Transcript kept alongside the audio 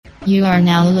You are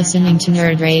now listening to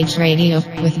Nerd Rage Radio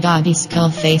with Bobby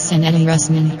Skullface and Adam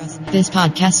Russman. This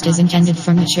podcast is intended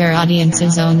for mature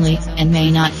audiences only and may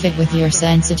not fit with your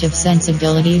sensitive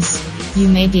sensibilities. You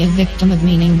may be a victim of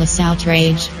meaningless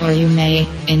outrage, or you may,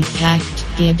 in fact,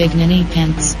 be a big ninny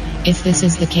pants. If this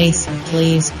is the case,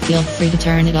 please feel free to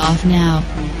turn it off now.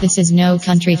 This is no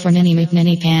country for Ninny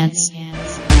McNinny pants.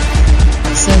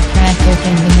 So crack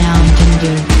open the Mountain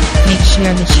Dew. Make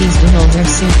sure the cheese doodles are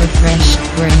super fresh.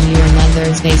 We're in your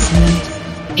mother's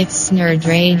basement. It's Nerd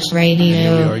Rage Radio.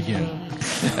 Here we are again.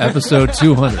 Episode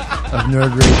 200 of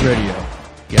Nerd Rage Radio.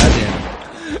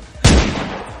 Goddamn.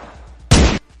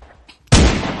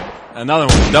 Another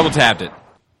one. Double tapped it.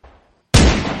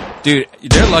 Dude,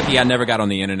 they're lucky I never got on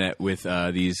the internet with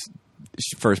these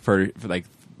first-person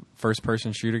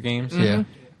shooter games. Yeah.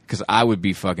 Because I would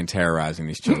be fucking terrorizing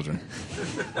these children.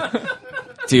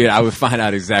 Dude, I would find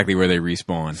out exactly where they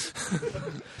respawn.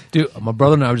 Dude, my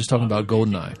brother and I were just talking about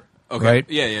GoldenEye. Okay. Right?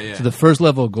 Yeah. So the first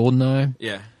level of GoldenEye,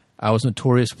 Yeah. I was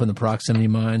notorious for the proximity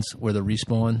mines where the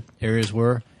respawn areas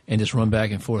were and just run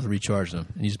back and forth, recharge them.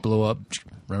 And you just blow up,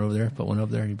 run over there, put one up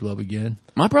there, you blow up again.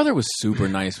 My brother was super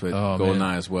nice with Oh, GoldenEye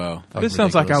man. as well. This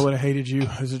sounds like I would have hated you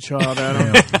as a child,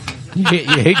 Adam. You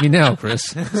hate me now, Chris.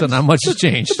 So not much has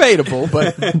changed. Debatable,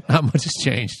 but Not much has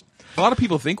changed. a lot of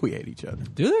people think we hate each other.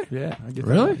 Do they? Yeah, I get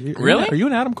Really? that. Really? Are you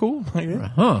and Adam cool? Yeah.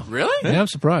 Huh. Really? Yeah, I'm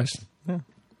surprised.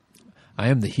 I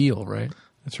am the heel, right?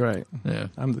 That's right. Yeah.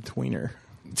 I'm the tweener.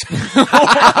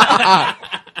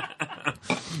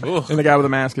 And the guy with the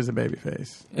mask is a baby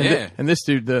face. And Yeah. and this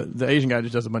dude, the Asian guy,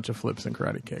 just does a bunch of flips and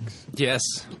karate kicks. Yes.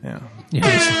 Yeah. You're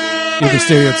the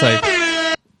stereotype.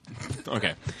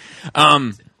 Okay.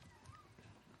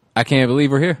 I can't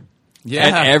believe we're here. Yeah.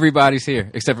 And everybody's here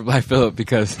except for Black Phillip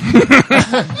because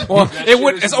Well,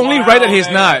 it's only right that he's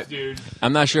not.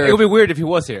 I'm not sure It would be weird if he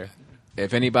was here.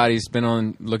 if anybody's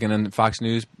been looking on Fox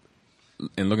News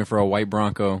and looking for a white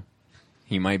Bronco.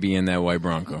 He might be in that white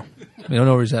Bronco. We don't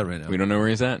know where he's at right now. We don't know where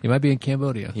he's at. He might be in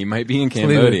Cambodia. He might be in leave it at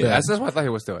Cambodia. that. That's what I thought he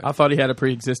was doing. I thought he had a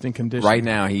pre-existing condition. Right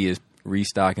now, he is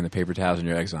restocking the paper towels in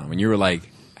your Exxon. And you were like,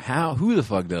 who the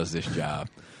fuck does this job?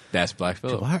 That's Black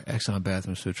Phillip. Why are Exxon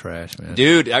bathrooms so trash, man?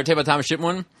 Dude, I ever tell you about the time I shipped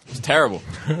one? It's terrible.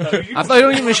 I thought you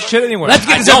don't even shit anywhere. Let's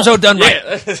get this episode done right.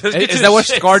 Is that what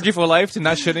scarred you for life, to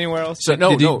not shit anywhere else? So,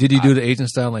 no, Did you do the Asian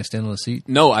style, like stand on the seat?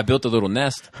 No, I built a little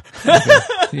nest.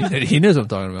 He knows what I'm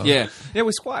talking about. Yeah. Yeah,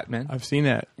 we squat, man. I've seen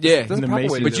that. Yeah. That's the the proper way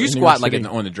Macy's to But do you it. in New squat York like City.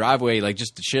 on the driveway, like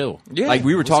just to chill. Yeah. Like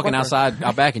we were talking Squat there. outside,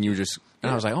 out back, and you were just,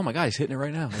 and I was like, oh my God, he's hitting it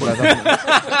right now.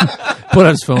 Put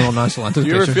on his phone on nonchalant. Do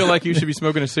you ever feel like you should be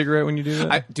smoking a cigarette when you do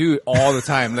that? I do it all the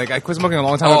time. Like, I quit smoking a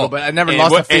long time ago, but I never and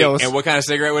lost what, the feels. And what kind of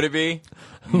cigarette would it be?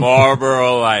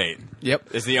 Marlboro Light. Yep.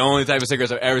 It's the only type of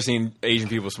cigarettes I've ever seen Asian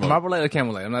people smoke. Marble light or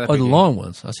camel light? I'm not that Oh, the picky. long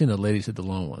ones. I've seen the ladies hit the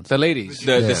long ones. The ladies.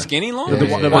 The skinny long? Yeah, I've yeah,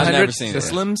 yeah. never 100s, seen the it.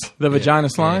 slims. The vagina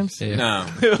slimes? Yeah. No.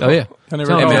 Oh, yeah. I never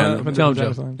Tell heard him, that. man. Tell him,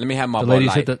 Vagina Joe. slimes. Let me have The Marlboro ladies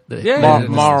Light. hit the... Yeah.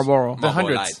 Marlboro. The Marlboro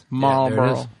hundreds. Light.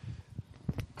 Marlboro.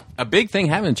 A big thing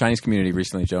happened in the Chinese community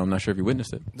recently, Joe. I'm not sure if you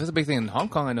witnessed it. That's a big thing in Hong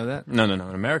Kong. I know that. No, in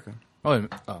America. Oh.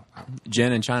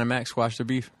 Jen and China Max squashed their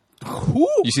beef. You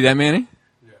see that, Manny?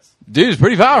 Yes. Dude, it's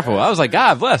pretty powerful. I was like,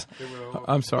 God bless.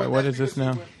 I'm sorry, what is this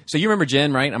now? So you remember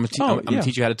Jen, right? I'm Oh, gonna yeah.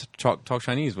 teach you how to talk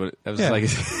Chinese. But that was Yeah. like,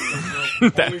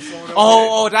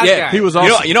 Oh, that yeah. guy. He was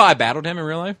awesome. You know, I battled him in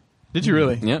real life. Did you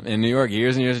really? Yep, in New York,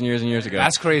 years and years ago.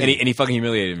 That's crazy. And he fucking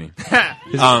humiliated me.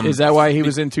 Is that why he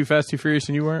was in Too Fast, Too Furious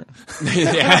and you weren't?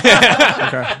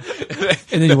 Yeah.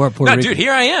 And then you weren't Puerto No, Rican. dude,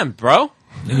 here I am, bro.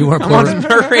 And you weren't I'm Puerto on Rican.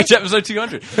 Murder Rage episode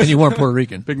 200. And you weren't Puerto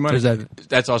Rican. Big money. There's that.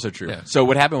 That's also true. Yeah. So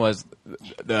what happened was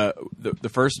the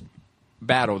first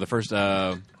battle, the first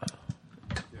what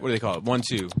do they call it?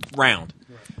 1-2 round.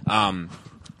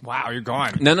 Wow, you're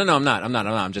gone. No, I'm not.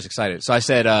 I'm just excited. So I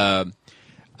said, I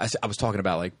was talking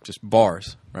about like just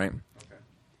bars, right? Okay.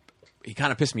 He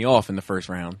kind of pissed me off in the first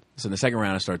round. So in the second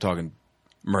round, I started talking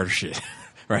murder shit,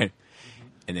 right?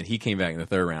 And then he came back in the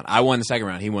third round. I won the second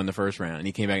round. He won the first round, and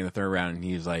he came back in the third round, and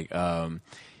he was like,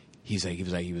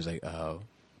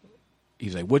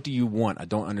 what do you want? I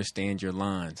don't understand your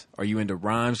lines. Are you into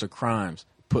rhymes or crimes?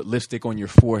 Put lipstick on your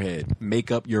forehead.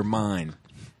 Make up your mind.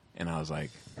 And I was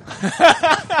like,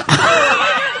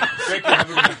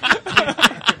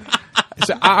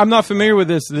 So I'm not familiar with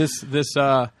this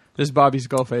Bobby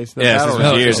Skullface. The Yes, battle this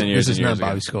was rap. years and years This is and years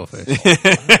not ago. Bobby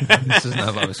Skullface. This is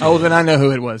not Bobby Skullface. Oh, then I know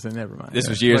who it was. Then never mind. This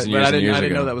was years and years I and years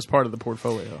didn't ago. know that was part of the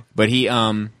portfolio. But he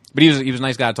was a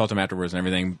nice guy. I talked to him afterwards and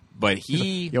everything. But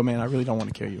he, Yo, man, I really don't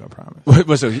want to kill you. I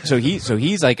promise. so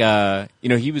he's like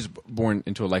he was born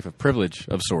into a life of privilege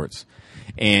of sorts,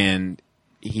 and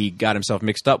he got himself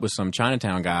mixed up with some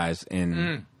Chinatown guys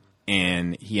in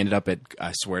and he ended up at,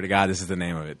 I swear to God, this is the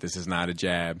name of it. This is not a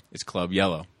jab. It's Club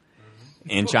Yellow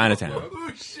in Chinatown.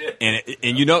 And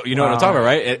you know what I'm talking about,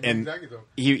 right? And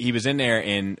he was in there,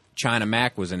 and China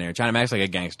Mac was in there. China Mac's like a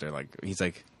gangster. Like he's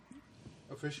like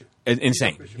Official.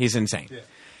 Insane. He's insane.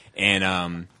 Yeah.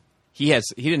 And he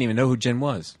didn't even know who Jin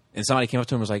was. And somebody came up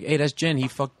to him and was like, "Hey, that's Jin. He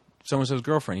fucked so-and-so's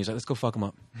girlfriend." He's like, "Let's go fuck him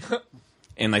up."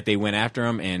 And like they went after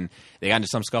him, and they got into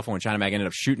some scuffle, and China Mac ended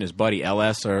up shooting his buddy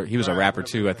LS, or he was a rapper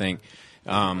too, I think.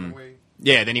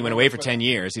 Yeah, then he went away for 10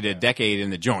 years. He did a decade in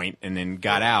the joint, and then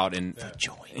got out, and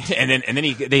and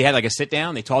then they had like a sit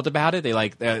down. They talked about it. They're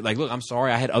like, look, I'm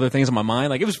sorry, I had other things on my mind.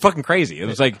 Like it was fucking crazy. It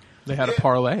was like They had a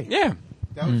parlay. yeah.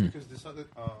 That was because this other.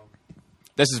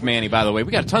 This is Manny, by the way.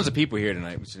 We got tons of people here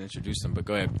tonight. We should introduce them, but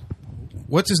go ahead.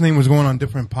 What's his name was going on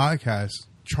different podcasts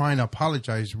trying to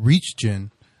apologize. Reached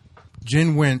Jin.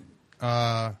 Jin went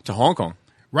To Hong Kong.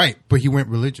 right, but he went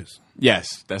religious.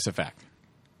 Yes, that's a fact.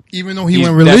 Even though he He's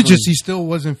went religious, definitely- he still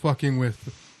wasn't fucking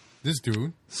with this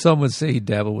dude. Some would say he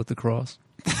dabbled with the cross.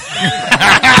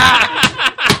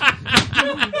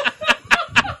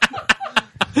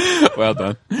 Well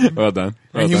done. Well done.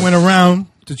 Well And he done. went around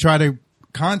to try to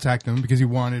contact him because he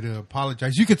wanted to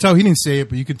apologize. You could tell he didn't say it,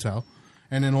 but you could tell.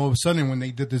 And then all of a sudden, when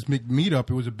they did this big meetup,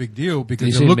 it was a big deal Did because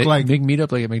you it say looked like big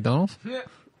meetup like at McDonald's?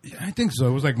 I think so.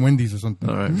 It was like Wendy's or something.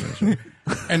 All right. Sure.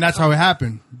 And that's how it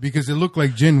happened because it looked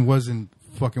like Jin wasn't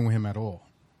fucking with him at all.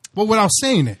 But without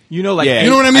saying it, You know, like Yeah, You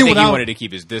know what I mean? I think he Without- wanted to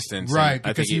keep his distance, Right, and I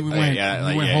because think he went-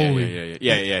 he went holy.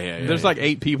 Yeah. there's like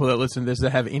 8 people that listen to this that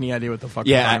have any idea what the fuck.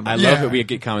 Yeah, we're I talking love Yeah. it. We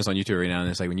get comments on YouTube right now, and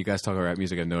it's like when you guys talk about rap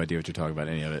music, I have no idea what you're talking about,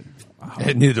 any of it.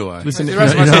 Neither do I. Listen, The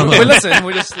rest of us, we listen.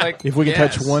 We just like if we can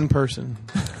yes. touch one person,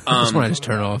 This one I just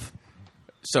turn off.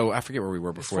 So I forget where we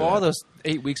were before For all that. those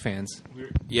 8 Weeks fans.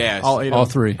 Yeah, all 8 All of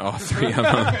them. three. all three of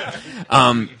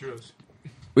them.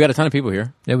 We got a ton of people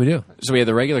here. Yeah, we do. So we have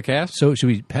the regular cast. So should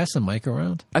we pass the mic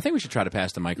around? I think we should try to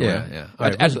pass the mic Yeah, around. yeah. All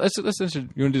right, let's you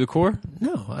want to do the core?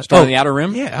 No. Start on the outer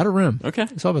rim? Yeah, outer rim. Okay.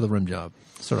 It's all about the rim job.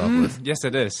 Start off with. Yes,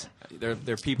 it is. They're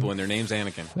people, and their name's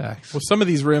Anakin. Facts. Well, some of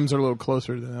these rims are a little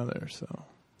closer than others, so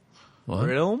What?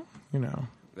 Real? you know.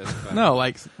 That's a fact. No,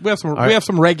 like we have some right. we have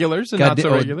some regulars and not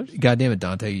so regulars. God damn it,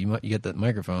 Dante! You get the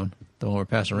microphone, the one we're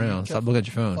passing around. Stop looking at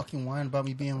your phone. Fucking whine about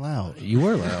me being loud. You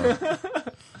were loud.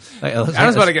 I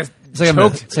was about to get It's like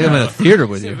choked. it's like I'm in a theater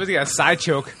with It you. was like a side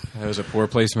choke. That was a poor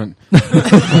placement.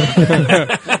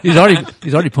 He's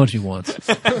already punched me once.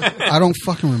 I don't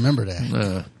fucking remember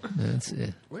that. That's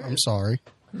it. I'm sorry.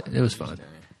 It was fun.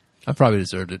 I probably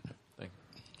deserved it.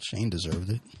 Shane deserved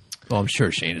it. Well, I'm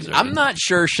sure Shane deserved it. I'm not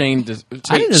sure Shane does.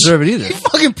 I didn't deserve it either. He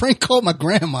fucking prank called my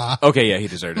grandma. Okay, yeah, he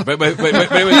deserved it. But it was, He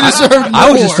deserved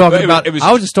I was more. just talking It was- about. it was-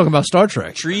 I was just talking about Star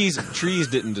Trek. Trees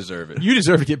didn't deserve it. You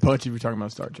deserve to get punched if you're talking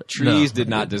about Star Trek. Trees did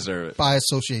not deserve it. By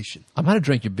association. I might have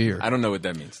drank your beer. I don't know what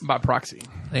that means. By proxy.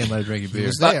 I think I might have drank your He beer.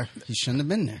 was there. He shouldn't have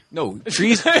been there. No,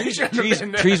 trees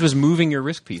was moving your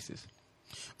risk pieces.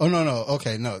 Oh, no.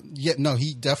 Okay, no. Yeah, no,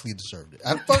 he definitely deserved it.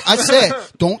 I said,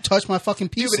 don't touch my fucking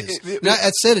pieces. And I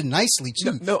said it nicely,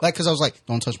 too. No. Like, because I was like,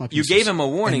 don't touch my You pieces. gave him a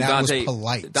warning, and that Dante. was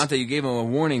polite. Dante, you gave him a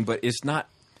warning, but it's not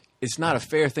a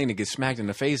fair thing to get smacked in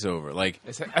the face over. Like,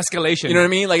 It's an escalation. you know what I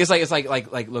mean? Like it's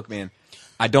like look, man,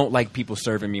 I don't like people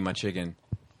serving me my chicken.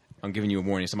 I'm giving you a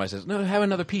warning. Somebody says, "No, have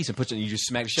another piece," and puts it. And you just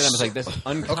smack the shit out of him. It's like that's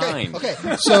unkind. Okay.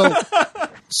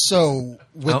 So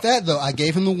with that though, I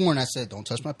gave him the warning. I said, "Don't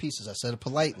touch my pieces." I said it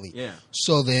politely. Yeah.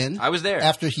 So then I was there.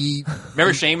 after he.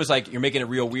 Remember, Shane was like, "You're making it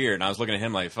real weird," and I was looking at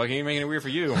him like, "Fucking, you're making it weird for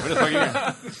you. What the fuck are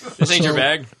you? This ain't your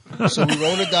bag." So we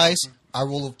rolled a dice. I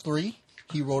rolled a 3.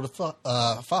 He rolled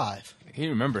a 5. He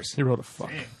remembers. He wrote a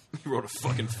fuck. He wrote a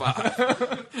fucking 5.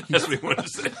 That's what he wanted to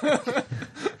say.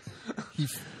 He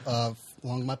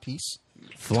flung my piece.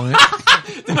 Flung it.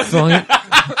 Flung it.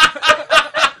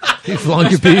 He flung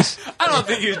your piece. I don't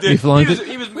think he did. He flung it.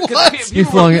 He was What? He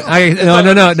flung it.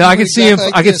 No. I could see him.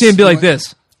 I could see him be like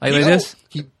this. Like this.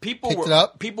 He People picked were it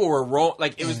up. People were roll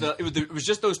like it was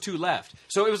just those two left.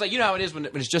 So it was like, you know how it is when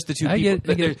it's just the two I people. get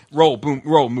it, I get it. Roll, boom,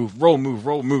 roll, move, roll, move,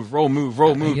 roll, move, roll, move,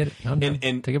 roll, I move. get it. Calm down.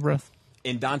 And Take a breath.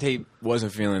 Dante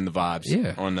wasn't feeling the vibes.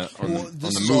 Yeah. on the Well,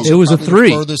 this on is the move. also It was a probably 3.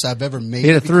 the furthest I've ever made He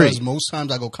had a it 3. because most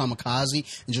times I go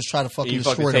kamikaze and just try to fucking You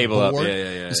fuck the destroy table up. board Yeah,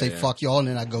 and say yeah. fuck y'all, and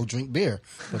then I go drink beer.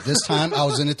 But this time I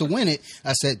was in it to win it.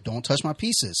 I said, "Don't touch my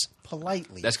pieces,"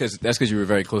 politely. That's because you were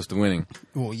very close to winning.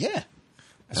 Well, yeah.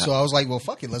 So I was like, "Well,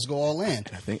 fuck it, let's go all in."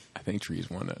 I think Trees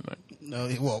won that night. No,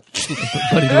 well,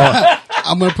 But he lost.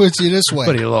 I'm gonna put it to you this way.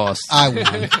 But he lost. I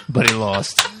won. But he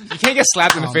lost. You can't get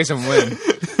slapped in the face and win.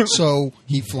 So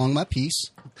he flung my piece,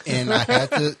 and I had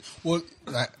to. Well,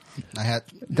 I had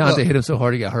Dante look, hit him so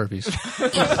hard he got herpes.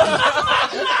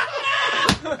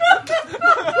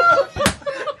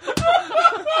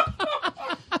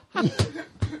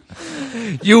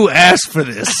 You asked for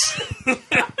this.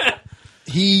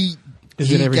 He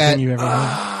Is it he everything got you ever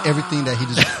wanted? everything that he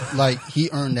just like. He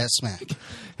earned that smack.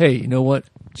 Hey, you know what?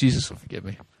 Jesus will forgive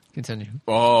me. Continue.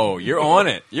 Oh, you're on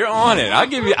it. You're on it. I'll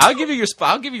give you your spot.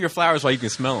 I'll give you your flowers while you can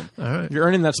smell them. All right. You're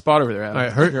earning that spot over there, Adam. All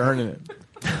right, hurt. You're earning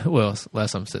it. Well,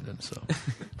 last I'm sitting, so.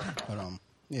 But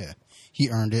yeah, he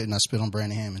earned it, and I spit on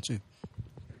Brandon Hammond too.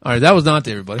 All right, that was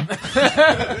Dante, everybody.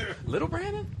 Little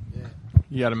Brandon?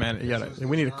 You got to manage.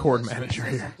 We need a chord manager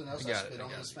here. Something else I spit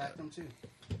on and smacked him too.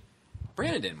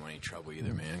 Brandon didn't want any trouble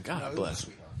either, man. God bless.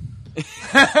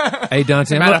 Hey,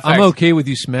 Dante, Matter of I'm fact- okay with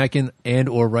you smacking and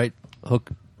or right hook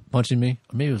punching me.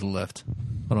 Or maybe it was left.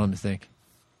 Hold on, let me think.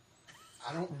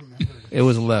 I don't remember. It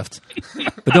was left.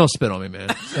 But don't spit on me, man.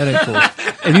 That ain't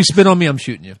cool. If you spit on me, I'm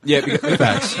shooting you. Yeah, because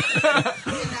Facts.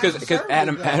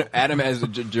 Adam has a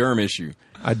germ issue.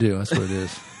 I do. That's what it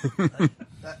is.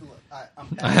 I'm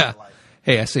past life.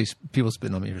 Hey, I say people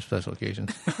spitting on me for special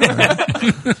occasions.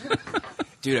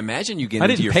 Dude, imagine you get I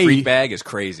into didn't your pay freak you. bag is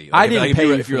crazy. I didn't if pay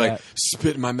you're, you if you're for like, that.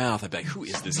 spit in my mouth, I'd be like, who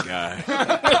is this guy?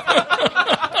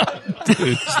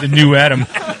 It's the new Adam.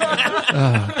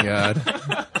 Oh,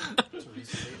 God.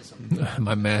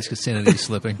 My mask is sanity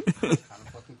slipping.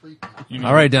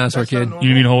 All right, dinosaur kid. You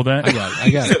need me to hold that? I got it. I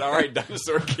got it. All right,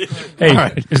 dinosaur kid. Hey, All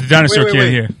right. it's the dinosaur Wait, kid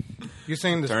wait. here. You're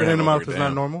saying the Turn spit in it the mouth over is down.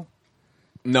 not normal?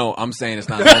 No, I'm saying it's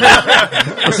not normal.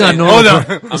 It's not normal.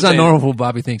 It's not saying- normal for what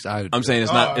Bobby thinks I would. I'm saying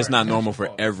it's not normal for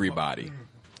everybody.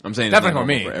 I'm saying it's Definitely not for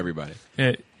normal me. for everybody.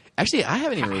 Yeah. Actually, I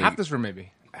haven't even really. Half this room,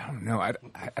 maybe. I don't know. I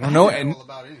don't know. And all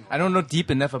about anyone. I don't know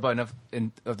deep enough about enough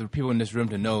of the people in this room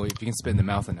to know if you can spit in the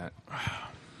mouth or not.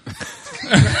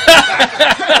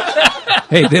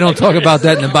 Hey, they don't talk about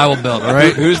that in the Bible Belt, all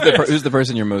right? Who's the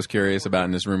person you're most curious about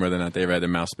in this room, whether or not they ever had their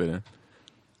mouth spit in?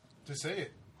 Just say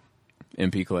it.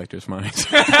 MP collectors' minds.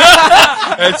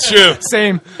 That's true.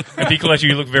 Same. At the collection,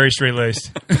 you look very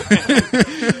straight-laced.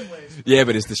 Yeah,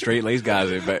 but it's the straight laced guys.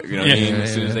 But you know what I mean.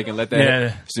 As soon as they can let that.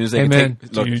 Yeah. As soon as they Hey, can man.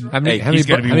 take. Look, Dude, How many, hey, how many, He's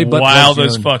got to how many be butt wild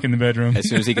plugs as you own? fuck in the bedroom. as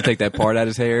soon as he can take that part out of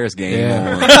his hair, it's game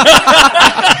Yeah.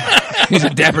 on. He's a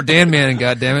Dapper Dan man,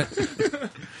 goddammit.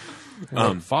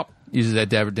 Fop. Uses that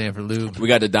Dapper Dan for lube. We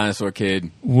got the dinosaur kid.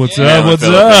 What's Yeah. up? What's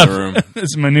Philip up? in the room.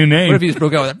 That's my new name. What if he just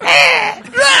broke out with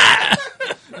that?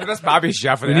 That's Bobby's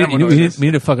job for the We need, animal we noises.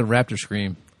 need a fucking raptor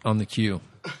scream on the cue.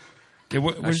 Yeah,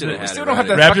 where's should've the had Still it don't have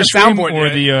right. that Raptor fucking scream soundboard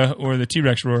or yet. the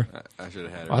T-Rex roar? I should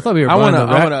have had it. I thought we were. I want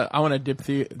running the I want a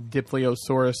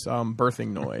Diplosaurus birthing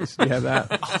noise. Do you have that?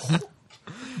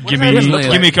 Give that look me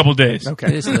like? a couple days.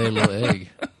 They just lay a little egg.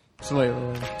 It's like,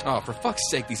 Oh, for fuck's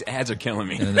sake, these ads are killing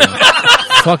me. And,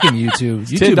 fucking YouTube.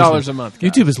 $10 a month.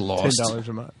 YouTube is lost. $10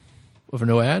 a month. For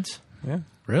no ads? Yeah.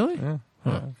 Really?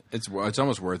 It's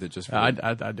almost worth it just for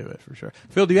I'd do it for sure.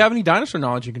 Phil, do you have any dinosaur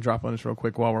knowledge you can drop on us real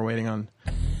quick while we're waiting on?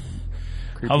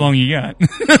 How long you got?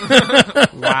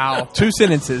 Wow. 2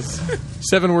 sentences.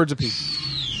 7 words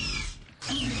apiece.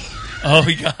 Oh,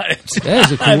 we got it. That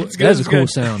is a cool, That's good, that is a that's cool good.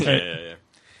 sound. Yeah.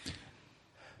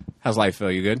 How's life,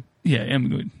 Phil? You good? Yeah, I'm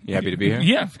good. You happy to be here?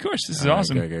 Yeah, of course. This is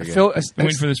awesome. Good, good, good. Phil, Been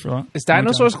waiting for this for a long. is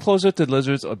dinosaurs closer to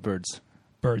lizards or birds?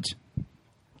 Birds.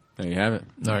 There you have it.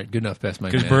 All right, good enough. Pass my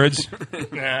Because man. birds,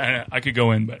 nah, I could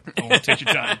go in, but I won't take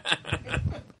your time.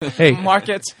 Hey,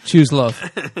 Markets. choose love.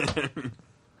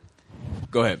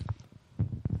 Go ahead.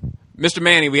 Mr.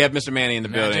 Manny, we have Mr. Manny in the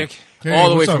building. Hey, All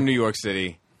the way what's up? from New York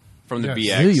City. From the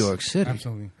Yes. BX. New York City.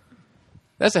 Absolutely.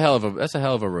 That's a hell of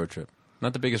a road trip.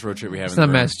 Not the biggest road trip we have It's in not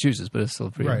the room. Massachusetts, but it's still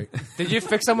pretty. Right. Did you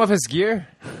fix some of his gear?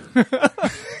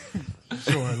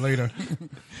 Sure, later.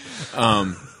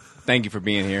 Thank you for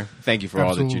being here. Thank you for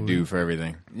all that you Absolutely. do for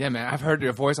everything. Yeah, man. I've heard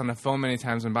your voice on the phone many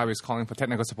times when Bobby's calling for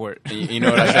technical support. You know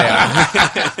what I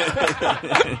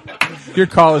say? Your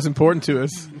call is important to us.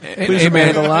 Please Hey, remain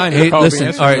man. on the line. Hey, Your call will be listen.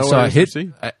 answered. All right, No so I worries hit,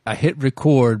 received. I hit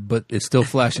record, but it's still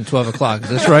flashing 12 o'clock. Is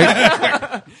this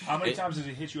right? How many times does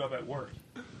it hit you up at work?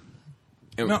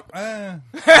 It- No,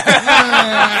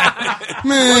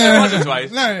 Once or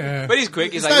twice. Nah, yeah. But he's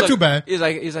quick. He's It's like, not look, too bad.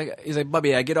 He's like,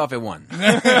 Bubby, I get off at 1.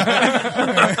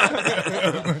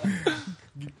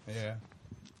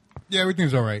 Yeah,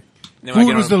 everything's all right. Then when I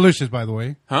Food get was on- delicious, by the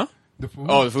way. Huh? The food.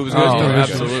 Oh, the food was good. Oh, Yeah,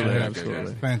 absolutely, Good, absolutely.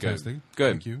 good, Fantastic.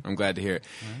 Good. Thank you. I'm glad to hear it.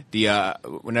 The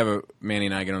whenever Manny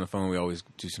and I get on the phone, we always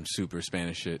do some super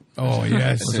Spanish shit. Oh,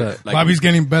 yes. What's that? Like- Bobby's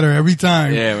getting better every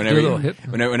time. Yeah, Do a little hip.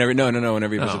 whenever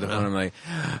he puts up the phone, I'm like,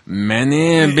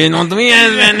 Manny, ven on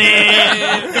días, Manny.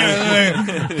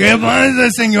 ¿Qué pasa,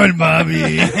 señor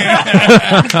Bobby?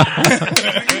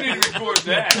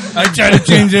 I try to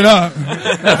change it up.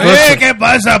 Hey, ¿qué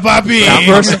pasa, papi? At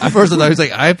first I thought he was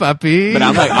like, "Ay, papi." But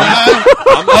I'm like,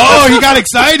 Oh, he got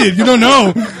excited. You don't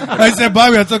know. I said,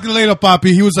 Bobby, I'll talk to you later,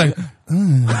 papi. He was like,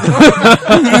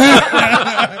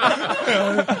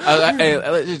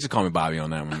 Hey, just call me Bobby on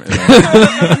that one.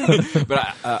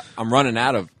 But I'm running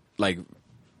out of like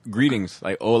greetings,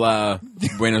 like hola,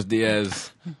 buenos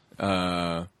dias.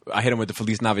 I hit him with the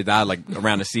Feliz Navidad like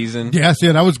around the season. Yes,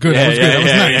 yeah, that was good. That was good. That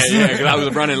was nice. Yeah, because I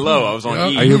was running low. I was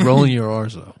on E. Are you rolling your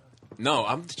R's though? No,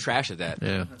 I'm trash at that.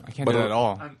 Yeah. I can't do that at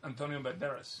all. Antonio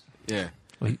Banderas. Yeah.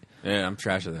 Wait. Yeah, I'm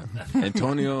trash at that.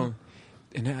 Antonio,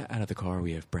 and out of the car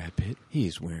we have Brad Pitt.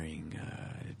 He's wearing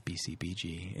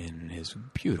BCBG, and his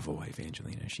beautiful wife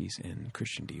Angelina. She's in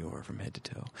Christian Dior from head to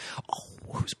toe. Oh,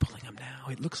 who's pulling him now?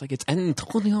 It looks like it's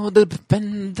Antonio de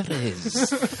Banderas.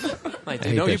 Like,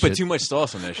 you know, you put shit. too much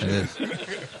sauce on that shit.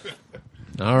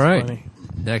 All right. funny.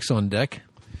 Next on deck.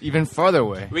 Even farther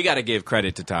away. We got to give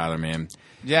credit to Tyler, man.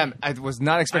 Yeah, I was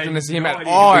not expecting I to see him had at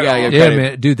no all. idea. Yeah, Yeah, credit.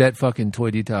 man, dude, that fucking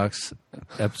Toy Detox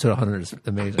episode 100 is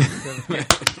amazing.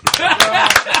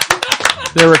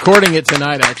 They're recording it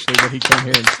tonight, actually, but he came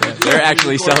here instead. They're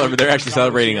actually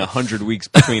celebrating 100 weeks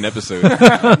between episodes.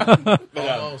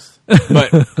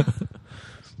 But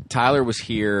Tyler was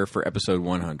here for episode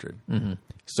 100. Mm-hmm.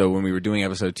 So when we were doing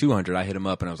episode 200, I hit him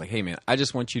up and I was like, "Hey, man, I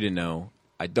just want you to know,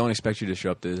 I don't expect you to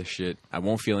show up to this shit. I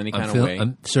won't feel any kind of way."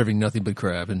 I'm serving nothing but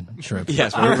crab and shrimp.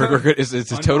 Yes, we're good. It's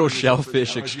a total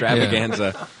shellfish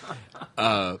extravaganza.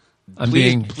 I'm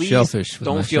being shellfish. With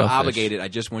Don't my feel shellfish. obligated. I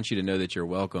just want you to know that you're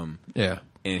welcome. Yeah.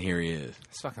 And here he is.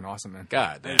 It's fucking awesome, man.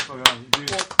 God damn. See,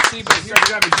 but you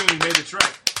made the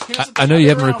trek. I know you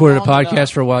haven't recorded a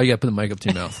podcast for a while. You got to put the mic up to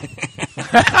your mouth.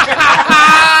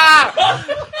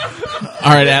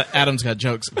 All right, Adam's got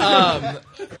jokes. No,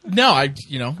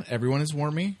 everyone has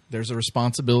warned me. There's a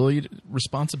responsibility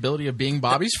of being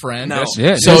Bobby's friend. No.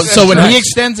 Yeah, So when facts. he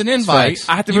extends an invite, Facts.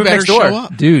 I have to you move better next door. show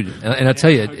up. Dude, and I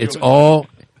tell you, it's all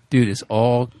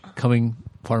coming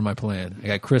part of my plan. I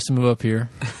got Chris to move up here,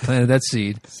 planted that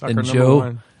seed, Sucker and number Joe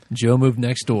one. moved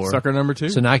next door. Sucker number two.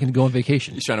 So now I can go on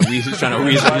vacation. He's trying to weasel. He's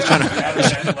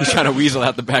trying to weasel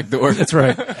out the back door. That's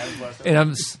right. And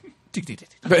I'm.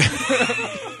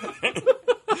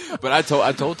 But I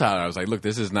told Tyler, I was like, "Look,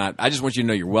 this is not. I just want you to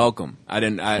know you're welcome. I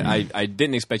didn't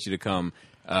expect you to come.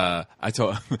 I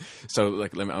told so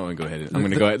like I'm going to go ahead. I'm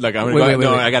going to go ahead. Like I'm going to go.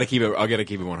 No, I got to keep it. I got to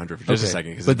keep it 100 for just a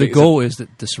second. 'Cause But the goal is to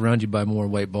surround you by more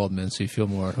white bald men, so you feel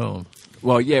more at home.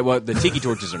 Well, the tiki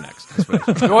torches are next. That's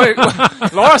what it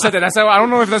is. Laura said that. I said, well, I don't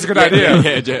know if that's a good idea.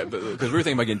 Yeah, because we were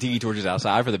thinking about getting tiki torches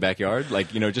outside for the backyard,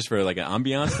 like just for like an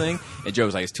ambiance thing. And Joe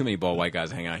was like, "It's too many bald white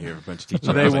guys hanging out here with a bunch of tiki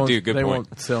torches." I was like, "Dude, good they point."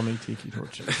 won't sell me tiki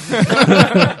torches.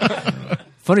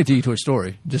 Funny tiki torch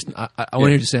story. Just I want to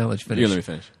hear you say. I'll let you finish. You let me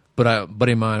finish. But a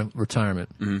buddy of mine, retirement,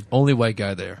 only white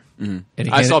guy there. Mm-hmm. And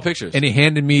I saw pictures. And he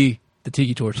handed me the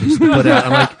tiki torches to put out.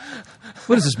 I'm like,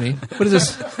 what does this mean? What is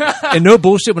this? And no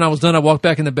bullshit, when I was done, I walked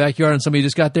back in the backyard and somebody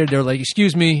just got there. They were like,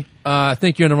 excuse me, I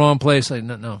think you're in the wrong place. Like,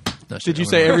 no. Did you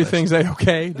say everything's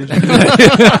A-okay? Did you?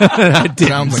 I did.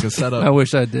 Sounds like a setup. I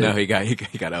wish I did. No, he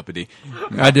got uppity.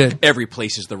 I did. Every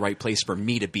place is the right place for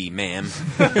me to be, ma'am.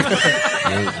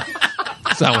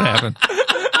 That's not what happened.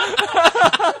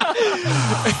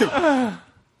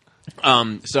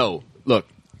 So look,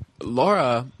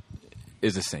 Laura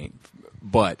is a saint,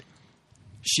 but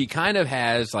she kind of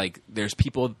has like there's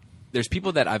people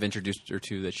that I've introduced her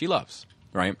to that she loves,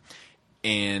 right?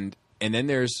 And then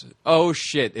there's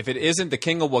if it isn't the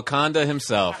king of Wakanda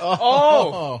himself.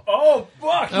 Oh,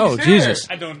 fuck. Oh, Jesus.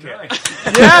 I don't care.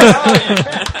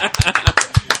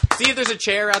 See if there's a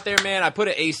chair out there, man. I put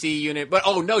an AC unit, but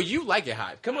oh no, you like it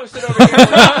hot. Come on, sit over here.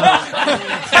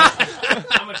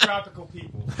 I'm a tropical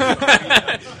people.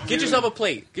 Get yourself a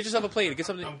plate. Get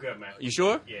something. I'm good, man. You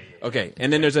sure? Yeah. Okay,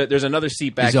 and then there's another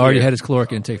seat back He's here. already had his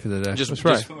caloric intake for the day. Just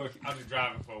right. I'm just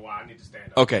driving for a while. I need to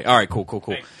stand up. Okay. All right. Cool.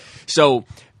 Thanks. So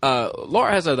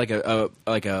Laura has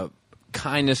a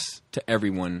kindness to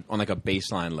everyone on like a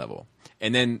baseline level,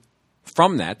 and then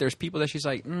from that, there's people that she's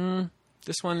like,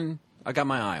 this one I got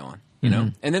my eye on, you know.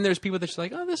 And then there's people that she's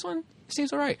like, oh, this one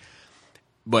seems all right.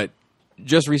 But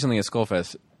just recently at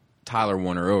Skullfest, Tyler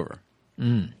won her over.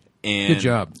 And Good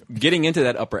job. Getting into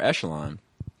that upper echelon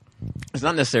is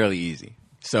not necessarily easy.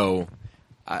 So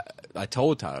I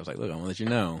told Tyler, I was like, look, I want to let you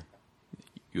know,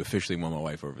 you officially won my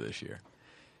wife over this year.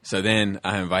 So then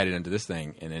I invited him to this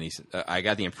thing, and then he said, I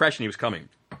got the impression he was coming.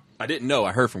 I didn't know.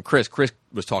 I heard from Chris. Chris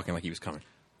was talking like he was coming.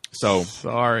 So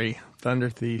Sorry, Thunder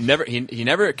Thief. he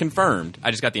never confirmed.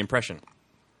 I just got the impression.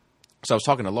 So I was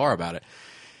talking to Laura about it,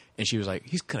 and she was like,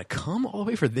 "He's gonna come all the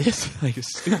way for this? Like,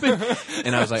 it's stupid."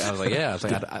 And I was like, yeah. I was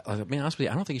like, man, honestly,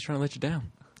 I don't think he's trying to let you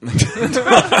down.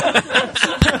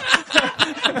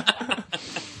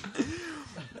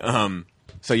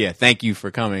 So yeah, thank you for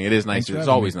coming. It is nice. It's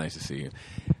always nice to see you.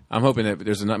 I'm hoping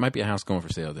that might be a house going for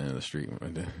sale at the end of the street.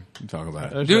 We talk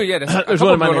about it. Dude, yeah, There's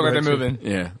one in my people neighborhood, they're moving.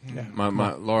 Yeah,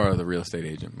 my Laura, the real estate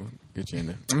agent, will get you in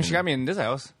there. I mean, she got me in this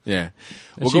house. Yeah,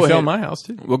 She filmed my house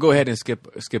too. We'll go ahead and skip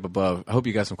above. I hope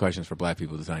you got some questions for black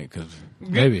people tonight because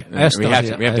Maybe. we have to have one.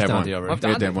 Already. We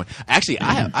have to have one. Actually,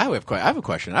 I have a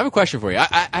question. I have a question for you.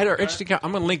 I had an interesting.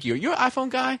 I'm going to link you. You're an iPhone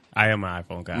guy, I am an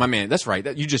iPhone guy. my man. That's right.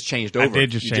 You just changed over. I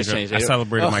did just change it. I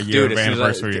celebrated my year of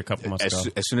anniversary a couple months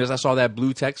ago. As soon as I saw that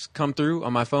blue text come through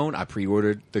on my phone, I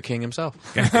pre-ordered the King himself.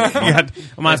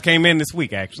 Mine came in this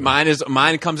week, actually.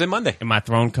 Mine comes in Monday. And my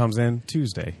throne comes in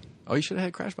Tuesday. Oh, you should have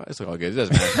had Crash Box. It's all good. It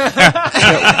doesn't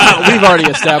matter. We've already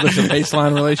established a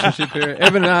baseline relationship here.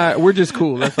 Evan and I, we're just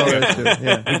cool. That's all there is to it.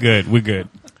 Yeah. We're good.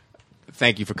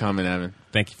 Thank you for coming, Evan.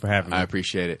 Thank you for having me. I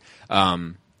appreciate it.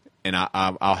 And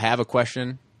I'll have a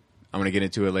question. I'm going to get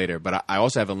into it later. But I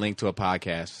also have a link to a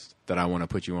podcast that I want to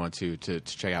put you on to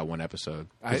check out one episode.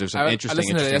 Because there's some I interesting.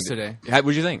 listened to it yesterday. What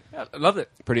did you think? I loved it.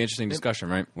 Pretty interesting discussion,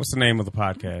 right? What's the name of the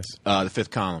podcast? The Fifth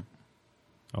Column.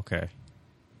 Okay.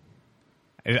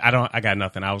 I got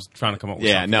nothing. I was trying to come up with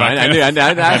something.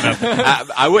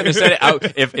 I wouldn't have said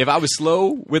it. If I was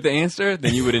slow with the answer,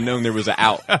 then you would have known there was an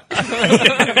out. I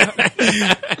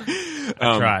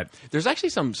tried. There's actually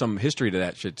some history to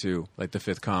that shit too, like the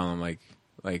Fifth Column, like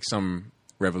some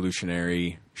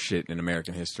revolutionary shit in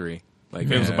American history. Like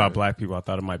If it was about black people, I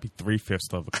thought it might be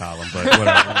 3/5 of the column, but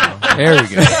whatever. There we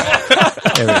go.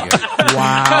 There we go.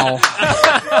 Wow.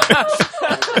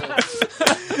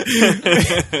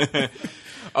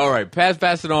 All right,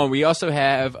 pass it on. We also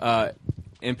have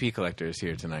MP Collectors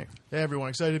here tonight. Hey, everyone.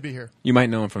 Excited to be here. You might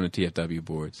know him from the TFW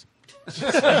boards.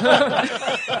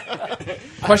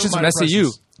 Questions from SCU.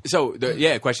 So,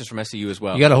 questions from SCU as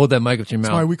well. You got to hold that mic up to your It's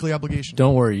my mouth. weekly obligation.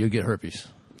 Don't worry, you'll get herpes.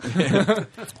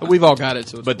 We've all got it.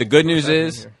 So But the good news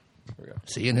is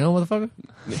See you now, motherfucker?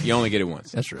 you only get it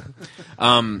once. That's true.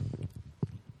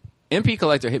 MP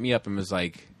Collector hit me up and was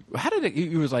like, how did it,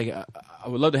 he was like, I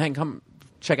would love to come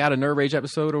check out a Nerd Rage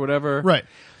episode or whatever. Right.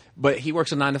 But he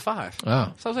works a 9 to 5.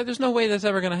 Oh. So I was like, there's no way that's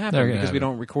ever going to happen Never gonna because we happen.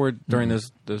 don't record during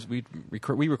those we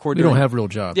record We during, don't have real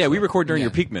jobs. Yeah, we so. record during Yeah.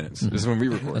 your peak minutes. This is when we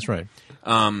record. That's right.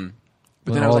 But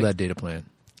But then I all was like, that data plan.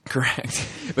 correct.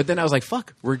 But then I was like,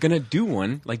 fuck, we're going to do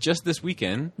one like just this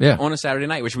weekend Yeah. on a Saturday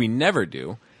night, which we never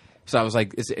do. So I was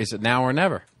like, it's now or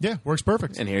never. Yeah, works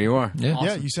perfect. And here you are. Yeah.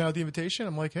 Yeah, you sent out the invitation.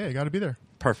 I'm like, hey, I got to be there.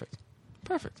 Perfect.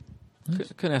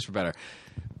 Couldn't ask for better.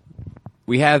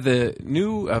 We have the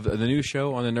new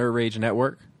show on the Nerd Rage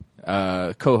Network.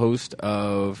 Co-host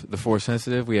of The Force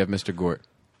Sensitive, we have Mr. Gort.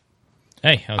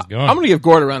 Hey, how's it going? I'm going to give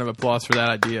Gord a round of applause for that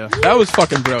idea. That was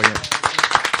fucking brilliant.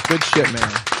 Good shit,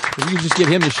 man. If you could just get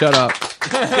him to shut up.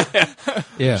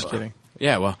 Yeah. Just kidding.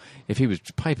 Yeah, well, if he would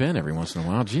pipe in every once in a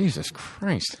while, Jesus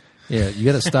Christ. Yeah, you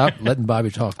got to stop letting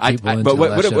Bobby talk people into But the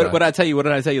last what Jedi. did I tell you? What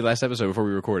did I tell you last episode before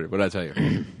we recorded? What did I tell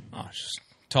you? Oh, just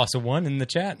toss a 1 in the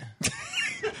chat.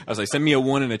 I was like, send me a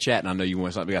 1 in the chat, and I know you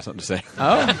got something to say.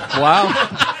 Oh, wow.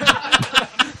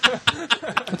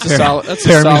 That's a solid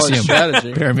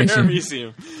strategy.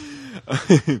 Paramecium.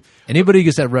 Anybody who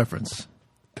gets that reference,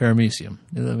 Paramecium,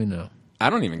 let me know. I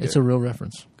don't even get It's it. a real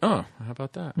reference. Oh, how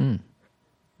about that?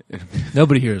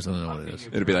 Nobody here doesn't know what it is.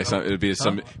 It'll be like some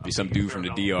dude from the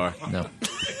DR. No.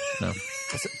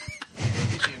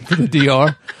 For the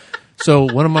DR. So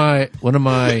one of my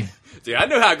Dude, I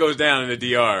know how it goes down in the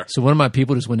DR. So one of my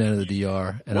people just went down to the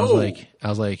DR, and I was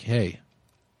like, hey,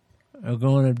 are we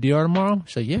going to the DR tomorrow?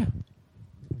 She's like, yeah.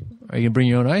 Are you gonna bring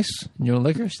your own ice and your own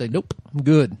liquor? She's like, nope, I'm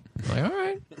good. I'm like, all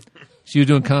right. She was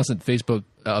doing constant Facebook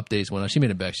updates when she made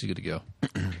it back. She's good to go.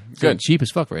 Good. Cheap as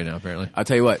fuck right now, apparently. I'll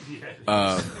tell you what.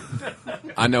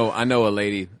 I know a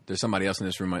lady. There's somebody else in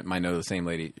this room might know the same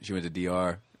lady. She went to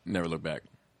DR, never looked back.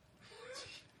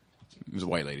 It was a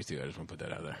white lady too. I just want to put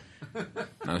that out there.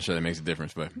 I'm not sure that makes a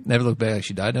difference, but Never looked back like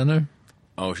she died down there?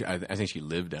 oh, I think she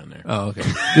lived down there. Oh, okay.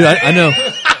 Dude, I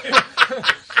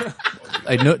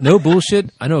know. No bullshit.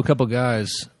 I know a couple guys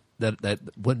that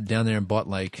went down there and bought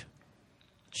like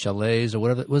chalets or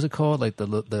whatever. What was it called? Like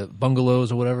the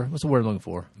bungalows or whatever. What's the word I'm looking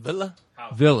for?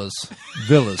 Villas.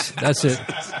 That's it.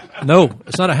 No,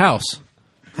 it's not a house.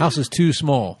 House is too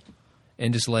small,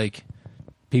 and just like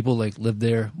people like live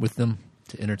there with them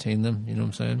to entertain them. You know what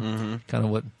I'm saying? Mm-hmm. Kind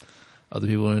of what other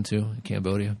people are into in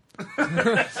Cambodia.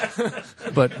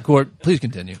 But Gort, please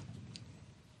continue.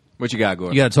 What you got,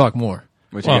 Gord? You got to talk more.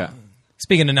 What you got?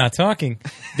 Speaking of not talking,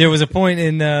 there was a point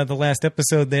in the last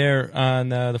episode there on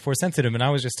the Force Sensitive, and I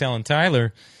was just telling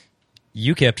Tyler,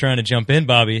 you kept trying to jump in,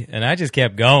 Bobby, and I just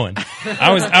kept going.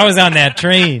 I was on that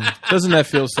train. Doesn't that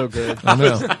feel so good? I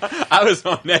know. I was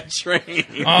on that train.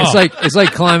 Oh. It's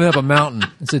like climbing up a mountain.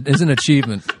 It's an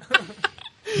achievement.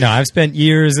 No, I've spent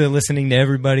years listening to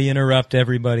everybody interrupt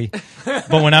everybody.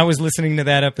 But when I was listening to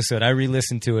that episode, I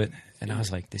re-listened to it, and I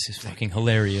was like, this is fucking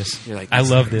hilarious. You're like, I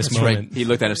love this that's moment. right. He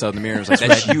looked at himself in the mirror and was like,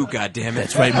 that's you, goddammit.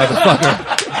 That's right,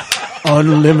 motherfucker.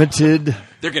 Unlimited.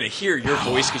 They're going to hear your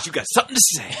voice because you got something to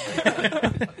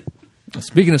say.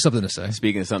 Speaking of something to say.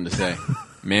 Speaking of something to say.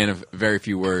 Man of very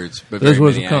few words, but Those very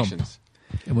words many will come. actions.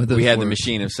 And with those We had the words-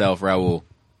 machine himself, Raul.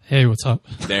 Hey, what's up?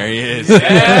 There he is. Yeah.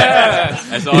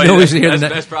 That's all You know he- we should hear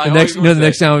that's the probably next. all You know he the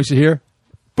next would sound we should hear.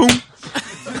 Boom.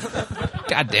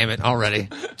 God damn it! Already.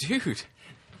 say. Dude.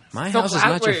 My So house is I-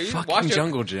 not your wait, fucking wash your-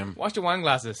 jungle gym. Wash your wine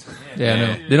glasses. Yeah,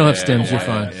 no, they don't have stems. You're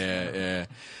fine. Yeah.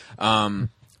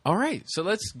 All right, so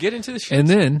let's get into the shit. And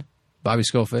then Bobby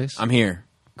Skullface. I'm here.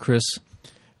 Chris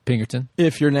Pinkerton.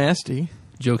 If you're nasty.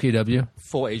 Joe KW.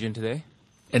 Full agent today.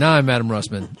 And I'm Adam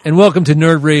Russman. And welcome to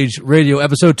Nerd Rage Radio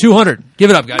episode 200. Give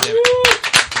it up, goddammit.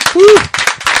 Woo!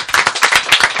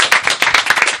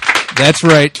 That's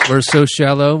right. We're so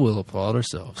shallow, we'll applaud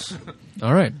ourselves.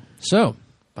 All right. So,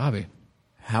 Bobby.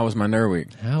 How was my nerd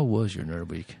week? How was your nerd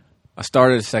week? I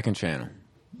started a second channel.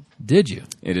 Did you?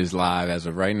 It is live as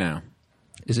of right now.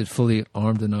 Is it fully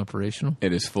armed and operational?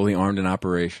 It is fully armed and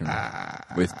operational.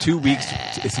 With 2 weeks...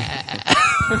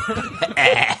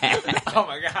 Oh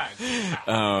my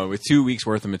god. with 2 weeks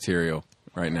worth of material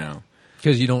right now.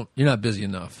 Because you're not busy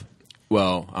enough.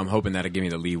 Well, I'm hoping that'll give me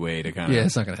the leeway to kind of... Yeah,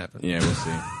 it's not going to happen. Yeah, we'll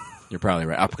see. You're probably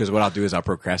right. Because what I'll do is I'll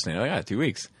procrastinate. I got 2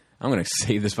 weeks. I'm going to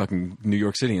save this fucking New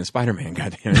York City and Spider-Man,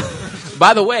 goddammit.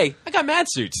 By the way, I got mad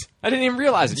suits. I didn't even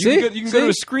realize it. You can go to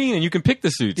a screen and you can pick the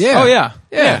suits. Yeah. Oh, yeah.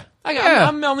 Yeah.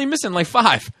 I'm only missing like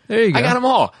 5. There you go. I got them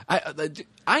all.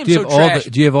 I am Do you so have all trash.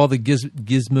 do you have all the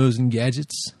gizmos and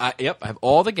gadgets? Yep, I have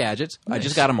all the gadgets. I Nice.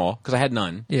 just got them all because I had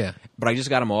none. Yeah. But I just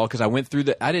got them all because I went through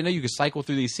I didn't know you could cycle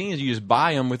through these scenes. You just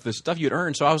buy them with the stuff you'd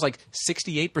earned. So I was like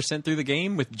 68% through the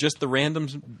game with just the random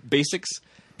basics.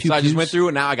 So I just went through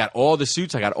and now I got all the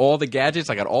suits. I got all the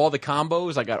gadgets. I got all the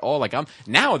combos. I got all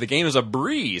now the game is a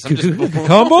breeze. I'm just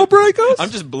Combo breakers? I'm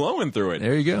just blowing through it.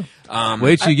 There you go.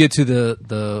 Wait till you get to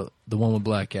the one with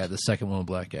Black Cat, the second one with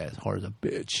Black Cat. It's hard as a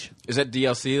bitch. Is that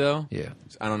DLC though? Yeah.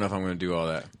 I don't know if I'm going to do all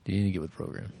that. You need to get with the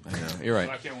program. I know. You're right.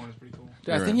 Black Cat one is pretty cool.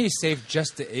 Dude, I think he saved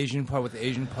just the Asian part with the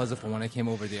Asian puzzle for when I came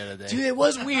over the other day. Dude, it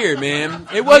was weird, man.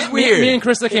 It was weird. Me and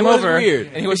Krista came It was over, weird.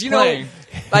 and he was You playing. know,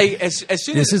 like as soon as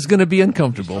This is going to be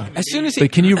uncomfortable. as soon as he,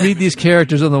 But can you read these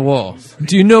characters on the wall?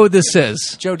 Do you know what this says?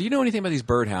 Joe, do you know anything about these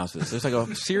birdhouses? There's like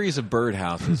a series of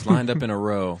birdhouses lined up in a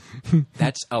row.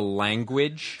 That's a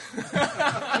language.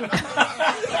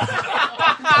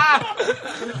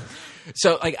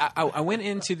 So, like, I went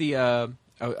into the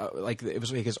like it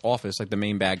was like his office, like the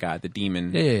main bad guy, the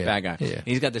demon bad guy. Yeah. And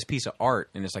he's got this piece of art,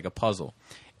 and it's like a puzzle,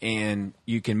 and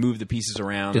you can move the pieces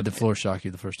around. Did the floor shock you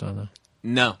the first time, though?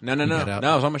 No. got out?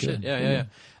 No, it was on my shit. Good.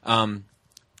 Yeah.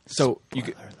 So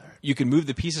you can move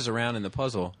the pieces around in the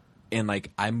puzzle, and like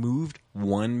I moved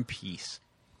one piece,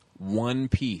 and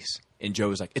Joe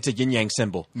was like, "It's a yin yang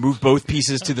symbol. Move both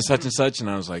pieces to the such and such," and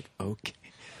I was like, "Okay."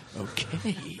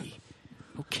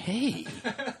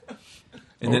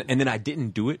 And then I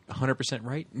didn't do it 100%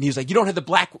 right, and he was like, "You don't have the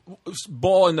black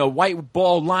ball and the white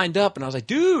ball lined up," and I was like,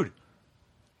 "Dude,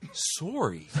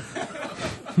 sorry."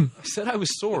 I said I was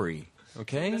sorry.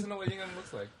 Okay. He doesn't know what yin yang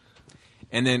looks like.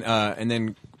 And then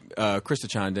Krista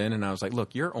chimed in, and I was like,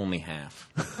 "Look, you're only half."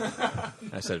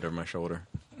 I said it over my shoulder.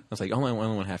 I was like, "I only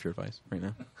want half your advice right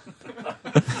now."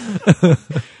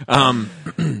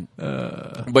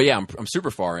 But yeah, I'm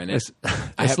super far in it.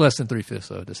 It's less than 3/5,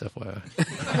 though. Just FYI.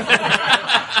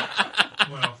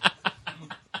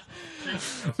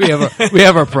 we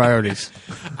have our priorities.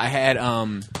 I had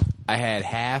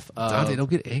half of. Dante, don't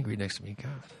get angry next to me,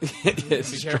 God. Be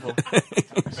careful. I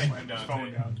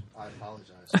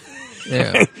apologize.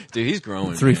 Yeah, dude, he's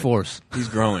growing. 3/4. He's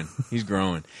growing. He's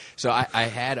growing. So I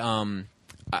had I'm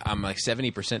like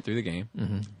 70% through the game,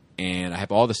 and I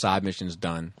have all the side missions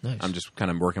done. Nice. I'm just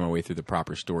kind of working my way through the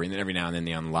proper story, and then every now and then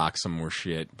they unlock some more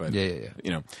shit. But Yeah.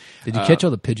 you know, Did you catch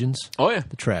all the pigeons? Oh yeah,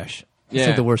 The trash. Yeah. It's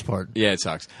like the worst part. Yeah, it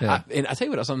sucks. Yeah. And I tell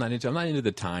you what else I'm not into. I'm not into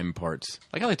the time parts.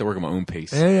 Like I like to work at my own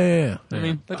pace. Yeah. I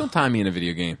mean, like don't time me in a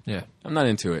video game. Yeah. I'm not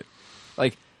into it.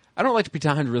 Like I don't like to be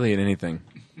timed really at anything.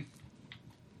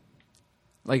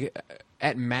 Like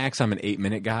at max, I'm an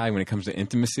 8-minute guy when it comes to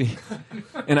intimacy,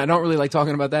 and I don't really like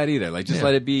talking about that either. Like just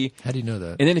let it be. How do you know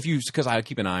that? And then because I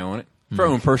keep an eye on it for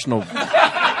own personal. He's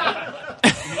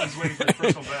waiting for the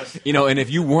personal best. You know, and if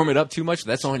you warm it up too much,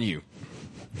 that's on you.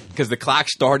 Because the clock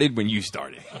started when you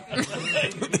started.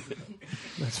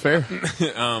 That's fair.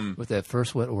 With that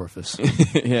first wet orifice.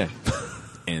 Yeah.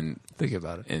 And think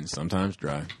about it. And sometimes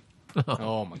dry.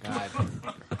 Oh my god.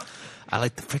 I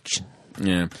like the friction.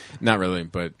 Yeah, not really,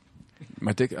 but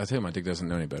my dick. I tell you, my dick doesn't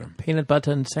know any better. Peanut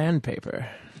butter and sandpaper.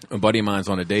 A buddy of mine's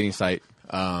on a dating site,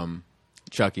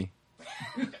 Chucky.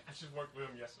 I just worked with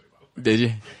him yesterday. Did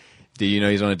you? Do you know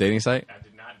he's on a dating site? I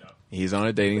did not know. He's on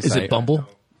a dating Is site. it Bumble?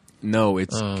 No,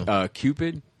 it's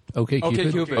Cupid. Okay,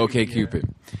 Cupid. Okay, Cupid.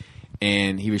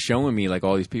 And he was showing me like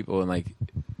all these people and like,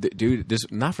 dude, this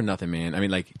not for nothing, man. I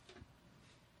mean, like,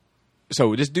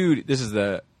 so this dude, this is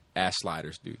the ass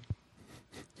sliders, dude.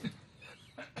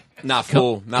 Not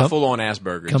full on ass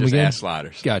burgers, just again? ass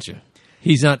sliders. Gotcha.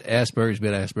 He's not Asperger's,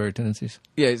 but Asperger tendencies.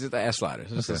 Yeah, it's just the ass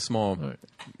sliders. It's just a small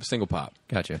single pop.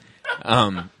 Gotcha.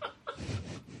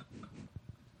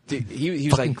 Dude, he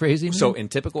was like crazy. Man? So in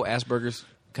typical Asperger's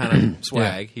kind of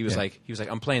swag, he was like,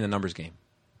 I'm playing the numbers game.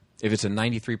 If it's a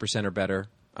 93% or better,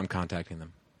 I'm contacting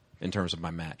them in terms of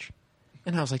my match.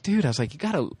 And I was like, dude, you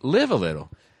gotta live a little.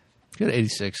 You got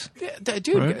 86. Yeah,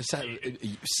 dude, right?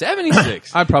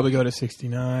 76. I'd probably go to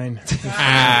 69.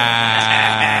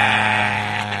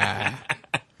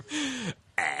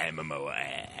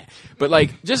 But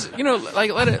like, just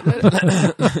like let it.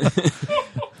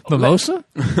 Mimosa?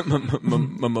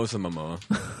 Mimosa Momoa.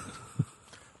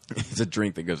 It's a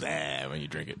drink that goes when you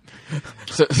drink it.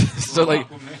 So like,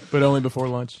 but only before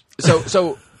lunch.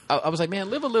 So I was like,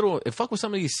 man, live a little and fuck with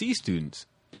some of these C students.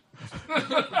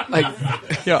 Like,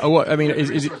 yeah. What I mean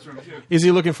is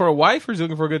he looking for a wife or is he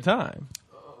looking for a good time?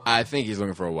 I think he's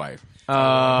looking for a wife.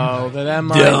 Oh, that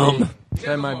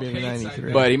might be the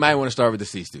 93. But he might want to start with the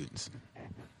C students.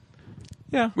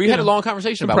 Yeah, we had a long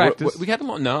conversation about what we had a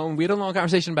long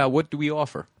conversation about what do we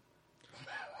offer.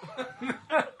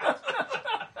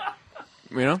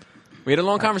 We had a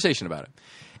long conversation about it,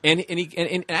 and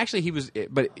actually he was.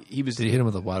 Did he hit him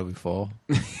with a why do we fall?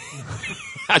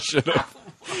 I should have.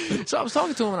 So I was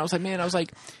talking to him and I was like, man,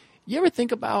 you ever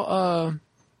think about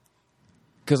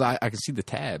because I can see the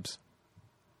tabs.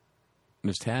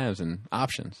 There's tabs and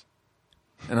options,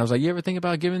 and I was like, you ever think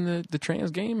about giving the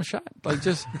trans game a shot? Like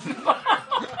just.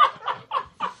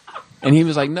 And he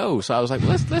was like, no. So I was like,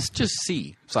 let's just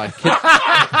see. So I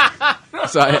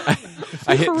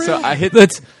hit.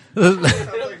 Let's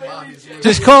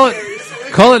just call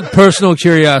it personal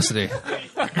curiosity.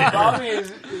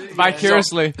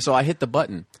 Vicariously. So I hit the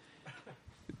button,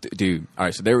 dude. All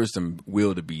right. So there was some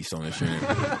wildebeest on the stream.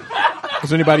 Was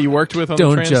there anybody you worked with on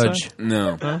Don't the trans judge. side?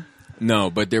 No. Huh?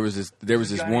 No, but there was this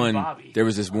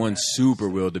one super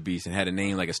wildebeest and had a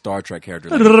name like a Star Trek character,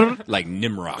 like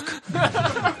Nimrock.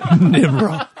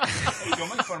 Nimrock. Hey, don't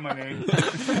make fun of my name.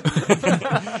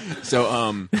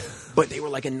 So, but they were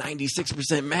like a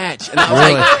 96% match, and I was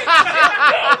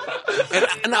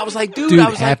like, and I was like, dude,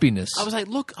 I was happiness. Like, I was like,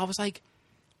 look, I was like,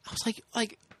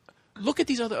 look at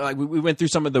these other. Like, we went through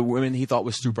some of the women he thought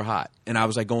was super hot, and I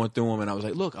was like going through them, and I was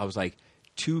like,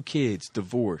 2 kids,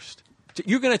 divorced.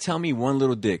 You're going to tell me one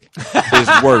little dick is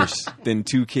worse than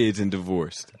 2 kids and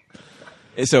divorced.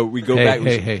 And so we go back.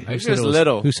 Hey. Who said it was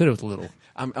little? Who said it was little?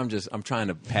 I'm trying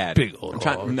to pad. Big old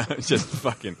No, just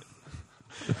fucking.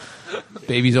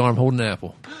 Baby's arm holding an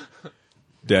apple.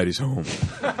 Daddy's home.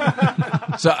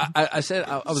 So I said,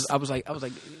 I was like, you're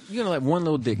going to let one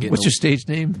little dick get What's your stage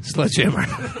name? Sledgehammer.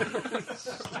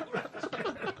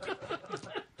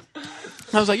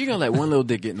 I was like, you're going to let one little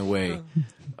dick get in the way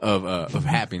of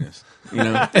happiness,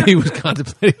 And he was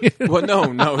contemplating it. Well,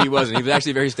 no, he wasn't. He was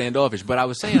actually very standoffish. But I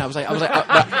was like,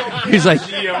 he's like,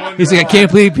 I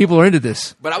can't believe people are into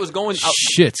this. But I was going,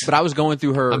 shit. But I was going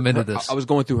through her. I'm into this. I was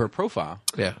going through her profile.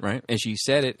 Yeah. Right. And she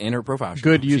said it in her profile.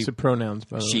 Good use of pronouns,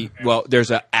 by the way. Well, there's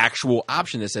an actual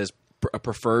option that says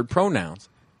preferred pronouns.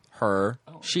 Her,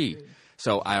 she.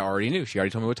 So I already knew. She already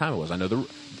told me what time it was. I know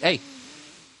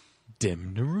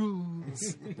dim the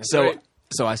rules.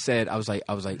 So I said, I was like,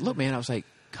 look, man, I was like,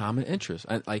 common interest.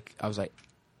 I was like,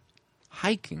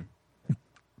 hiking,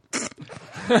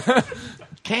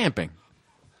 camping,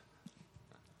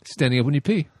 standing up when you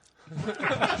pee.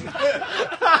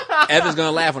 Evan's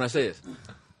gonna laugh when I say this.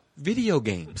 Video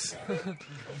games.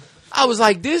 I was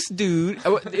like, this dude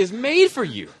is made for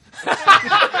you.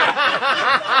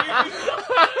 I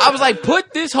was like,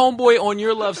 put this homeboy on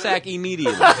your love sack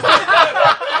immediately.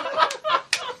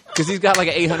 Because he's got like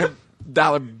an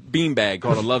 $800 beanbag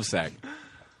called a love sack.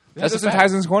 That's just in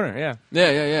Tyson's corner, yeah.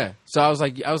 Yeah. So I was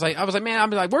like,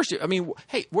 man, worship.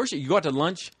 Worship. You go out to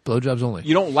lunch. Blowjobs only.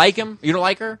 You don't like him. You don't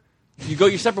like her. You go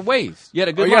your separate ways. You had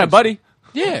a good. You got a buddy.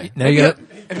 Yeah. Now you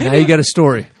got a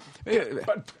story.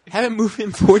 Haven't moved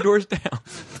him 4 doors down.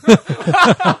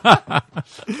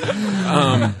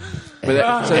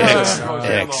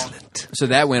 Excellent. So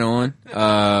that went on.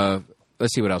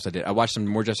 Let's see what else I did. I watched some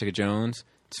more Jessica Jones.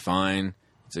 It's fine.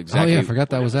 It's exactly. Oh yeah, I forgot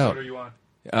that was out.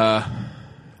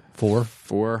 4.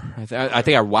 I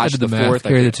think I watched the math, 4th.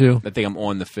 carry the 2. I think I'm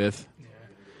on the 5th.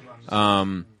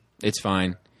 It's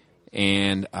fine,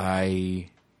 and I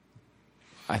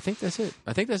think that's it.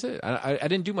 I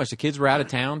didn't do much. The kids were out of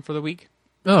town for the week.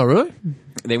 Oh, really?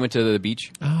 They went to the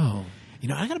beach. Oh. You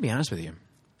know, I got to be honest with you.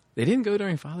 They didn't go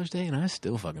during Father's Day, and I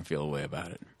still fucking feel a way about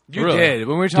it. You did.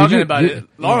 When we were talking about it,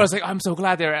 Laura was like, I'm so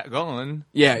glad they're going.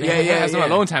 Yeah. Have some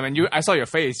alone time. And I saw your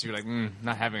face. You're like,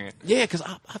 not having it. Yeah, because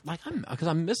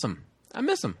I miss them. I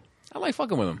miss them. I like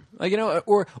fucking with them. Like, you know,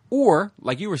 or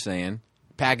like you were saying,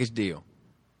 package deal.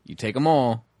 You take them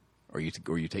all, or you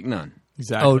take none.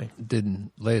 Exactly. Oh,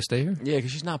 didn't Leia stay here? Yeah,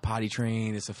 because she's not potty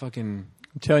trained. It's a fucking...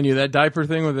 I'm telling you, that diaper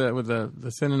thing with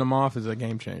the sending them off is a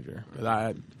game changer.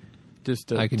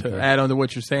 To add on to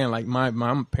what you're saying, like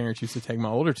my parents used to take my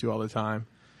older two all the time,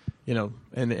 you know,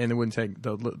 and they wouldn't take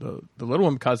the little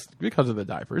one because of the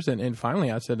diapers. And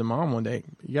finally, I said to Mom one day,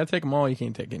 "You got to take them all. You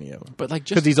can't take any of them." But like,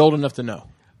 because he's old enough to know.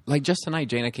 Like just tonight,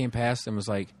 Jana came past and was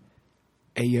like,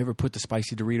 "Hey, you ever put the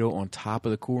spicy Dorito on top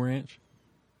of the Cool Ranch?"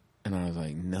 And I was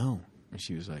like, "No." And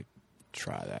she was like,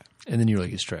 "Try that." And then you were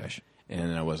like, "It's trash." And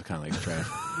then I was kind of like trash.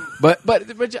 but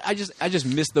I just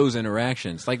miss those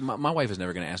interactions. Like my wife is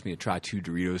never going to ask me to try 2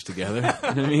 Doritos together. You know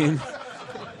what I mean?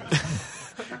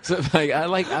 So like I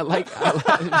like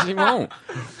she won't.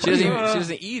 She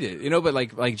doesn't eat it. You know, but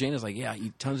like Jana's like, yeah, I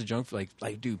eat tons of junk food.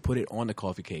 Like dude, put it on the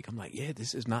coffee cake. I'm like, yeah,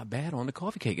 this is not bad on the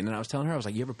coffee cake. And then I was telling her, I was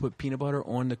like, you ever put peanut butter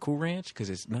on the Cool Ranch?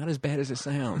 Because it's not as bad as it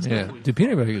sounds. Yeah. Dude,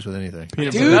 peanut butter goes with anything.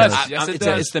 Dude,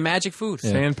 it's the magic food.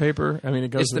 Yeah. Sandpaper. I mean, it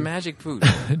goes. It's the magic food.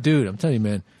 Dude, I'm telling you,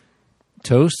 man.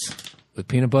 Toast with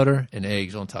peanut butter and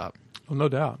eggs on top. Oh, no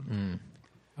doubt.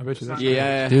 I bet you that's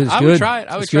yeah. Dude, it's I good. would try it.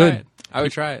 I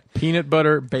would try it. Peanut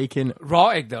butter, bacon, raw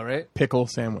egg though, right? Pickle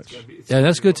sandwich. Yeah,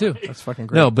 that's good too. That's fucking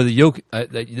great. No, but the yolk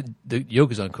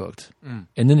is uncooked. And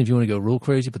then if you want to go real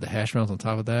crazy, put the hash browns on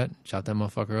top of that. Chop that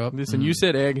motherfucker up. Listen, you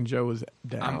said egg, and Joe was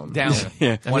down. I'm down.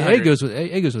 Yeah, I mean, egg goes with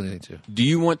anything too. Do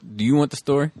you want the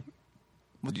story?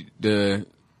 The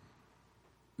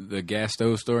gas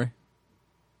stove story?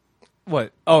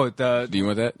 What? Oh, do you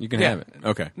want that? You can have it.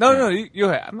 Okay. No, you.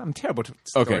 I'm terrible to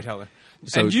storyteller.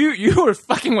 So, and you were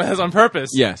fucking with us on purpose.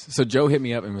 Yes. So Joe hit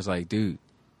me up and was like, "Dude,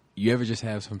 you ever just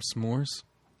have some s'mores?"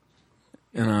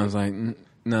 And I was like,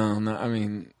 "No. I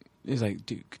mean," he's like,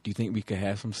 "Dude, do you think we could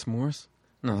have some s'mores?"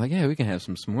 And I was like, "Yeah, we can have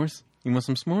some s'mores. You want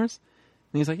some s'mores?"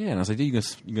 And he's like, "Yeah." And I was like, "Dude, you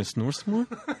gonna snore some more?"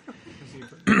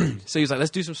 So he's like,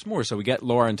 "Let's do some s'mores." So we got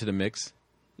Laura into the mix.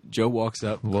 Joe walks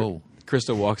up. Whoa.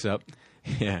 Crystal walks up.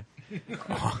 Yeah.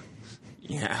 Oh,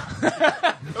 yeah.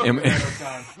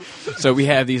 So we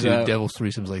have these. Dude, Devil's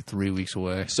Threesome's like 3 weeks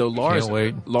away. So Laura's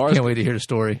can't wait to hear the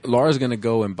story. Laura's gonna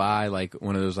go and buy like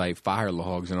one of those like fire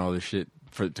logs and all this shit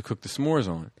to cook the s'mores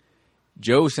on.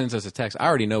 Joe sends us a text. I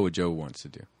already know what Joe wants to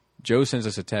do. Joe sends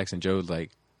us a text and Joe's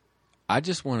like, "I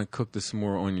just want to cook the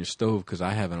s'more on your stove because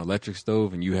I have an electric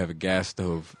stove and you have a gas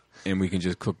stove and we can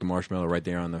just cook the marshmallow right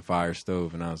there on the fire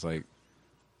stove." And I was like,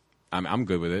 "I'm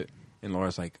good with it." And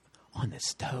Laura's like, "On the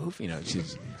stove?" You know,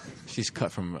 she's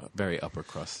cut from a very upper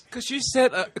crust. Because she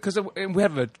said, because we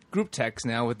have a group text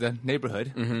now with the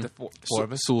neighborhood, the four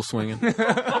of us. Stool swinging.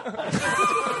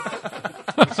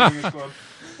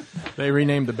 They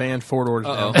renamed the band Four Doors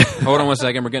Down. Hold on 1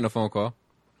 second. We're getting a phone call.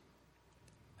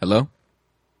 Hello?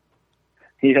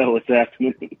 Yo, what's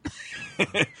happening?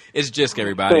 It's Jisk,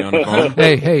 everybody on the phone.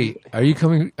 Hey, are you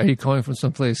calling from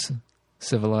someplace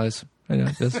civilized? I know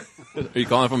this. Are you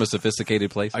calling from a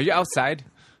sophisticated place? Are you outside?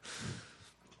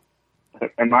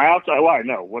 Am I outside? Why?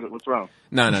 No. What's wrong?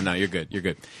 No. You're good. You're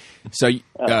good. So you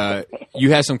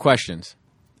had some questions.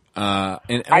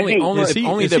 And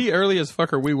only is he early as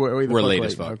fuck or we're late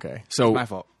as fuck. Okay. So my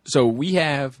fault. So we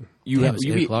have you. Damn, it's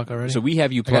 8 o'clock already. So we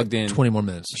have you plugged in. 20 more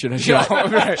minutes. Should I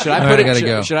put it? Should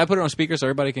I put it on speaker so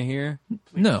everybody can hear?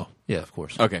 No. Yeah, of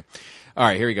course. Okay. All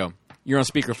right. Here we go. You're on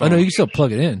speakerphone. Oh no, you can still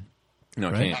plug it in. No,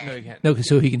 I right? can't. No, you can't. No,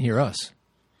 so he can hear us.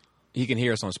 He can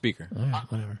hear us on speaker. All right,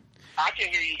 whatever. I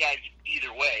can hear you guys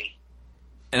either way.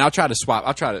 And I'll try to swap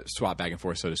back and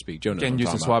forth, so to speak. Joe knows Can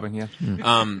use the swapping, yeah.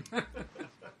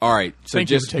 All right. So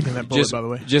Thank you for taking that bullet, by the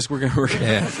way. Just we're gonna. Dude,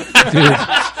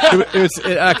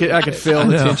 I could feel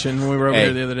the tension when we were over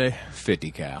there the other day.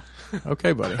 50 cal.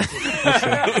 Okay, buddy.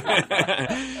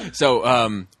 So,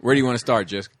 where do you want to start,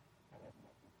 Jisk?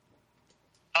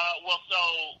 Well, so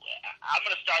I'm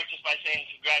going to start just by saying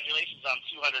congratulations on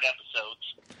 200 episodes.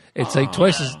 It's like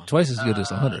twice as good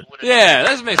as 100. Yeah,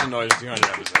 let's make some noise. 200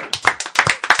 episodes.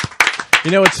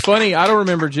 You know, it's funny. I don't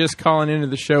remember just calling into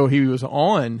the show he was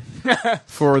on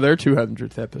for their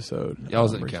 200th episode. Y'all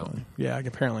didn't count. Yeah,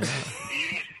 apparently not.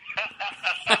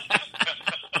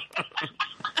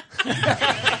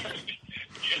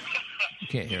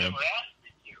 can't hear him.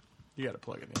 You got to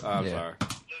plug it in. Oh, I'm sorry.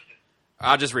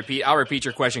 I'll repeat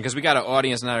your question because we got an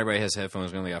audience. Not everybody has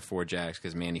headphones. We only got 4 jacks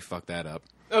because Manny fucked that up.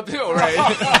 Oh, right.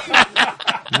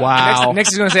 Wow.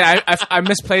 Next is going to say I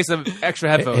misplaced the extra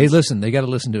headphones. Hey, listen, they got to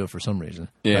listen to it for some reason.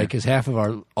 Yeah. Because half of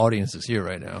our audience is here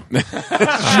right now.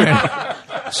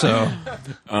 So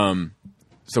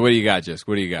what do you got, Jess?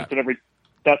 What do you got?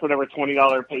 That's whatever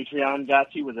 $20 Patreon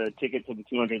got you with a ticket to the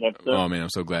 200th episode. Oh man, I'm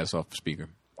so glad it's off speaker.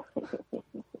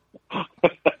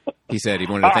 He said he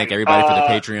wanted to thank everybody for the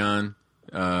Patreon.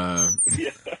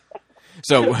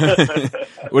 So,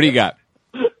 what do you got?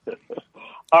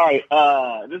 All right,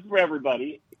 this is for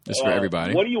everybody. This is for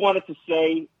everybody. What do you want it to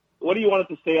say? What do you want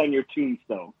it to say on your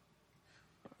tombstone?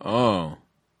 Oh,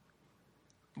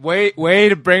 way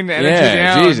to bring the energy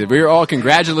down. Jesus, we were all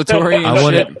congratulatory. And I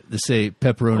want shit. it to say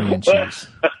pepperoni and cheese.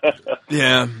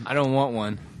 Yeah, I don't want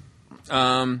one.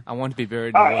 I want to be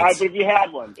buried. All right, but if you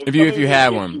had one, if you had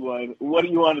one, what do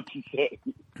you want it to say?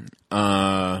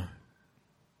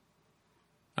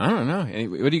 I don't know.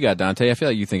 What do you got, Dante? I feel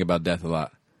like you think about death a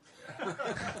lot.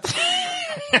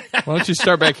 Why don't you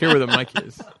start back here where the mic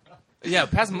is? Yeah,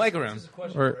 pass the mic around.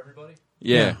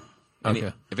 Yeah.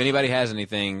 Okay. If anybody has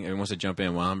anything and wants to jump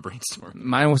in while I'm brainstorming.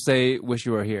 Mine will say, wish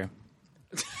you were here.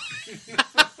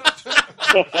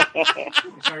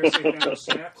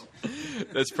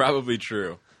 That's probably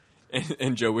true.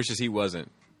 And Joe wishes he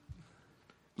wasn't.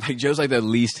 Like, Joe's like the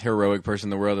least heroic person in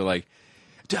the world. They're like,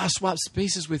 dude, I'll swap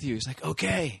spaces with you. He's like,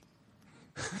 okay.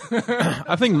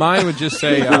 I think mine would just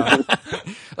say... no,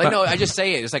 I just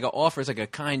say it. It's like an offer. It's like a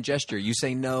kind gesture. You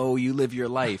say no, you live your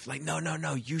life. Like, no,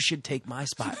 you should take my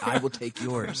spot. I will take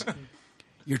yours.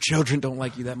 Your children don't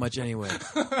like you that much anyway.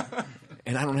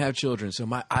 And I don't have children, so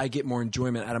I get more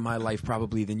enjoyment out of my life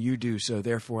probably than you do, so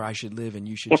therefore I should live and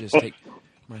you should just take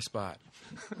my spot.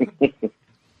 What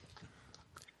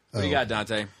do you got,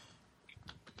 Dante?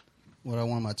 What I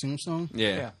want on my tombstone?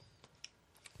 Yeah.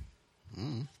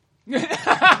 We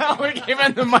gave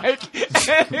him the mic.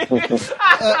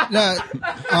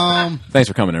 Thanks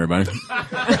for coming, everybody.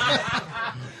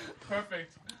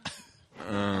 Perfect.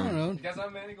 I don't know. You got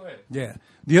something, Manny? Go ahead. Yeah.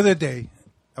 The other day,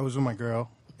 I was with my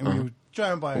girl, and we were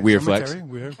driving by a Weird cemetery. flex.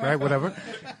 Weird, right? Whatever.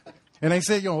 And I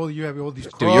said, you have all these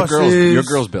crosses. Dude, your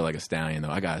girl's built like a stallion, though.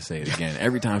 I gotta say it again.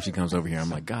 Every time she comes over here, I'm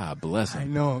like, God bless her. I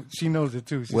know. She knows it,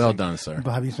 too. She's Well like, done, sir.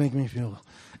 Bobby's making me feel...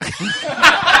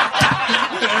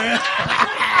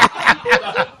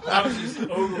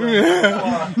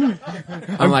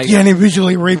 I'm like getting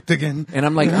visually raped again, and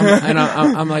I'm like,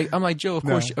 I'm like, Joe.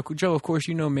 Of course,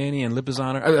 you know Manny and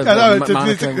Lipizzaner.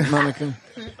 Monica.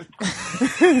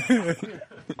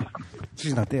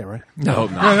 She's not there, right? No,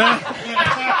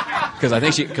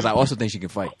 because I also think she can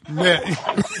fight. Yeah.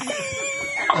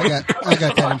 I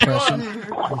got that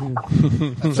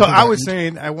impression. So I was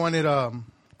saying I wanted a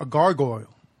gargoyle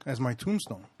as my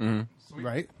tombstone,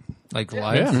 right? Like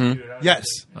live? Mm-hmm. Yes.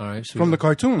 All right. Sweet. From the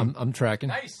cartoon. I'm tracking.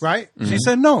 Nice. Right? Mm-hmm. She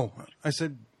said no. I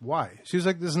said, why? She was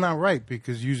like, this is not right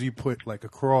because usually you put like a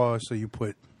cross or you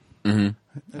put... A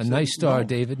nice star,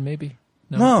 David, maybe?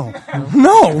 No. The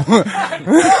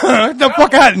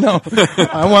fuck out. No.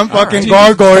 I want fucking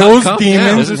gargoyles,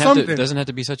 demons, or something. Doesn't have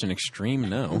to be such an extreme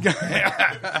no.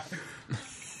 God.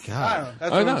 That's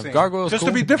what I'm saying. Gargoyles just cool.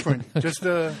 to be different. Just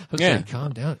to... Yeah.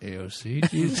 Calm down, AOC.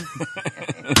 Jeez.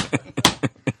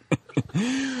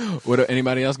 What?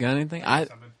 Anybody else got anything?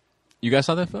 You guys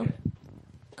saw that film?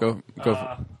 Go.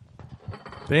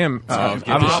 Damn.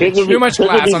 Too much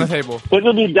glass on the table.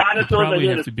 It'll be dinosaurs. Probably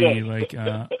have to be like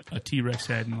a T-Rex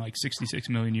head and like 66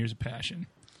 million years of passion.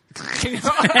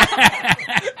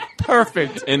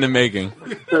 Perfect. In the making.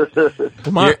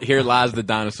 Here lies the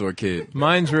dinosaur kid.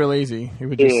 Mine's real easy.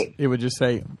 It would just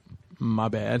say, my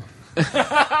bad.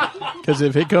 Because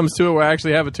if it comes to it where I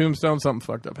actually have a tombstone, something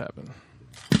fucked up happened.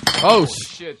 Oh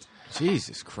shit!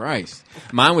 Jesus Christ!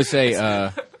 Mine would say,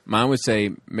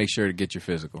 make sure to get your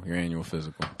physical, your annual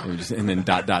physical, and then ...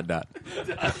 No,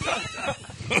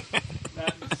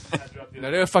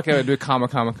 they would fucking do comma.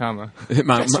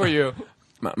 Just for you.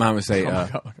 Mine would say,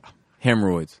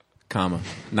 hemorrhoids,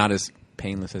 not as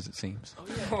painless as it seems.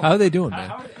 How are they doing,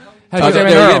 man? They're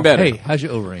getting better. Hey, how's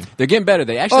your O-ring? They're getting better.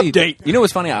 They actually update. You know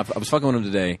what's funny? I was fucking with them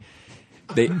today.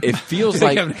 It feels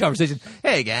like having a conversation.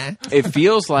 Hey, guy. It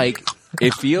feels like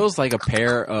a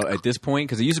pair at this point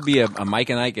because it used to be a Mike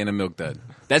and Ike and a Milk Dud.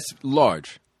 That's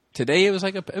large. Today it was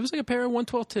like a pair of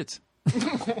 112 tits.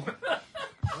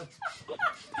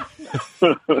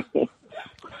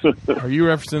 Are you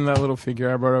referencing that little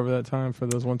figure I brought over that time for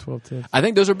those 112 tits? I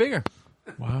think those are bigger.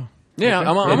 Wow. Yeah,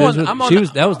 okay.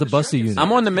 That was the busty unit.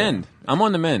 I'm on the mend. I'm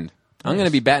going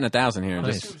to be batting 1,000 here.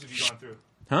 Nice.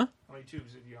 Huh? How many tubes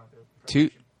Two.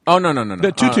 Oh no.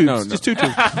 The two tubes. No. Just two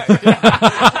tubes. Thank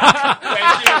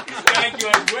you.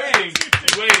 I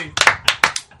was waiting.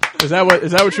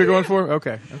 Is that what you're going for?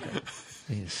 Okay.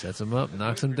 He sets him up,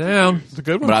 knocks him down. It's a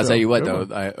good one. But I'll tell you what, though.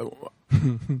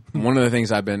 One of the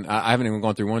things I haven't even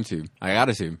gone through one tube. I got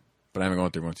a tube, but I haven't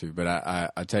gone through one tube. But I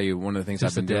tell you, one of the things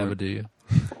Just I've been dab, doing. do you?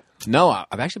 No,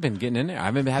 I've actually been getting in there. I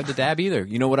haven't had the dab either.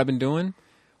 You know what I've been doing?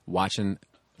 Watching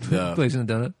Blazing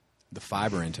the donut. The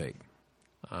fiber intake.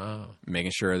 Oh.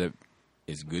 Making sure that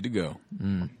it's good to go.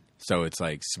 So it's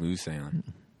like smooth sailing.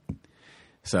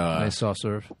 So nice soft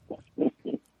serve.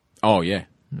 Oh yeah.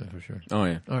 Yeah, for sure. Oh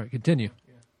yeah. All right, continue.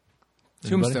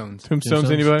 Tombstones.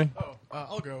 Anybody?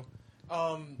 I'll go.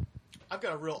 I've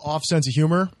got a real off sense of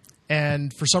humor,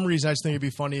 and for some reason, I just think it'd be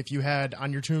funny if you had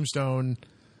on your tombstone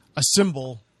a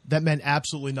symbol that meant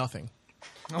absolutely nothing.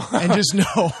 And just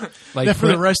know that for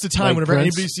the rest of the time, whenever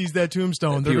anybody sees that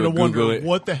tombstone, they're going to wonder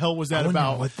what the hell was that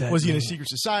about. Was he in a secret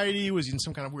society? Was he in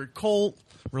some kind of weird cult,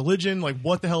 religion? Like,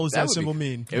 what the hell does that symbol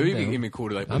mean? It would be cool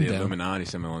to put the Illuminati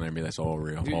symbol on there and be that's all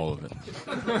real, all of it.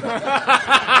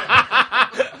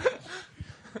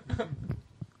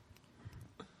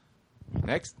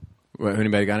 Next. What,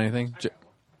 anybody got anything?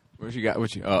 What you got?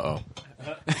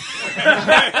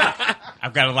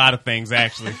 I've got a lot of things,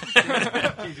 actually.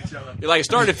 You're like, it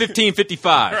started at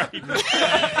 1555.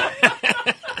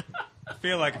 I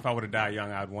feel like if I would have died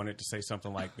young, I'd wanted to say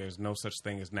something like, there's no such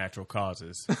thing as natural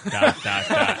causes. ...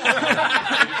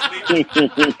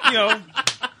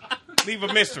 Leave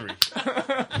a mystery.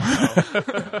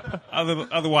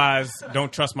 Otherwise,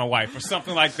 don't trust my wife or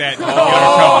something like that.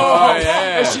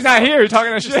 Yeah. She's not here. You're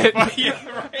talking that shit.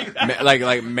 Yeah, right.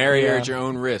 like marry her at your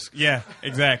own risk. Yeah,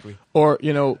 exactly. Or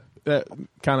that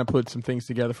kind of put some things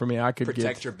together for me. I could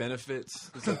protect your benefits.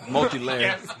 It's like multi-layered.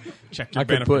 Yes. Check your I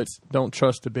could benefits. put don't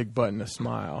trust the big button to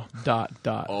smile. ...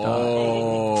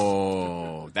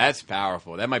 Oh, that's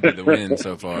powerful. That might be the win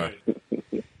so far.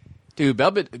 Dude, you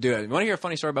want to hear a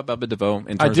funny story about Belbit DeVoe?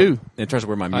 I do. In terms of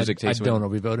where my music tastes went? I don't. Are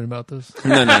we voting about this?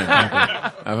 No.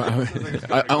 I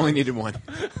only needed one.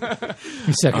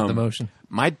 You second the motion.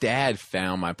 My dad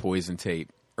found my Poison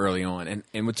tape early on,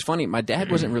 and what's funny, my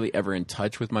dad wasn't really ever in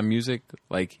touch with my music.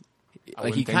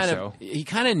 He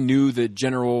kind of knew the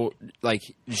general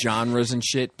genres and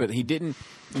shit, but he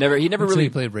never really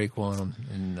played Raekwon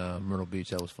in Myrtle Beach.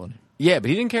 That was funny. Yeah, but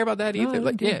he didn't care about that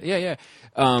either. Yeah.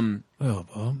 Well,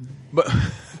 Bob, but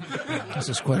this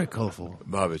is quite colorful.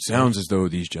 Bob, it sounds as though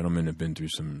these gentlemen have been through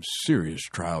some serious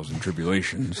trials and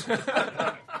tribulations,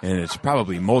 and it's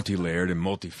probably multi-layered and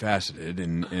multifaceted,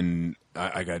 and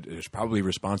there's probably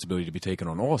responsibility to be taken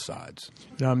on all sides.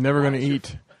 Yeah, I'm never going to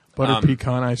eat butter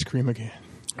pecan ice cream again.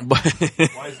 Why is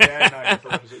Dad not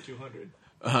for episode 200?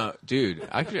 Dude,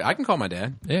 I can call my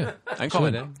dad. Yeah, I can call my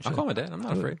dad. I'll call my dad. I'm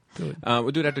not afraid. We'll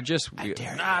do it after just.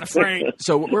 Not afraid.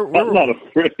 So I'm not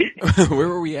afraid. Where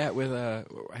were we at with? I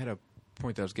had a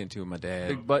point that I was getting to with my dad.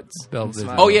 Big butts.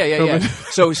 Oh yeah.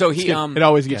 So he it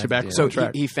always gets you back. So on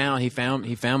track. he found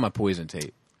my Poison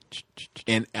tape,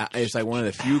 and it's like one of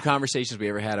the few conversations we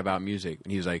ever had about music.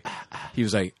 And he was like,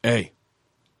 "Hey,"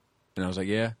 and I was like,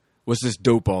 "Yeah, what's this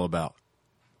dope all about?"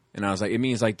 And I was like, it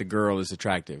means like the girl is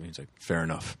attractive. And he's like, fair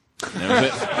enough. And that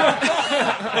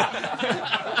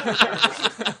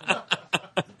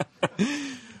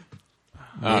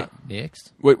was it.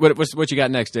 Next. What you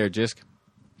got next there, Jisk?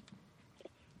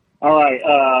 All right.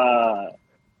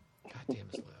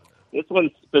 This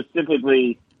one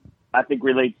specifically, I think,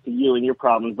 relates to you and your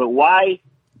problems. But why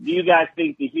do you guys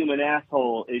think the human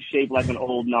asshole is shaped like an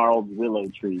old gnarled willow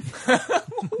tree?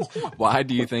 Why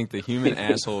do you think the human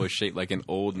asshole is shaped like an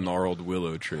old gnarled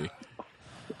willow tree?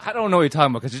 I don't know what you're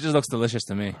talking about because it just looks delicious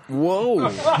to me. Whoa.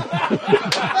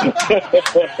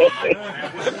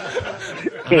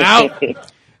 I'm out.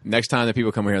 Next time that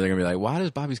people come here, they're going to be like, why does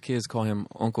Bobby's kids call him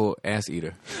Uncle Ass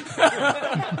Eater?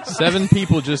 7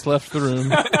 people just left the room.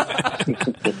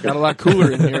 Got a lot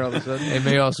cooler in here all of a sudden. They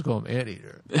may also call him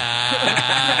Anteater.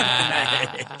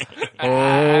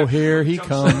 Oh, here he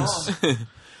comes.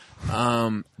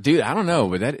 Dude, I don't know,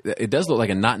 but it does look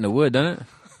like a knot in the wood, doesn't it?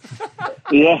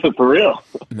 Yeah, for real.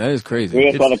 That is crazy.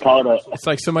 It's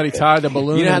like somebody tied a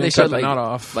balloon. You know how they cut said the knot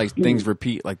off. Like things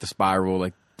repeat, like the spiral,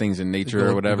 like things in nature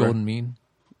or whatever. Golden mean.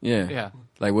 Yeah.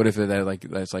 Like what if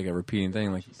that's like a repeating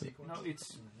thing? Like.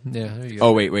 Yeah. There you go.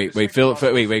 Oh wait, Phil,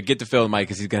 wait, get to Phil the mic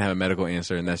because he's gonna have a medical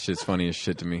answer, and that shit's funny as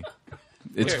shit to me.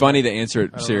 It's funny to answer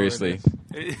it seriously.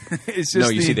 It's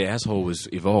just you see, the asshole was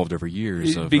evolved over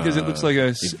years because it looks like a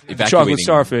evacuating. chocolate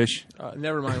starfish.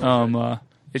 Never mind.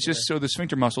 It's just so the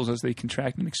sphincter muscles, as they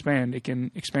contract and expand, it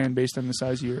can expand based on the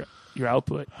size of your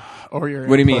output. Or your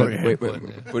What do you mean? Wait,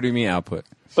 what do you mean output?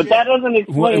 But that doesn't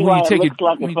explain why it looks like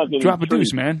a when fucking you drop a tree.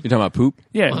 deuce, man. You talking about poop?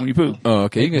 Yeah, when you poop. Oh,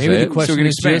 okay. You can Maybe say the it. question So we can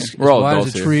is expand. just We're all why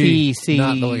adults does a here. tree Feces.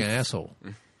 not look like an asshole?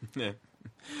 Yeah.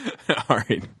 All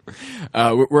right.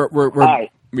 We're Hi.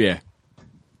 yeah.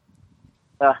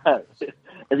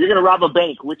 If you're gonna rob a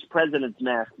bank, which president's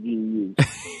mask do you use?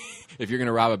 If you're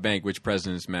gonna rob a bank, which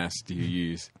president's mask do you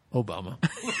use? Obama.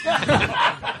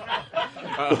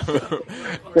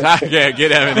 Yeah,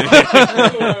 get Evan in.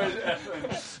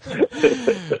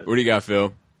 What do you got,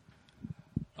 Phil?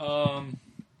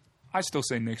 I still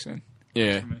say Nixon.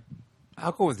 Yeah.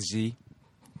 I'll go with Z,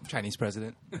 Chinese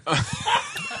president.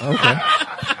 Okay.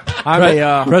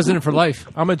 I'm President for life.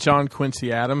 I'm a John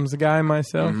Quincy Adams guy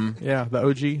myself. Yeah, the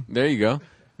OG. There you go,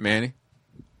 Manny.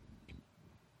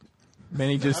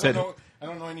 Manny just said. I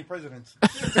don't know any presidents.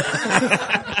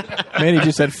 Manny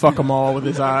just said "fuck them all" with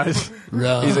his eyes.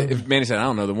 Manny said, "I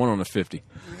don't know the one on the 50."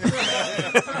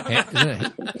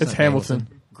 It's Hamilton.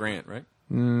 Grant, right?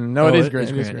 No, it is Grant.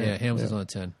 It is Grant. Yeah, Hamilton's on the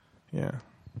 10. Yeah.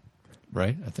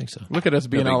 Right? I think so. Look at us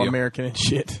being big all deal. American and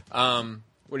shit.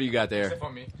 What do you got there?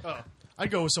 I'd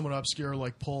go with someone obscure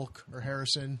like Polk or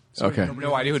Harrison. Okay. Nobody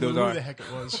No idea who those knew are. Who the heck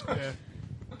it was? Yeah.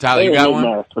 Tyler, you got one?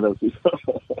 Mask for those people.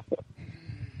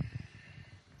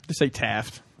 Just say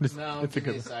Taft. No, give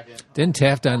me a second. Didn't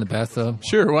Taft die in the bathtub?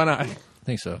 Sure, why not? I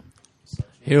think so.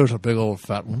 He was a big old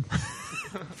fat one.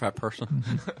 Fat person.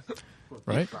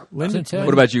 Right?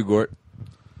 What about you, Gort?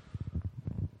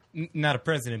 Not a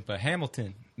president, but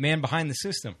Hamilton. Man behind the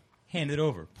system. Hand it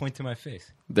over. Point to my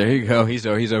face. There you go. He's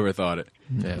overthought it.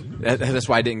 Yeah. That's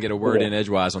why I didn't get a word in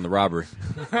edgewise on the robbery.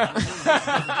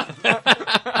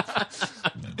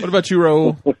 What about you,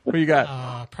 Raul? What you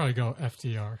got? Probably go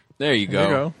FDR. There you There you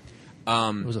go.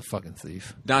 He was a fucking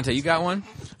thief. Dante, you got one?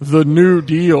 The New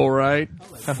Deal, right?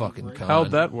 Fucking con.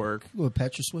 How'd that work? Well,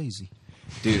 Patrick Swayze.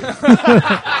 Dude. Go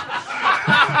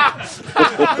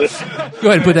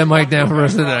ahead and put that mic down for the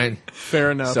rest of the night. Fair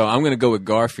enough. So I'm going to go with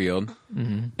Garfield,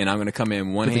 and I'm going to come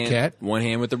in one With the hand, cat? one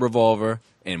hand with the revolver,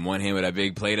 and one hand with a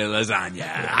big plate of lasagna.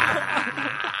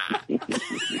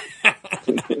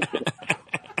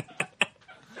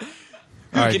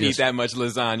 Who All right, can eat just- that much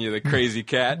lasagna? The crazy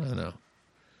cat. I know.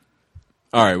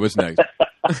 All right, what's next?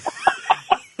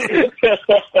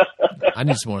 I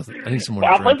need some more. I need some more.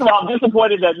 First drink. of all, I'm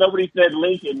disappointed that nobody said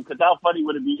Lincoln, because how funny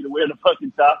would it be to wear the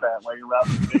fucking top hat while you're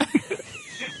robbing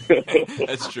the bank?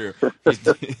 That's true.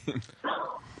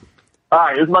 All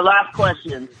right, this is my last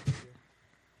question,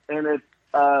 and it's: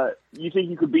 you think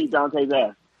you could beat Dante's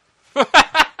ass?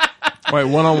 Wait,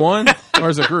 1-on-1 or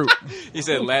as a group? He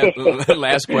said,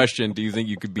 "Last question. Do you think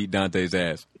you could beat Dante's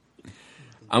ass?"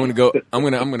 I'm gonna go. I'm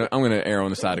gonna err on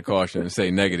the side of caution and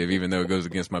say negative, even though it goes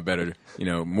against my better,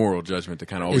 moral judgment to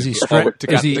kind of always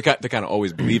to kind of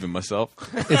always believe in myself.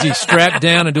 Is he strapped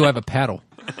down, and do I have a paddle?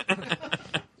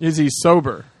 Is he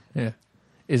sober? Yeah.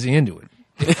 Is he into it?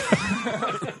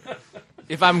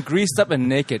 If I'm greased up and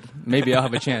naked, maybe I'll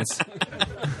have a chance.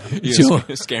 You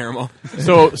scare them all.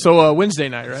 So Wednesday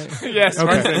night, right? Yes.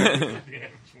 Okay.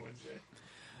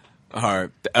 All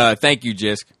right. Thank you,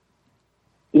 Jisk.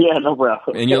 Yeah, no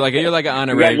problem. And you're like an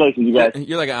honorary. Congratulations, you guys.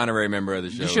 You're like an honorary member of the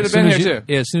show. You should have been here too.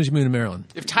 Yeah, as soon as you move to Maryland.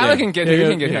 If Tyler can get here, you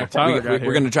can get here. Tyler got We're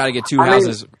here. going to try to get two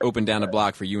houses open down the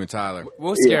block for you and Tyler.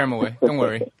 We'll scare him away. Don't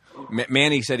worry.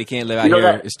 Manny said he can't live out You know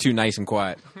here. that- It's too nice and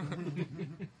quiet.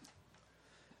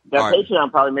 That All right.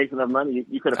 Patreon probably makes enough money.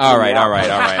 You could have. All right.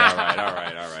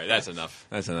 That's enough.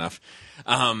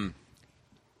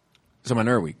 So my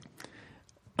nerd week.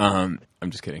 I'm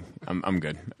just kidding. I'm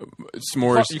good.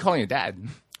 S'mores. You calling your dad?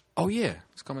 Oh yeah,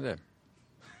 let's call my dad.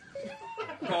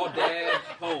 Call dad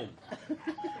home.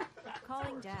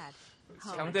 Calling dad.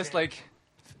 There's like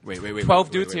Wait.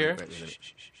 12 dudes here. Wait.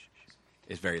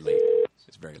 It's very late.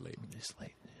 It's very late. It's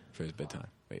late for his bedtime.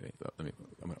 Wait. I'm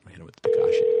gonna hit him with the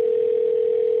Takashi.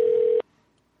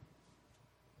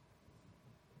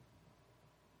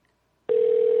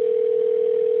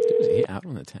 Dude, is he out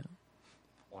on the town?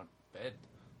 On bed.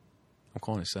 I'm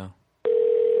calling his cell.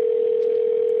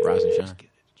 Rise and shine.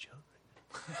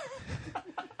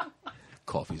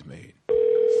 Coffee's made.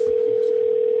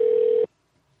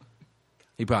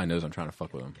 He probably knows I'm trying to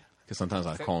fuck with him. Because sometimes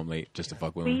I call him late just to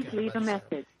fuck with him. Please leave a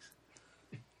message.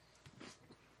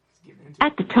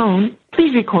 At the tone,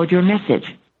 please record your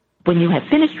message. When you have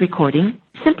finished recording,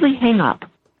 simply hang up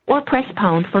or press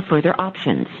pound for further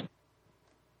options.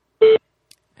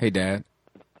 Hey, Dad.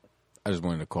 I just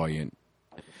wanted to call you and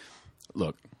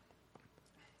look.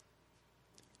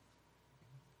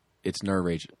 It's Nerd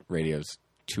Rage Radio's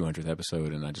 200th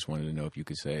episode, and I just wanted to know if you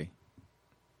could say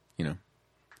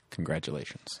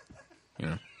congratulations.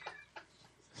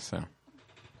 So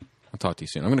I'll talk to you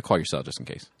soon. I'm going to call your cell just in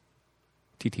case.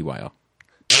 TTYL.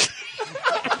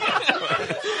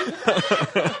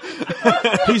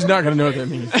 He's not going to know what that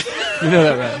means. You know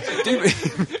that,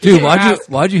 right? Dude,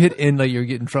 why'd you hit end like you were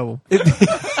getting in trouble? You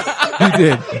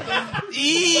did.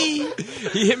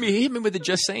 He hit me with the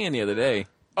just saying the other day.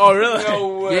 Oh, really?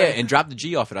 No way. Yeah, and dropped the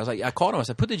G off it. I was like, I called him. I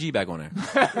said, put the G back on there.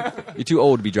 You're too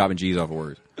old to be dropping G's off of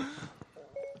words.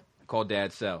 Call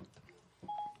Dad's cell.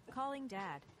 Calling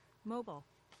Dad. Mobile.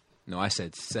 No, I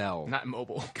said cell. Not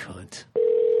mobile. Cunt.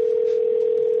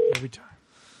 Every time.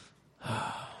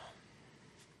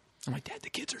 I'm like, Dad, the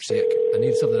kids are sick. I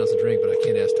need something else to drink, but I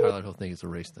can't ask Tyler. He'll think it's a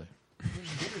race thing.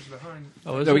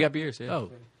 Oh, no, we got beers. Yeah.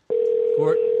 Oh,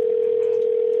 Court.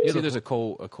 There's a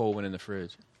cold one in the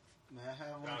fridge.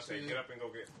 Dante, get up and go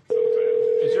get some.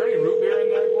 Is there any root beer in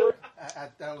there, Court?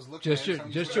 I was looking just at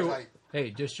just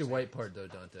your white part though,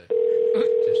 Dante.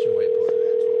 Just your white part.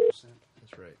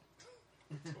 That's right.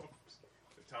 The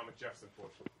Thomas Jefferson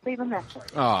portion. Leave a message.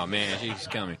 Oh man, she's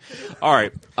coming. All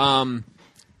right.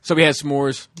 So we had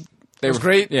s'mores. It was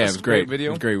great. Yeah, it was great. Video.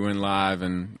 It was great. We went live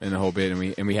and the whole bit,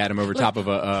 and we had them over top of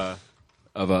a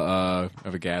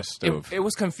gas stove. It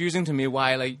was confusing to me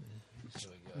why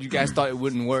you guys thought it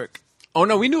wouldn't work. Oh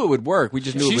no, we knew it would work. We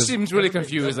just knew she seems really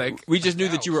confused. We just knew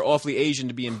that you were awfully Asian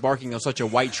to be embarking on such a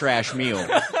white trash meal.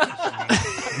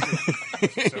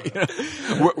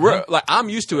 we're I'm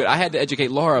used to it. I had to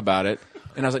educate Laura about it,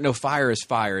 and I was like, "No, fire is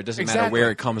fire. It doesn't matter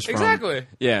where it comes from." Exactly.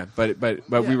 Yeah, but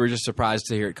we were just surprised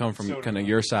to hear it come from kind of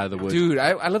your side of the woods. Dude,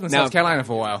 I lived in South Carolina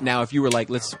for a while. Now, if you were like,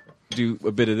 "Let's do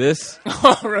a bit of this,"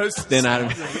 then I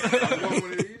don't.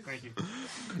 Thank you.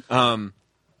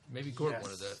 Maybe Court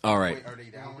wanted that. All right. Wait, are they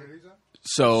down with these?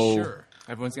 So Sure.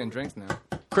 Everyone's getting drinks now.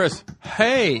 Chris,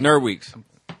 hey, Nerd Weeks.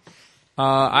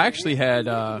 I actually had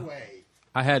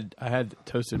I had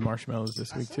toasted marshmallows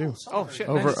this week too. Oh shit!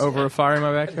 Over a fire in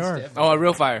my backyard. Oh, a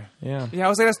real fire. Yeah. Yeah, I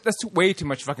was like, that's way too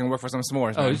much fucking work for some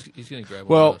s'mores. Oh, Man. he's gonna grab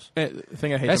one. Well, of those. the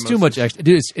thing I hate That's the too most much extra,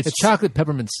 dude. It's chocolate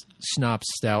peppermint schnapps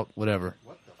stout, whatever.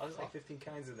 What the fuck? There's like 15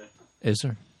 kinds of that. Is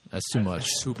there? That's too much.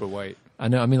 Super white. I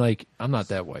know. I mean, like, I'm not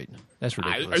that white. That's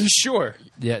ridiculous. Are you sure?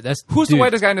 Yeah, that's Who's the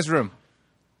whitest guy in this room?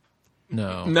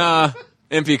 No. Nah,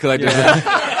 MP collector.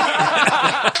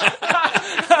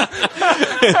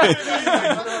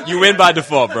 You win by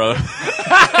default, bro. Well,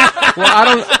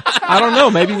 I don't know.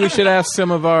 Maybe we should ask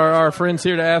some of our friends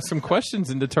here to ask some questions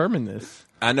and determine this.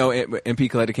 I know MP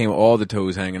Collector came with all the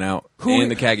toes hanging out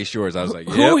and the Khaki Shores. I was like,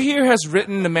 Who here has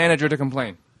written the manager to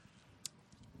complain?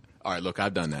 All right, look,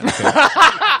 I've done that.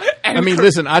 Okay? I mean,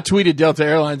 listen, I tweeted Delta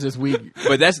Airlines this week,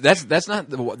 but that's not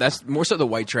that's more so the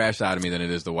white trash side of me than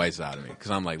it is the white side of me.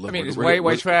 Because I'm like, look, I mean, it's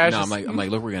white trash. No, I'm like,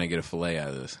 look, we're gonna get a fillet out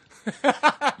of this.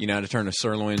 You know how to turn a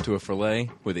sirloin into a fillet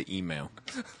with an email.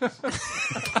 I'll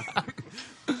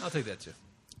take that too.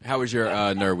 How was your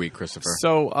Nerd Week, Christopher?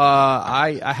 So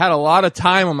I had a lot of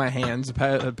time on my hands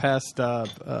the past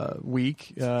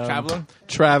week.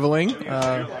 Traveling.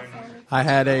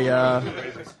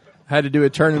 I had to do a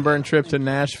turn and burn trip to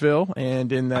Nashville,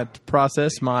 and in that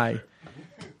process, my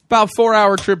about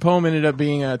 4-hour trip home ended up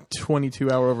being a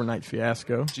 22-hour overnight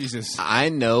fiasco. Jesus. I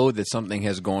know that something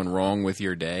has gone wrong with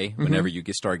your day whenever you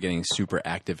start getting super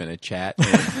active in a chat,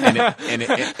 and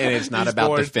it's not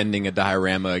about defending a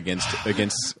diorama against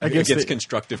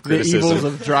constructive criticism. The evils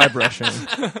of dry brushing.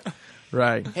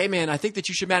 Right. Hey, man, I think that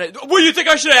you should add. What do you think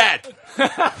I should add?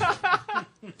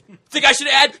 Think I should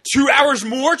add 2 hours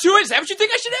more to it? Is that what you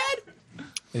think I should add?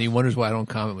 And he wonders why I don't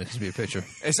comment when he sends me a picture.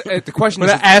 The question when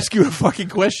is, I ask you a fucking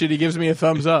question, he gives me a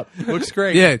thumbs up. Looks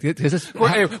great. Yeah, that's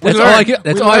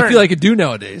all I feel I could do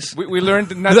nowadays. We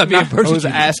learned not without to being be I was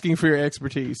asking for your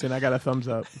expertise, and I got a thumbs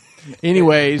up.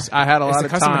 Anyways, I had a lot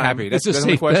of customer time. happy? That's It's a the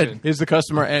only safe question. bet. Is the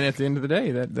customer, and at the end of the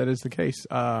day, that is the case.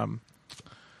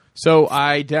 So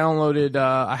I downloaded.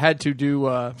 I had to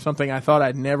do something I thought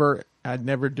I'd never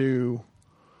do,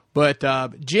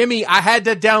 but Jimmy, I had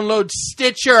to download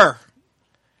Stitcher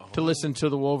to listen to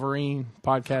the Wolverine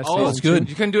podcast. Oh, that's good.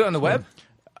 You couldn't do it on the web?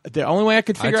 The only way I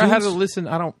could figure out how to iTunes? listen,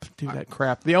 I don't do that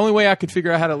crap. The only way I could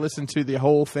figure out how to listen to the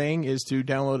whole thing is to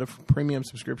download a premium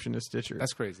subscription to Stitcher.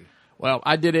 That's crazy. Well,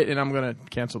 I did it, and I'm going to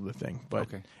cancel the thing. But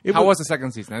Okay. it How was the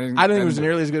second season? I think it was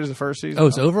nearly as good as the first season. Oh,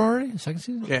 it's over already? Second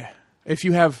season? Yeah. If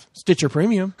you have Stitcher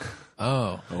Premium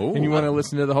Oh. and you want to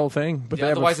listen to the whole thing, but Yeah, they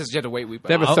have otherwise, a, you have to wait.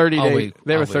 they have a I'll 30-day wait.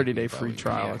 they have I'll a 30-day wait. free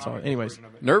trial. That's all. Anyways,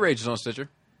 Nerd Rage is on Stitcher.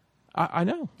 I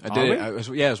know. I did it.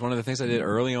 It was one of the things I did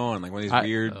early on, like one of these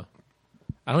weird.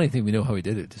 I don't even think we know how he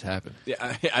did it. It just happened.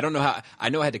 Yeah, I don't know how. I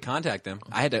know I had to contact them.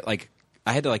 I had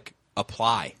to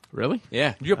apply. Really?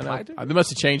 Yeah. You applied? They must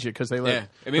have changed it because they let,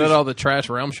 I mean, let all the trash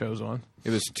realm shows on.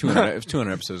 It was 200. It was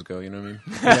 200 episodes ago. You know what I mean?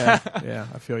 Yeah.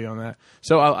 I feel you on that.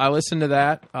 So I listened to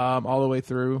that all the way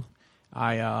through.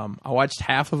 I watched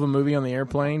half of a movie on the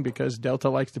airplane because Delta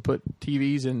likes to put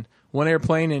TVs in one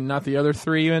airplane and not the other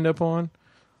three you end up on.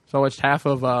 So I watched half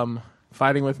of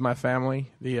Fighting with My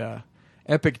Family, the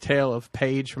epic tale of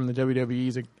Paige from the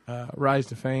WWE's Rise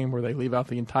to Fame, where they leave out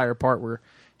the entire part where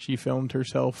she filmed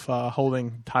herself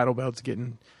holding title belts,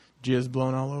 getting jizz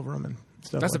blown all over them and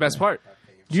stuff. That's like the best that. part.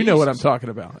 You know what I'm talking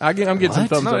about. I'm getting some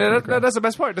thumbs up. That's the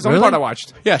best part. That's the only part I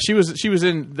watched. Yeah, she was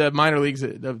in the minor leagues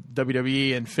of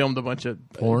WWE and filmed a bunch of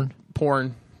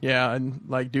porn. Yeah, and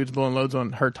like dudes blowing loads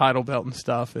on her title belt and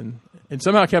stuff, and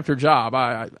somehow kept her job.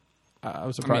 I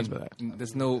was surprised by that.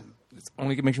 It's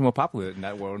only makes you more popular in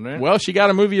that world, right? Well, she got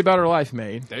a movie about her life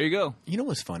made. There you go. You know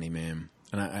what's funny, man?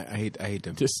 And I hate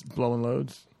to just blowing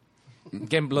loads.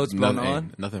 Getting loads blown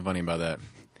on. Nothing funny about that.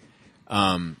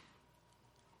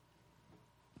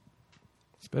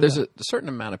 There's a certain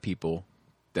amount of people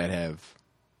that have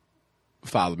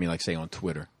followed me, like say on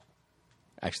Twitter.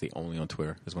 Actually, only on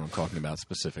Twitter is what I'm talking about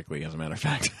specifically. As a matter of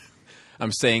fact,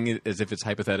 I'm saying it as if it's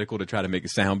hypothetical to try to make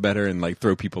it sound better and like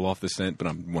throw people off the scent. But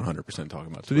I'm 100% talking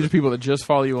about Twitter. So these are people that just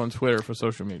follow you on Twitter for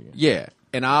social media. Yeah,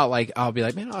 and I'll be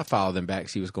like, man, I'll follow them back,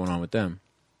 see what's going on with them.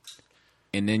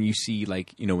 And then you see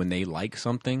like when they like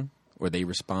something or they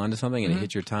respond to something and it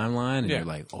hits your timeline and you're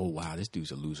like, oh wow, this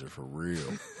dude's a loser for real.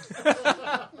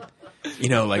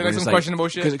 Like some questionable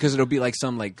shit because it'll be like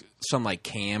some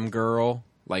cam girl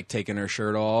like taking her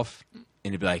shirt off and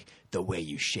it'd be like the way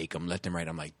you shake them left and right.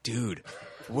 I'm like, dude,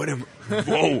 what am?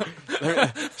 Whoa,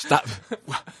 stop.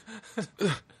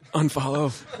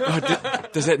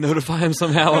 Unfollow. Does that notify him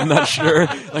somehow? I'm not sure.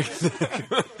 Like,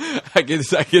 I get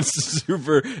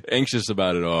super anxious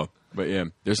about it all. But yeah,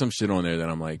 there's some shit on there that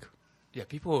I'm like, yeah,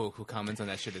 people who comment on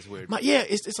that shit is weird.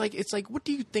 It's like, what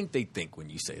do you think they think when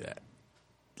you say that?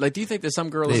 Like, do you think that some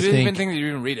girls didn't even think that you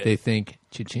even read it? They think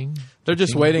cha-ching. They're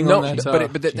just waiting on that.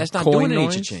 But that's not doing any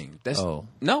cha-ching.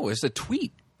 No, it's a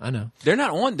tweet. I know. They're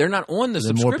not on the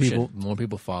subscription. More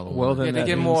people follow. Well, then they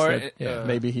get more.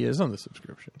 Maybe he is on the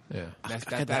subscription. Yeah,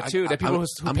 that too. That people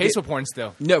who pay for porn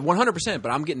still. No, 100%.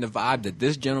 But I'm getting the vibe that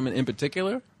this gentleman in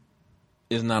particular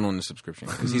is not on the subscription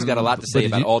because he's got a lot to say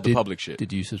about all the public shit.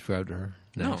 Did you subscribe to her?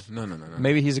 No.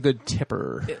 Maybe he's a good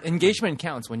tipper. Engagement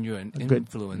counts when you're an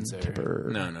influencer. Tipper.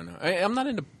 No. I'm not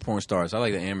into porn stars. I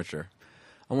like the amateur.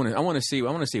 I want to see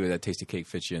where that tasty cake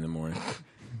fits you in the morning.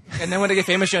 And then when they get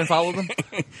famous, you unfollow them?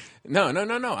 No.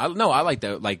 I like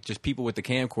that. Like just people with the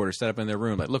camcorder set up in their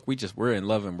room. Like, look, we're in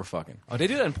love and we're fucking. Oh, they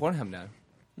do that in Pornhub now.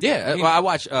 Yeah, I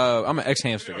watch. I'm an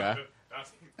ex-hamster guy.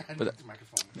 But,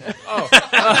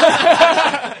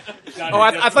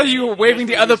 I thought you were waving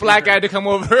the other black guy to come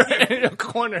over in your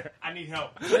corner. I need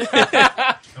help. No,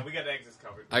 we got the exits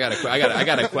covered. I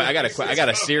got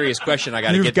a serious question.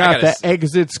 You've got the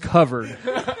exits covered.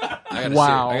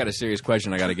 Wow. I got a serious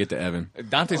question. I got to get to Evan.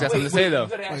 Dante's got something to say though.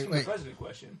 Wait.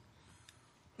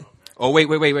 Oh wait.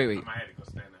 I had to go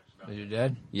stand there. Is your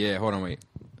dad? Yeah, hold on, wait.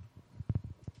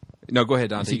 No, go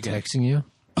ahead, Dante. Is he texting you?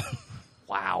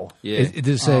 Wow. Yeah. Did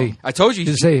it say? I told you.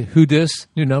 Did it say who dis?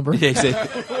 New number? Yeah, he said.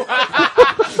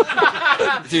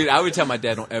 Dude, I would tell my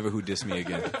dad, don't ever who diss me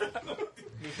again.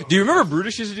 Do you remember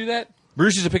Brutus used to do that?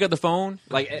 Brutus used to pick up the phone,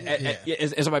 like, and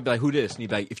somebody be like, who dis? And he'd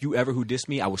be like, if you ever who diss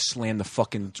me, I will slam the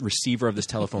fucking receiver of this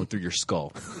telephone through your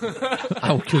skull.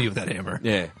 I will kill you with that hammer.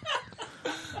 Yeah.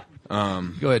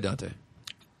 Go ahead, Dante.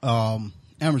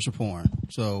 Amateur porn.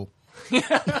 So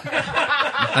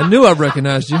I knew I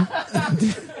recognized you.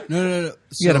 No.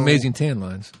 You got amazing tan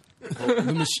lines.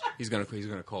 He's gonna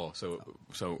call, so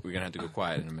we're gonna have to go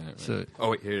quiet in a minute. So,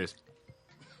 wait, here it is.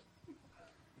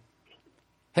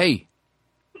 Hey.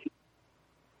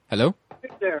 Hello. Hey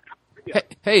there.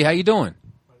 Hey, how you doing?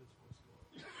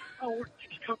 Oh, we're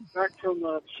just coming back from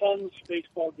the Suns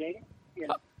baseball game. Yeah.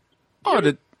 How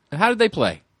did they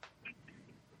play?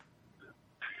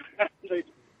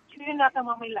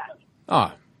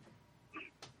 Ah,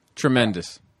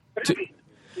 tremendous.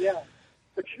 Yeah.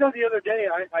 But the other day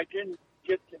I didn't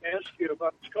get to ask you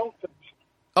about Skullfest.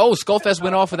 Oh, Skullfest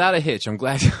went off without a hitch. I'm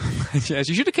glad. Yes,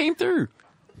 you should have came through.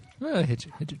 Well, hitch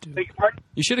it too.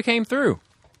 You should have came through.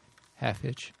 Half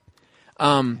hitch.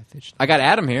 I got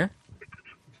Adam here.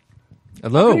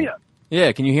 Hello.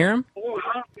 Yeah, can you hear him? Oh,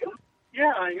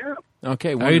 yeah, I hear him.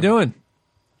 Okay, wonderful. How you doing?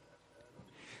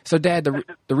 So, Dad,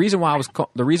 the reason why I was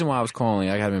calling,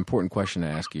 I got an important question to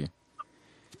ask you.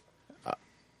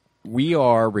 We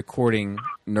are recording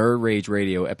Nerd Rage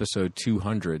Radio episode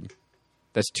 200.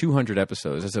 That's 200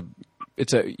 episodes.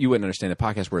 You wouldn't understand the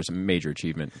podcast where it's a major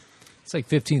achievement. It's like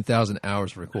 15,000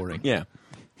 hours of recording. Yeah.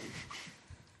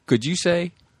 Could you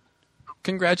say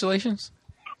congratulations?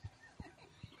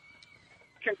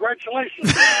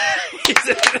 Congratulations.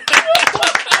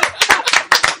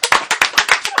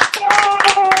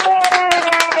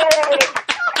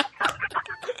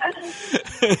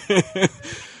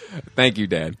 Thank you,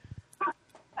 Dad.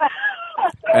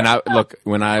 And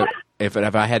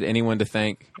if I had anyone to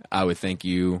thank, I would thank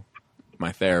you,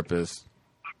 my therapist,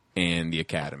 and the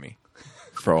Academy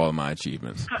for all of my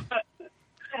achievements.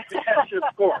 Yes,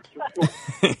 of course.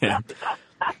 Yeah.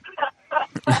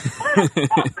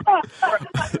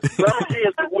 Brevity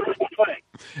is a wonderful thing.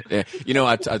 Yeah, you know,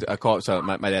 I called. So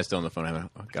my dad's still on the phone. I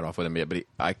haven't got off with him yet, but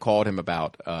I called him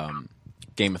about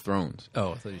Game of Thrones.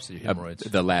 Oh, I thought you said hemorrhoids.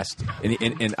 The last,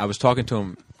 and I was talking to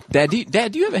him. Dad, do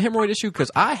you have a hemorrhoid issue?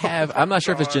 Because I have. I'm not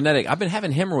sure if it's genetic. I've been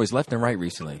having hemorrhoids left and right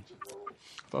recently. I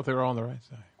thought they were on the right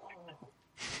side.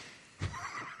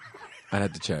 I'd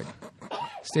have to check.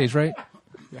 Stage right?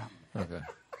 Yeah. Okay.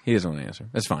 He doesn't want to answer.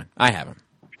 That's fine. I have him.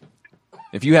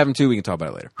 If you have him too, we can talk about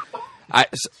it later.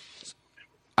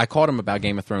 I called him about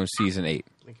Game of Thrones season 8,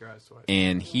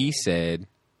 and he said,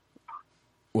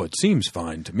 "Well, it seems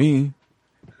fine to me,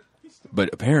 but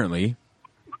apparently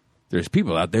there's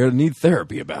people out there that need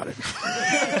therapy about it."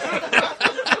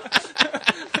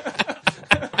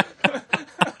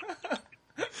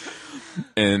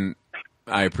 And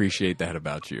I appreciate that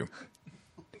about you.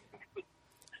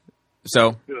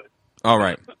 So, all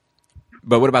right.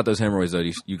 But what about those hemorrhoids, though?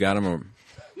 You got them? Or...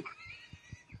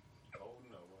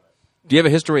 Do you have a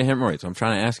history of hemorrhoids? I'm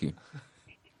trying to ask you.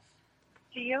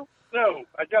 Do you? No,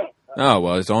 I don't. Oh,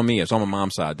 well, it's on me. It's on my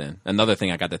mom's side, then. Another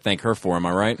thing I got to thank her for, am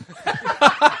I right?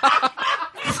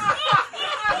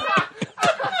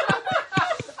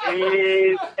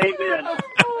 Amen.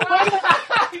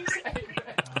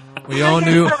 We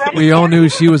all knew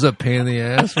she was a pain in the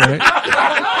ass, right?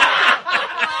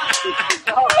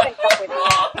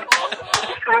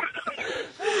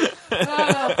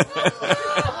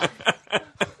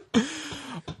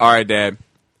 All right, Dad.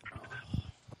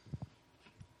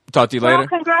 Talk to you later. Well,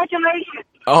 congratulations.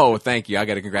 Oh, thank you. I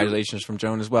got a congratulations from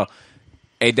Joan as well.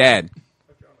 Hey, Dad.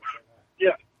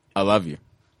 Yeah. I love you.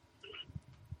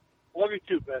 Love you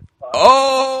too, Ben.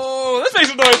 Oh, let's make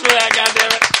some noise for that,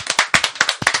 goddammit.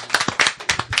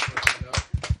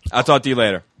 I'll talk to you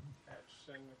later.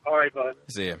 All right, bud.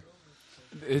 See ya.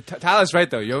 Tyler's right,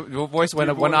 though. Your voice went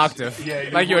up one octave. Yeah,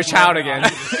 like you're a child again.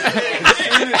 As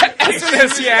soon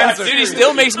as he answered. Dude, he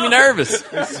still makes me nervous.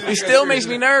 He still makes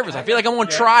me nervous. I feel like I'm on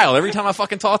trial every time I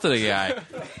fucking talk to the guy.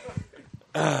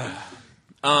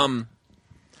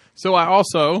 So I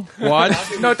also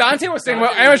watched... No, Dante was saying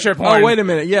amateur porn. Oh, wait a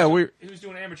minute. Yeah, He was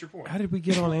doing amateur porn. How did we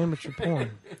get on amateur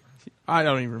porn? I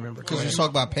don't even remember. Because we talk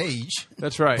about Paige.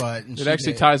 That's right. But it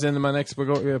actually ties into my next...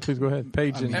 Yeah, please go ahead.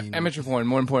 Paige. Amateur porn,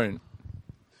 more important.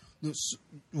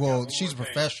 Well, she's a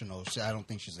professional. I don't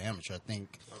think she's an amateur. I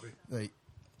think...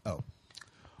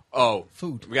 Oh.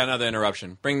 Food. We got another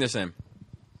interruption. Bring this in.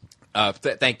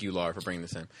 Thank you, Laura, for bringing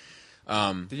this in.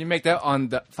 Did you make that on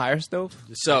the fire stove?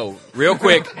 So, real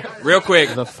quick.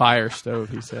 The fire stove,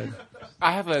 he said.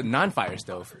 I have a non-fire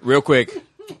stove. Real quick.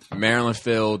 Maryland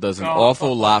Phil does an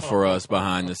awful lot for us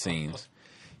behind the scenes.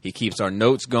 He keeps our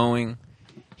notes going.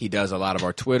 He does a lot of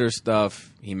our Twitter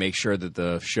stuff. He makes sure that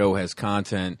the show has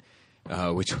content,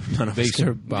 which none of us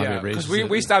can. Because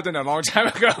we stopped it a long time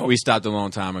ago. We stopped a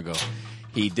long time ago.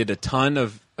 He did a ton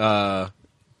of... what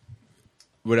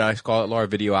did I call it, Laura?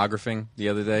 Videographing the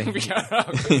other day.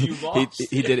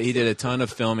 he did a ton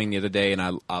of filming the other day, and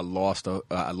I lost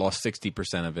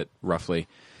 60% of it roughly.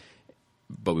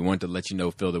 But we wanted to let you know,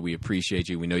 Phil, that we appreciate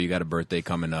you. We know you got a birthday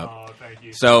coming up. Oh, thank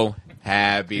you. So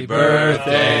happy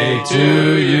birthday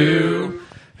to you.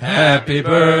 Happy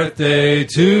birthday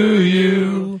to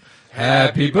you.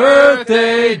 Happy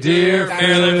birthday, dear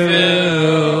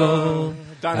Phil.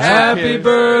 Happy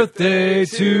birthday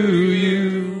to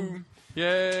you.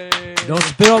 Yay. Don't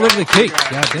spit all over the cake.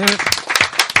 God damn it.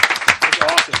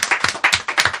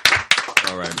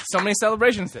 All right. So many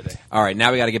celebrations today. All right,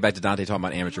 now we got to get back to Dante talking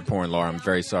about amateur porn, Laura. I'm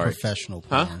very sorry. Professional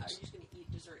porn. Huh?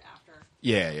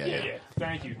 Yeah.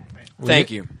 Thank you.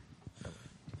 Thank you.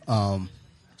 So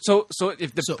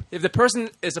if the person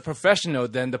is a professional,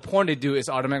 then the porn they do is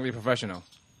automatically professional.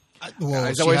 Well,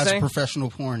 is that she what you're has saying? a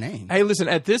professional porn name. Hey, listen,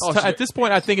 at this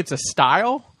point, I think it's a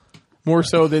style more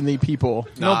so than the people.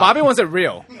 No, Bobby wants it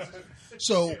real.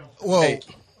 So, well... Hey.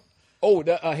 Oh,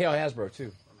 the Hale Hasbro,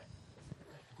 too.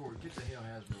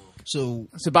 So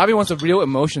Bobby wants the real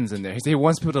emotions in there. He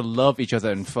wants people to love each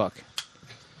other and fuck.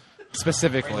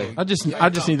 specifically. I just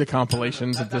need the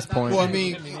compilations at this point. Well, I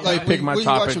mean, like pick my when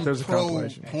topic. Watching There's a pro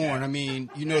compilation. porn. I mean,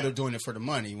 they're doing it for the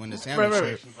money. When it's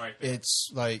amateur, it's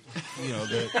like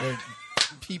they're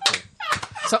people.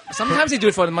 Sometimes they do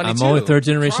it for the money I'm too. only third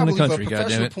generation in the Probably, country. but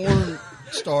Goddammit. professional porn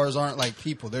stars aren't like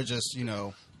people. They're just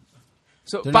So,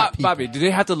 they're not people. Bobby, do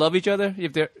they have to love each other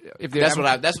if they're? That's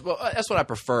what I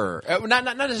prefer.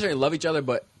 Not necessarily love each other,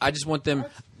 but I just want them.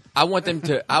 I want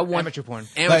amateur porn.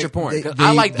 Amateur Like, porn. they 'Cause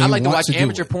I like to want watch to do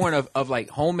amateur it. porn of like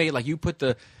homemade. Like you put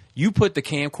the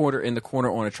camcorder in the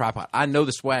corner on a tripod. I know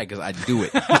the swag because I do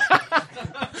it.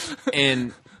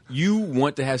 And you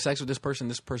want to have sex with this person.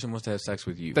 This person wants to have sex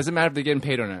with you. Doesn't matter if they're getting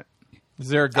paid or not. Is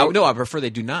there a no, I prefer they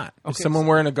do not. Is someone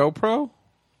wearing a GoPro?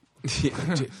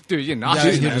 Dude, you're not.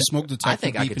 You hear the smoke detector I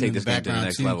think I could beeping take in this the game to the background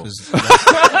next too, level. 'cause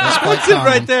that's quite That's it right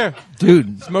common. there,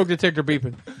 Dude. Smoke detector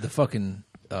beeping. The fucking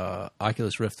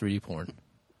Oculus Rift 3D porn.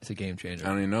 It's a game changer. I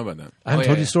don't even know about that. I haven't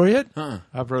told you the story yet?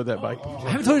 I've rode that bike. I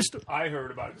haven't told you the story. I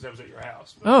heard about it because I was at your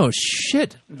house. Oh,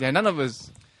 shit. Yeah, none of us.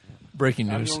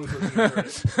 Breaking I'm news. the only person who heard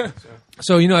it,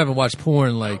 So, I haven't watched porn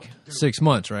in like 6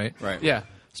 months, right? Right. Yeah.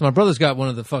 So my brother's got one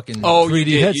of the fucking Oh, 3D you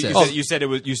did. headsets. You said it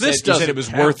was. You This said it was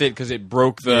doesn't count. worth it because it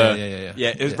broke the.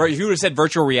 Yeah. It was if you would have said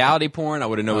virtual reality porn, I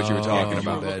would have known what you were talking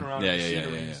my about. bad.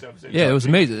 Yeah. It was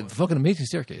amazing. Fucking amazing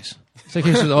staircase.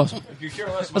 Staircase was awesome.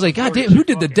 I was like, God damn, who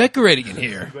did the decorating in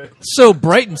here? So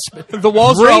bright and The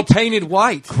walls are all painted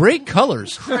white. Great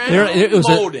colors. It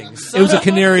moldings. was a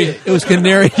canary. It was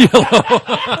canary yellow.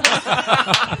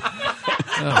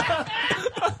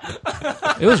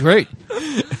 It was great.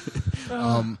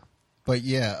 But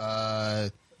yeah,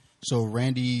 so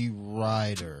Randy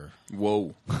Ryder.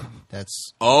 Whoa.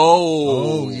 That's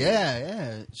Oh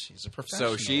yeah. She's a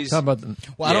professional. So she's Talk about the,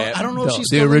 Well, I don't know if she's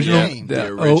the still original, in the game.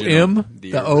 the OM,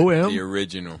 the OM. The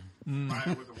original.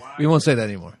 We won't say that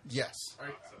anymore. Yes.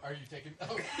 Are you taking?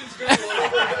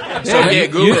 So yeah,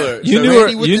 Google her. You So knew her.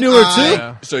 Randy with You an knew her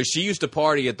eye. too. So she used to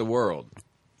party at the World,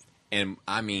 and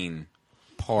I mean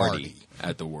party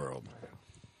at the World.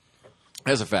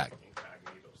 That's a fact.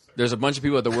 There's a bunch of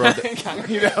people at the World.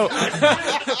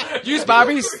 Use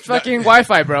Bobby's fucking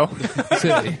Wi-Fi, bro. Do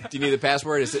you need the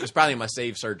password? It's probably in my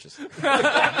saved searches.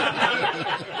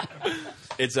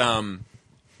 It's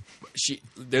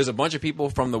there's a bunch of people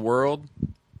from the World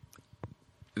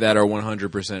that are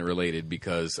 100% related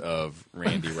because of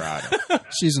Randy Ryder.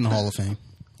 She's in the Hall of Fame.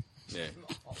 Yeah,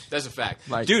 that's a fact.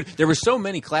 Dude, there were so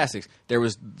many classics. There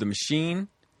was The Machine,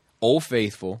 Old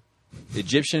Faithful,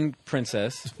 Egyptian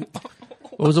Princess.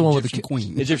 What was the one with Egyptian the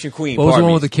Queen? Egyptian Queen. What was the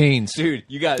one Barbies. with the canes? Dude,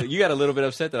 you got a little bit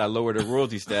upset that I lowered her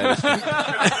royalty status.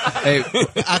 Hey,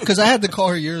 Because I had to call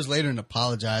her years later and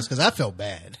apologize because I felt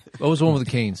bad. what was the one with the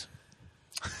canes?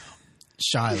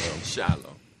 Shiloh,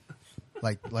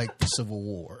 like the Civil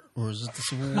War, or is it the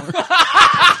Civil War?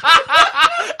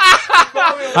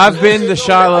 I've been to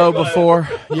Shiloh before.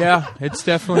 Yeah, it's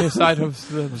definitely a site of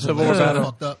the Civil War battle.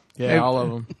 Fucked up. Yeah, Hey, all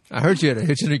of them. I heard you had a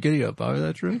hitch in a giddy up. Bobby, is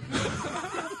that true?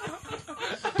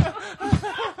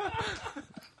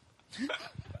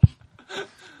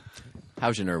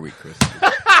 How's your nerd week, Chris?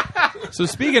 So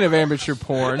speaking of amateur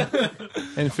porn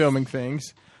and filming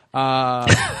things,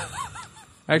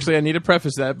 actually, I need to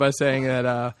preface that by saying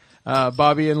that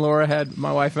Bobby and Laura had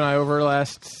my wife and I over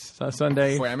last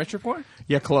Sunday. For amateur porn?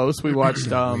 Yeah, close. We watched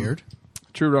Weird.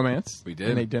 True Romance. We did.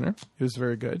 And ate dinner. It was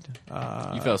very good.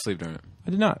 You fell asleep during it. I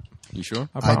did not. You sure?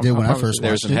 I did when I promise first you.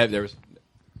 There was watched some it. there was.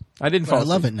 I didn't But fall I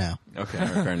asleep. love it now. Okay, all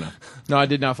right, fair enough. No, I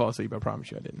did not fall asleep. I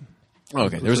promise you, I didn't.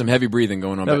 Okay, there was some heavy breathing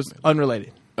going on. That back was there.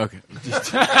 unrelated. Okay.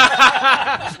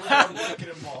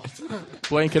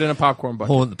 Blanket and a popcorn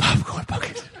bucket. Hole in the popcorn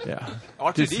bucket. Yeah.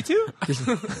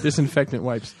 R2D2? Disinfectant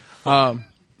wipes.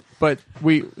 But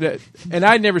and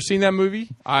I'd never seen that movie.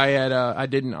 I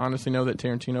didn't honestly know that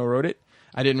Tarantino wrote it.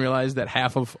 I didn't realize that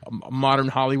half of modern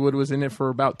Hollywood was in it for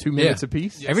about 2 minutes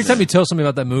apiece. Every time you tell somebody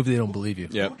about that movie, they don't believe you.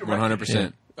 Yep,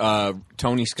 100%.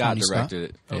 Tony Scott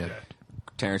directed it. Yeah.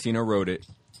 Tarantino wrote it,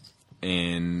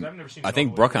 and I've never seen it I all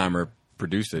think the way Bruckheimer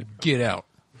produced it. Get out.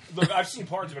 Look, I've seen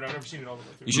parts of it. I've never seen it all the way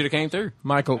through. You should have came through.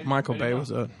 Michael Bay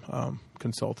was a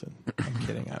consultant. I'm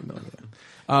kidding. I have no idea.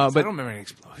 I But don't remember any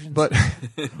explosions.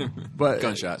 but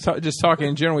Gunshots. Just talking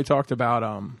in general, we talked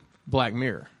about Black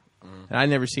Mirror. And I'd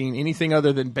never seen anything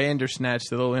other than Bandersnatch,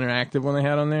 the little interactive one they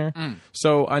had on there.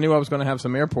 So I knew I was going to have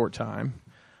some airport time,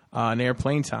 and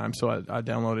airplane time. So I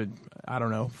downloaded,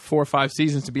 4 or 5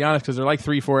 seasons, to be honest, because they're like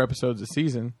 3-4 episodes a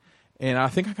season. And I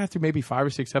think I got through maybe 5 or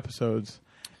 6 episodes,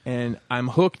 and I'm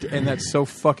hooked, and that's so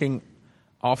fucking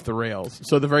off the rails.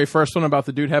 So the very first one about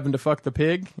the dude having to fuck the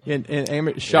pig in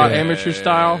amateur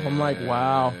style, I'm like,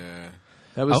 wow.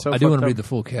 That was so I do want fucked to up. read the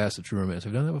full cast of True Romance.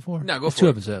 Have you done that before? No, go There's for two it.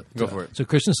 episodes. Go for it. So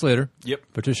Christian Slater. Yep.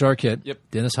 Patricia Arquette. Yep.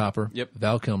 Dennis Hopper. Yep.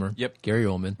 Val Kilmer. Yep. Gary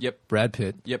Oldman. Yep. Brad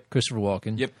Pitt. Yep. Christopher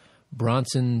Walken. Yep.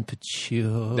 Bronson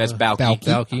Pinchot. That's Balky.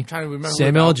 Balky. I'm trying to remember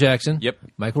Samuel who L. Balky- Jackson. Yep.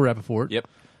 Michael Rappaport. Yep.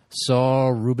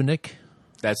 Saul Rubinek.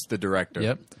 That's the director.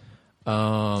 Yep.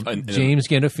 And- James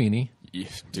Gandolfini. Yeah,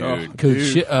 dude.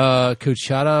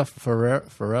 Coachata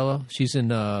Farella. She's in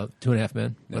 2.5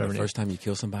 Men. No, Whatever. the first time you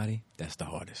kill somebody, that's the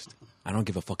hardest. I don't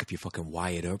give a fuck if you're fucking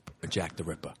Wyatt Earp or Jack the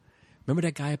Ripper. Remember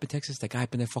that guy up in Texas? That guy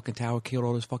up in that fucking tower killed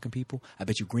all those fucking people? I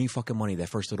bet you green fucking money that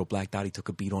first little black dot he took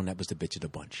a beat on, that was the bitch of the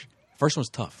bunch. First one's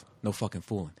tough. No fucking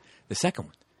fooling. The second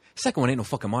one ain't no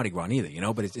fucking Mardi Gras either, you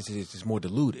know, but it's more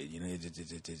diluted. You know,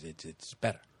 it's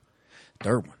better.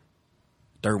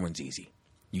 Third one's easy.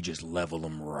 You just level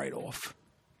them right off.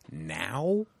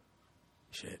 Now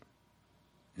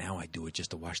I do it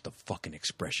just to watch the fucking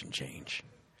expression change.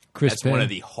 Chris That's Penn. one of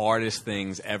the hardest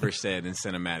things ever said in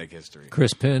cinematic history.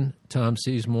 Chris Penn, Tom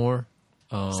Sizemore,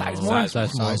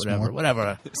 Sizemore?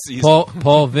 whatever. Sizemore.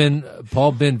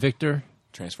 Paul Ben Victor,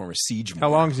 Transformers Siege. How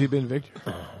long has he been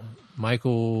Victor?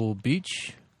 Michael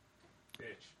Beach,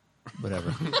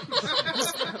 whatever.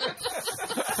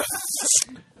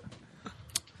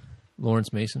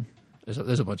 Lawrence Mason.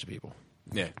 There's a bunch of people.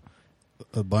 Yeah.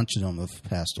 A bunch of them have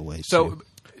passed away. So,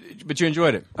 but you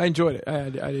enjoyed it. I enjoyed it.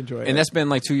 I enjoyed it. And that's been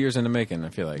like 2 years in the making, I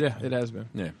feel like. Yeah, it has been.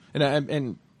 Yeah.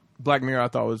 And Black Mirror I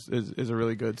thought is a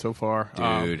really good so far.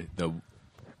 Dude,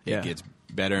 it gets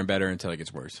better and better until it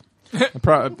gets worse.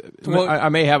 I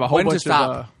may have a whole When to bunch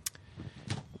stop? of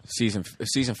Season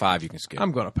 5 you can skip.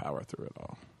 I'm going to power through it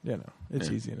all. You know, it's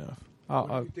Yeah. easy enough. What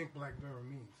do you think Black Mirror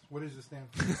means? What does it stand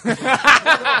for?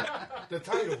 The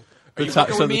title. The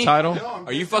title.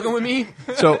 Are you fucking with me?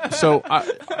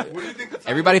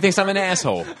 Everybody thinks I'm an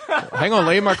asshole. Hang on,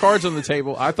 lay my cards on the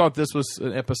table. I thought this was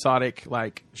an episodic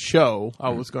show. I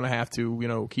was going to have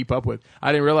to keep up with.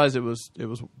 I didn't realize it was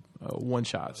one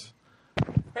shots.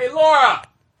 Hey, Laura!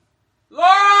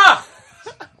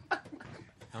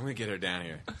 I'm gonna get her down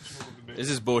here. This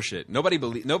is bullshit. Nobody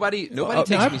takes me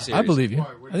serious. I believe you.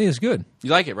 I think it's good. You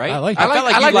like it, right? I like it. I felt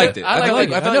like you liked it. I like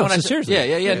it. I felt No, like when I seriously.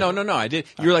 Yeah. No. I did.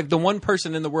 You're like the one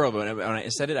person in the world. When I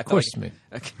said it, I felt course like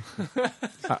it's me.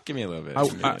 Give me a little bit.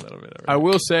 I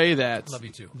will say that Love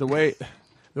you too. the way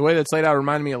that's laid out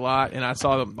reminded me a lot. And I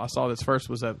saw this first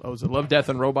was Love, Death,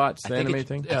 and Robots, the anime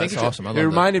thing. Yeah, that's awesome. I love It that.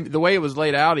 reminded me the way it was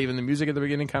laid out. Even the music at the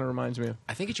beginning kind of reminds me of.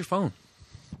 I think it's your phone.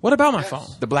 What about my phone?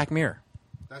 The Black Mirror.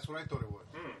 That's what I thought it was.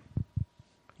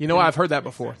 You know, I've heard that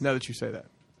before. Now that you say that,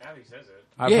 Abby says it.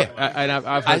 I've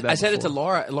heard that. I said it to before.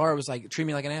 Laura. Laura was like, "Treat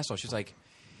me like an asshole." She's like,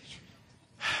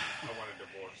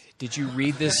 "Did you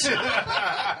read this?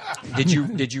 Did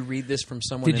you read this from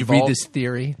someone? Did you involved? read this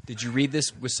theory? Did you read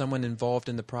this with someone involved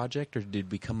in the project, or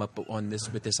did we come up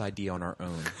with this idea on our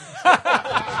own?"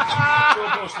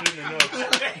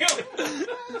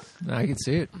 I can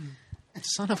see it.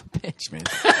 Son of a bitch, man.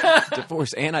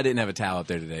 Divorce, and I didn't have a towel up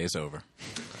there today. It's over.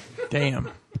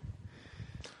 Damn.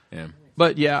 Yeah.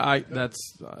 But yeah, that's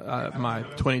my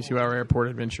 22-hour airport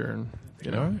adventure,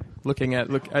 and looking at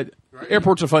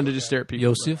airports are fun to just stare at people.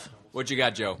 Yosef, what you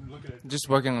got, Joe? Just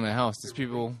working on my house. There's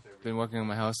people been working on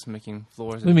my house, making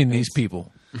floors. What do you mean these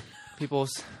people?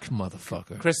 People's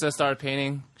motherfucker. Krista started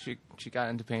painting. She got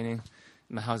into painting.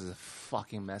 My house is a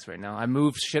fucking mess right now. I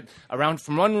moved shit around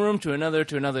from one room to another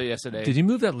yesterday. Did you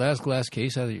move that last glass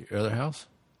case out of your other house?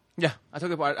 Yeah, I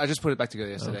took it. I just put it back together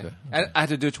yesterday. Okay. I had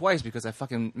to do it twice because I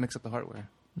fucking mixed up the hardware.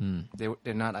 Mm.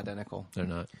 They're not identical. They're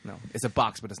not. No, it's a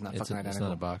box, but it's not fucking It's identical.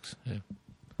 not a box. Yeah.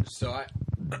 So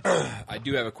I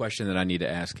do have a question that I need to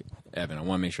ask Evan. I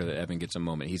want to make sure that Evan gets a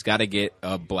moment. He's got to get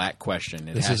a black question.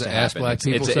 It This has is to a Ask happen. Black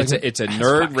People segment? It's a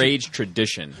nerd rage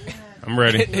tradition. I'm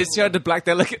ready. Is he the black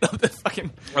that look up the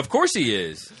fucking? Of course he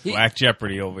is. Black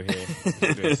Jeopardy over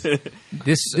here.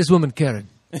 This woman, Karen.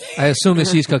 I assume that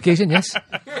she's Caucasian. Yes.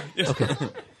 Okay.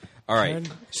 All right.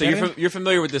 So you're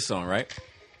familiar with this song, right?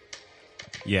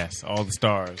 Yes, All the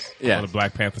Stars. Yeah. On the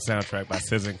Black Panther soundtrack by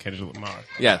SZA and Kendrick Lamar.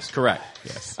 Yes, correct.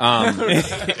 Yes. And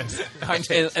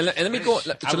let me go.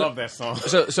 I love that song.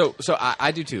 So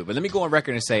I do too. But let me go on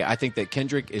record and say I think that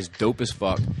Kendrick is dope as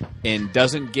fuck and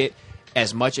doesn't get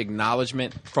as much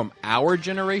acknowledgement from our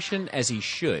generation as he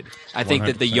should. I think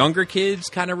that the 100%. younger kids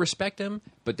kind of respect him,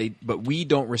 but we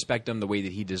don't respect him the way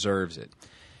that he deserves it.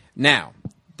 Now,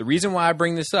 the reason why I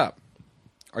bring this up,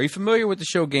 are you familiar with the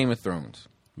show Game of Thrones?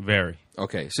 Very.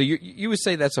 Okay, so you would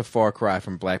say that's a far cry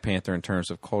from Black Panther in terms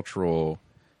of cultural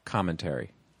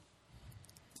commentary.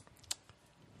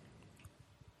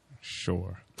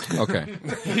 Sure. Okay.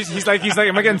 he's like,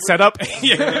 am I getting set up?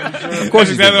 Of course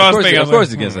he's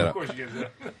getting set up.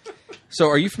 So,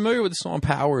 are you familiar with the song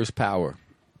 "Power Is Power"?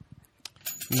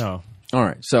 No. All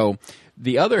right. So,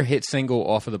 the other hit single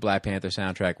off of the Black Panther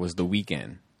soundtrack was "The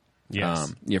Weeknd."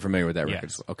 Yes. You're familiar with that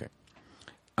record? Yes. Okay.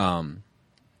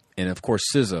 And of course,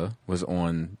 SZA was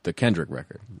on the Kendrick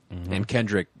record, and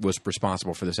Kendrick was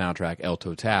responsible for the soundtrack "El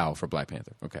Total" for Black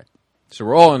Panther. Okay. So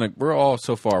we're all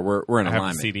so far we're in alignment. I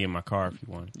have the CD in my car if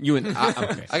you want. You and I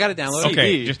got it downloaded.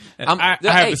 Okay, I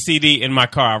have the CD in my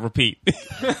car. I'll repeat.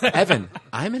 Evan,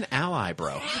 I'm an ally,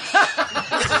 bro.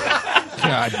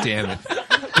 God damn it!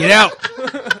 Get out.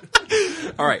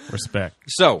 All right, respect.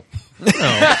 So,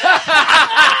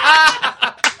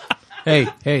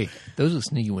 hey, those are the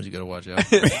sneaky ones you got to watch out.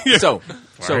 So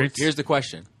Right. here's the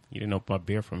question. You didn't open my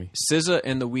beer for me. SZA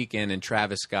and The Weeknd and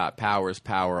Travis Scott, "Power Is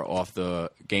Power" off the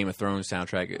Game of Thrones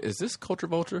soundtrack. Is this Culture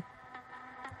Vulture?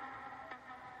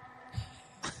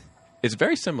 It's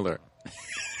very similar.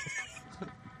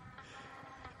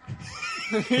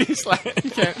 He's like, he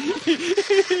can't.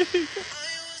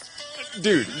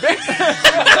 Dude.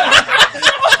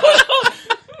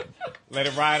 Let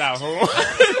it ride out. Hold on.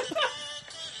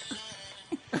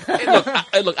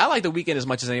 Hey, look, I like The Weeknd as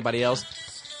much as anybody else.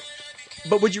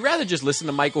 But would you rather just listen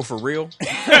to Michael for real?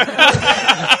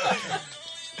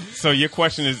 So your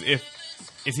question is, is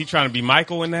he trying to be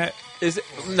Michael in that? Is it?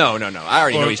 No. I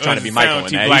already know he's trying to be Michael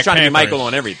in that. Black He's trying to be Panther-ish. Michael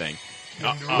on everything.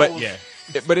 But yeah.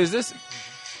 But is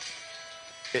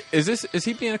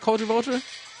he being a Culture Vulture?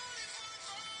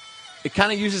 It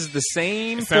kind of uses the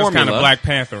same It sounds formula. kind of Black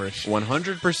Panther-ish.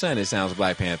 100% it sounds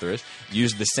Black Panther-ish.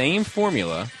 Use the same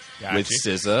formula with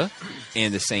SZA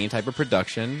and the same type of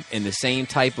production and the same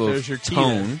type of There's your key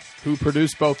tone. then. Who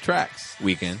produced both tracks?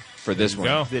 Weeknd for this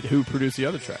one. Who produced the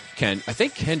other track? I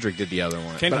think Kendrick did the other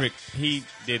one. Kendrick, he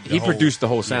did. He produced the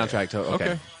whole soundtrack. To,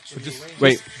 okay. So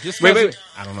Wait.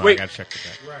 I don't know. Wait. I gotta check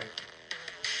that. Right.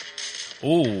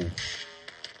 Ooh,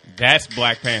 that's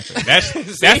Black Panther. That's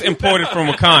imported from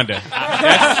Wakanda.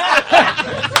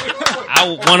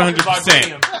 I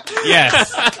 100%.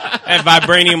 Yes, that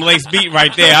vibranium lace beat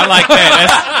right there. I like that.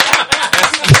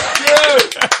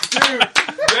 Dude,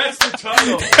 that's the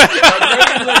title.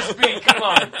 Vibranium lace beat. Come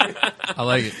on. I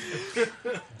like it.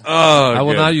 Oh, I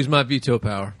will good. not use my veto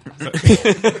power.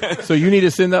 So you need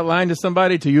to send that line to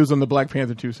somebody to use on the Black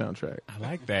Panther 2 soundtrack. I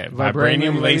like that.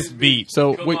 Vibranium lace beat.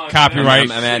 So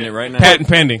copyright. I'm adding it right now. Patent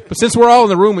pending. But since we're all in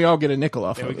the room, we all get a nickel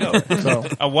off. There we of go. it. So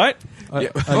A what? fair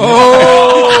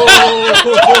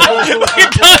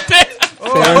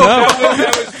enough.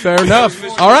 Fair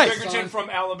enough. All right. From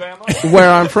Alabama. Where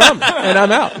I'm from, and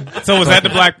I'm out. So was that the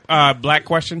black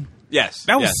question? Yes.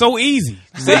 That was so easy.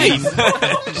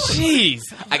 Jeez.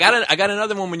 I got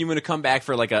another one when you're going to come back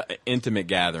for like a intimate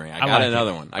gathering. I got like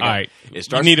another it. one. All right. It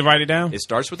starts, you need to write it down? It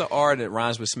starts with an R and it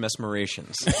rhymes with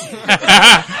mesmerations.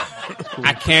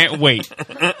 I can't wait.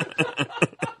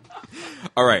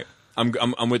 All right.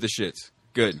 I'm with the shits.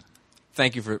 Good.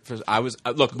 Thank you for I was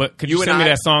look. But could you send me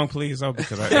that song, please? Oh,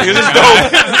 because kind of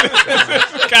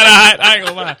hot. I ain't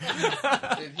gonna lie.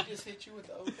 Did he just hit you with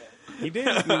the okay? He did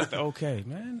hit me with the okay,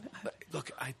 man.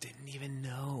 Look, I didn't even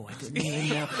know.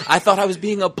 I thought I was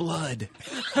being a blood.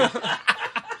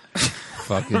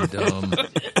 Fucking dumb.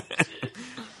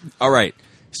 All right.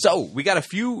 So we got a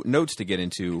few notes to get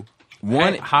into.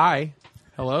 One. Hi.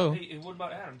 Hello. Hey, what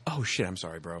about Adam? Oh shit! I'm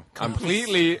sorry, bro.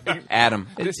 Completely. Adam.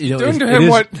 Doing to him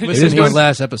what? It is my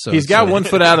last episode. He's got 1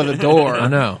 foot out of the door. I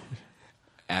know.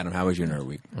 Adam, how was your nerd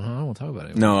week? I won't talk about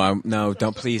it. No, no,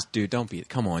 don't. Please, dude, don't be.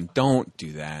 Come on, don't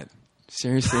do that.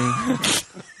 Seriously.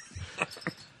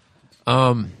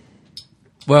 Well,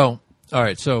 all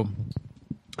right. So,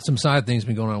 some side things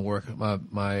been going on at work.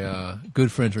 My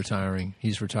good friend's retiring.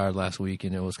 He's retired last week,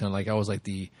 and it was kind of like I was like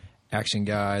the action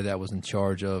guy that was in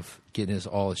charge of getting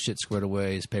all his shit squared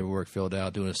away, his paperwork filled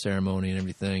out, doing a ceremony and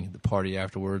everything, the party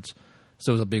afterwards.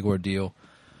 So it was a big ordeal.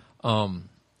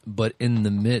 But in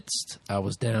the midst, I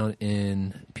was down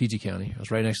in PG County. I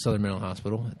was right next to Southern Mental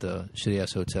Hospital at the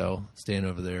shitty-ass hotel, staying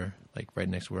over there, like right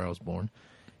next to where I was born.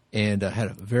 And I had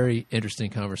a very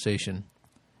interesting conversation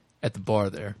at the bar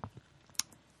there.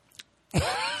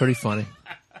 Pretty funny.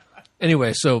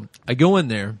 Anyway, so I go in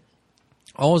there.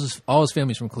 All his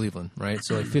family's from Cleveland, right?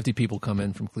 So like 50 people come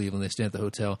in from Cleveland. They stay at the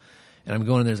hotel. And I'm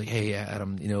going in there, it's like, hey,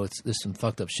 Adam, there's some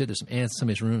fucked up shit. There's some ants in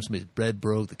somebody's room. Somebody's bed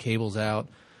broke. The cable's out.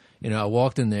 I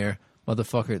walked in there,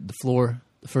 motherfucker, the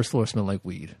first floor smelled like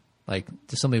weed. Like,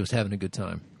 somebody was having a good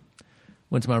time.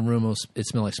 Went to my room, it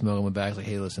smelled like smoke. I went back, I was like,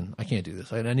 hey, listen, I can't do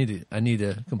this. I need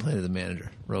to complain to the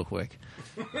manager real quick.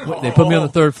 They put me on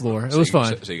the third floor. It was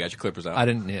fine. So you got your clippers out? I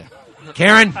didn't, yeah.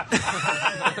 Karen!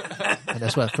 And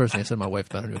that's why the first thing I said to my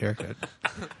wife about her new haircut.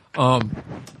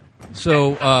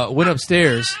 So went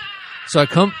upstairs. So I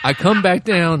come back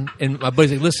down, and my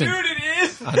buddy's like, "Listen, Dude, it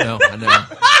is. I know.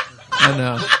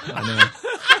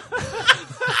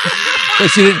 But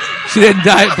she didn't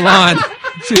dye it blonde.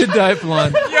 She didn't dye it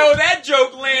blonde. Yo, that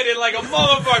joke landed like a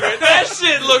motherfucker. That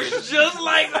shit looks just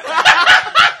like.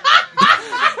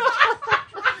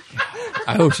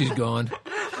 I hope she's gone.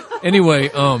 Anyway,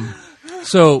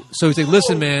 so he's like,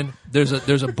 "Listen, man, there's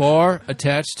a bar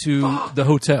attached to the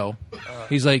hotel."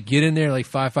 He's like, "Get in there like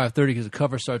 5:30 because the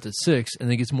cover starts at 6, and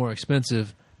it gets more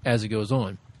expensive as it goes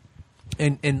on."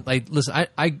 And like, listen,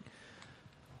 I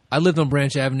lived on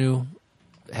Branch Avenue,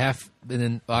 half, and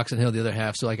then Oxon Hill the other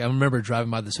half. So like, I remember driving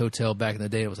by this hotel back in the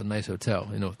day. It was a nice hotel,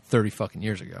 30 fucking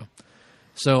years ago.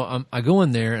 So I go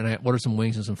in there and I order some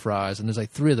wings and some fries, and there's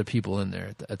like 3 other people in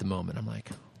there at the moment. I'm like,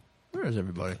 where is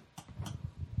everybody?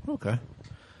 Okay.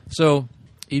 So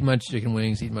eating my chicken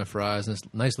wings, eating my fries, and this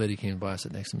nice lady came by,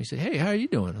 sat next to me, said, "Hey, how are you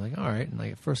doing?" I'm like, "All right." And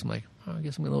like at first I'm like, "Oh, I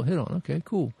guess I'm getting a little hit on." Okay,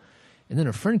 cool. And then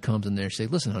her friend comes in there. She's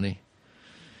like, "Listen, honey,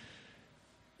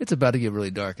 it's about to get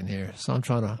really dark in here, so I'm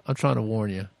trying to warn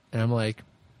you." And I'm like,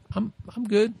 I'm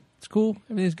good. It's cool.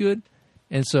 Everything's good.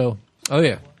 And so, oh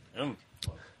yeah,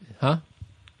 huh?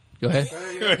 Go ahead.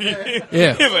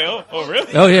 Yeah. He's like, oh,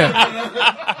 really? Oh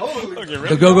yeah. Okay,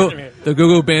 really? The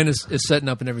go-go band is setting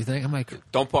up and everything. I'm like,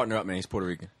 don't partner up, man. He's Puerto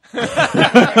Rican. You're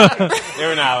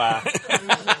not allowed.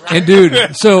 And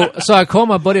dude, so I call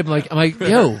my buddy. I'm like,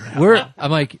 yo,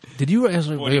 I'm like, did you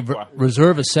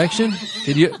reserve a section?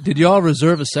 Did y'all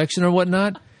reserve a section or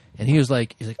whatnot? And he's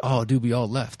like, oh, dude, we all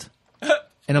left.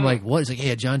 And I'm like, what? He's like,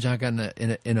 yeah, John got in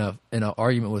an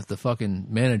argument with the fucking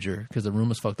manager because the room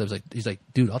was fucked up. He's like,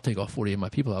 dude, I'll take all 40 of my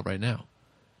people out right now.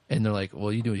 And they're like,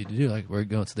 well, you do what you do. Like, we're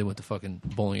going. So they went to fucking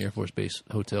Bowling Air Force Base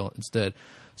Hotel instead.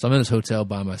 So I'm in this hotel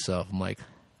by myself. I'm like,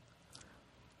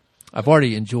 I've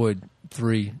already enjoyed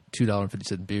 3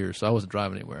 $2.50 beers, so I wasn't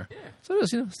driving anywhere. Yeah. So I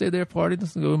just, stayed there, partied,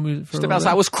 just go music for Step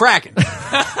outside was cracking.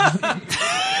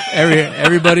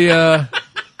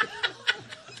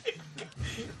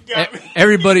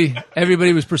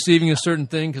 Everybody was perceiving a certain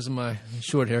thing because of my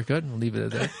short haircut. I'll leave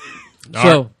it at that.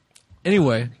 So,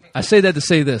 anyway, I say that to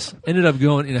say this. Ended up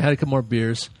going, had a couple more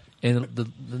beers, and the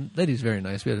lady's very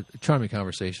nice. We had a charming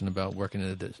conversation about working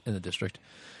in the district.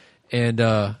 And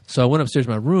so I went upstairs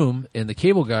to my room, and the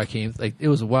cable guy came. Like, it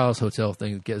was a wildest hotel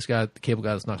thing. This guy, the cable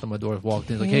guy, just knocked on my door,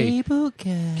 walked in, like, "Hey,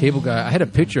 cable guy." I had a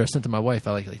picture I sent to my wife.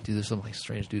 I like, dude, there's some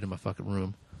strange dude in my fucking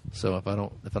room. So if I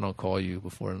don't call you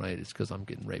before tonight, it's because I'm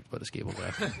getting raped by this cable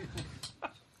guy.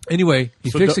 Anyway, he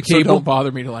fixed the cable. So don't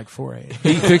bother me till like 4 a.m.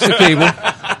 He fixed the cable.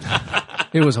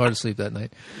 It was hard to sleep that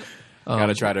night.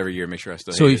 Gotta try it every year. Make sure I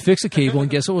still. So he fixed the cable, and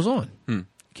guess what was on?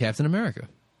 Captain America.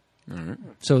 All right.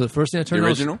 So the first thing I turned the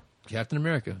on original was Captain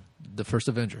America, the first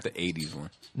Avenger, the '80s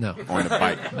one. No, on a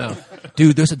bike. No,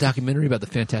 dude. There's a documentary about the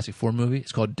Fantastic Four movie.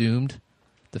 It's called Doomed.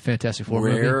 The Fantastic Four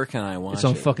movie. Where can I watch it? It's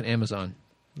on fucking Amazon.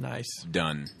 Nice.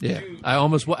 Done. Yeah. I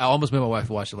almost made my wife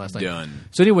watch it last night. Done.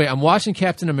 So anyway, I'm watching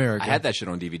Captain America. I had that shit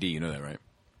on DVD. You know that, right?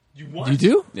 You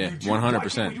do? Yeah,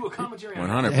 100%.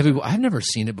 100%. I've never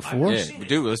seen it before. Yeah,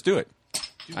 dude, let's do it.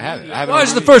 I have it. Well, this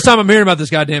is the first time I'm hearing about this.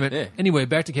 Goddamn it! Yeah. Anyway,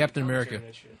 back to Captain America.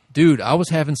 Dude, I was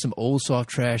having some old soft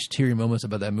trash teary moments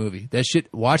about that movie. That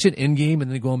shit. Watching Endgame and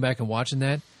then going back and watching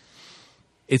that.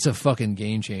 It's a fucking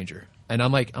game changer. And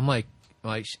I'm like, my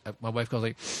wife calls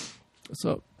like, "What's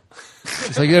up?"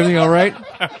 She's like, "Everything all right?"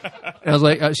 And I was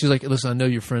like, she's like, "Listen, I know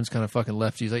your friends kind of fucking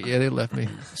left." She's like, "Yeah, they left me.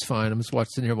 It's fine. I'm just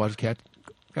sitting here watching Captain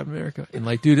America." And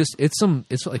like, dude, it's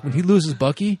like when he loses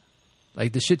Bucky,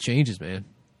 like the shit changes, man.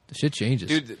 The shit changes,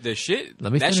 dude. The shit.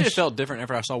 Let me that finish. Shit felt different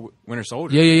after I saw Winter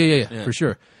Soldier. Yeah, for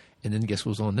sure. And then guess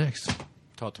what was on next?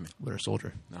 Talk to me. Winter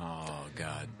Soldier. Oh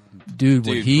God, dude.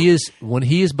 When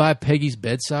he is by Peggy's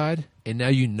bedside, and now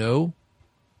you know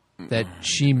that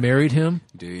she married him.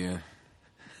 Do you?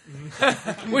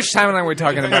 Which timeline are we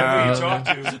talking about?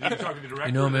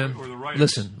 You know, man.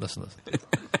 Listen.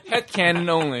 Headcanon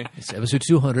only. It's episode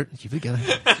 200. Keep it together.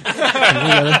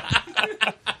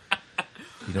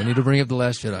 You don't need to bring up The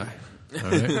Last Jedi. All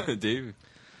right? Dude.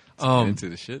 Into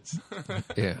the shits.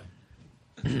 Yeah.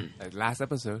 Like last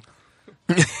episode.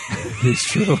 It's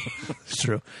true.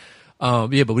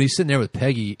 Yeah, but when he's sitting there with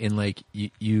Peggy and like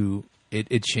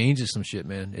it changes some shit,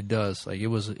 man. It does. Like it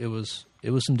was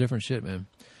some different shit, man.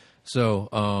 So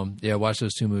I watched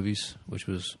those 2 movies, which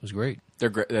was great. They're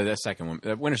great. That second one,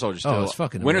 Winter Soldier, still. Oh, it's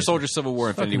fucking Winter amazing. Soldier, Civil War,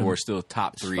 Infinity War, still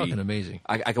top 3. It's fucking amazing.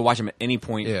 I could watch them at any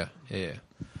point. Yeah.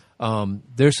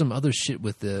 There's some other shit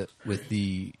with the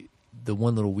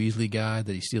one little Weasley guy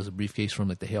that he steals a briefcase from,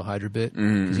 like the Hail Hydra bit,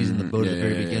 because he's in the boat at the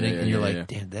very beginning, and you're like,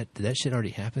 damn, did that shit already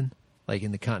happen? Like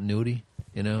in the continuity?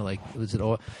 You know, like is it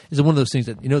one of those things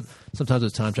that sometimes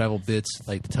those time travel bits,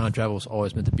 like the time travel was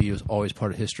always meant to be, it was always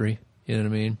part of history. You know what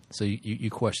I mean? So you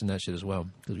question that shit as well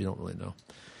because we don't really know.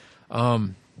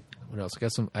 What else?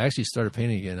 I actually started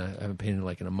painting again. I haven't painted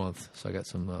like in a month, so I got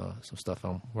some stuff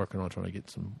I'm working on trying to get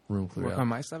some room cleared out. Work on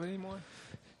my stuff anymore?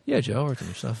 Yeah, Joe, I worked on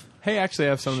your stuff. Hey, actually,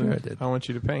 I have something Sure I want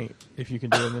you to paint. If you can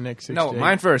do it in the next 6 No, days.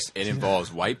 mine first. It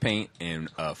involves white paint and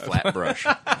a flat brush.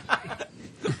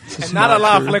 And not a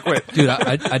lot of liquid. Dude,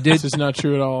 I did. This is not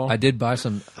true at all. I did buy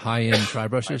some high-end tri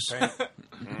brushes. I'm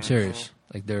serious.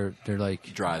 Like they're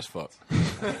like dry as fuck.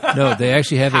 No, they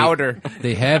actually have powder.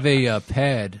 They have a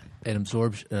pad, an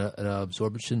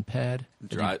absorption pad.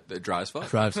 Dry as fuck.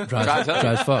 Dry as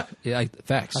fuck. Yeah,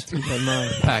 facts. I keep that in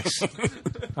mind. Facts.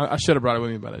 I should have brought it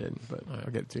with me, but I didn't. But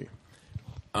I'll get it to you.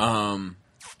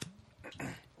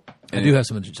 I do have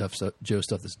some Joe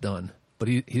stuff that's done, but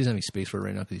he doesn't have any space for it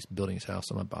right now because he's building his house.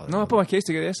 So I'm not bothered. No, I put my case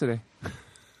together yesterday.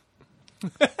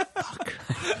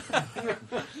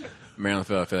 Maryland,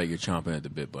 I feel like you're chomping at the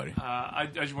bit, buddy. I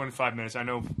just wanted 5 minutes. I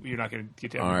know you're not going to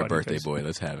get to All everybody. right, birthday boy,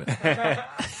 let's have it.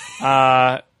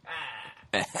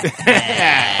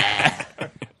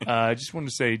 I just wanted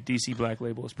to say DC Black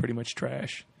Label is pretty much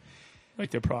trash,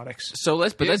 like their products. So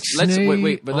let's tie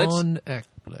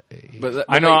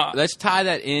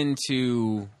that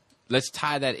into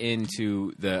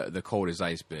the cold as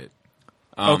ice bit.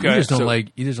 Okay, you just don't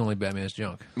like Batman's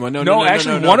junk. Well, one of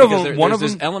them.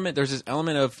 There's this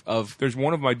element of there's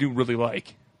one of them I do really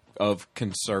like of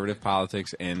conservative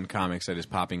politics and comics that is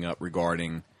popping up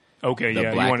regarding the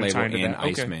Black Label and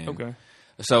Iceman. Okay.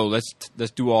 So let's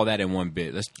do all that in one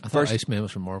bit. I thought Iceman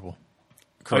was from Marvel.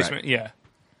 Correct. Iceman, yeah.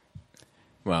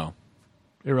 Well,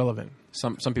 irrelevant.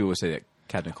 Some people would say that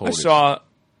Captain Cold is a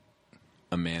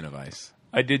man of ice.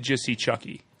 I did just see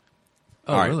Chucky.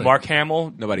 Oh, right. Really? Mark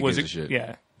Hamill. Nobody gives a shit.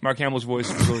 Yeah, Mark Hamill's voice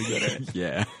was really good at it.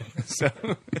 Yeah. So,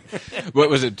 what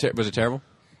was it? Was it terrible?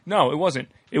 No, it wasn't.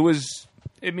 It was.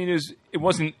 It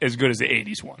wasn't as good as the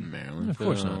 '80s one. Maryland, of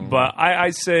course not. But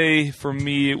I'd say for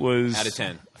me it was out of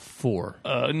 10. 4.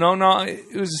 No,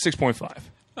 it was a 6.5.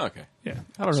 Okay. Yeah.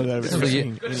 I don't know that.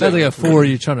 Sounds like a 4.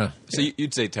 You're trying to. So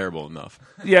you'd say terrible enough.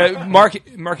 Yeah, Mark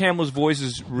Hamill's voice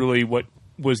is really what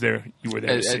was there. You were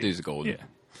there. That dude's golden. Yeah.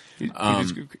 He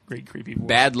does a great creepy voice.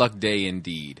 Bad Luck Day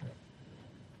indeed.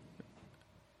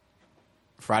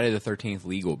 Friday the 13th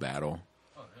legal battle.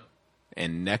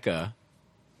 And NECA,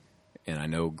 and I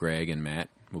know Greg and Matt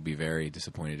will be very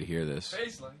disappointed to hear this,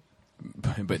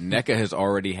 but NECA has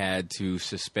already had to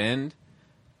suspend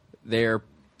they are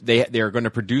going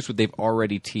to produce what they've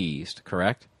already teased,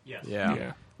 correct? Yes.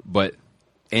 Yeah. But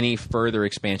any further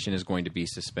expansion is going to be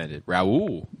suspended.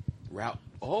 Raul. Hot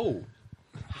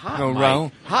no, Mike.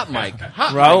 Raul. Hot Mike.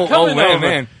 Raul. Oh,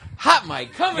 man. Hot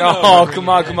Mike coming over. Oh, come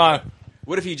on.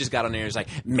 What if he just got on there and was like,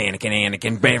 Mannequin,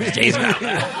 Anakin, Baby Jason?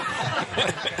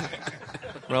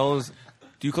 Raul's.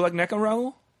 Do you collect NECA,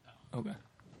 Raul? Okay.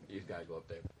 He's got to go up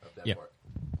there. Up that Yep. part.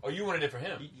 Oh, you wanted it for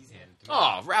him?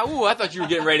 Oh, Raul, I thought you were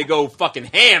getting ready to go fucking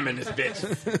ham in this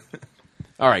bitch.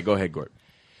 All right, go ahead, Gort.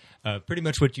 Pretty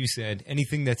much what you said.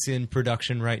 Anything that's in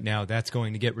production right now, that's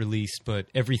going to get released, but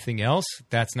everything else,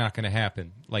 that's not going to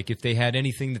happen. Like if they had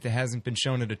anything that hasn't been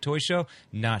shown at a toy show,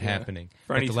 not happening.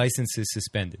 But the license is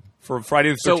suspended. For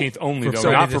Friday the 13th only,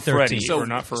 though, not for Freddy. So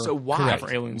not for, so why?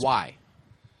 For Aliens. Why?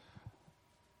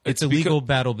 It's a legal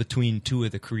battle between two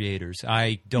of the creators.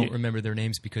 I don't remember their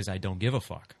names because I don't give a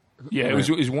fuck. Yeah, it was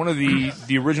one of the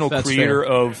original That's creator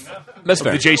fair. of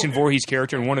fair. the Jason Voorhees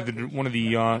character and one of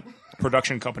the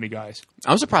production company guys.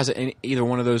 I'm surprised that either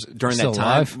one of those during Still that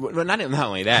time. alive? Well, not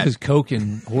only that, Because Coke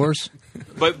and horse.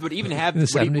 but even have In the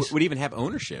 70s? would even have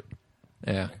ownership.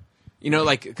 Yeah. You know,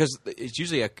 like because it's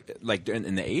usually like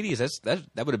in the 80s. That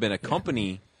would have been a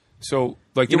company. So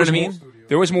like You know there what I was mean? more,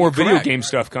 there was more video Correct. game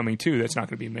stuff coming too. That's not going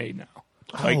to be made now.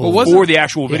 Like, Oh. for the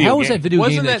actual video how game. was that video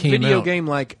Wasn't game that came video out? game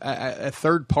like a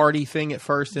third party thing at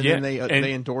first, and Yeah, then they and-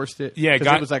 endorsed it? yeah, it 'Cause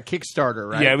got- it was like Kickstarter,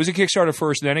 right? Yeah, it was a Kickstarter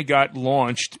first, then it got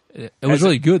launched. It was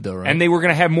really good though, right? And they were going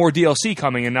to have more DLC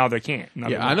coming, and now they can't. Now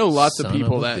Yeah, they I know won't. lots of Son of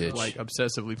people a that bitch. like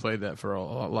obsessively played that for a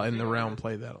lot in the realm.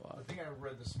 Played that a lot. I think I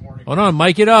read this morning. Hold on,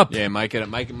 mic it up. Yeah, Mike,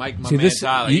 my See, man this-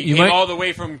 Tyler. you He came might- all the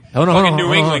way from Hold on, fucking hold on, New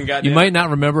hold on. England. Goddamn. You might not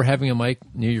remember having a mic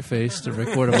near your face to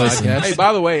record a podcast. Hey,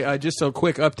 by the way, just a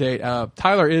quick update.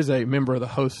 Tyler is a member of the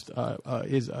host.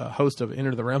 Is a host of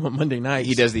Enter the Realm on Monday night.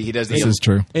 He does the. This is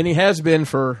true. and he has been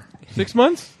for 6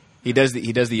 months. He does the.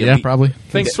 Yeah, probably.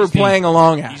 Thanks for playing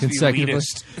along out He's the Consecutively.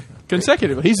 elitist.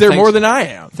 consecutively. He's there Thanks. more than I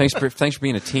am. Thanks for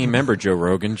being a team member, Joe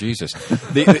Rogan. Jesus.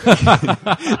 But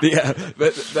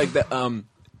like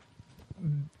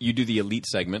you do the elite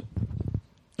segment.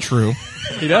 True.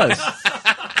 He does.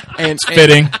 and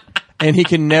fitting. And he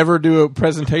can never do a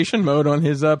presentation mode on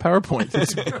his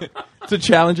PowerPoint. It's a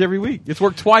challenge every week. It's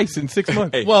worked twice in 6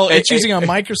 months. It's using a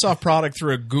Microsoft product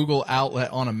through a Google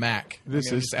outlet on a Mac.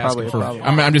 This is just probably asking a for.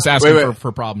 problem. I'm just asking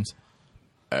for problems.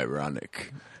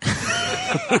 Ironic.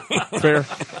 Fair.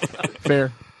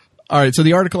 All right, so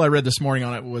the article I read this morning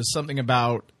on it was something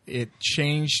about it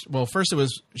changed. Well, first it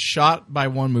was shot by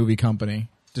one movie company,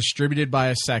 distributed by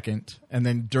a second, and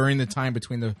then during the time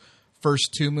between the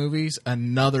first two movies,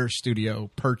 another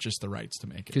studio purchased the rights to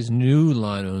make it. Because New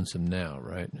Line owns them now,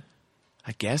 right?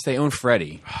 I guess they own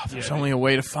Freddy. There's only a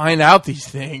way to find out these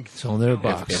things. It's on their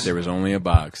box. If there was only a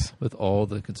box. With all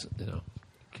the,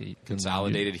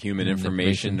 consolidated human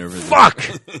information over the... Fuck!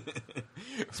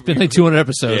 It's been like 200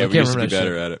 episodes. Yeah, I we can't used to be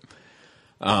remember better at it.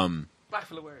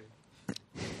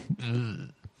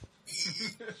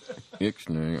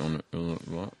 Ixnay on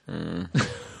the...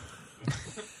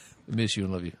 Miss you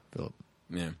and love you, Philip.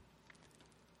 Yeah.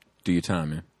 Do your time,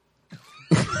 man.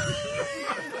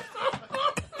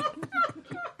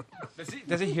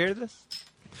 Does he hear this?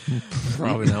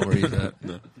 Probably not where he's at.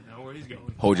 No, where he's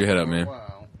going. Hold your head up, man.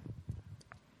 Wow.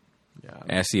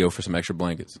 Ask CEO for some extra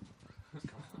blankets.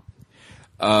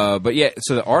 But yeah,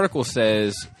 so the article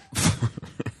says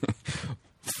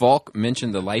Falk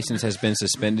mentioned the license has been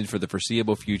suspended for the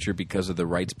foreseeable future because of the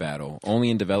rights battle. Only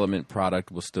in development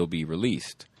product will still be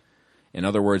released. In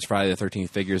other words, Friday the 13th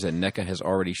figures that NECA has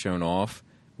already shown off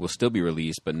will still be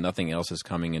released, but nothing else is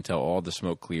coming until all the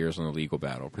smoke clears on the legal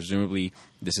battle. Presumably,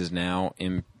 this is now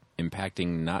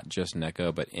impacting not just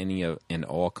NECA, but any and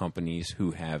all companies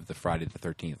who have the Friday the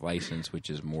 13th license, which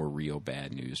is more real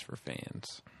bad news for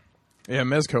fans. Yeah,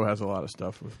 Mezco has a lot of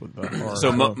stuff with horror.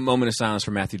 So, moment of silence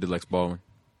for Matthew Deluxe Baldwin.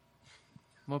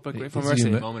 Moment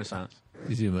of silence.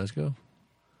 Is he a Mezco?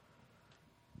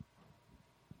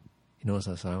 You know it's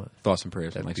not silent. Thoughts and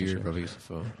prayers. That beard rubbing his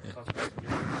phone.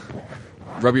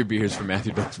 Rub your beards for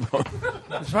Matthew Deluxe Baldwin.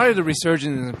 It's probably the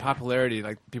resurgence in popularity.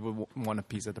 Like people want a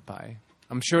piece of the pie.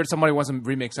 I'm sure somebody wants to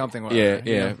remake something.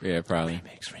 Yeah, probably.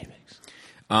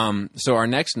 Remix. So our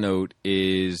next note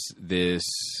is this.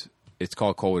 It's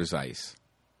called Cold as Ice,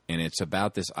 and it's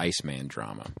about this Iceman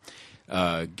drama.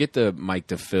 Get the mic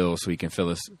to Phil so he can fill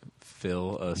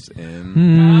us in.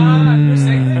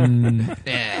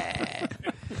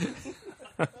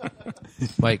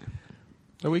 Mike.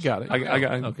 Oh, we got it. I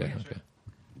got it. Okay.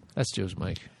 That's Joe's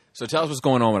mic. So tell us what's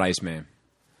going on with Iceman.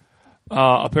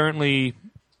 Apparently,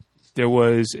 there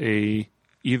was a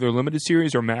either limited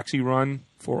series or maxi run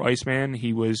for Iceman.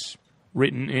 He was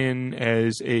written in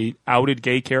as a outed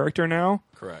gay character now.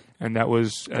 Correct. And that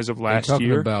was as of last talking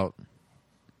year. About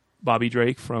Bobby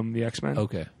Drake from the X-Men.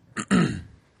 Okay.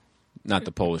 Not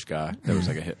the Polish guy. That was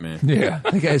like a hitman. Yeah,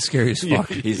 that guy's scary as fuck.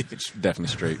 He's definitely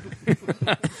straight.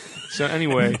 So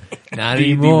anyway, Not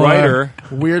the anymore. writer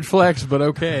Weird flex, but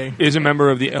okay. is a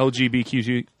member of the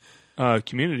LGBT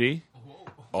community.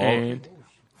 And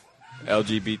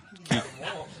LGBT.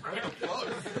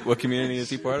 What community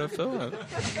is he part of, Phil?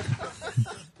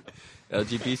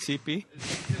 LGBTP?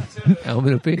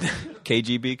 LMNOP?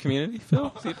 KGB community,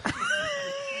 Phil?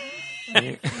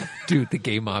 Dude, the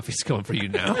gay mafia's coming for you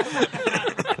now.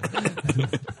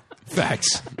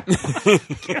 Facts.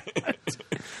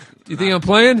 Do you think I'm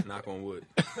playing? Knock on wood.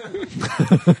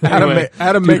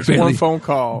 Adam Dude, makes Bailey, one phone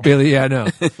call. Bailey, yeah, I know.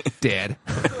 Dad.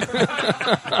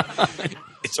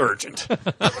 It's urgent.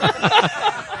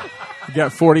 You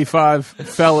got 45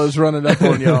 fellas running up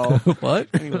on y'all. What?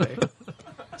 Anyway,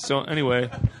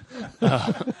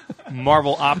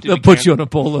 Marvel opted. They'll put you on a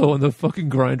polo on the fucking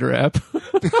Grindr app.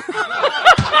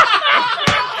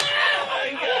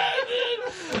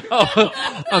 Oh,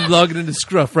 I'm logging into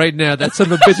Scruff right now. That son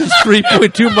of a bitch is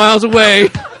 3.2 miles away.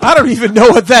 I don't even know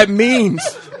what that means.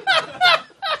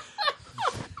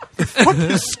 What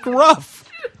is Scruff?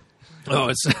 Oh,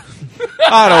 it's.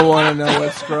 I don't want to know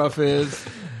what Scruff is.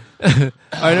 I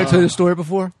never told you the story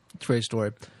before. It's a great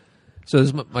story. So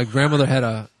this is my grandmother had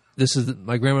a. This is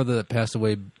my grandmother that passed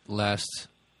away last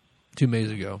 2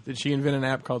 Mays ago. Did she invent an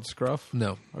app called Scruff?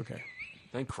 No. Okay.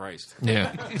 Thank Christ.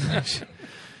 Yeah.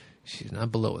 She's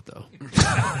not below it though.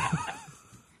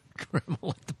 Grandma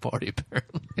left the party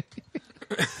apparently.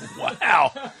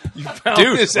 Wow, you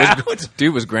found this out.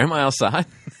 Dude, was Grandma outside?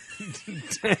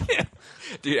 Damn.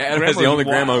 Dude, Adam is the only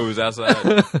grandma who was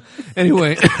outside.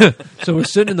 Anyway, so we're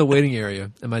sitting in the waiting area,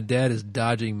 and my dad is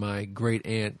dodging my great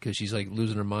aunt because she's like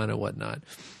losing her mind or whatnot.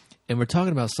 And we're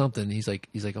talking about something. He's like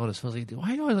on his phone. I was like,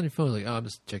 why are you always on your phone? I was like, oh, I'm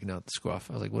just checking out the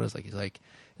Scruff. I was like, what is it? He's like,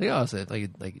 oh, it's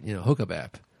like hookup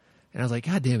app. And I was like,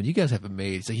 God damn it, you guys have it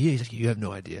made. He's like, yeah. He's like, you have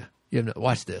no idea. You have no.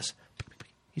 Watch this.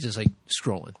 He's just like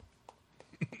scrolling.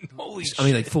 Holy shit! I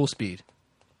mean, like full speed.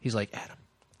 He's like, Adam,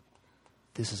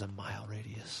 this is a mile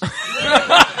radius.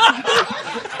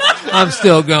 I'm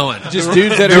still going. Just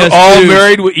dudes that They're are all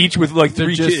married, with each with like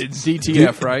 3 just kids.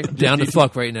 DTF, right? Down to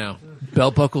fuck right now.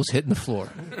 Belt buckles hitting the floor.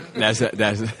 That's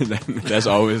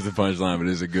always the punchline, but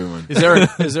it's a good one.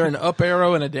 Is there an up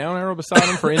arrow and a down arrow beside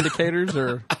them for indicators,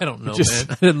 or I don't know, man.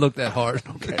 I didn't look that hard.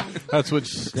 Okay, that's what.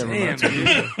 Damn,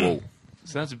 dude. Whoa.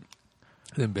 So that's.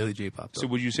 Then Billy J popped up. So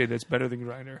would you say that's better than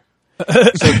Grindr?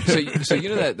 So you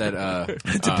know that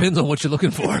it depends on what you're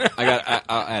looking for. I'll add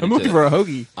I'm it looking for a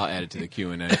hoagie. I'll add it to the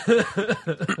Q&A.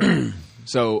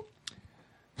 So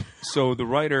the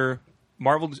writer,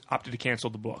 Marvel opted to cancel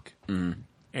the book, Mm-hmm.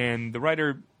 and the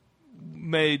writer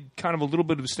made kind of a little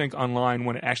bit of a stink online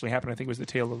when it actually happened. I think it was the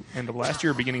tail end of last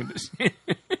year, beginning of this.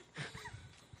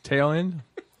 Tail end.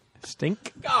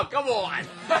 Stink. Oh, come on.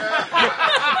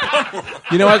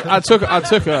 You know what? I took a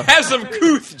Have some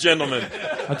couth, gentlemen.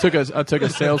 I took a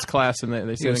sales class, and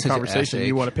they said in such an conversation ass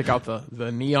you ache. want to pick out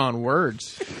the neon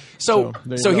words. So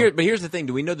there you go. here's the thing.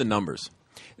 Do we know the numbers?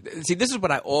 See, this is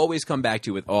what I always come back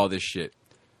to with all this shit.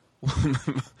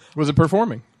 Was it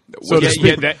performing? So to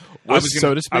speak. I What's- was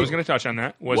so to speak. going to touch on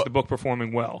that. Was What- the book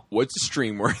performing well? What's the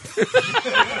stream worth?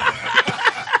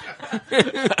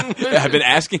 I've been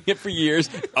asking it for years.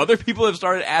 Other people have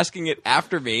started asking it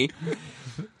after me.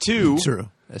 2. True.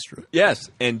 That's true. Yes.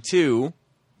 And 2,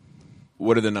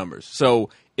 what are the numbers? So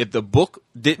if the book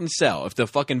didn't sell, if the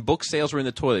fucking book sales were in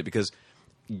the toilet because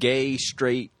gay,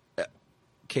 straight,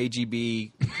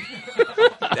 KGB,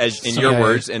 as in your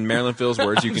words and Marilyn Phil's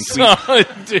words, you can tweet.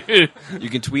 Dude. You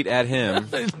can tweet at him.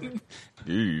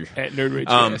 At Nerd Rage.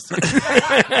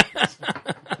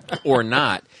 Or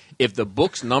not. If the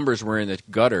book's numbers were in the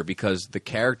gutter because the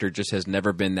character just has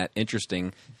never been that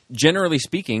interesting, generally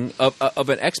speaking, of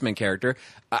an X-Men character,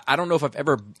 I don't know if I've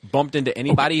ever bumped into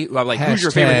anybody who I'm like, who's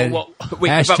your favorite? Well,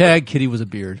 wait, hashtag Kitty was a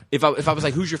beard. If I was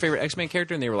like, who's your favorite X-Men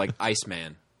character? And they were like,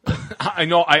 Iceman. I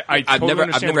know. I've never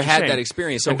what had you're that saying.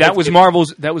 experience. So And that if- was if-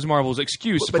 Marvel's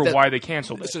excuse But for that- why they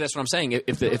canceled it. So that's what I'm saying.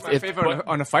 If My favorite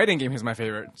on a fighting game is my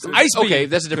favorite. okay,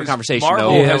 that's a different conversation.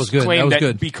 Marvel though. Yeah, that has was good. claimed That was that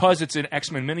good. because it's an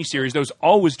X-Men miniseries, those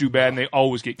always do bad and they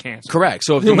always get canceled. Correct.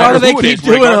 So if Then no why matter do they who it keep is,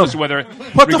 doing regardless them? of whether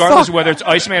What the fuck? whether it's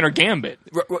Iceman or Gambit.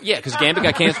 yeah, because Gambit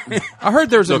got canceled. I heard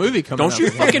there's a Look, movie coming. Don't out you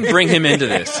with him. fucking bring him into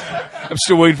this. I'm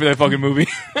still waiting for that fucking movie.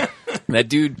 That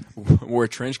dude wore a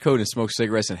trench coat and smoked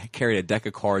cigarettes and carried a deck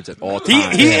of cards at all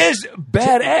times. he is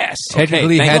badass.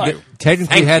 Technically thank you.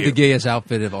 technically had you. the gayest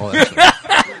outfit of all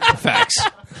that. Facts.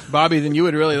 Bobby, then you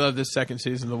would really love this second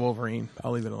season of the Wolverine.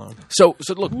 I'll leave it alone. So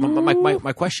look,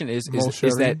 my question is that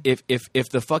Mulcherry.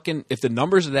 if the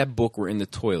numbers of that book were in the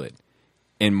toilet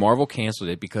and Marvel canceled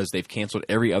it because they've canceled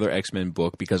every other X-Men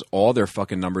book because all their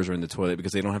fucking numbers are in the toilet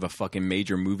because they don't have a fucking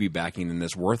major movie backing and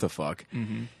that's worth a fuck.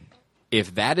 Mm-hmm.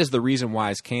 If that is the reason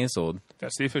why it's canceled,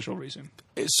 That's the official reason.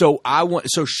 so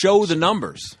show the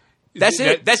numbers. That's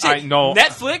it. That's it. I know.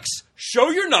 Netflix, show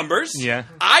your numbers. Yeah.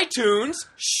 iTunes,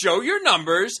 show your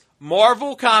numbers.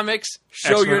 Marvel Comics,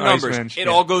 show X-Men, your numbers. Iceman, It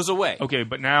yeah. all goes away. Okay,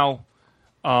 but now,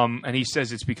 and he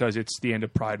says it's because it's the end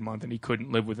of Pride Month and he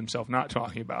couldn't live with himself not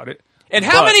talking about it. And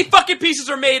how But- many fucking pieces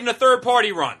are made in a third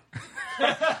party run?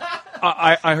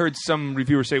 I heard some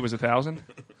reviewers say it was 1,000.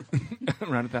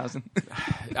 Around 1,000.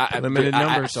 Limited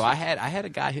numbers. So I had a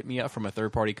guy hit me up from a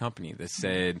third party company that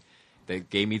said they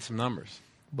gave me some numbers.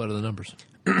 What are the numbers?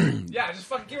 Yeah, just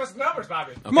fucking give us the numbers,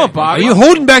 Bobby. Come on, Bobby. Are you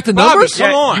holding back the Bobby, numbers?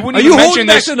 come on. You wouldn't Are you even holding mention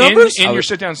back this the numbers? in your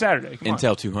sit down Saturday. Come on.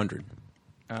 Intel 200.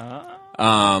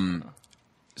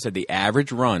 Said the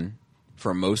average run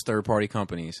for most third party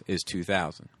companies is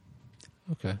 2,000.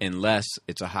 Okay. Unless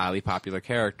it's a highly popular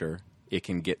character, it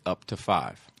can get up to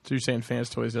 5. So you're saying Fans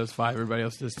Toys does 5, everybody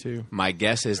else does 2. My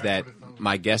guess is that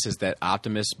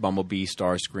Optimus, Bumblebee,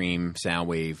 Starscream,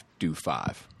 Soundwave do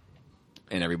 5,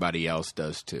 and everybody else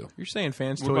does 2. You're saying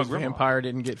Fans What Toys about Grimlock? Vampire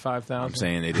didn't get 5,000? I'm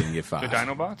saying they didn't get 5. The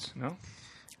Dinobots? No?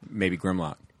 Maybe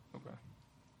Grimlock.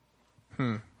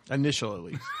 Initial, at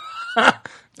least.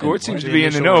 Gort seems to be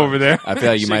in the know over there. I feel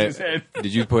like you Shake might. his head.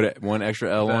 Did you put one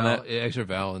extra L on that? Extra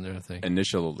vowel in there, I think.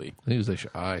 Initially. I think it was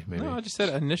extra I, maybe. No, I just said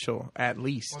initial, at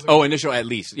least. Oh, initial at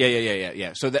least.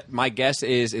 Yeah. So that my guess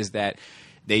is that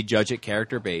they judge it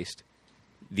character based.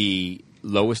 The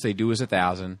lowest they do is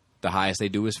 1,000. The highest they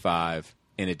do is 5,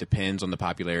 and it depends on the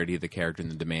popularity of the character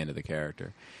and the demand of the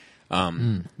character.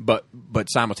 But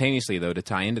simultaneously though, to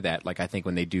tie into that, like I think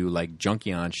when they do like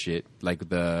Junkion shit, like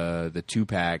the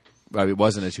 2-pack. Well, it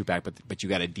wasn't a 2-pack, but you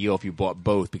got a deal if you bought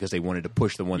both because they wanted to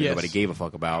push the one that Yes. nobody gave a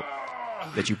fuck about.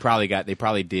 That you probably got. They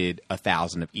probably did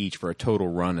 1,000 of each for a total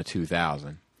run of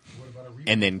 2,000.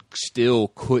 And then still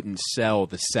couldn't sell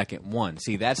the second one.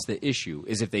 See, that's the issue.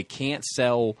 Is if they can't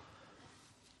sell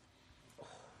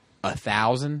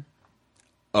 1,000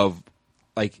 of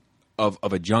a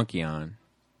Junkion,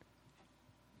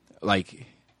 like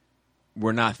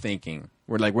we're not thinking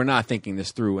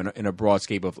this through in a broad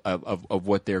scape of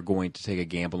what they're going to take a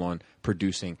gamble on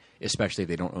producing, especially if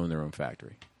they don't own their own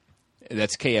factory.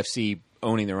 That's KFC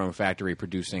owning their own factory,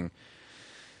 producing,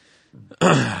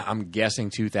 I'm guessing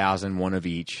 2,000, one of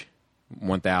each,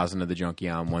 1,000 of the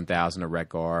Junkion, 1,000 of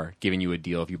Wreck-Gar, giving you a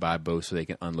deal if you buy both so they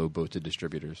can unload both to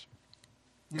distributors.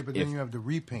 Yeah, but then you have the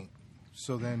repaint.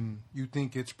 So then you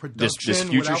think it's production this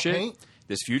future without shit? paint?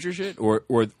 This future shit? Or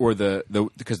the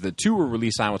because the two were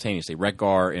released simultaneously,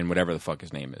 Wreck-Gar and whatever the fuck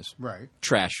his name is. Right.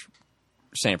 Trash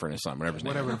Sanford and Son, whatever his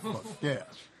name is. Whatever the fuck. Yeah.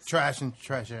 Trash and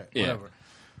trash, yeah. Whatever.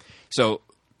 So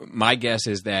my guess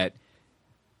is that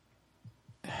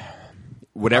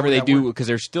whatever they do, because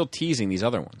they're still teasing these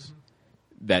other ones,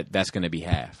 that's going to be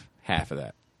half of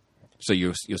that. So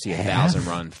you'll see 1,000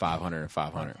 run, 500 and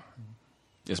 500.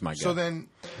 Is my guess. So then,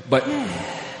 but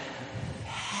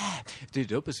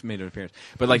dude, Opus made an appearance.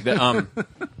 But like the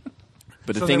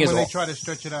but the so thing then is, when they try to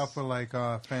stretch it out for like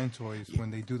fan toys,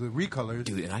 when they do the recolors,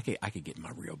 dude, and I could get in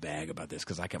my real bag about this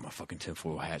because I got my fucking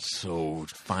tinfoil hat so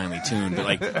finely tuned. But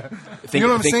like, think, you know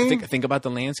what I'm saying? Think about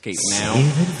the landscape now.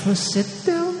 Save it for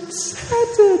sit-down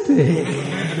Saturday,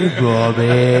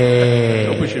 Bobby.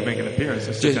 Opus should make an appearance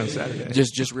this sit-down Saturday.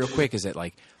 Just real quick, is that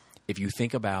like, if you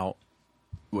think about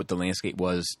what the landscape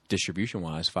was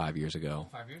distribution-wise 5 years ago.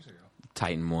 5 years ago.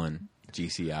 Titan 1,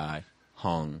 GCI,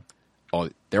 Hung,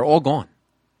 they're all gone.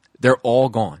 They're all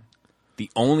gone. The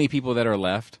only people that are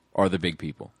left are the big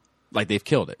people. Like, they've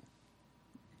killed it.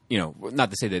 You know,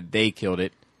 not to say that they killed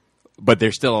it, but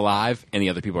they're still alive and the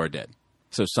other people are dead.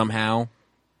 So somehow,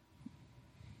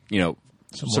 you know,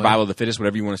 survival of the fittest,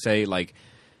 whatever you want to say, like,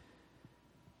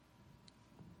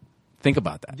 think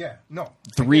about that. Yeah, no.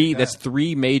 That's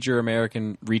 3 major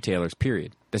American retailers,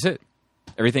 period. That's it.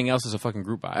 Everything else is a fucking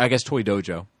group buy. I guess Toy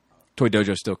Dojo. Toy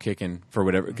Dojo's still kicking for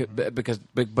whatever,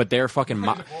 but they're fucking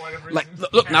like,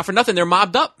 look, not for nothing, they're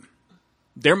mobbed up.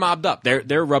 They're mobbed up.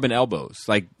 They're rubbing elbows.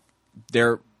 Like,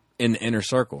 they're in the inner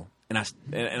circle. And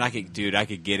I could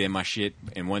get in my shit,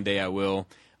 and one day I will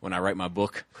when I write my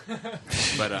book.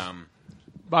 But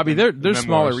Bobby, there's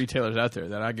smaller retailers out there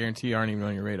that I guarantee aren't even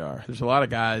on your radar. There's a lot of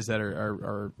guys that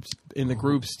are in the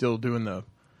group still doing the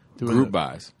group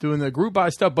buys, doing the group buy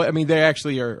stuff. But I mean, they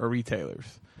actually are retailers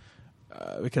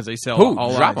because they sell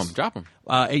all drop lines. them.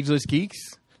 Ageless Geeks,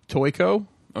 Toyco,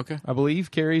 okay, I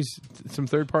believe carries some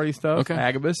third party stuff. Okay,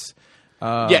 Agabus.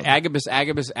 Agabus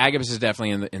is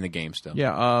definitely in the game still.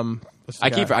 Yeah,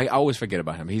 I always forget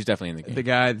about him. He's definitely in the game. The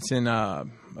guy that's in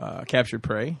Captured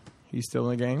Prey, he's still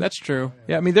in the game. That's true.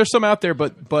 Yeah, I mean, there's some out there,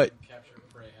 but Captured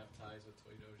Prey have ties with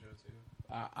Toy Dojo too.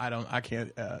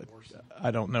 I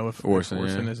don't know if Orson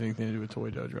has anything to do with Toy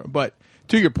Dojo. But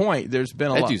to your point, there's been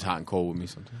a lot. That dude's hot and cold with me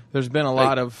sometimes. There's been a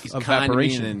lot of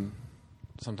evaporation, and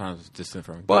sometimes distant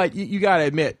from me. But you got to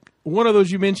admit, one of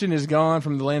those you mentioned is gone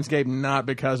from the landscape, not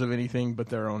because of anything but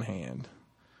their own hand.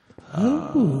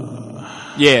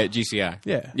 Yeah, GCI.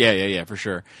 Yeah, for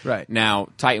sure. Right. Now,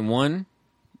 Titan 1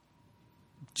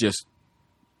 just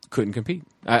couldn't compete.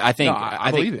 I think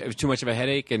it was too much of a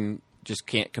headache and just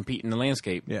can't compete in the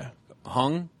landscape. Yeah.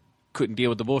 Hung couldn't deal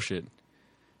with the bullshit.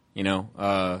 You know,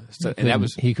 and that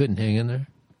was he couldn't hang in there.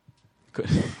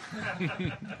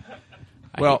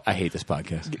 Well, I hate this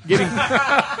podcast.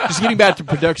 Getting back to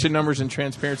production numbers and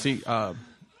transparency,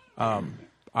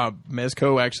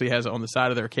 Mezco actually has on the side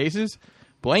of their cases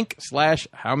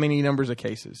 / how many numbers of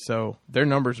cases. So their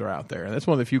numbers are out there, and that's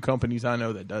one of the few companies I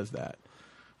know that does that.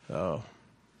 So,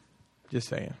 just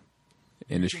saying.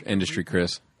 Industry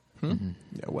Chris. Mm-hmm.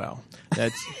 Yeah, well,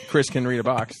 that's Chris can read a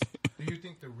box. Do you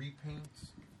think the repaints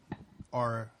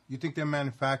you think they're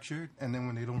manufactured and then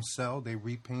when they don't sell, they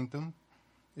repaint them?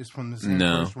 Is from the same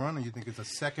first run, or you think it's a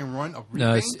second run of repaints?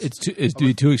 No,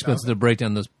 it's too expensive to break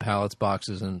down those pallets,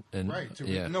 boxes, and right.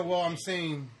 Yeah. No, well, I'm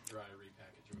saying dry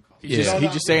repackage.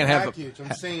 He's just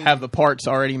saying have the parts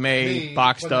already made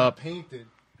boxed up, painted.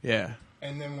 Yeah.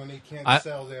 And then when they can't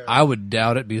sell their... I would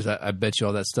doubt it because I bet you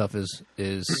all that stuff is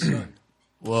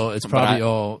well, it's probably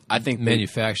all I think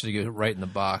manufactured to get right in the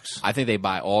box. I think they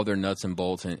buy all their nuts and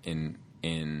bolts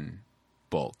in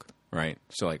bulk, right?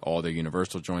 So like all their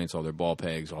universal joints, all their ball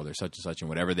pegs, all their such and such, and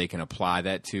whatever they can apply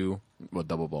that to, well,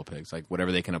 double ball pegs, like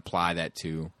whatever they can apply that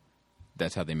to,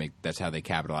 that's how they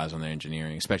capitalize on their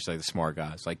engineering, especially like the smart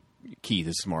guys. Like Keith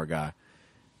is a smart guy.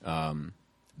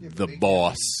 The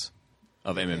boss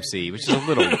of MMC, which is a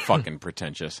little fucking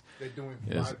pretentious,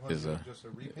 is a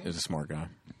smart guy.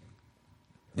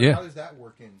 But yeah. How does that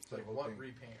work in? Like what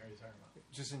repaint are you talking about?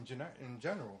 Just in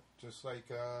general, just like.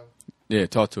 Yeah,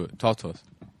 talk to us.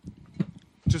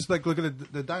 just like look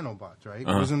at the Dinobots, right?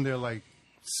 Wasn't there like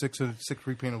six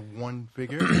repaint of one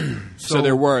figure? So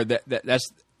there were that's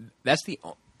the.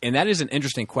 And that is an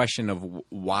interesting question of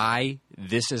why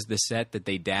this is the set that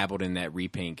they dabbled in that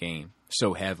repaint game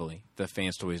so heavily. The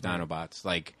Fans Toys Dinobots,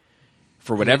 like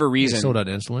for whatever reason, they sold out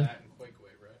instantly.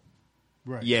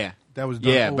 Right. Yeah, that was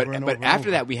done but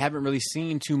after that, we haven't really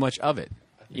seen too much of it.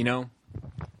 You know,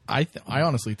 I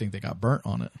honestly think they got burnt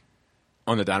on it.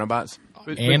 On the Dinobots,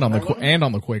 and on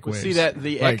the Quake waves. See that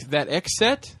that X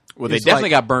set? Well, they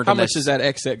definitely got burnt. How much does that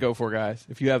X set go for, guys?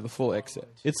 If you have the full X set,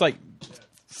 it's like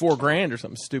 $4,000 or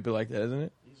something stupid like that, isn't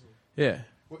it? Yeah.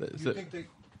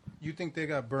 You think they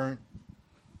got burnt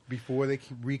before they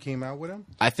came out with them?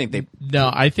 I think they. No,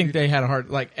 I think they had a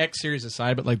hard X series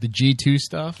aside, but like the G2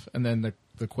 stuff and then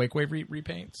the Quake Wave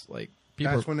repaints. Like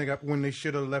that's when they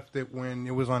should have left it when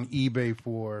it was on eBay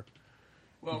for.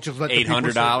 Just let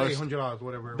 $800, $800,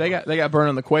 whatever. They got burned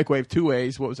on the Quake Wave 2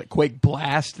 ways. What was it? Quake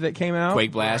Blast that came out.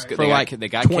 Quake Blast for they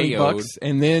got $20, KO'd.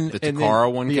 and then the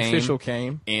Takara one the came. Official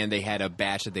came, and they had a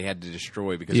batch that they had to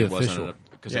destroy because it wasn't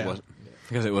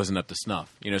up to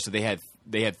snuff. You know, so they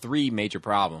had three major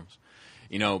problems.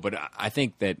 You know, but I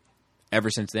think that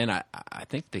ever since then, I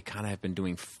think they kind of have been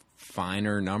doing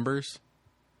finer numbers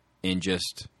and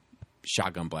just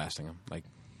shotgun blasting them. Like,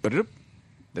 that's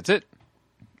it.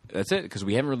 That's it, because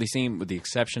we haven't really seen, with the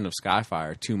exception of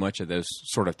Skyfire, too much of those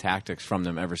sort of tactics from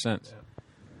them ever since.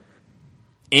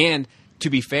 Yeah. And, to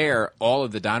be fair, all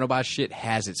of the Dinobot shit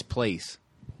has its place.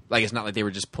 Like, it's not like they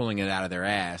were just pulling it out of their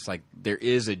ass. Like, there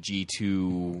is a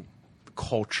G2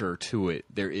 culture to it.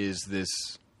 There is this,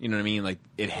 you know what I mean? Like,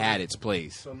 it had its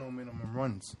place. So no minimum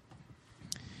runs.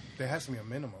 There has to be a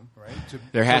minimum, right?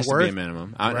 There has to be a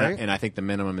minimum. Right? And I think the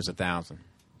minimum is 1,000.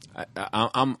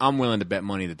 I'm willing to bet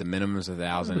money that the minimum is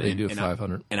 1,000. They do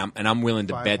 500, and I'm willing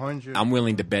to bet. I'm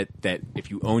willing to bet that if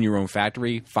you own your own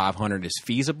factory, 500 is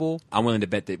feasible. I'm willing to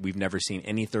bet that we've never seen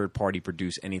any third party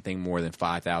produce anything more than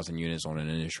 5,000 units on an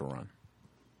initial run.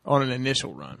 On an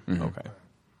initial run, okay,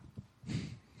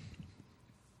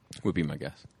 would be my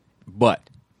guess. But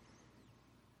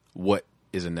what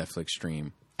is a Netflix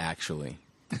stream actually?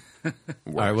 All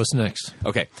right, what's next?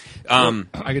 Okay. I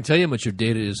can tell you how much your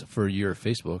data is for a year of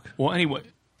Facebook. Well, anyway.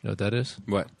 You know what that is?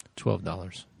 What?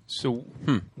 $12. So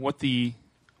what the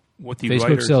Facebook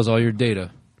writers... sells all your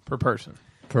data per person.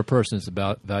 Per person, it's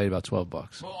valued about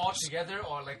 $12. Well, all together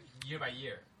or like year by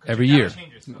year? Every year.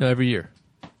 No, every year.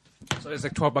 So it's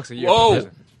like $12 a year.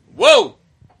 Whoa!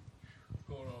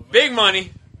 Big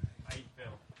money.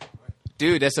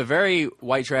 Dude, that's a very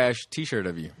white trash T-shirt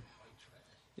of you.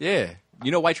 Yeah. You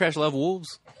know white trash love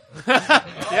wolves?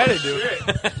 Yeah, they do.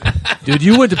 Dude,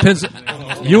 you went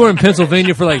to you were in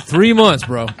Pennsylvania for like 3 months,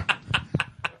 bro.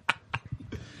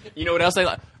 You know what else I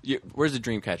like? Where's the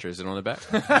Dreamcatcher? Is it on the back?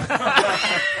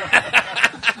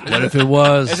 What if it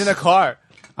was? It's in a car.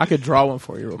 I could draw one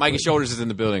for you real Mikey quick. Shoulders is in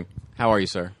the building. How are you,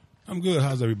 sir? I'm good.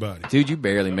 How's everybody? Dude, you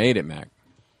barely made it, Mac.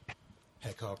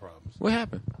 Had car problems. What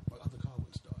happened? My other car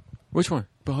wouldn't start. Which one?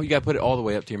 Bro, you got to put it all the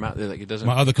way up to your mouth. Like it doesn't.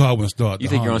 My other car wouldn't start. You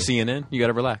think you're on CNN? You got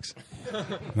to relax.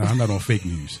 No, I'm not on fake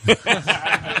news.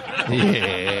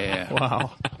 Yeah.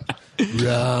 Wow.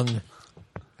 Wrong.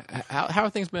 How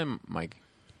have things been, Mike?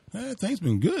 Things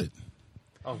been good.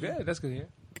 Oh, good. That's good to hear.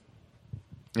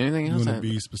 Anything else? You want to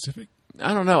be specific?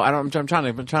 I don't know. I'm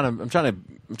trying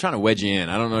to wedge you in.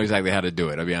 I don't know exactly how to do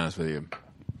it. I'll be honest with you.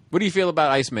 What do you feel about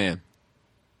Iceman?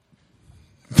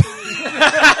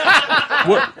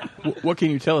 What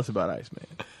can you tell us about Iceman?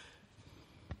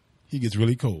 He gets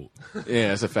really cold. Yeah,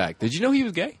 that's a fact. Did you know he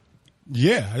was gay?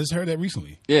 Yeah, I just heard that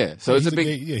recently. Yeah, so it's he's a big.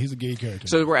 Gay, he's a gay character.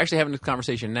 So we're actually having this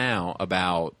conversation now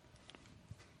about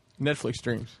Netflix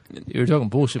streams. You were talking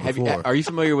bullshit before. Are you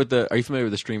familiar with the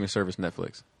streaming service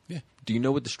Netflix? Yeah. Do you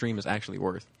know what the stream is actually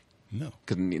worth? No,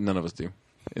 because none of us do.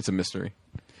 It's a mystery.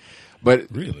 But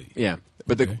really, yeah.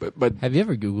 But but have you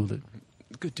ever Googled it?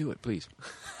 Good, do it, please.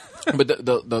 But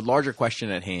the larger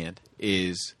question at hand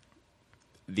is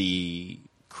the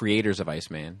creators of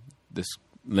Iceman, this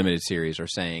limited series, are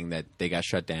saying that they got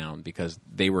shut down because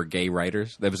they were gay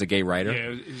writers. There was a gay writer.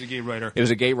 Yeah, it was a gay writer. It was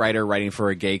a gay writer writing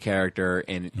for a gay character,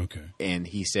 and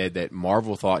he said that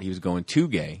Marvel thought he was going too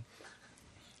gay.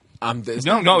 It's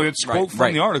quote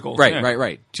from the article.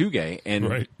 Right. Too gay,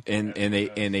 and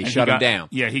they shut him down.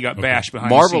 Yeah, he got bashed behind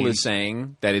Marvel the scenes. is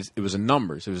saying that it was a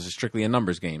numbers. It was strictly a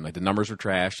numbers game. Like the numbers were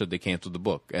trash, so they canceled the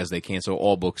book, as they cancel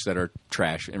all books that are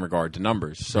trash in regard to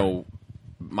numbers. So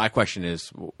my question is,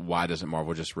 why doesn't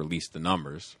Marvel just release the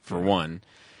numbers, for one?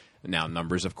 Now,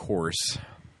 numbers, of course,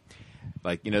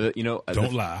 Like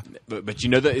Don't lie. But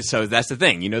so that's the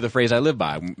thing. You know the phrase I live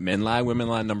by: men lie, women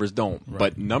lie, numbers don't. Right.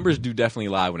 But numbers do definitely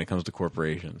lie when it comes to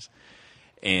corporations.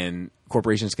 And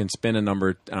corporations can spin a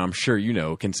number, and I'm sure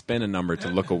can spin a number to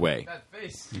look away. That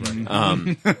face.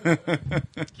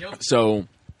 So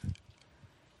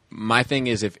my thing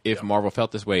is, if Marvel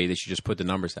felt this way, they should just put the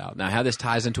numbers out. Now, how this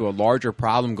ties into a larger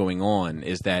problem going on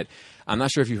is that I'm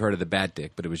not sure if you've heard of the Bat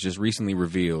Dick, but it was just recently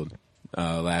revealed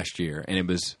last year, and it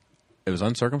was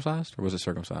uncircumcised, or was it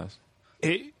circumcised?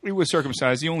 It was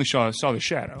circumcised. You only saw the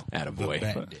shadow.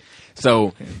 Attaboy.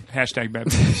 So hashtag bad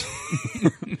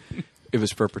boys. It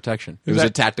was for protection. It was a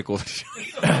tactical.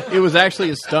 It was actually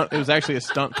a stunt. It was actually a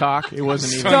stunt cock. It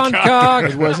wasn't even stunt cock.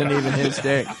 It wasn't even his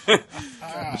dick.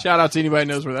 Shout out to anybody who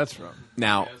knows where that's from.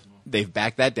 Now they've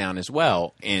backed that down as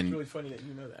well, and it's really funny that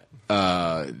you know that.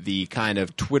 The kind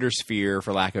of Twitter sphere,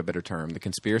 for lack of a better term, the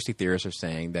conspiracy theorists are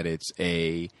saying that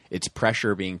it's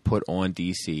pressure being put on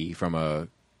DC from a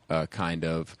kind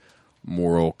of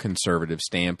moral conservative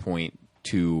standpoint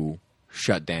to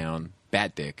shut down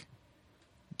Bat Dick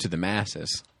to the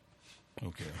masses.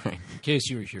 Okay. Right. In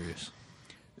case you were curious.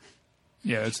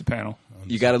 Yeah, it's the panel.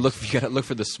 You got to look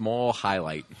for the small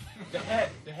highlight. The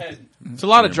head. It's a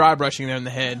lot of dry brushing there in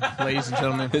the head, ladies and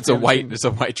gentlemen. It's a white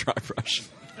dry brush.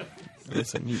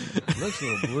 Listen, looks a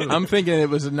little blue. I'm thinking it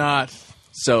was not.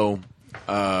 So,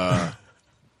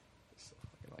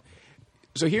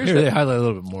 here's Here they highlight a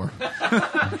little bit more.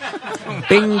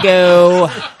 Bingo.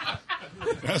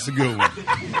 That's a good one.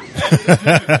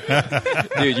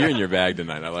 Dude, you're in your bag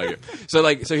tonight. I like it. So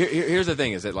here's the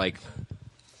thing: is that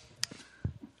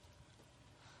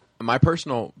my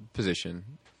personal position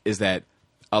is that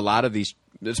a lot of these.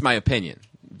 It's my opinion,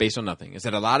 based on nothing. Is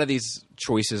that a lot of these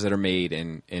choices that are made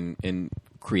in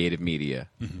creative media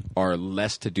are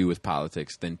less to do with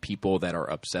politics than people that are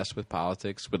obsessed with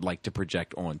politics would like to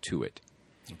project onto it.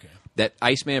 Okay. That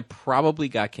Iceman probably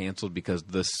got canceled because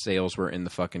the sales were in the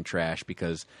fucking trash,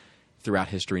 because throughout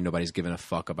history nobody's given a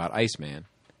fuck about Iceman.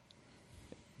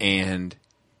 And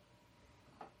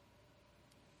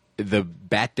the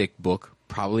Bat Dick book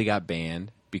probably got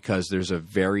banned because there's a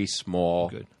very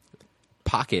small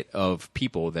pocket of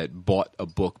people that bought a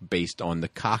book based on the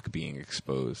cock being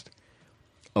exposed,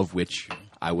 of which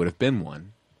I would have been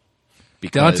one.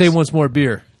 Because Dante wants more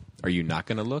beer. Are you not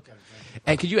going to look?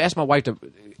 And could you ask my wife to...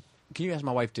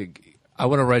 I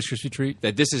want a Rice Krispie treat.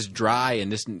 That this is dry and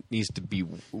this needs to be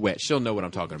wet. She'll know what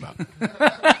I'm talking about.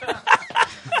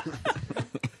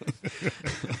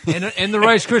 and the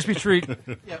Rice Krispie treat.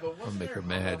 Yeah, but I'll make her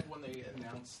mad. When they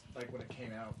announced, when it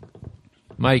came out.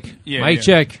 Mike, Yeah, Mike,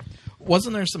 yeah. check.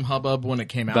 Wasn't there some hubbub when it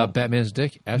came out About Batman's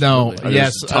dick? Absolutely. No,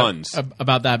 yes, tons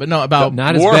about that, but no, about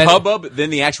not more as hubbub than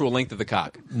the actual length of the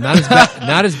cock. Not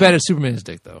as bad as Superman's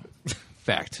dick, though.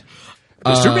 Fact.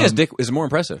 Superman's dick is more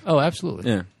impressive. Oh, absolutely.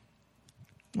 Yeah.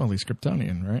 Well, he's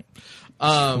Kryptonian, right?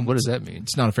 What does that mean?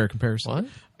 It's not a fair comparison. What?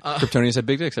 Kryptonians have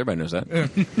big dicks. Everybody knows that.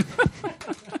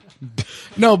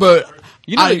 No, but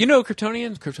you know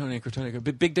Kryptonian,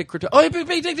 big dick Kryptonian. Oh,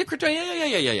 big dick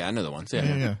Kryptonian. Yeah. I know the ones.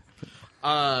 Yeah.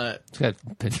 It's got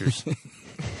pictures.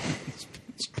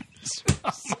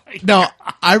 No,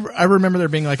 I remember there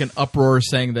being an uproar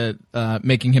saying that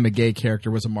making him a gay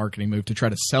character was a marketing move to try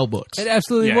to sell books. It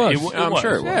absolutely was. I'm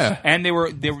sure it was. Yeah. And they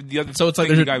were the other. So it's like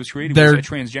thing the guy was creating was a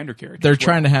transgender character. They're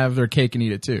trying to have their cake and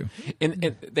eat it too.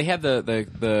 And they have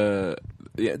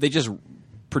they just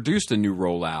produced a new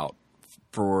rollout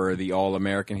for the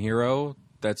All-American Hero.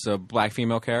 That's a black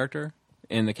female character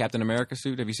in the Captain America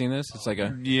suit. Have you seen this? It's like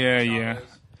a yeah.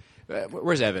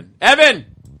 Where's Evan? Evan,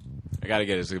 I got to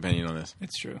get his opinion on this.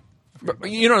 It's true.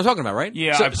 But you know what I'm talking about, right?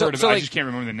 Yeah, I've heard of it. I just can't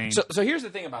remember the name. So here's the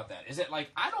thing about that: is that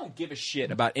I don't give a shit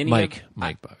about any Mike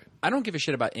Bobby. Bobby. I don't give a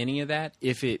shit about any of that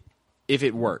if it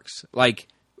works. Like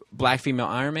black female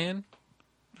Iron Man,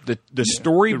 the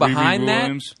story The behind Riri that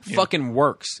Williams. Yeah. fucking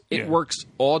works. It Yeah. works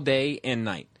all day and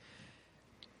night.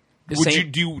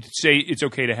 Do you say it's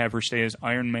okay to have her stay as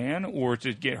Iron Man or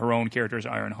to get her own character as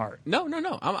Iron Heart? No.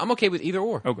 I'm okay with either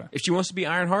or. Okay. If she wants to be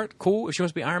Iron Heart, cool. If she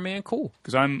wants to be Iron Man, cool.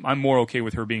 Because I'm more okay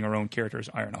with her being her own character as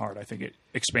Iron Heart. I think it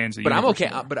expands the. But I'm universe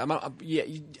okay. more. But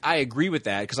I agree with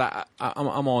that because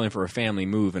I'm all in for a family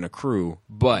move and a crew.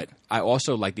 But I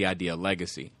also like the idea of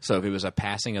legacy. So if it was a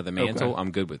passing of the mantle,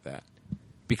 I'm good with that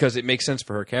because it makes sense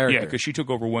for her character. Yeah, because she took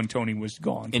over when Tony was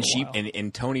gone, and for a while.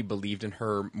 and Tony believed in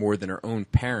her more than her own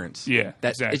parents. Yeah,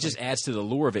 exactly. It just adds to the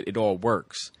lure of it. It all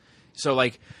works. So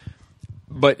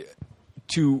but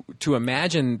to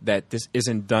imagine that this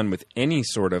isn't done with any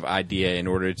sort of idea in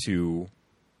order to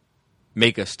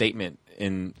make a statement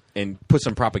and put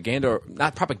some propaganda, or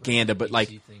not propaganda, but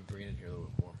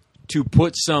to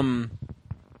put some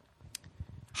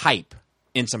hype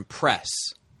and some press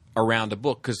around a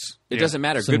book, because it doesn't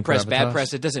matter. Some Good press, gravitas. bad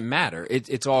press, it doesn't matter.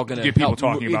 It's all going to Get people help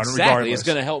talking about it exactly. regardless. It's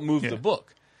going to help move the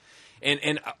book.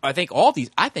 And I think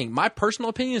my personal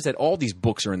opinion is that all these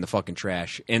books are in the fucking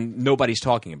trash and nobody's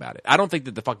talking about it. I don't think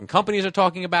that the fucking companies are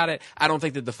talking about it. I don't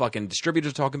think that the fucking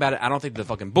distributors are talking about it. I don't think the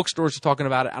fucking bookstores are talking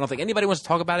about it. I don't think anybody wants to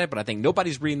talk about it, but I think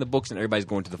nobody's reading the books and everybody's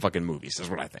going to the fucking movies, is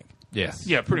what I think. Yeah.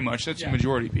 Yeah, pretty much. That's the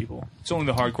majority of people. It's only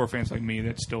the hardcore fans like me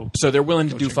that still... So they're willing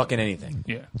to do fucking anything.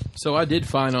 Yeah. So I did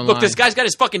find online... Look, this guy's got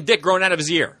his fucking dick growing out of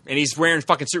his ear, and he's wearing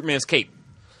fucking Superman's cape.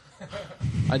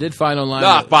 I did find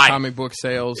online buy it. comic book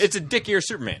sales. It's a dick ear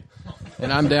Superman.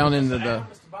 And I'm down into the...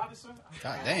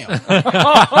 God damn.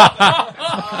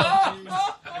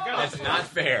 That's not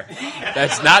fair.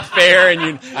 That's not fair,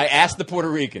 and I asked the Puerto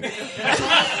Rican.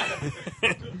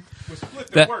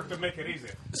 That- work to make it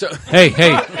easier. So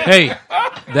hey,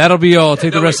 that'll be all.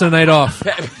 Take the rest of the night off.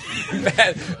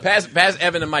 Pass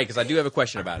Evan and Mike, because I do have a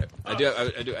question about it. I do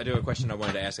have a question I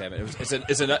wanted to ask Evan.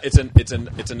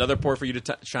 It's another pour for you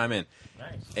to chime in.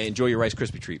 Nice. And enjoy your Rice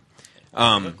Krispie treat.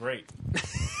 Great.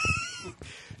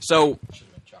 So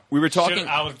we were talking.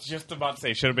 I was just about to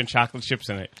say should have been chocolate chips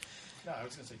in it. No, I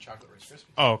was going to say chocolate Rice Krispies.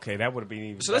 Oh, okay, that would have been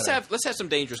even. So better. let's have some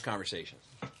dangerous conversations.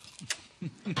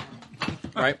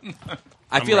 Right?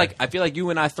 I feel like you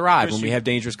and I thrive when we have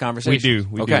dangerous conversations. We do.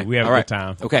 We do. We have a good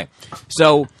time. Okay.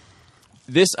 So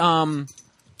this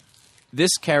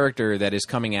character that is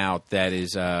coming out that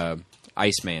is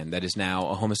Iceman, that is now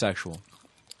a homosexual.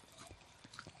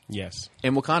 Yes.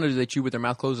 In Wakanda, do they chew with their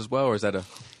mouth closed as well, or is that a?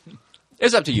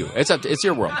 It's up to you. It's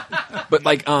your world. But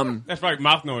like that's right.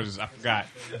 Mouth noises. I forgot.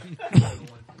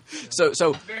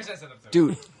 So,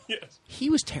 dude, he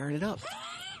was tearing it up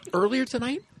earlier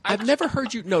tonight. I've never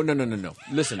heard you. No.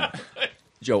 Listen,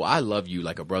 Joe, I love you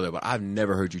like a brother, but I've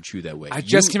never heard you chew that way. I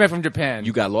just came back from Japan.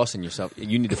 You got lost in yourself.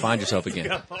 You need to find yourself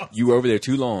again. You were over there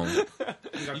too long. You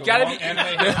gotta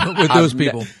be with those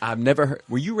people. I've never heard.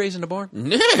 Were you raised in a barn?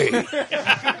 No.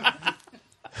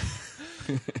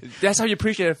 That's how you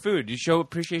appreciate food. You show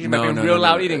appreciation by being real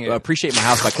loud eating it. Appreciate my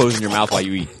house by closing your mouth while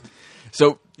you eat.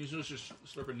 So He's just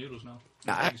slurping noodles now.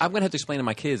 I'm going to have to explain to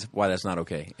my kids why that's not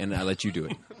okay, and I let you do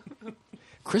it.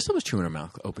 Crystal was chewing her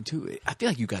mouth open too. I feel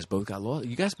like you guys both got lost.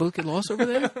 You guys both get lost over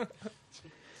there.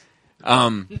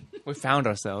 We found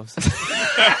ourselves.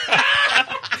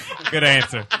 Good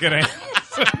answer. Good answer.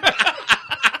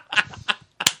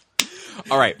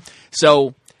 All right.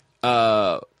 So,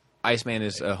 Iceman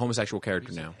is a homosexual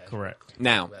character now. Correct.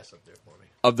 Now,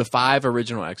 of the 5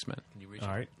 original X-Men, All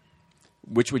right.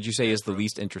 which would you say is the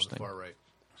least interesting? Far right.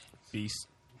 Beast.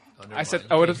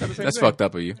 I would have said the same That's thing. fucked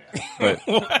up of you. But,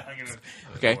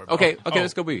 okay.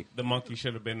 Let's go B. The monkey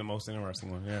should have been the most interesting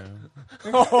one. Yeah.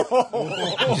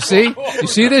 You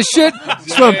see this shit?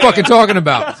 That's what I'm fucking talking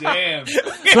about. Damn.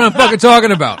 That's what I'm fucking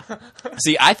talking about.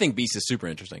 See, I think Beast is super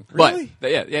interesting. Really? But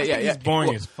yeah. He's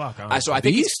boring as fuck. So I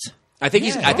think I think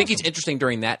he's interesting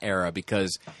during that era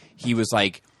because he was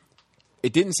like,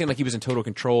 it didn't seem like he was in total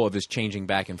control of his changing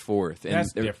back and forth. And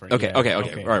That's different. Okay. Yeah. All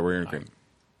Okay. right, we're in agreement.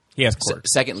 He has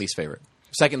quirks. Second least favorite.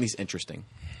 Second least interesting.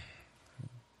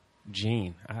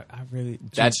 Gene. I really.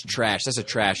 That's trash. That's a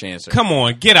trash answer. Come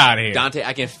on, get out of here. Dante,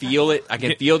 I can feel it. I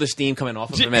can feel the steam coming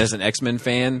off of him as an X-Men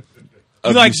fan.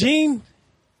 You like Gene?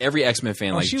 Every X-Men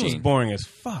fan likes she Gene. was boring as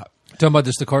fuck. Talking about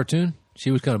this, the cartoon?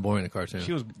 She was kind of boring in the cartoon.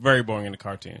 She was very boring in the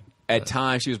cartoon. At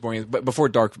times, she was boring, but before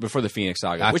the Phoenix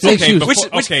Saga. I feel like she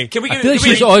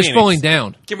was always falling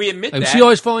down. Can we admit like, that? Was she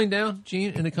always falling down,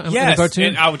 Gene, in the cartoon?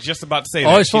 And I was just about to say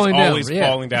always that. Falling She's down. always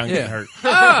falling down, getting hurt.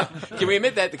 Can we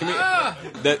admit that?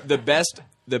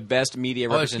 The best media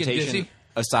Oh, she's getting representation, dizzy?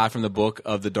 aside from the book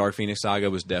of the Dark Phoenix Saga,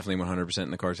 was definitely 100%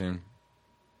 in the cartoon.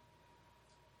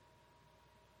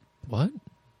 What?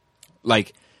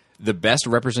 Like, the best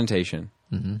representation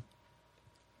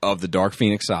of the Dark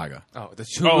Phoenix Saga. Oh, the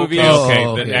 2 Oh, movies.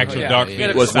 okay. The actual Dark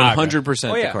Phoenix was Saga.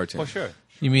 100% the cartoon. For sure.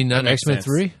 You mean not X-Men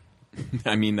 3?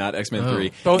 I mean, not X-Men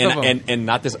 3. Both of them. And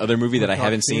not this other movie that I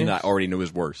haven't seen that I already know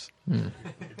is worse. And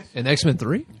X-Men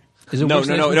 3? Is it No, worse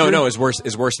than X-Men 3? no. It's worse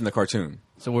than the cartoon.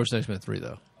 It's worse than X-Men 3,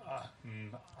 though.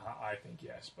 I think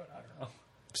yes, but I don't know.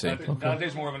 See.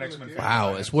 Dante's more of an X-Men fan.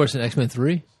 Wow, it's worse than X-Men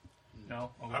 3?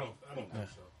 No. I don't think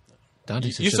so.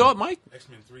 Dante said You so. saw it, Mike?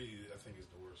 X-Men 3, I think, is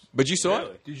the worst. But you saw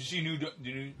it? Did you see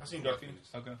I seen Dark Phoenix.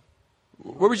 Okay.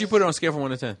 Where would you put it on a scale from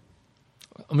 1 to 10?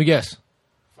 Let me guess.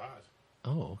 5.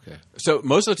 Oh, okay. So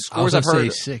most of the scores I I've was gonna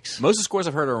heard, say 6. most of the scores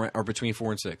I've heard are between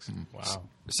 4 and 6. Wow.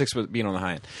 6 being on the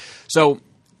high end. So,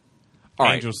 all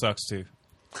right. Angel sucks too.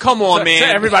 Come on, man. So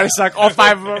everybody suck. All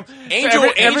 5 of them.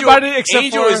 Angel, Everybody except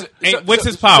Angel for is. What's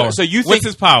his power? So you think what's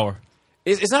his power?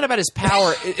 It's not about his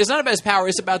power. It's not about his power.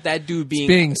 It's about that dude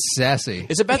being sassy.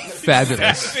 It's about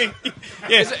fabulous.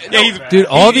 Dude,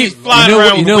 all he's the flying you know around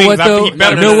what? You with know wings. what I think though? he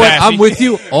better You know than what? sassy. I'm with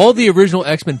you. All the original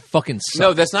X-Men fucking suck.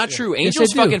 No, that's not true. Yes, Angel's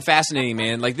they do. fucking fascinating,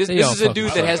 man. Like this is a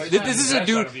dude that has. This is a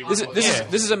dude.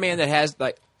 This is a man that has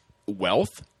like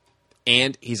wealth,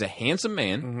 and he's a handsome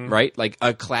man, right? Like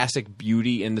a classic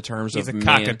beauty in the terms He's of a man.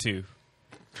 cockatoo.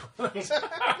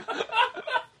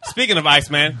 Speaking of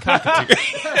Iceman, cockatoo.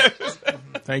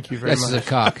 Thank you very This much. is a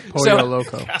cock. Pollo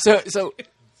Loco. So,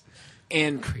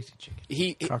 and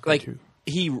he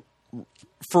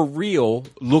for real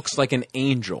looks like an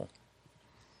angel,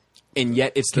 and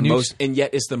yet it's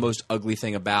the most ugly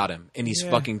thing about him, and he's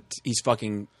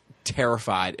fucking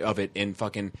terrified of it and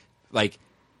fucking like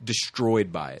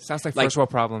destroyed by it. Sounds like first world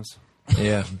problems.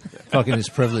 Yeah, fucking his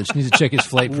privilege. Needs to check his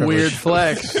flight privilege. Weird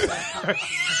flex.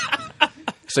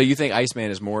 So you think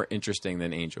Iceman is more interesting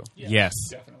than Angel? Yes.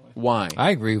 Why?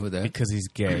 I agree with that. Because he's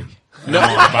gay. No.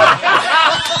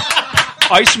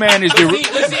 Iceman is the.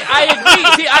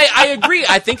 I agree.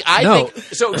 I think No.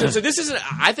 so. This isn't.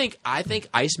 I think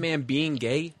Iceman being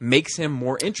gay makes him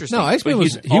more interesting. No, Iceman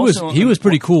But he was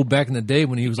pretty cool back in the day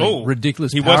when he was like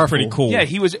ridiculous. He powerful. was pretty cool. Yeah,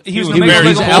 he was an He Omega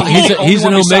was- level. he's an only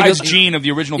Omega- besides Gene of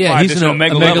the original Yeah, 5. he's This an is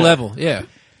Omega level. Yeah.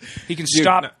 He can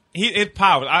stop. His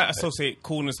powers. I associate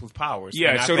coolness with powers.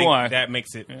 Yeah, and so do think I. That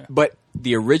makes it. But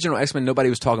the original X-Men, nobody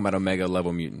was talking about Omega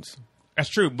level mutants. That's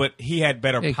true, but he had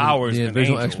better Yeah, powers the than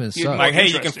original Angel. X-Men sucked. Like, hey, you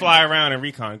can Interesting. fly around and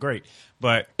recon, great.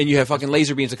 But And you have fucking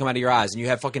laser beams that come out of your eyes, and you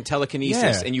have fucking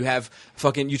telekinesis, Yeah. and you have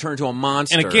fucking you turn into a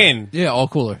monster. and again, Yeah, all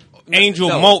cooler. Angel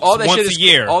No, molts all that once shit is- a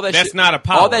year. all that That's shit- not a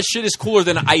power. All that shit is cooler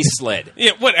than an ice sled.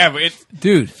 Yeah, whatever. It's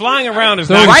Dude, flying around is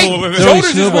Throwing- not Right? cool. throwing Shoulders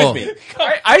is snowball. with me.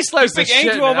 Ice Sled's the think shit.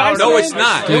 Angel of man. I don't Iceman? know. No, it's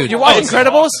not. Dude. You watch Oh,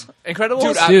 Incredibles?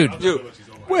 Incredibles? Dude,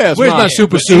 where's my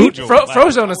super suit?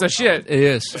 Frozone is the shit. It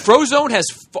is.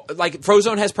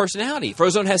 Frozone has personality.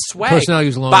 Frozone has swag. Personality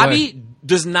goes a long Bobby way.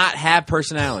 does not have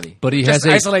personality. But he Just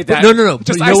has isolate but that. No.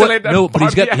 Just But you know what? isolate that. No, but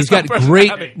he's got Barbie has no great.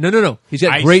 personality. No. He's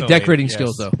got great Isolate, decorating yes.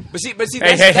 skills though. But see,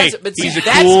 Hey, he's a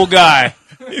that's, cool guy.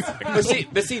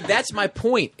 But see, that's my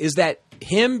point. Is that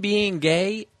him being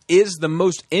gay is the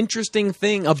most interesting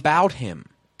thing about him.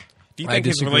 Do you I think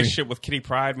his disagree. relationship with Kitty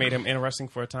Pryde made him interesting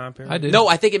for a time period? I did. No,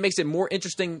 I think it makes it more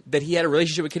interesting that he had a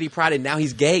relationship with Kitty Pryde and now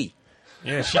he's gay.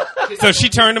 Yeah, so she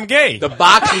turned him gay. The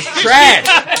box is trash.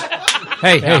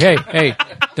 Hey!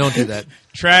 Don't do that.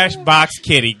 Trash box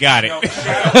Kitty. Got it.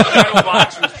 Shadow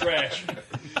Box was trash.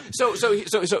 So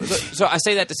I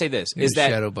say that to say this is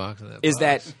that shadow box in that is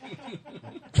that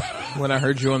When I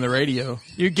heard you on the radio,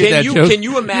 you get that joke? Can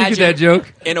you imagine get that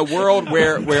joke? in a world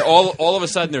where all of a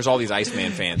sudden there's all these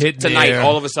Iceman fans Hit tonight? there.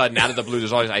 All of a sudden, out of the blue,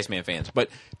 there's all these Iceman fans. But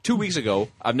 2 weeks ago,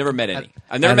 I've never met any.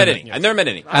 I've never met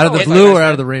any. Out of the blue or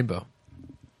out of the rainbow?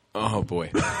 Oh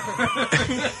boy.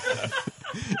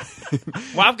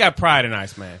 Well, I've got pride in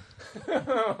Iceman. You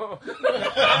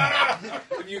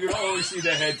can always see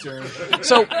that head turn.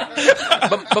 So,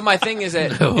 but my thing is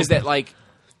that like.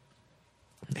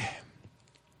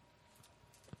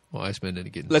 Well, Iceman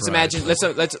didn't get. Let's imagine.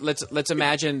 Let's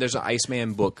imagine there's an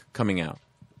Iceman book coming out.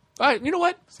 All right, you know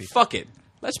what? Fuck it.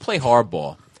 Let's play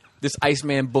hardball. This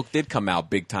Iceman book did come out.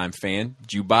 Big time fan.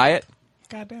 Did you buy it?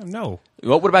 Goddamn no.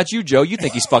 Well, what about you, Joe? You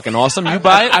think he's fucking awesome. You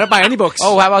buy it? I don't buy any books.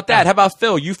 Oh, how about that? How about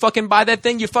Phil? You fucking buy that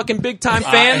thing? You fucking big time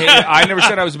fan? I never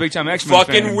said I was a big time X-Men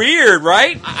Fucking fan. weird,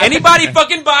 right? Anybody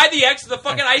fucking buy the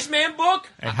fucking Iceman book?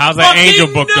 And how's that Fucking Angel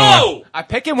book no! going? I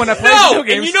pick him when I play No, video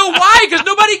games. and you know why? Because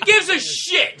nobody gives a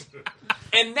shit.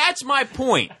 And that's my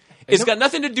point. It's got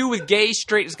nothing to do with gay,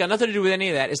 straight. It's got nothing to do with any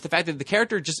of that. It's the fact that the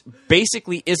character just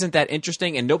basically isn't that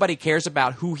interesting, and nobody cares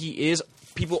about who he is.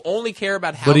 People only care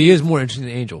about how. But he is more interesting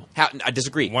than Angel. How, I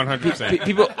disagree. 100%.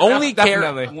 People only care.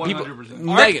 Definitely. People,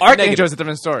 100%. Archangel is a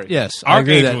different story. Yes, I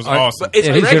agree Archangel with was that. awesome. But it's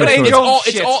Yeah, he's regular different Angel.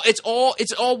 story.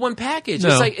 It's all one package. No.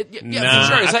 It's like yeah, Nah,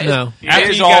 for sure. It's like, no. It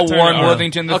is you got all turned Warren on.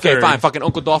 Worthington the Okay, third. fine. Fucking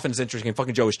Uncle Dolphin is interesting. And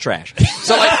fucking Joe is trash.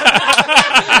 So like,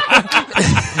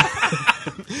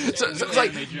 so it's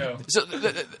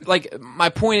like, like my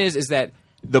point is that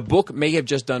the book may have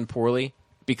just done poorly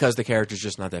because the character's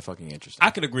just not that fucking interesting.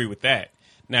 I could agree with that.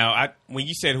 Now, when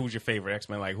you said who's your favorite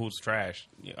X-Men, like who's trash,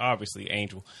 obviously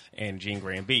Angel and Jean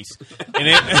Grey and Beast. And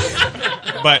then,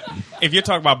 but if you're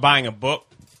talking about buying a book,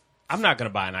 I'm not going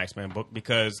to buy an Iceman book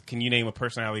because can you name a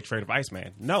personality trait of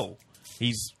Iceman? No,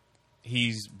 he's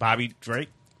Bobby Drake,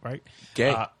 right?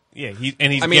 Gay. Yeah, he's gay.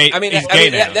 He's I gay mean,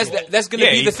 now. that's going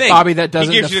to be the thing. Bobby, that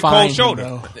doesn't He gives you the define cold shoulder.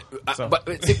 him, though.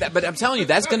 But I'm telling you,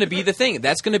 that's going to be the thing.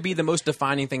 That's going to be the most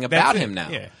defining thing about That's it, him now.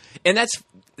 yeah. And that's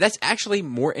that's actually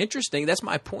more interesting. That's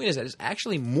my point. Is that it's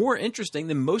actually more interesting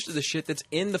than most of the shit that's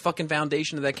in the fucking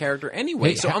foundation of that character anyway.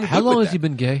 Hey, so I'm how good long with has he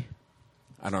been gay?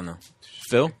 I don't know.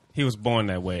 Phil? He was born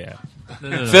that way.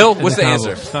 No. Phil, what's the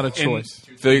answer? It's not a choice.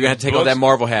 Phil, you're going to have to take off that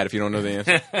Marvel hat if you don't know the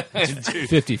answer.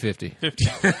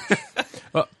 50-50.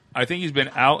 Well, I think he's been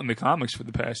out in the comics for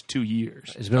the past 2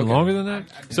 years. It's been longer than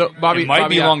that? So, Bobby, It might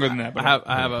Bobby, be longer than that. But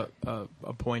I have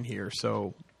a point here.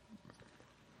 So,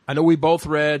 I know we both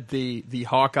read the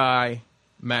Hawkeye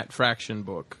Matt Fraction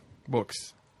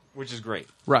books. Which is great.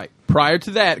 Right. Prior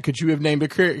to that, could you have named a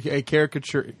character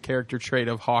trait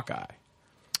of Hawkeye?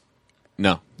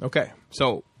 No. Okay.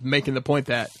 So, making the point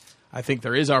that I think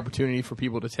there is opportunity for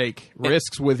people to take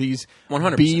risks with these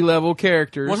 100%. B-level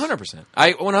characters. 100%.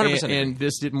 I 100%. And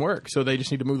this didn't work, so they just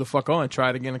need to move the fuck on and try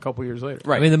it again a couple years later.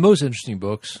 Right. I mean, the most interesting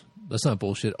books, that's not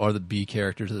bullshit, are the B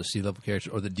characters or the C level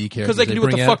characters or the D characters. Because they can do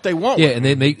what the bring fuck out. they want. Yeah, and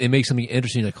they make something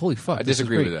interesting. Like, holy fuck, I this is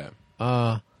disagree great. with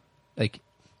that. Like,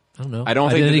 I don't know. I don't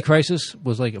think Identity that- Crisis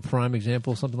was like a prime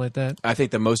example, something like that. I think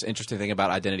the most interesting thing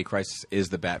about Identity Crisis is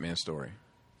the Batman story.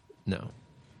 No.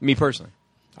 Me personally.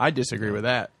 I disagree with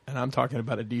that, and I'm talking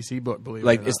about a DC book. Believe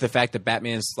Like it or it's not. the fact that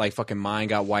Batman's like fucking mind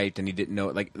got wiped and he didn't know.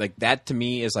 Like that to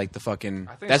me is like the fucking.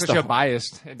 I think that's it's the because you're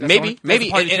biased. That's maybe the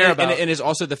part you care about. and it's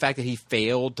also the fact that he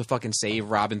failed to fucking save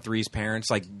Robin 3's parents.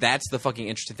 Like that's the fucking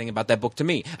interesting thing about that book to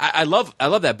me. I love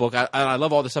that book. I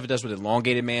love all the stuff it does with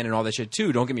Elongated Man and all that shit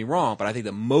too. Don't get me wrong, but I think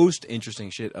the most interesting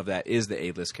shit of that is the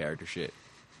A-list character shit.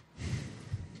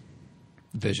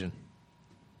 Vision.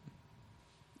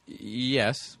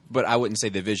 Yes, but I wouldn't say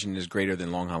the Vision is greater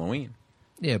than Long Halloween.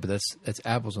 Yeah, but that's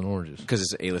apples and oranges. Because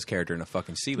it's an A-list character and a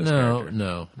fucking C-list No, character.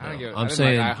 no. I don't get it. I I'm didn't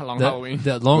saying like Long that, Halloween.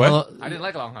 that Long What? Hall- I didn't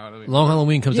like Long Halloween. Long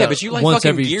Halloween comes Yeah, out but you like once fucking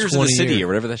every Gears of the 20 City years. or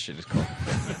whatever that shit is called.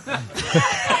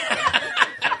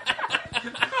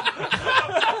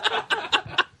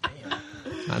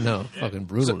 I know, fucking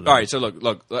brutal. So, all right, so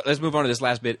look. Let's move on to this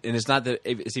last bit, and it's not that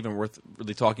it's even worth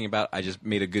really talking about. I just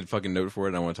made a good fucking note for it,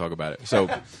 and I want to talk about it. So,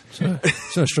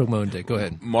 so stroke my own dick. Go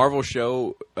ahead. Marvel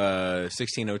Show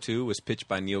 1602 was pitched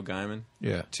by Neil Gaiman,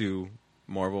 Yeah. to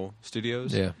Marvel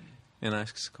Studios, Yeah. and I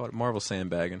called it Marvel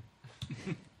sandbagging.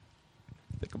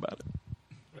 Think about it.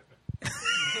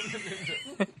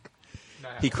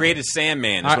 He created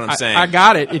Sandman. That's what I'm saying. I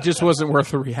got it. It just wasn't worth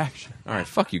the reaction. All right,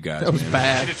 fuck you guys. That was man.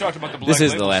 bad. Should have talked about the Black This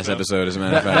is Label the last stuff. episode, as a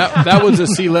matter of fact. That was a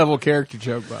C-level character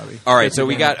joke, Bobby. All right, so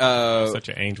we got Such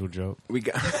an angel joke. we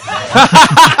got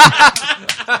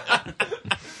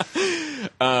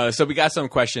so we got some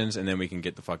questions, and then we can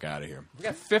get the fuck out of here. We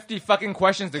got 50 fucking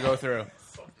questions to go through.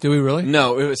 Do we really?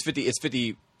 No, it was 50. It's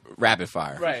 50 rapid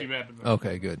fire. Right.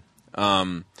 Okay, good. I I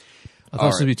thought it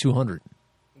was going to be 200.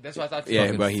 That's what I thought. Yeah,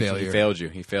 Fucking but he failure. failed you.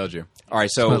 He failed you. All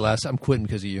right, So my so last, I'm quitting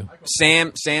because of you.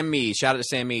 Sam Mead. Shout out to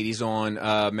Sam Mead. He's on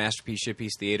Masterpiece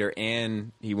Shitpiece Theater,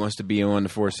 and he wants to be on the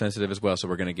Force Sensitive as well. So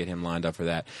we're going to get him lined up for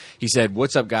that. He said,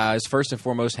 "What's up, guys? First and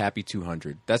foremost, happy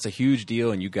 200. That's a huge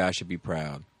deal, and you guys should be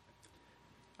proud.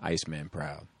 Iceman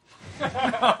proud."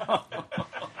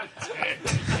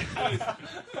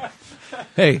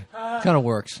 Hey, kind of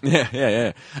works.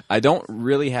 Yeah. I don't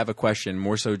really have a question,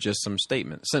 more so just some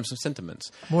statements, some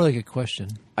sentiments. More like a question.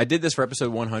 I did this for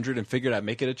episode 100 and figured I'd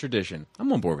make it a tradition.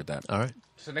 I'm on board with that. All right.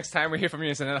 So next time we hear from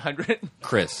you, it's another 100.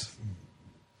 Chris,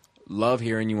 love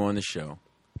hearing you on the show.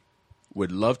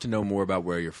 Would love to know more about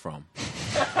where you're from.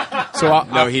 So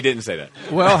No, he didn't say that.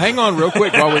 Well, hang on real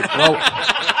quick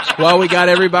while we got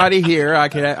everybody here. I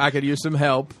could use some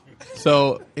help.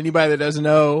 So anybody that doesn't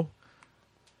know,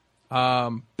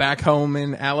 back home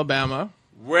in Alabama.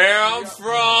 Where I'm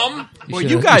from. Well,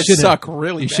 you guys suck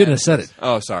really You bad. shouldn't have said it.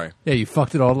 Oh, sorry. Yeah, you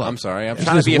fucked it all up. I'm sorry. I'm You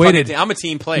trying to just be a waited. fucking I'm a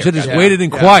team player. You should have just Yeah. waited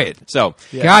and Yeah. quiet. So,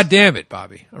 God damn it,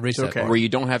 Bobby. Erase that okay. part. where you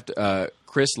don't have to,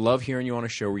 Chris, love hearing you on a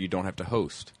show where you don't have to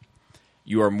host.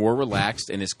 You are more relaxed,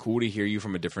 and it's cool to hear you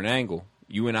from a different angle.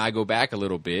 You and I go back a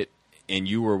little bit, and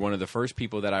you were one of the first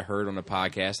people that I heard on a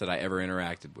podcast that I ever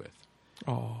interacted with.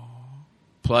 Oh.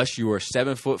 Plus, you are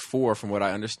 7'4" from what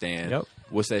I understand. Yep.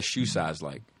 What's that shoe size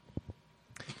like?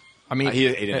 I mean, he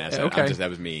didn't ask that. okay. That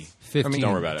was me. 15.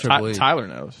 Don't worry about it. Triple E. Tyler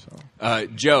knows. So.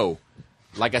 Joe,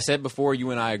 like I said before,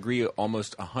 you and I agree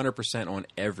almost 100% on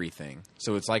everything.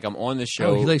 So it's like I'm on the show.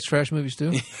 Oh, he likes trash movies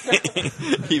too?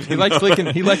 He likes licking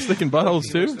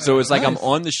buttholes too. So it's like I'm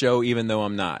on the show even though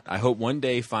I'm not. I hope one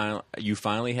day you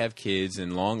finally have kids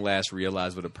and long last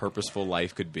realize what a purposeful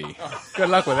life could be. Good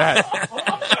luck with that.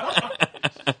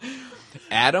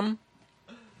 Adam,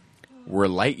 we're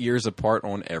light years apart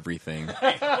on everything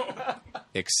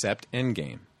except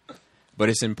Endgame. But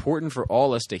it's important for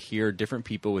all us to hear different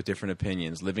people with different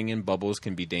opinions. Living in bubbles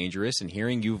can be dangerous, and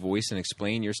hearing you voice and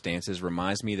explain your stances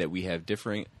reminds me that we have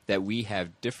differing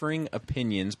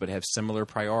opinions but have similar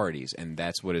priorities, and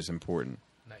that's what is important.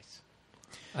 Nice.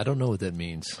 I don't know what that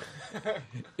means.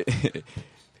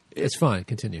 It's fine.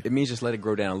 Continue. It means just let it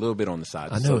grow down a little bit on the side.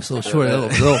 I know, it's a little short. A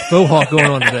little faux hawk going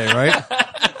on today, right?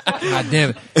 God damn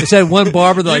it. It's that one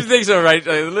barber that you think so, right?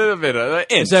 A little bit.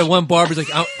 It's that one barber's like,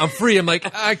 I'm free. I'm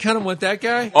like, I kind of want that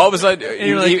guy. All of a sudden,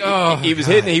 he was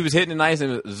hitting it nice,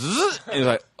 and he's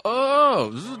like,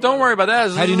 oh, don't worry about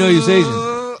that. How do you know he's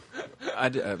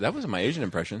Asian? That wasn't my Asian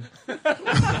impression.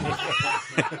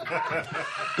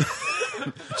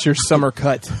 It's your summer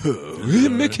cut.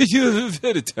 Make you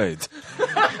very tight.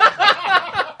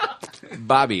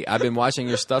 Bobby, I've been watching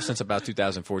your stuff since about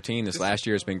 2014. This last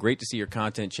year has been great to see your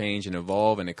content change and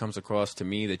evolve, and it comes across to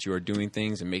me that you are doing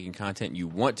things and making content you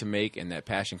want to make, and that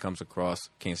passion comes across.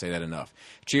 Can't say that enough.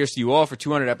 Cheers to you all for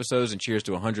 200 episodes, and cheers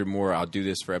to 100 more. I'll do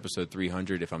this for episode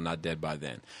 300 if I'm not dead by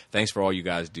then. Thanks for all you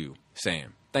guys do.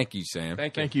 Sam. Thank you, Sam.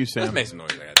 Thank you, Sam. Let's make some noise.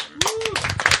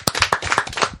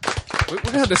 We're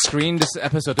going to have to screen this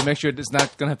episode to make sure it's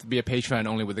not going to have to be a Patreon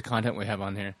only with the content we have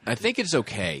on here. I think it's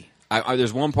okay.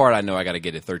 There's one part I know I got to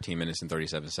get at 13 minutes and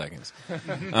 37 seconds.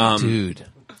 Dude.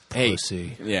 Hey.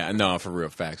 Pussy. Yeah, no, for real.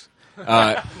 Facts.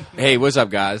 Hey, what's up,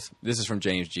 guys? This is from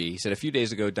James G. He said, a few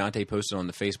days ago, Dante posted on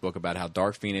the Facebook about how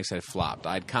Dark Phoenix had flopped.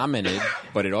 I'd commented,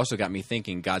 but it also got me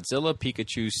thinking, Godzilla,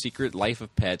 Pikachu, Secret Life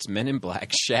of Pets, Men in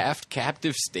Black, Shaft,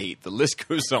 Captive State, the list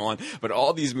goes on. But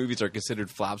all these movies are considered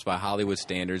flops by Hollywood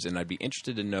standards, and I'd be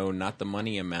interested to know not the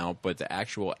money amount, but the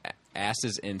actual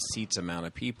asses and seats amount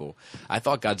of people. I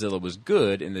thought Godzilla was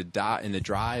good, and the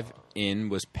drive-in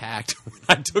was packed when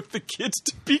I took the kids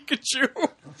to Pikachu.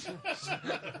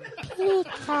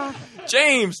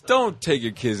 James, don't take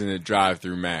your kids in the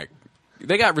drive-through, Mac.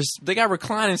 They got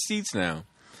reclining seats now.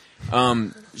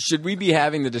 Should we be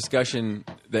having the discussion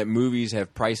that movies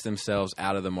have priced themselves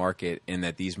out of the market and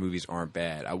that these movies aren't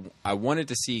bad? I wanted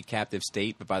to see Captive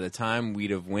State, but by the time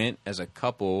we'd have went as a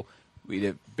couple, we'd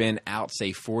have been out,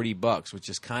 say, $40, which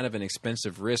is kind of an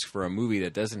expensive risk for a movie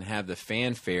that doesn't have the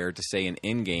fanfare to, say, an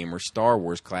Endgame or Star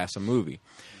Wars class of movie.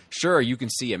 Sure, you can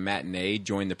see a matinee,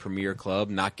 join the premiere club,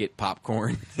 not get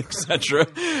popcorn, etc.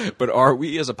 But are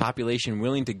we as a population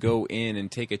willing to go in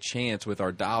and take a chance with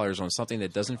our dollars on something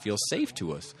that doesn't feel safe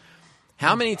to us?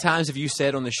 How many times have you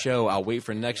said on the show, I'll wait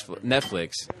for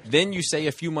Netflix, then you say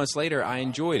a few months later, I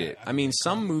enjoyed it? I mean,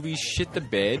 some movies shit the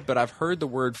bed, but I've heard the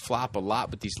word flop a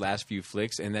lot with these last few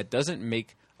flicks, and that doesn't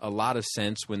make a lot of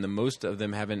sense when the most of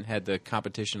them haven't had the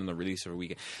competition on the release of a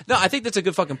weekend. No, I think that's a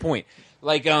good fucking point.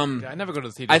 Like, I never go to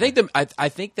the theater. I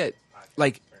think that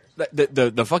like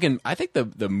the fucking I think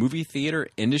the movie theater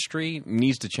industry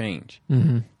needs to change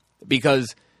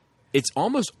because it's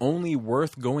almost only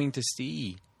worth going to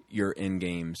see your end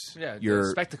games, your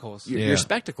spectacles, your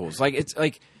spectacles. Like it's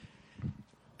like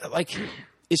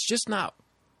it's just not.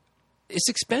 It's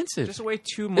expensive. Just wait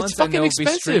 2 months it's fucking and they'll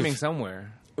expensive. be streaming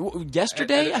somewhere.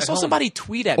 Yesterday, I saw home. somebody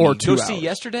tweet at Or me. 2 Go see hours.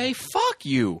 Yesterday. Fuck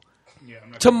you.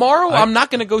 Tomorrow, I'm not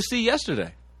going to go see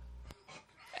Yesterday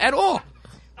at all.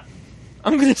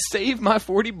 I'm going to save my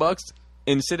 $40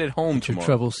 and sit at home Your tomorrow.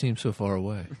 trouble seems so far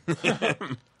away.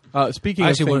 Speaking I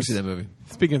of actually want to see things, that movie.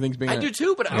 speaking of things being, I do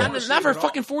too, but not for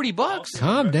fucking $40.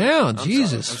 Calm down,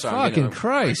 Jesus sorry, I'm fucking getting-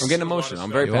 Christ! I'm getting emotional.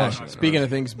 I'm very passionate. Speaking of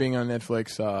things being on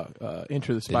Netflix,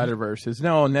 Into the Spider-Verse is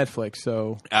now on Netflix.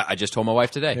 So I just told my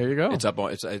wife today. There you go. It's up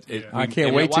on. I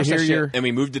can't wait to hear your. And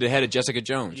we moved it ahead of Jessica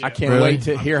Jones. I can't wait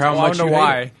to hear how much you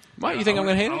hate it. Why you think I'm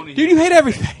going to hate it? Dude, you hate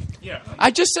everything. Yeah. I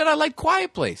just said I like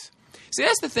Quiet Place. See,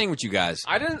 that's the thing with you guys.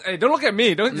 I didn't. Hey, don't look at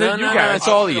me. Don't No, you no, guys. it's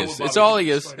all of yous. It's all of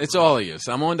yous. It's all of yous.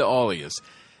 I'm on to all of yous.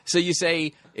 So you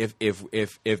say if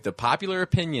the popular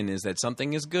opinion is that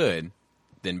something is good,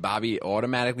 then Bobby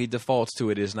automatically defaults to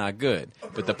it is not good.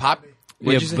 But the pop.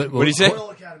 What did you say?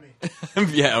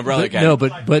 Yeah, Umbrella Academy. No,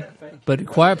 but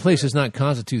Quiet Place does not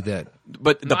constitute that.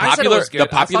 But the No, I said it popular was good.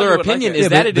 popular I thought you would like opinion it. is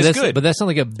that but it is that's, good. But that's not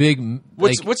like a big.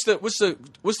 What's like,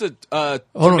 the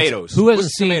hold on. tomatoes? Who hasn't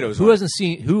What's seen? tomatoes? Who hasn't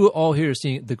seen? Who all here has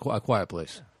seen the Quiet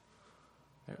Place?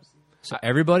 So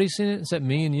everybody's seen it except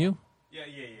me and you.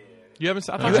 You haven't.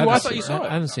 I I thought you watched it.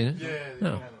 I haven't seen it.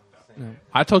 No.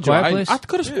 I told you. Quiet I Place?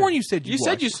 could have sworn you said you. You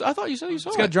said watched you. it. I thought you said you saw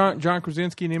It's it. got John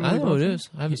Krasinski and Emily I know Blunt. it is.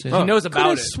 I haven't seen He it. knows Could about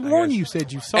have it. sworn you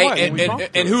said you saw Hey, it. when we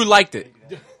talked and who liked it?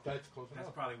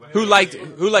 Who liked it?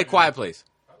 Who liked Quiet Place?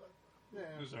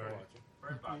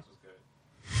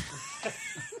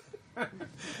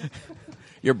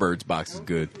 Your Bird's Box is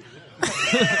good.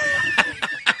 Is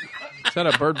that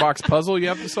a Bird Box puzzle you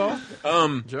have to solve?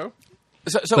 Joe?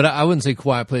 But I wouldn't say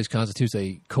Quiet Place constitutes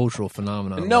a cultural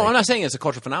phenomenon. No, I'm not saying it's a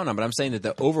cultural phenomenon, but I'm saying that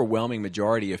the overwhelming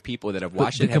majority of people that have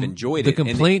watched it have enjoyed it. The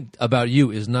complaint about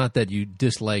you is not that you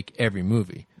dislike every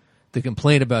movie. The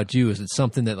complaint about you is it's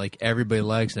something that like everybody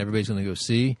likes and everybody's going to go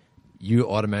see. You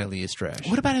automatically is trash.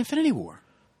 What about Infinity War?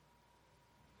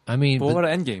 I mean, what about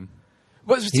Endgame?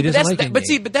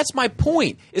 But that's my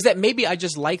point. Is that maybe I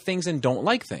just like things and don't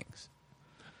like things.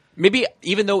 Maybe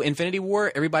even though Infinity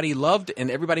War everybody loved and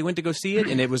everybody went to go see it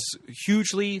and it was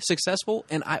hugely successful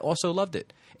and I also loved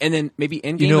it. And then maybe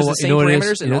Endgame was the same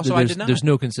parameters and also I did not. There's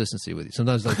no consistency with you.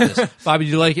 Sometimes like this. Bobby,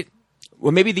 did you like it?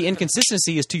 Well, maybe the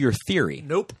inconsistency is to your theory.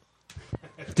 Nope.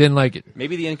 Didn't like it.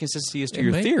 Maybe the inconsistency is to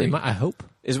your theory. I hope.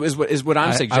 Is what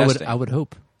I'm suggesting. I would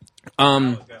hope.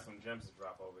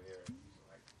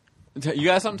 You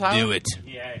got something, Tyler? Do it.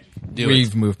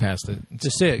 We've moved past it.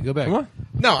 Just say it. Go back. Come on.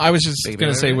 No, I was just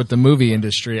going to say with the movie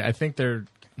industry, I think they're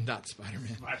not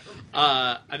Spider-Man.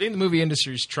 I think the movie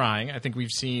industry is trying. I think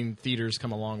we've seen theaters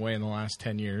come a long way in the last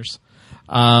 10 years.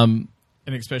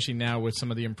 And especially now with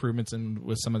some of the improvements and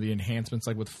with some of the enhancements,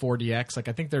 like with 4DX, like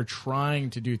I think they're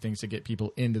trying to do things to get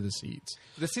people into the seats.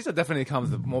 The seats are definitely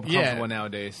more comfortable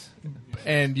nowadays.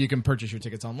 And you can purchase your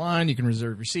tickets online. You can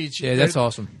reserve your seats. Yeah, that's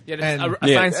awesome. Yeah,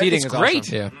 assigned seating is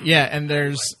great. Awesome. Yeah, and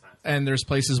there's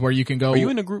places where you can go. Are you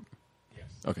in a group? Yes.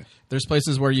 Okay. There's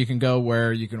places where you can go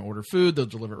where you can order food. They'll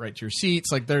deliver it right to your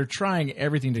seats. Like they're trying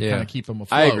everything to kind of keep them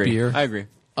afloat. I agree.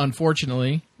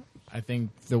 Unfortunately, I think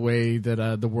the way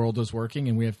that the world is working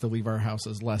and we have to leave our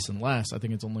houses less and less, I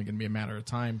think it's only going to be a matter of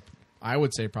time. I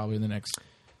would say probably in the next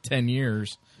 10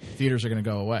 years, theaters are going to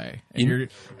go away.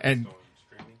 And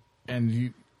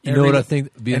you know what I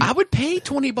think? I would pay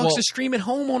 $20 to stream at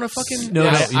home on a fucking... No.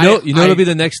 You know what'll be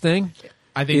the next thing?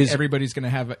 I think everybody's going to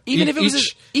have... Even if it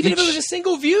was a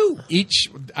single view.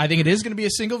 I think it is going to be a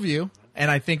single view,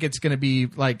 and I think it's going to be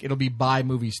like it'll be by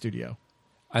movie studio.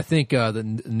 I think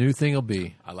the new thing will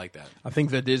be. I like that. I think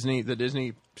the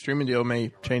Disney streaming deal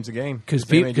may change the game because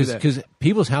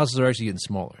people's houses are actually getting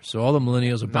smaller. So all the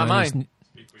millennials are buying. Not mine.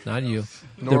 Not you.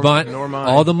 They're buying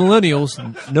all the millennials.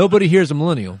 Nobody here is a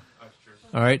millennial.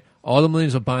 All right, all the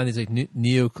millennials are buying these like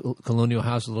neo-colonial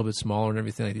houses, a little bit smaller and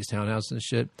everything, like these townhouses and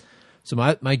shit. So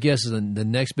my guess is the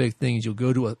next big thing is you'll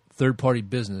go to a third-party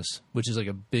business, which is like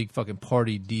a big fucking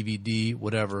party DVD,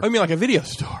 whatever. I mean, like a video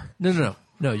store.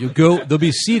 No, you'll go. There'll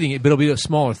be seating, but it'll be a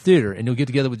smaller theater, and you'll get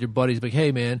together with your buddies. Like,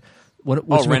 hey, man,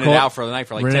 what's rent it out for the night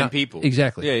for like 10 people.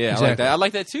 Exactly. Yeah. Exactly. I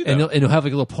like that too. Though. And you'll have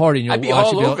like a little party. And I'd be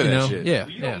all over that shit. Yeah.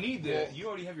 You don't need that. You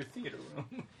already have your theater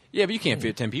room. Yeah, but you can't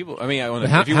fit 10 people. I mean,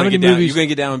 how many movies? You gonna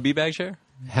get down in B-bag chair?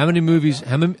 How many movies?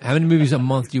 How many movies a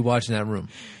month do you watch in that room?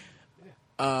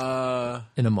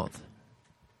 In a month.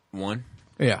 One.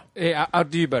 Yeah. Hey, I'll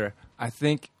do you better. I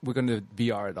think we're going to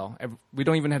VR it all. We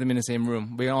don't even have to be in the same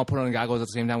room. We all put on goggles at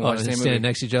the same time. Watch the same movie. Standing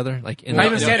next to each other, like not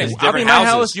even standing. I'll be in my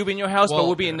house. You'll be in your house, but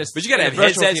we'll be in this. But you got to have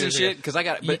headsets and shit. Because I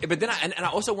got. But then I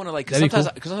also want to like sometimes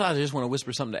I just want to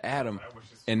whisper something to Adam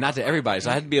and not to everybody. So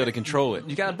I have to be able to control it.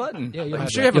 You got a button. Yeah, I'm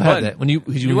sure you have a button. When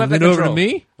you went over to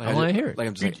me, I want to hear it. Like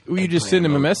I'm just you just send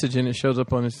him a message and it shows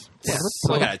up on his.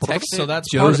 I got to text it. So that's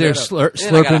Joe's there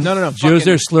slurping. No. Joe's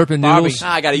there slurping noodles.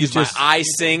 I got to use my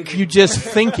iSync. You just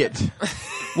think it.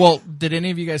 Well, did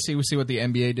any of you guys see what the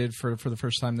NBA did for the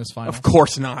first time this final? Of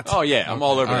course not. Oh yeah, I'm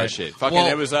all over that shit. Fucking,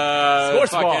 it was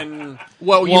fucking.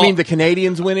 Well, you mean the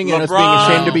Canadians winning and us being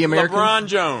ashamed to be Americans? LeBron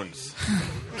Jones.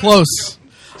 Close.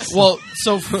 Well,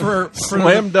 so for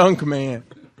slam dunk, man.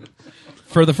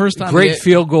 For the first time, great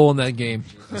field goal in that game.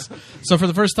 So for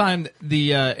the first time,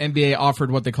 the NBA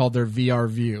offered what they called their VR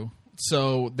view.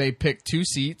 So they picked 2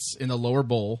 seats in the lower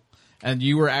bowl, and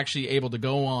you were actually able to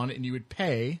go on and you would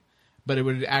pay. But it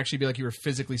would actually be like you were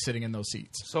physically sitting in those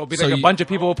seats. So it'd be like a bunch of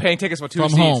people paying tickets for 2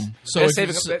 seats. From home. So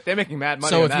they're making mad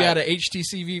money. So if you had a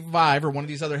HTC Vive or one of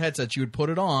these other headsets, you would put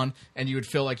it on and you would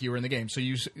feel like you were in the game. So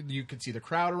you could see the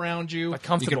crowd around you. Like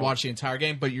you could watch the entire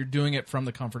game, but you're doing it from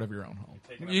the comfort of your own home.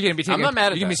 You can be taking, I'm not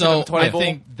mad at that. So I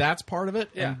think that's part of it.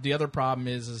 Yeah. And the other problem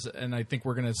is and I think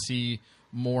we're going to see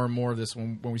more and more of this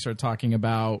when we start talking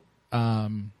about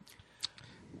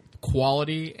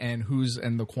quality and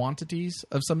the quantities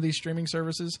of some of these streaming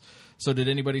services. So did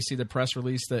anybody see the press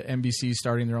release that NBC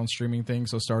starting their own streaming thing?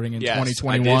 So starting in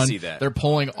 2021, I did see that. They're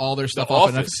pulling all their stuff off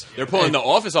of Netflix. They're pulling The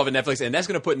Office off of Netflix, and that's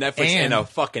going to put Netflix in a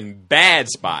fucking bad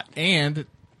spot. And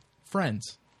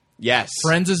Friends. Yes.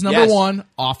 Friends is number 1.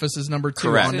 Office is number 2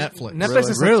 Correct. on Netflix. Netflix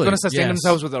is going to sustain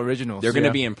themselves with the originals. They're going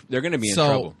to be in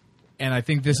trouble. And I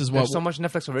think this is what There's so much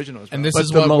Netflix originals. Bro. And this But is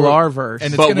the what Millar-verse.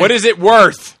 and it's But gonna- what is it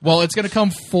worth? Well, it's going to come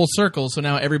full circle. So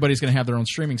now everybody's going to have their own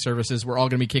streaming services. We're all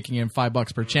going to be kicking in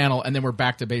 $5 per channel, and then we're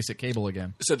back to basic cable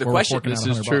again. So the Where we're question, forking out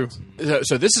this is $100. true.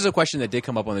 So this is a question that did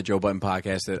come up on the Joe Budden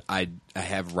podcast that I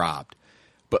have robbed,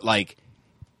 but like,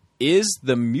 is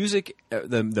the music,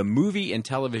 the movie and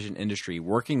television industry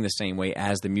working the same way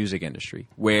as the music industry,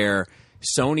 where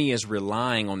Sony is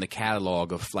relying on the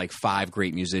catalog of like 5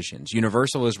 great musicians,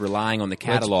 Universal is relying on the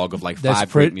catalog of like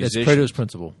 5 great musicians? That's Prato's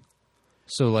principle.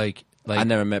 So like I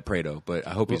never met Prado, but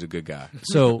I hope he's a good guy.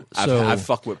 So I've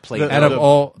fucked with Plato. Out of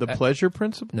all the pleasure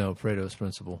principle? No, Prato's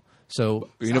principle. So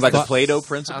you know about the Plato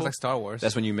principle? Sounds like Star Wars.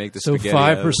 That's when you make the so spaghetti.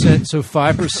 5%. So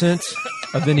 5%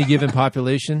 of any given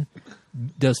population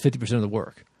does 50% of the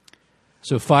work.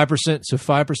 So 5%. So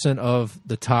 5% of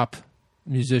the top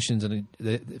musicians and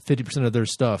 50% of their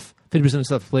stuff, 50% of the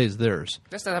stuff plays theirs.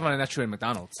 That's not true in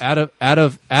McDonald's. Out of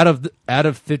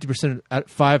 50%,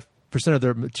 5% of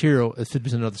their material is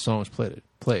 50% of the songs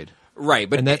played. Right,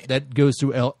 but and that goes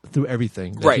through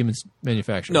everything that right. humans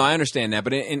manufacture. No, I understand that,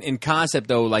 but in concept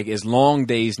though, like, is Long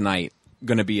Day's Night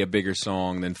going to be a bigger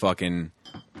song than fucking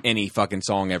any fucking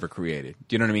song ever created?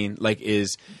 Do you know what I mean? Like,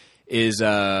 is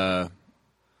Ain't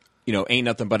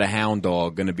Nothing But a Hound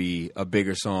Dog going to be a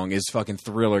bigger song? Is fucking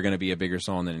Thriller going to be a bigger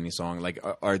song than any song? Like,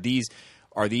 are these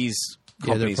companies?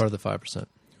 Yeah, they're part of the 5%.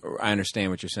 I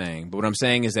understand what you're saying, but what I'm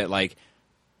saying is that, like,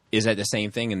 is that the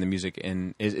same thing in the music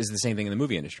and is the same thing in the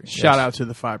movie industry? Shout out to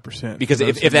the 5%. Because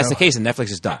if that's the case, then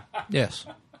Netflix is done. Yes.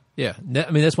 Yeah.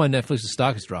 I mean, that's why Netflix's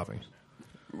stock is dropping.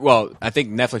 Well, I think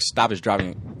Netflix stock is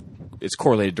dropping. It's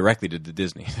correlated directly to the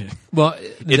Disney. Well,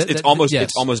 it's almost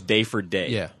day for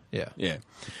day. Yeah. You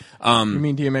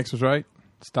mean DMX was right?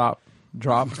 Stop,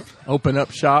 drop, open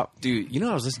up shop. Dude, you know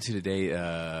what I was listening to today?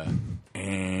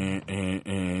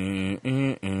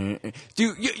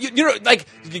 Dude, you know, like,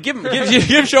 give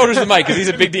him shoulders to the mic because he's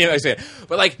a big DMX fan.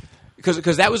 But like,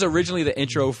 because that was originally the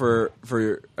intro for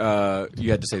you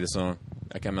had to say the song.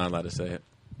 I'm not allowed to say it.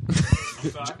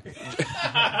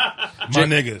 My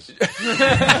niggas.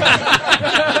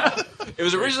 It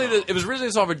was originally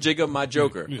the song for Jig Up My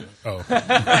Joker. Yeah. Oh,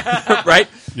 right.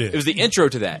 Yeah. It was the intro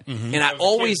to that, and I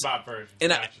always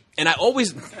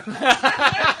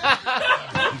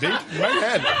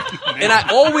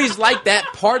liked that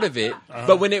part of it.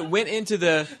 But when it went into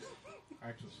the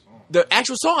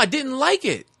actual song, I didn't like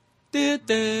it. I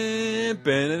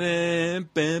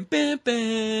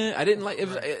didn't like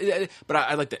it, but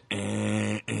I liked it.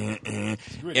 And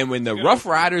when the Rough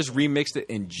Riders remixed it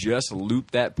and just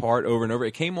looped that part over and over,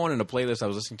 it came on in a playlist I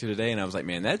was listening to today, and I was like,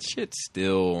 man, that shit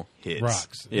still hits.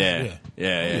 Rocks. Yeah.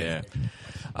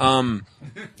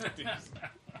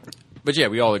 But yeah,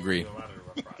 we all agree.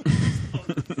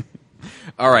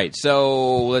 All right,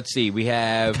 so let's see. We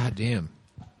have. God damn.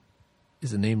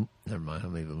 Is the name? Never mind.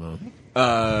 I'll leave it alone.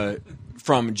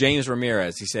 From James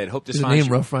Ramirez, he said, "Hope this is the name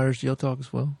Rough Riders Jail Talk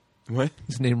as well." What?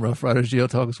 Is the name Rough Riders Jail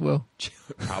Talk as well?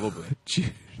 Probably.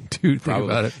 Dude, think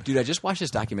about it. Dude, I just watched this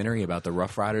documentary about the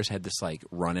Rough Riders had this like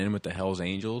run in with the Hell's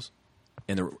Angels,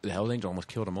 and the Hell's Angels almost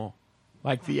killed them all.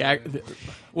 Like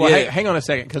hang on a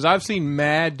second, because I've seen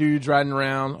mad dudes riding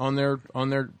around on their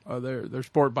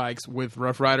sport bikes with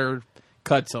Rough Rider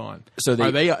cuts on. So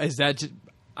are they? Is that? Just,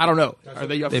 I don't know. Are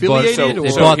they affiliated?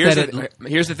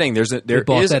 Here's the thing. They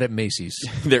bought that at Macy's.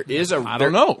 There is I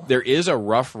don't know. There is a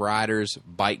Rough Riders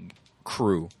bike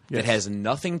crew that has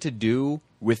nothing to do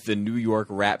with the New York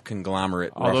rap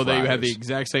conglomerate. Although they Rough have the Riders.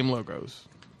 exact same logos.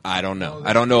 I don't know.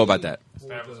 I don't know about that.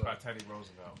 Established by Teddy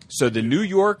Roosevelt. So the New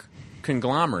York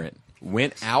conglomerate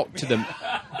went on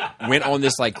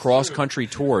this like cross country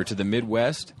tour to the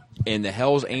Midwest. And the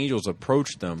Hells Angels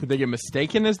approached them. Did they get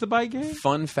mistaken as the bike gang?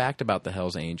 Fun fact about the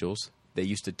Hells Angels: they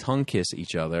used to tongue kiss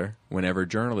each other whenever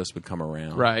journalists would come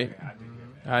around. Right,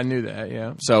 I knew that.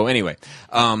 Yeah. So anyway,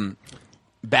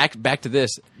 back to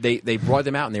this. They brought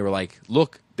them out and they were like,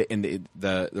 "Look," the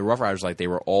Rough Riders, like, they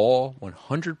were all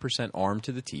 100% armed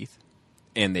to the teeth,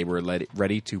 and they were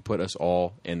ready to put us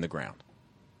all in the ground.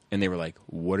 And they were like,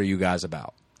 "What are you guys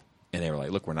about?" And they were like,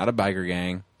 "Look, we're not a biker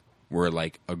gang. We're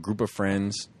like a group of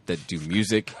friends that do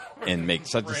music and make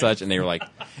such and such." And they were like,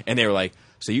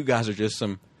 "So you guys just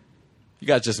some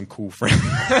cool friends."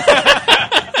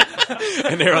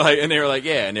 and they were like,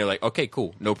 "Yeah." And they were like, "Okay,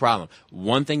 cool, no problem.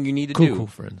 One thing you need to do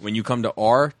when you come to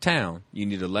our town, you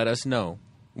need to let us know.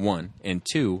 1, and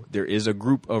 2, there is a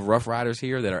group of Rough Riders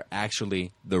here that are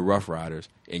actually the Rough Riders,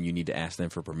 and you need to ask them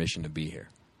for permission to be here."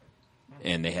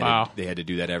 And they had to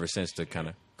do that ever since to kind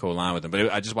of co-align with them.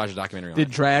 But I just watched a documentary on Did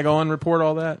Drag On report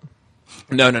all that?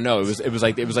 No. It was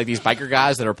like these biker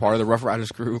guys that are part of the Rough Riders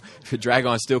crew.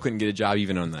 Dragon still couldn't get a job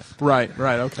even on that. Right.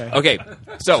 Okay. Okay.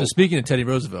 So speaking of Teddy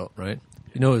Roosevelt, right?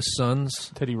 You know his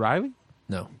sons. Teddy Riley?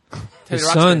 No. Teddy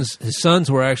His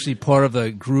sons were actually part of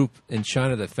the group in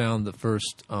China that found the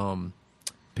first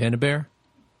panda bear.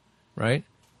 Right?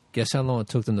 Guess how long it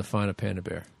took them to find a panda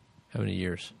bear? How many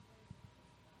years?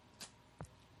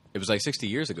 it was like 60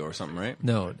 years ago or something, right?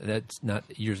 No, that's not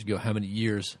years ago. How many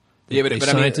years? Yeah, but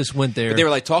scientists went there. But they were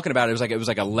like talking about it. It was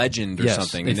like a legend or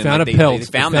something. They and found then, a pelt. They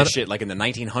found that shit like in the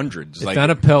 1900s. They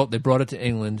found a pelt. They brought it to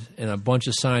England, and a bunch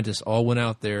of scientists all went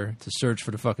out there to search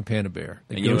for the fucking panda bear.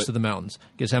 They goes to the mountains.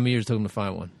 Guess how many years it took them to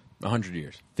find one? 100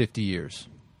 years. 50 years.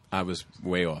 I was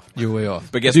way off. You're way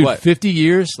off. But guess Dude, what? 50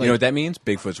 years. You know what that means?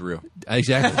 Bigfoot's real.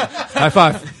 Exactly. High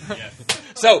five. Yes.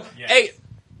 So, hey,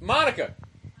 Monica,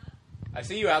 I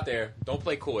see you out there. Don't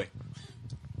play coy.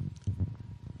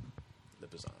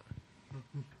 Lip is on.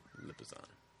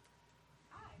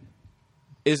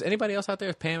 Is anybody else out there?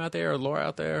 Is Pam out there or Laura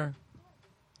out there?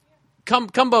 Come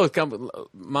both. Come,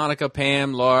 Monica,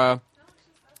 Pam, Laura.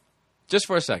 Just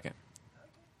for a second.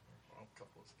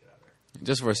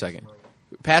 Just for a second.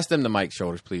 Pass them the mic,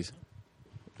 Shoulders, please.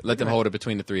 Let them hold it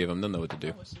between the three of them. They'll know what to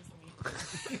do.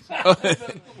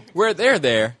 They're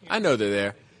there. I know they're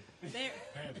there.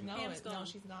 No,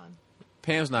 she's gone.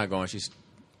 Pam's not going. She's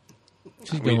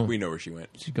going. We know where she went.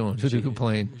 She's going. She'll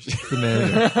complain. She's the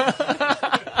manager.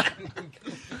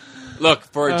 Look,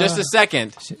 for just a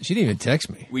second. She didn't even text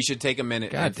me. We should take a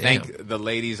minute God and damn. thank the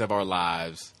ladies of our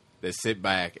lives that sit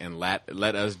back and let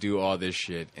us do all this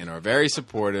shit and are very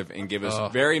supportive and give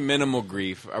us very minimal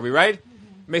grief. Are we right?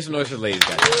 Make some noise for the ladies,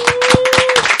 guys.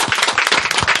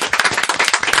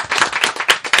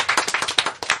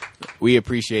 We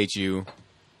appreciate you,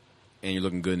 and you're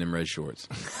looking good in them red shorts.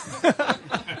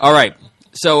 All right.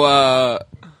 So,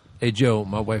 hey, Joe,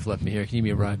 my wife left me here. Can you give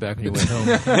me a ride back on your way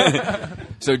home?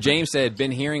 So James said, been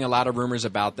hearing a lot of rumors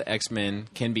about the X-Men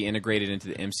can be integrated into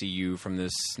the MCU, from the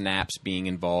snaps being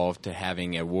involved to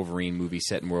having a Wolverine movie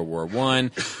set in World War I.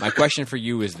 My question for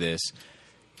you is this.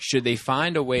 Should they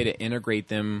find a way to integrate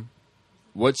them?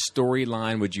 What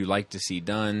storyline would you like to see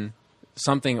done?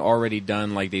 Something already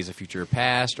done like Days of Future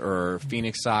Past or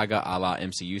Phoenix Saga a la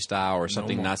MCU style, or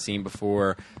something not seen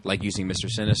before, like using Mr.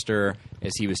 Sinister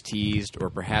as he was teased,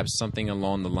 or perhaps something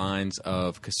along the lines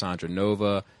of Cassandra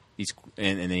Nova.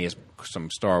 And then he has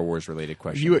some Star Wars related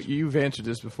questions. You've answered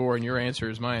this before, and your answer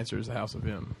is my answer is the House of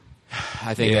M.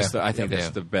 I think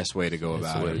that's the best way to go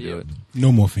about it.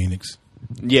 No more Phoenix.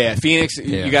 Yeah, Phoenix.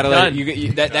 You got to let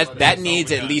that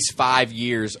needs at least 5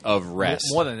 years of rest.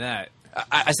 More than that.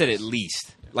 I said at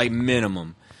least, like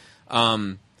minimum.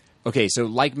 Okay, so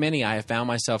like many, I have found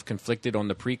myself conflicted on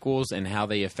the prequels and how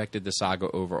they affected the saga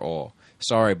overall.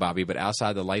 Sorry, Bobby, but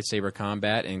outside the lightsaber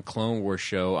combat and Clone Wars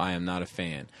show, I am not a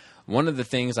fan. One of the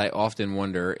things I often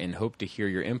wonder and hope to hear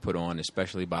your input on,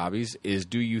 especially Bobby's, is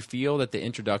do you feel that the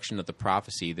introduction of the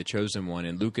prophecy, the chosen one,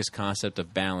 and Lucas' concept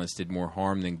of balance did more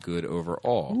harm than good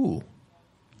overall? Ooh.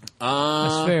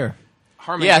 That's fair.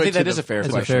 Yeah, I think that is a fair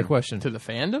question. question. That's a fair question. To the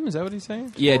fandom? Is that what he's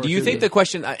saying? Yeah, Or do you to think the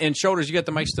question, and Shoulders, you got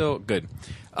the mic still? Good.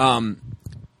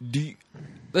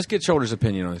 Let's get Shoulders'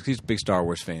 opinion on this. He's a big Star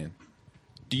Wars fan.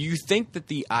 Do you think that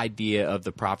the idea of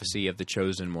the prophecy of the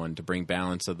chosen one to bring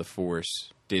balance of the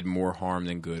Force did more harm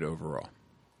than good overall?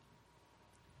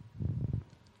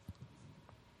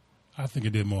 I think it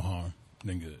did more harm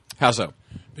than good. How so?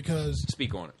 Because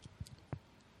speak on it.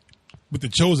 With the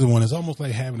chosen one, it's almost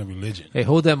like having a religion. Hey,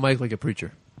 hold that mic like a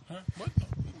preacher.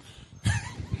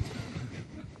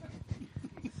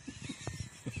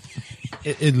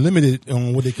 It limited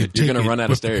on what they could take. You're going to run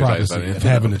out of stereotypes of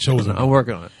having the chosen one. I'm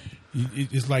working on it.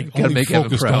 It's like Gotta only make Evan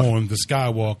focused proud. on the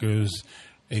Skywalkers.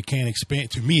 It can't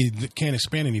expand. To me, it can't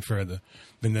expand any further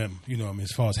than them.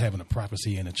 As far as having a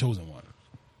prophecy and a chosen one.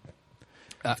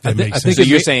 That makes sense. So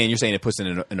you're saying it puts it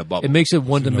in a bubble. It makes it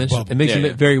one dimensional. It makes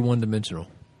it very one dimensional.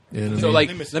 You know what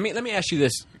I mean? Let me ask you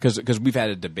this, because we've had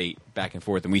a debate back and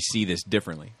forth, and we see this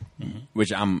differently,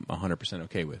 which I'm 100%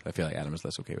 okay with. I feel like Adam is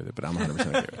less okay with it, but I'm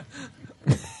 100% okay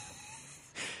with it.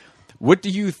 What do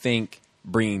you think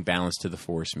bringing balance to the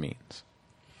Force means?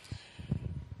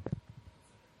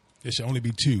 There should only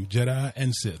be two, Jedi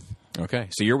and Sith. Okay,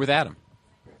 so you're with Adam.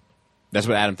 That's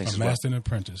what Adam thinks A as well. master and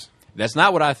apprentice. That's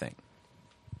not what I think.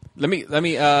 Let me.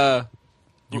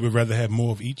 You would rather have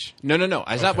more of each? No.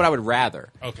 That's not what I would rather.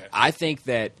 Okay. I think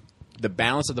that the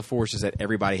balance of the Force is that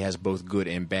everybody has both good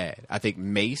and bad. I think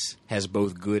Mace has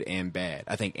both good and bad.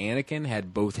 I think Anakin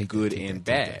had both good and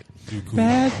bad.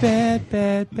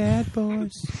 Bad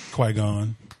boys.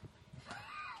 Qui-Gon.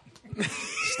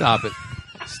 Stop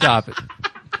it.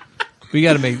 We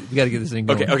got to get this thing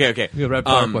going. Okay. We got rapid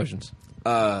fire questions.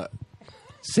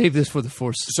 Save this for the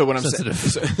Force. So what I'm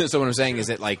sensitive. so what I'm saying is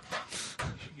that like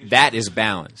that is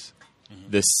balance.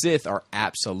 The Sith are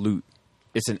absolute.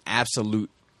 It's an absolute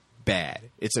bad.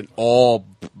 It's an all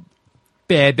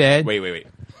bad. Wait.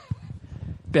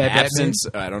 Bad. Absence.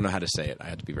 I don't know how to say it. I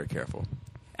have to be very careful.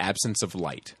 Absence of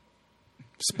light.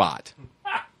 Spot.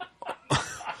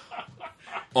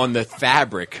 On the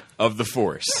fabric of the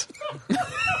Force.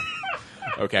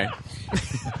 Okay.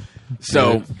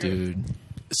 So, dude.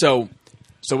 So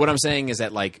what I'm saying is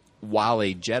that like while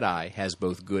a Jedi has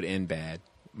both good and bad,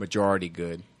 majority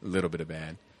good, a little bit of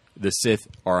bad, the Sith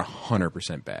are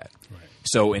 100% bad. Right.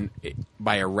 So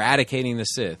by eradicating the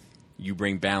Sith, you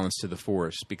bring balance to the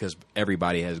Force because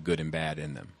everybody has good and bad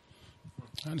in them.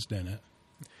 I understand that.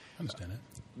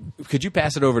 Could you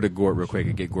pass it over to Gort real quick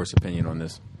and get Gort's opinion on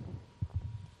this?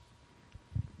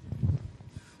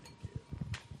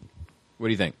 What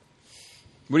do you think?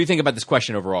 What do you think about this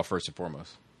question overall, first and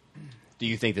foremost? Do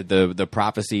you think that the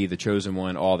prophecy, the chosen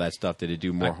one, all that stuff, did it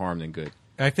do more harm than good?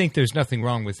 I think there's nothing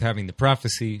wrong with having the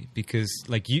prophecy because,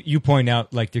 like you point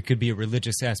out, like there could be a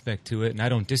religious aspect to it, and I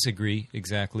don't disagree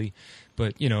exactly.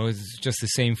 But, you know, it's just the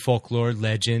same folklore,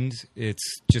 legend. It's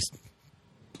just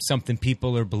something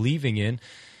people are believing in.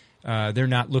 They're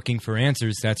not looking for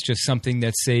answers. That's just something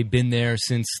that's, say, been there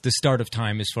since the start of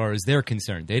time as far as they're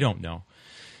concerned. They don't know.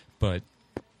 But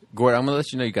Gord, I'm going to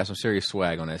let you know you got some serious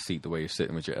swag on that seat, the way you're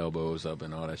sitting with your elbows up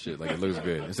and all that shit. Like, it looks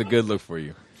good. It's a good look for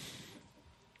you.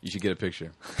 You should get a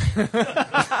picture.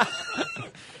 That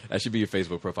should be your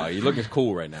Facebook profile. You're looking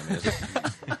cool right now, man.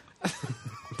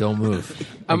 Don't move.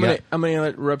 I'm gonna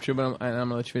interrupt you, but I'm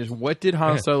gonna let you finish. What did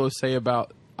Han Solo say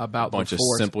about a bunch of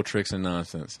simple tricks and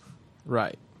nonsense?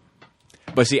 Right.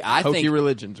 But see, I Hokey think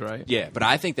religions, right? Yeah, but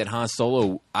I think that Han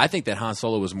Solo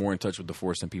was more in touch with the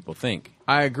Force than people think.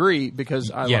 I agree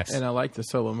because I Yes. and I like the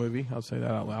Solo movie. I'll say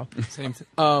that out loud. Same.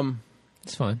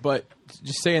 It's fine. But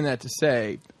just saying that to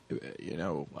say, you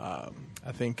know,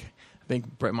 I think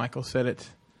Bret Michaels said it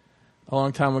a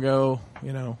long time ago.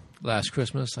 You know, last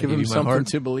Christmas, give him something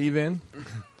to believe in.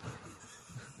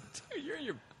 You're in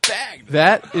your bag.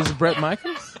 That is Bret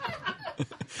Michaels.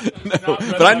 No,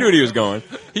 but I knew where he was going.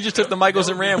 He just took the Michaels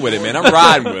and ran with it, man. I'm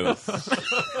riding with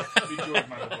him.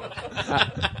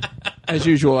 As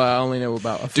usual, I only know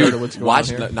about a third of what's going on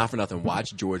here. Not for nothing.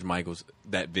 Watch George Michaels,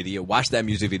 that video. Watch that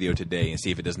music video today and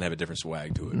see if it doesn't have a different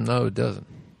swag to it. No, it doesn't.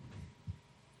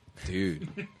 Dude.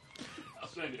 I'll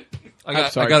send it. I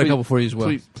got a couple for you as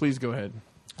well. Please go ahead.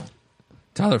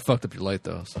 Tyler fucked up your light,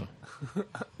 though. So.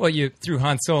 Well, you threw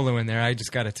Han Solo in there. I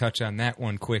just got to touch on that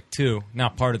one quick, too.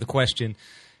 Not part of the question.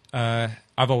 I've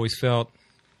always felt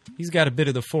he's got a bit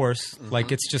of the Force. Mm-hmm.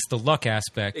 Like, it's just the luck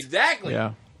aspect. Exactly.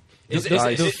 Yeah. It's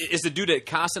the dude that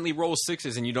constantly rolls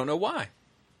sixes and you don't know why.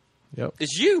 Yep.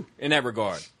 It's you in that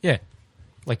regard. Yeah.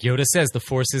 Like Yoda says, the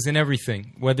Force is in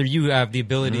everything. Whether you have the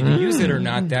ability to use it or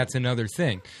not, that's another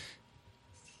thing.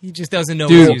 He just doesn't know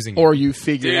he's using it. Or you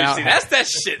figure out. See, that's that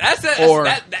shit.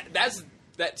 That's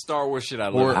that Star Wars shit I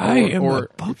love. I am a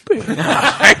puppet.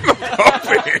 I'm a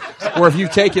puppet. Or if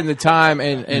you've taken the time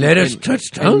and let us touch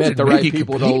and met and the make right it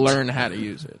people to complete. learn how to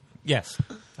use it. Yes.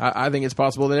 I think it's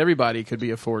possible that everybody could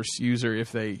be a Force user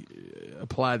if they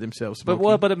apply themselves. To But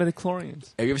what about the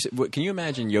midichlorians? Have you ever can you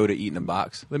imagine Yoda eating a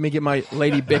box? Let me get my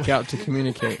Lady Bick out to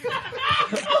communicate.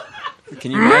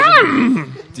 Can you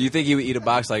imagine? Do you think he would eat a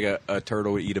box like a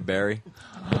turtle would eat a berry?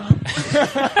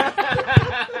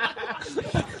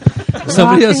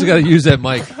 Somebody else has got to use that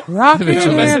mic.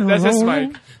 That's his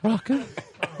mic.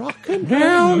 Rockin'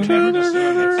 down to the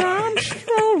river, I'm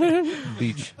strolling.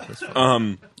 Beach.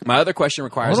 My other question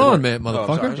requires. Hold on, man,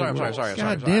 motherfucker. I'm sorry.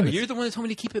 God damn it. You're the one that told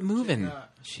me to keep it moving.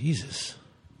 Jesus.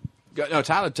 No,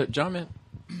 Tyler, John, man.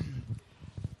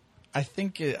 I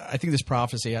think this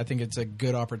prophecy, I think it's a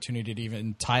good opportunity to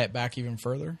even tie it back even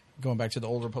further, going back to the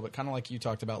Old Republic, kind of like you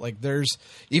talked about. Like there's,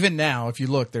 even now, if you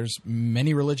look, there's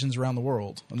many religions around the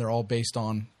world, and they're all based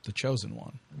on the chosen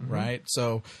one, right?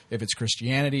 So if it's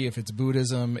Christianity, if it's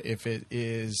Buddhism, if it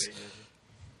is,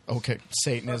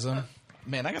 Satanism.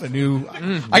 Man, I got a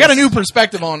new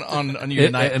perspective on you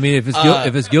tonight. I mean, if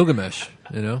it's Gilgamesh,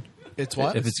 you know. It's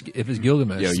what? If it's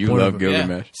Gilgamesh. Yo, you love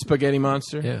Gilgamesh. Yeah. Spaghetti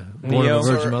Monster. Yeah. Born of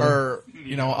a virgin mother. Or,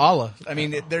 you know, Allah. I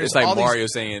mean, there's it's like all Mario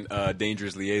saying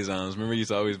dangerous liaisons. Remember, you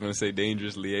used to always want to say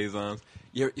dangerous liaisons.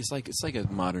 Yeah, it's like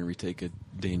a modern retake of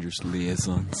dangerous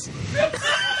liaisons.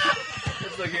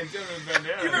 It's like Antonio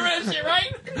Banderas. You remember that shit,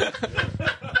 right?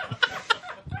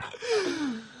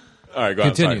 All right, go on.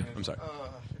 Continue. I'm sorry.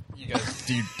 You guys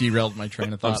derailed my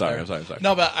train of thought. I'm sorry.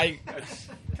 No, but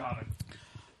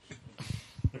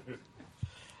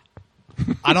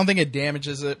I don't think it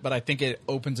damages it, but I think it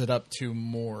opens it up to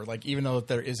more. Like, even though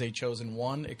there is a chosen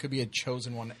one, it could be a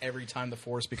chosen one every time the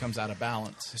Force becomes out of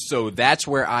balance. So that's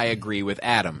where I agree with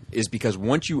Adam, is because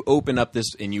once you open up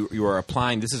this and you are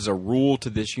applying this as a rule to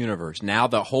this universe, now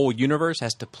the whole universe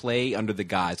has to play under the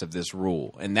guise of this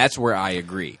rule. And that's where I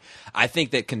agree. I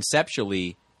think that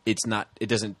conceptually it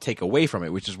doesn't take away from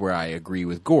it, which is where I agree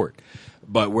with Gort.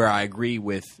 But where I agree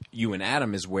with you and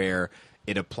Adam is where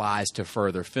it applies to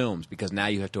further films, because now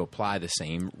you have to apply the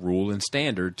same rule and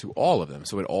standard to all of them.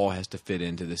 So it all has to fit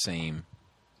into the same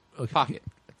pocket.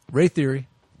 Ray theory.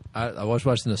 I was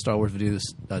watching the Star Wars video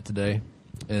today,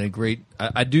 and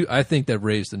I think that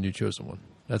Ray's the new chosen one.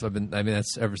 That's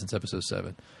ever since Episode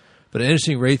 7. But an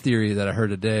interesting Ray theory that I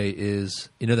heard today is,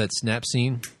 that snap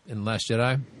scene in Last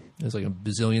Jedi? There's like a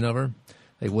bazillion of her.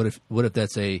 Like, what if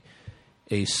that's a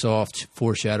soft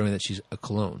foreshadowing that she's a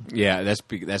clone? Yeah, that's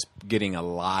getting a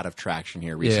lot of traction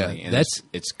here recently. Yeah, and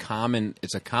it's common.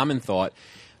 It's a common thought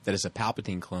that it's a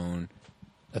Palpatine clone,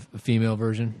 a female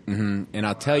version. Mm-hmm. And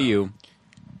I'll tell you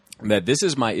that this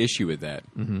is my issue with that.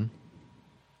 Mm-hmm.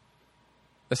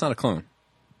 That's not a clone.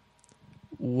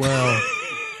 Well,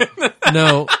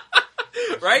 no,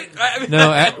 right?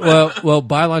 No. Well,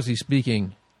 biologically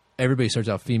speaking, everybody starts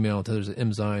out female until there's an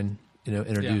enzyme.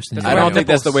 Introduced. I don't think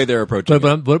that's the way they're approaching it.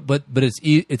 But it's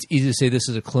easy to say this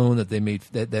is a clone that they made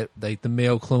that like the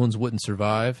male clones wouldn't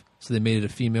survive, so they made it a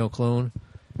female clone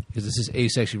because this is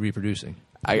asexually reproducing.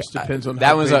 Depends on that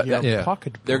how one's big a your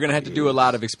pocket. They're going to have to do a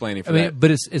lot of explaining for that.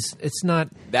 But it's not.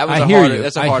 That was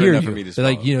that's a hard enough for me to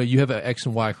swallow. But you have an X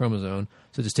and Y chromosome,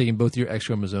 so just taking both your X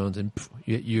chromosomes and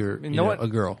you're a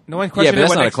girl. No one questioned but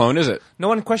that's not a clone, is it? No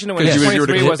one questioned it when Because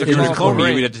X-23 was a if you were to clone clone of me,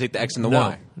 Wolverine. we'd have to take the X and the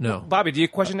Y. No. Bobby, do you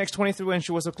question X-23 when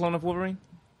she was a clone of Wolverine?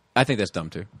 I think that's dumb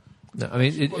too. No, I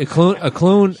mean a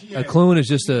clone is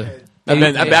just a.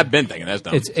 I've been thinking that's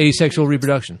dumb. It's asexual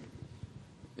reproduction.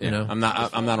 I'm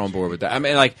not on board with that. I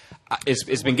mean, like,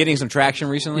 it's been getting some traction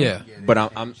recently. Yeah, but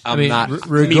I'm not.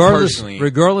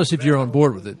 Regardless if you're on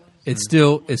board with it, it's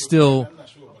still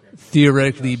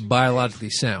theoretically biologically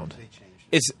sound.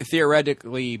 It's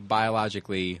theoretically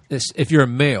biologically. If you're a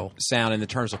male, sound in the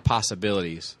terms of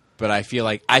possibilities. But I feel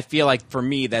like for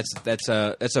me that's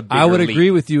a bigger I would agree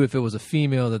leap. with you if it was a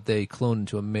female that they cloned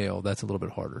into a male. That's a little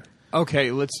bit harder.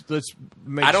 Okay, let's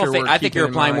make I don't sure think. we're I think you're keeping in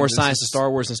applying mind more this science is- to Star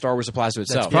Wars than Star Wars applies to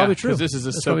itself. That's probably true. Because this is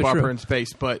a That's soap probably opera true. in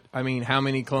space. But I mean, how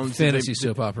many clones? Fantasy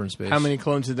soap opera in space. How many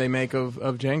clones did they make of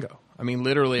Django? I mean,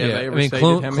 literally, have they ever stated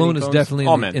clone, how many clone is clones? definitely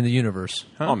All in men. in the universe.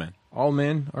 Huh? All men. All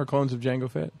men are clones of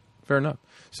Django Fett. Fair enough.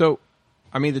 So,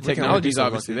 I mean, the can technology's argue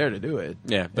obviously there to do it.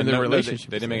 Yeah, but and the no, they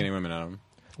relationship. didn't make any women out of them.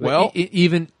 Well,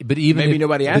 even maybe if,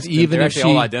 nobody asked them. Even They're if actually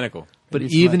she, all identical. But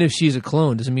Maybe even smart. if she's a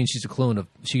clone, doesn't mean she's a clone of.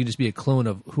 She could just be a clone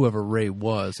of whoever Rey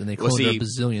was, and they cloned her a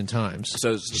bazillion times.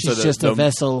 So She's just a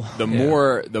vessel. The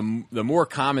more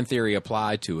common theory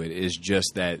applied to it is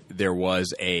just that there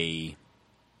was a.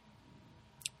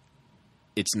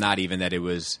 It's not even that it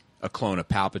was a clone of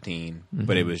Palpatine,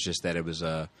 but it was just that it was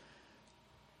a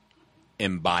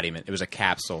embodiment. It was a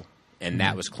capsule, and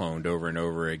that was cloned over and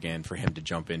over again for him to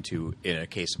jump into in a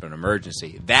case of an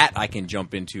emergency. That I can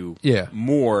jump into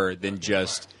more than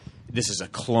just this is a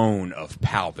clone of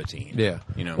Palpatine. Yeah,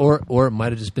 or it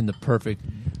might have just been the perfect,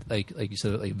 like you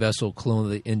said, like vessel clone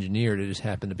that they engineered. It just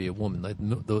happened to be a woman. Like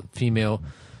the female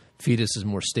fetus is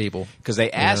more stable because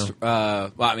they asked.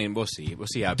 Well, I mean, we'll see. We'll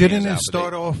see how. Didn't it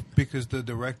start off because the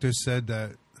director said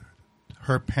that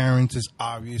her parents is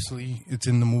obviously it's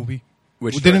in the movie?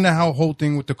 Didn't that how whole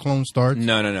thing with the clone start?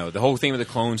 No. The whole thing with the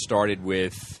clone started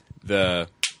with the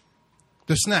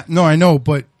snap. No, I know,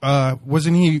 but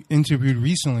wasn't he interviewed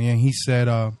recently and he said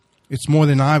it's more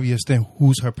than obvious that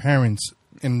who's her parents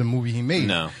in the movie he made.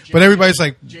 No, but everybody's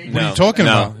like, what are you talking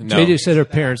about? No. JJ said her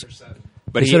parents.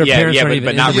 But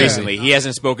but not recently. He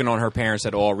hasn't spoken on her parents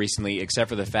at all recently, except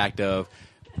for the fact of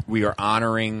we are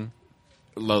honoring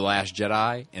The Last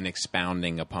Jedi and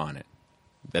expounding upon it.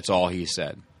 That's all he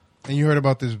said. And you heard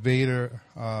about this Vader's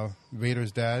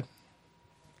dad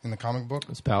in the comic book?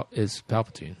 It's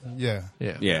Palpatine. Yeah.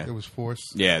 It was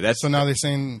forced. Yeah, so now they're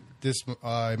saying this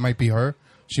it might be her.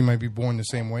 She might be born the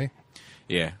same way.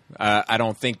 Yeah, I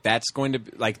don't think that's going to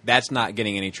be, that's not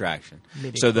getting any traction.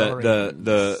 So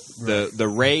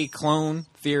the Rey clone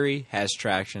theory has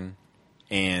traction,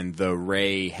 and the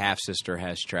Rey half sister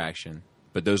has traction,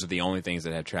 but those are the only things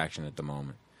that have traction at the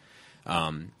moment.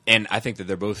 And I think that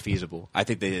they're both feasible. I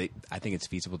think it's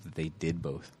feasible that they did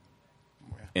both,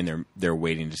 and they're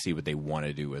waiting to see what they want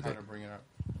to do with it. Bring it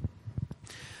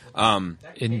up.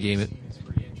 In game it.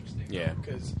 Yeah.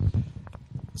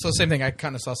 So same thing. I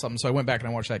kind of saw something. So I went back and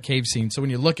I watched that cave scene. So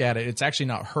when you look at it, it's actually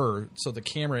not her. So the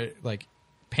camera,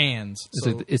 pans.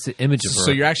 It's an image of her.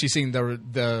 So you're actually seeing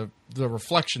the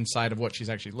reflection side of what she's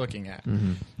actually looking at.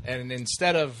 Mhm. And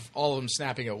instead of all of them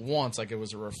snapping at once, like it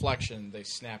was a reflection, they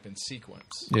snap in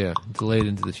sequence. Yeah, delayed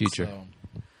into the future.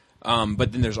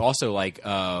 But then there's also like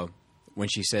when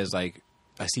she says like,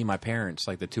 "I see my parents,"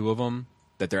 like the two of them,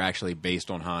 that they're actually based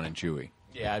on Han and Chewie.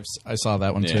 Yeah, I saw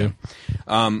that one too.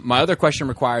 My other question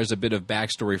requires a bit of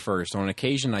backstory first. On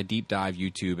occasion, I deep dive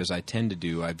YouTube, as I tend to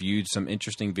do. I viewed some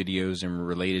interesting videos and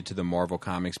related to the Marvel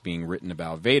comics being written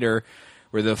about Vader,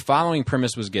 where the following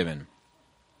premise was given.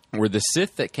 Were the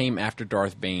Sith that came after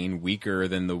Darth Bane weaker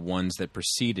than the ones that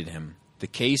preceded him? The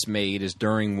case made is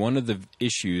during one of the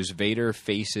issues, Vader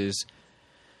faces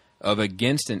of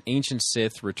against an ancient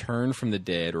Sith returned from the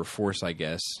dead, or Force, I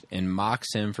guess, and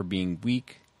mocks him for being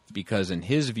weak, because in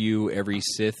his view, every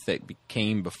Sith that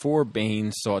came before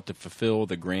Bane sought to fulfill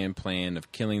the grand plan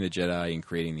of killing the Jedi and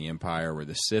creating the Empire, where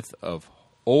the Sith of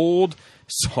old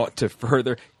sought to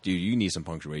further... Dude, you need some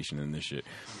punctuation in this shit.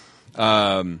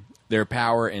 Their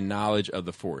power and knowledge of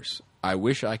the Force. I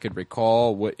wish I could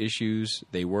recall what issues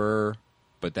they were,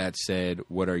 but that said,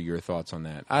 what are your thoughts on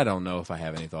that? I don't know if I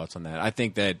have any thoughts on that. I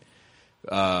think that...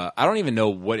 I don't even know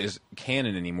what is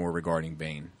canon anymore regarding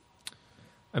Bane.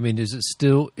 I mean, is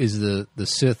the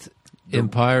Sith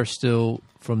Empire still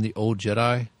from the old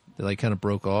Jedi that like kind of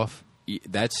broke off?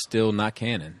 That's still not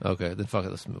canon. Okay, then fuck it.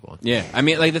 Let's move on. Yeah, I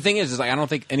mean, like the thing is like I don't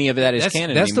think any of that is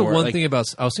canon That's anymore. the one Like, thing about.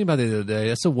 I was thinking about it the other day.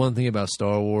 That's the one thing about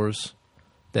Star Wars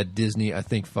that Disney I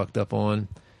think fucked up on.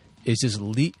 Is just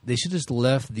they should just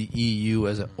left the EU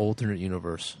as an alternate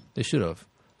universe. They should have.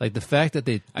 Like the fact that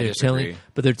they're telling,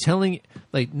 but they're telling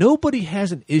like nobody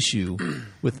has an issue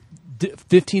with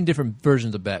 15 different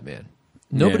versions of Batman.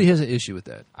 Nobody has an issue with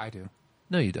that. I do.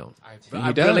 No, you don't.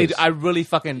 I really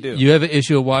fucking do. You have an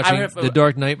issue of watching The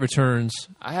Dark Knight Returns.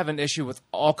 I have an issue with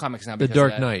all comics now. The Because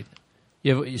Dark of that.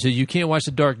 Knight. So you can't watch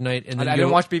The Dark Knight and then I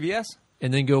didn't watch BBS.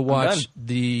 and then go I'm watch done.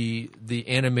 the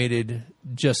animated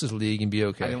Justice League and be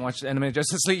okay. I didn't watch the animated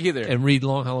Justice League either. And read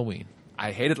Long Halloween.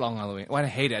 I hated Long Halloween. Well, I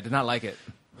hate it. I did not like it.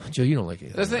 Joe, you don't like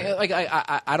it. the thing, like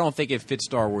I don't think it fits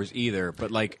Star Wars either.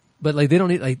 But like they don't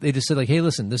need like they just said like, hey,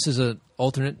 listen, this is an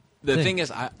alternate. the thing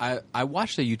is, I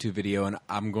watched a YouTube video and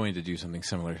I'm going to do something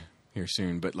similar here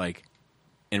soon. But like,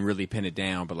 and really pin it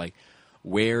down. But like,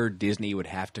 where Disney would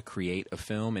have to create a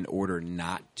film in order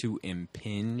not to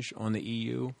impinge on the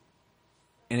EU,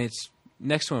 and it's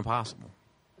next to impossible.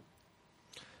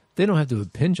 They don't have to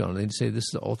impinge on it. They just say this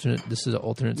is an alternate. This is an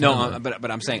alternate. No, timeline.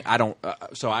 but I'm saying I don't.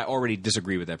 So I already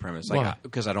disagree with that premise. Why? Like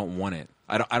because I don't want it.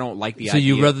 I don't like the So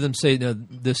idea. you rather them say no,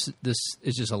 this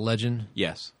is just a legend?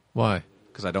 Yes. Why?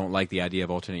 Because I don't like the idea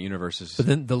of alternate universes. But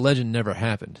then the legend never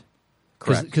happened.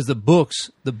 Correct. Because the books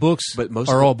but most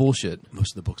are all bullshit.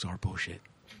 Most of the books are bullshit.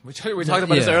 We talked about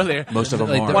this earlier. Most of them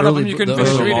Like are. One of them you couldn't Most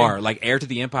finish of them reading. are. Like Heir to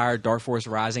the Empire, Dark Force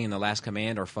Rising, and The Last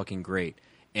Command are fucking great.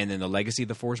 And then the Legacy of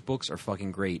the Force books are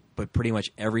fucking great. But pretty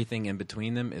much everything in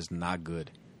between them is not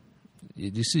good.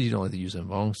 You see, you don't like to use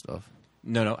Vong stuff.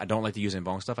 No, I don't like to use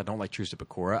Vong stuff. I don't like Truce to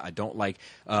Bakura. I don't like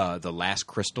The Last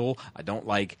Crystal. I don't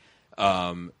like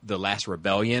The Last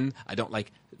Rebellion. I don't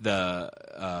like the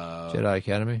Jedi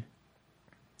Academy.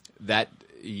 That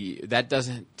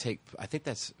doesn't take. I think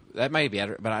that might be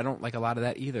better, but I don't like a lot of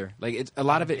that either. Like a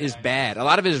lot of it is bad. A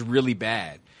lot of it is really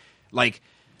bad. Like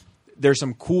there's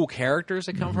some cool characters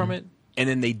that come from it, and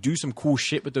then they do some cool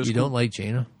shit with those. You don't like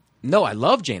Jaina? No, I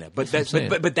love Jaina, but That's what I'm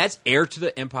saying. but that's Heir to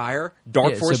the Empire,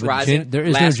 Dark Force but Rising, there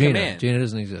is Last no Jaina. Command. Jaina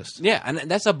doesn't exist. Yeah, and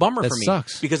that's a bummer That for me.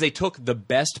 sucks. Because they took the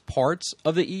best parts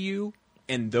of the EU,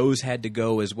 and those had to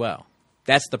go as well.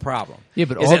 That's the problem. Yeah,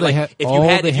 but Is all that, they like, have- if all you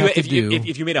had, they if you, have to if you, do-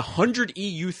 if you made 100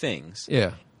 EU things,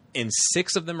 Yeah. and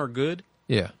 6 of them are good,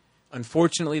 Yeah.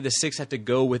 unfortunately, the 6 have to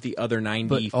go with the other But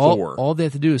 94. all they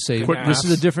have to do is say this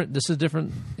is a different. This is a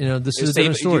different. This is a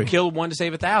different story. You kill one to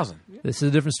save 1,000. This is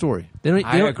a different story. They don't.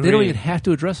 I They agree. don't even have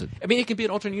to address it. I mean, it could be an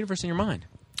alternate universe in your mind.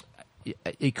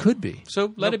 It could be.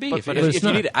 So let it be. If but if it's you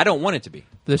not. need it, I don't want it to be.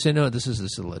 They say no. This is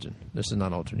a legend. This is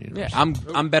not alternate universe. Yeah,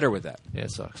 I'm better with that. Yeah,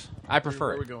 it sucks. I prefer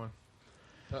Where are we it. going?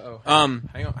 Uh-oh.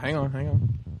 Hang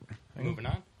on. Moving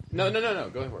on. No. Go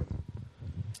ahead for it.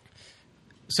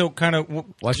 So kind of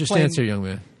Watch your stance here, young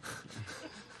man.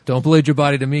 Don't blade your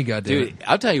body to me, goddamn. Dude,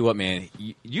 I'll tell you what, man.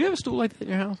 You have a stool like that in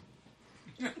your house?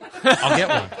 I'll get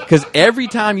one. Because every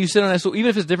time you sit on that stool, even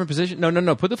if it's a different position,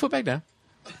 no, put the foot back down.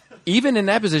 Even in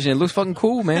that position, it looks fucking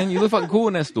cool, man. You look fucking cool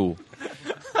in that stool.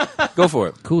 Go for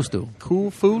it. Cool stool.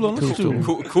 Cool fool on a Cool stool.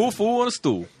 stool. Cool fool on a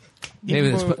stool.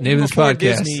 Name of this podcast.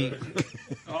 Disney,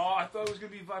 Oh, I thought it was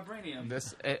going to be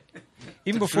Vibranium.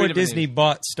 even before Disney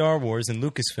bought Star Wars and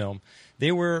Lucasfilm,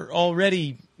 they were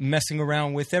already messing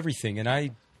around with everything, and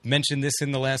I mentioned this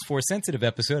in the last Force Sensitive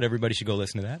episode. Everybody should go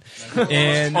listen to that.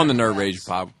 And on the Nerd Rage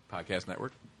Podcast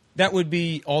Network. That would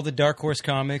be all the Dark Horse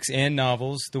comics and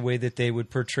novels, the way that they would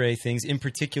portray things, in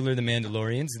particular the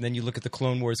Mandalorians. And then you look at the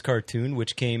Clone Wars cartoon,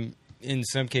 which came, in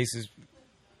some cases,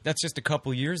 that's just a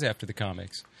couple years after the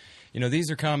comics. You know, these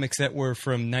are comics that were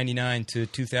from 99 to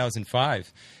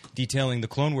 2005, detailing the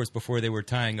Clone Wars before they were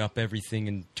tying up everything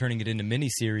and turning it into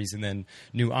miniseries and then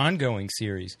new ongoing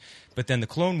series. But then the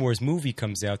Clone Wars movie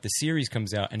comes out, the series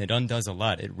comes out, and it undoes a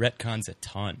lot. It retcons a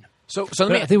ton. So let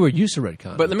me, I think we're used to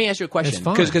retcon. But let me ask you a question.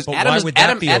 Because Adam has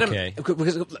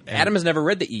never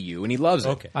read the EU and he loves it.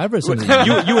 Okay. I've read some of the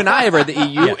EU. You and I have read the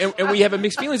EU, and we have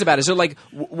mixed feelings about it. So, like,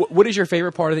 what is your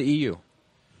favorite part of the EU?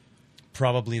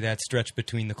 Probably that stretch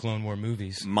between the Clone War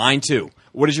movies. Mine too.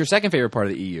 What is your second favorite part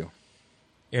of the EU?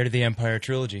 Heir to the Empire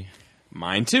trilogy.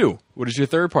 Mine too. What is your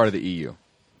third part of the EU?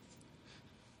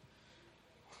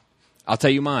 I'll tell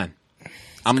you mine.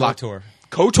 I'm KOTOR.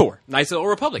 KOTOR, Knights of the Old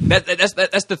Republic. That's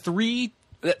the three.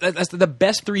 That's the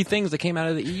best three things that came out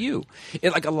of the EU.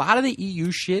 Like a lot of the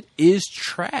EU shit is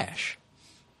trash.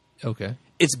 Okay,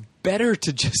 it's better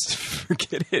to just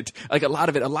forget it. Like a lot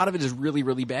of it is really,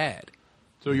 really bad.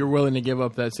 So you're willing to give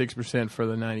up that 6% for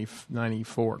the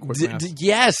 94? Quick math.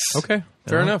 Yes. Okay.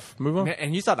 Fair enough. Move on.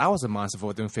 And you thought I was a monster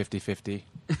for doing 50-50.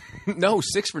 No,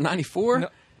 6 for 94? No.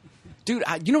 Dude,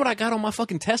 you know what I got on my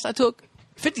fucking test I took?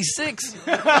 56.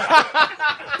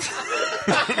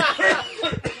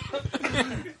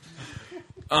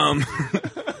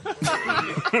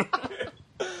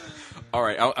 All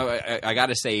right, I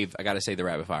gotta save the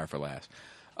rapid fire for last.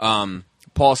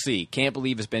 Paul C. Can't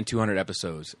believe it's been 200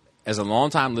 episodes. As a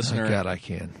longtime listener, God, I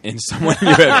can. And someone you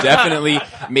have definitely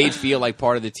made feel like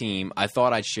part of the team, I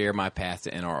thought I'd share my path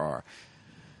to NRR.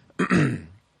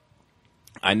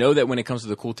 I know that when it comes to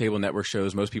the Cool Table Network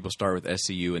shows, most people start with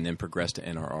SCU and then progress to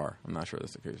NRR. I'm not sure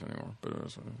that's the case anymore,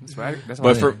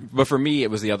 but for me,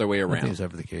 it was the other way around. I think it's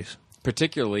ever the case.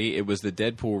 Particularly, it was the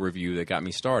Deadpool review that got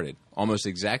me started. Almost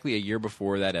exactly a year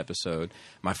before that episode,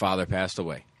 my father passed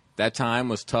away. That time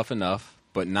was tough enough,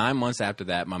 but 9 months after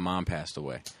that, my mom passed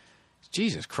away.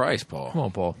 Jesus Christ, Paul.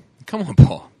 Come on,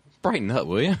 Paul. Brighten up,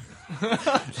 will you?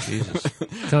 Jesus.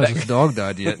 Tell us his dog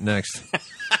died yet next.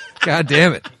 God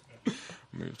damn it.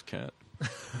 Moved cat.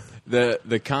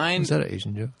 The kind... Is that an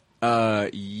Asian joke?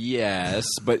 Yes,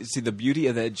 but see, the beauty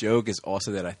of that joke is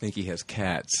also that I think he has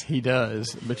cats. He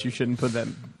does, but you shouldn't put that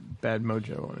bad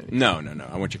mojo on it. No.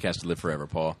 I want your cats to live forever,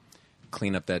 Paul.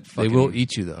 Clean up that fucking... They will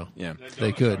eat you, though. Yeah.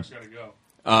 They could.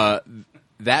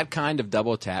 That kind of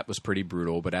double tap was pretty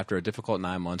brutal, but after a difficult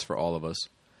 9 months for all of us,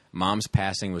 Mom's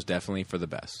passing was definitely for the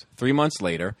best. 3 months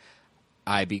later,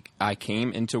 I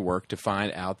came into work to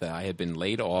find out that I had been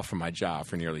laid off from my job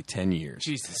for nearly 10 years.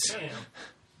 Jesus.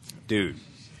 Dude.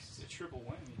 It's a triple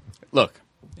whammy. Look,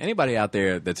 anybody out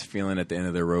there that's feeling at the end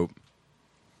of their rope,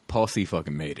 Paul C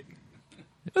fucking made it.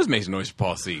 Let's make some noise for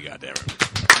Paul C, goddammit.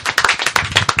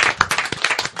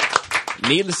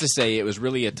 Needless to say, it was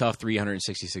really a tough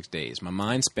 366 days. My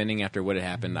mind spinning after what had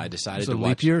happened, I decided to watch...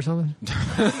 leap year or something?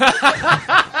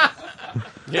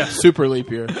 Yeah, super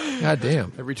leap year. God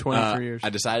damn. Every 23 years.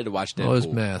 I decided to watch Deadpool. Oh, it's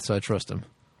math, so I trust him.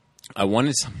 I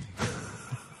wanted something...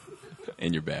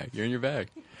 in your bag. You're in your bag.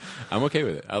 I'm okay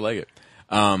with it. I like it.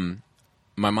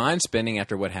 My mind spinning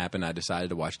after what happened, I decided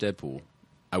to watch Deadpool.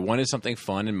 I wanted something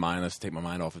fun and mindless to take my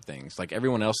mind off of things. Like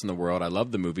everyone else in the world, I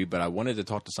loved the movie, but I wanted to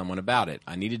talk to someone about it.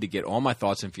 I needed to get all my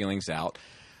thoughts and feelings out,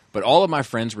 but all of my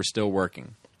friends were still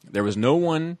working. There was no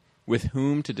one with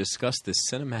whom to discuss this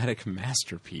cinematic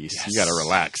masterpiece. Yes. You got to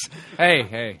relax.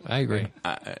 Hey. I agree.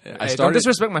 Don't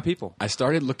disrespect my people. I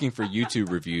started looking for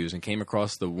YouTube reviews and came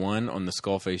across the one on the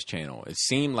Skullface channel. It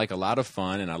seemed like a lot of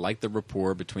fun, and I liked the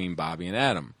rapport between Bobby and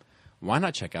Adam. Why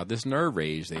not check out this Nerd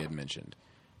Rage they had mentioned?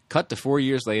 Cut to 4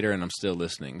 years later, and I'm still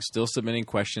listening, still submitting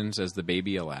questions as the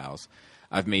baby allows.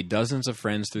 I've made dozens of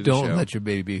friends through the show. Don't let your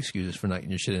baby be excuses for not getting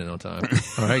your shit in on time.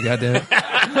 All right, goddamn it.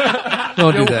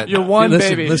 Don't do that. You're one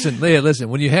baby. Listen, Leah, listen.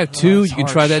 When you have two, you can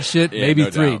try that shit. Yeah, maybe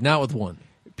no three, doubt. not with one.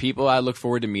 People I look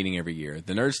forward to meeting every year.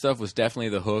 The nerd stuff was definitely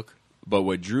the hook, but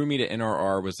what drew me to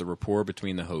NRR was the rapport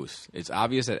between the hosts. It's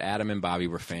obvious that Adam and Bobby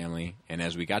were family, and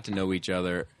as they got to know each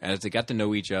other, as they got to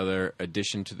know each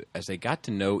addition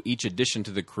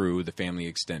to the crew, the family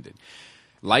extended.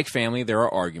 Like family, there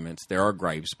are arguments, there are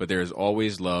gripes, but there is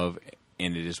always love,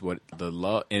 and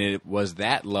it was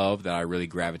that love that I really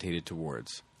gravitated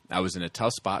towards. I was in a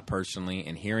tough spot personally,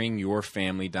 and hearing your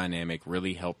family dynamic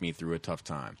really helped me through a tough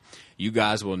time. You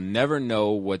guys will never know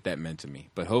what that meant to me,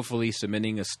 but hopefully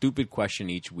submitting a stupid question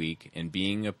each week and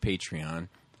being a Patreon,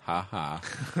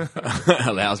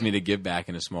 allows me to give back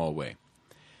in a small way.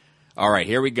 All right,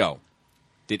 here we go.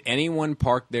 Did anyone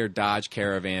park their Dodge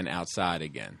Caravan outside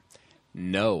again?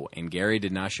 No, and Gary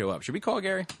did not show up. Should we call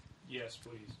Gary? Yes,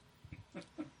 please.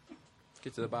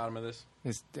 Get to the bottom of this.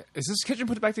 Is this kitchen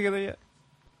put back together yet?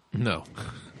 No.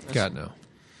 God, no.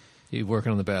 He's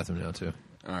working on the bathroom now, too.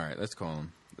 All right, let's call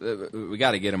him. We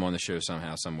got to get him on the show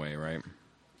somehow, some way, right?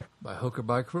 By hook or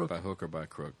by crook? By hook or by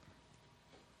crook.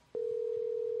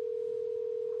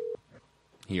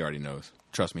 He already knows.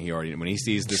 Trust me, he already. When he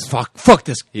sees this, fuck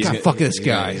this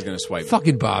guy. He's gonna swipe.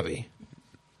 Fucking Bobby.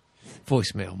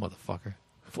 Voicemail, motherfucker.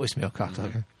 Voicemail,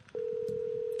 cocksucker.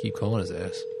 Keep calling his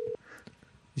ass.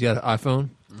 He's got an iPhone.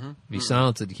 Mm-hmm. If he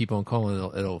silences it, you keep on calling,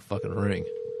 it'll fucking ring.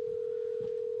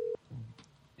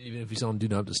 Even if he's on Do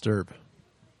Not Disturb.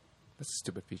 That's a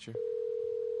stupid feature.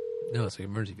 No, it's like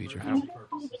an emergency feature.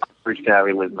 Reach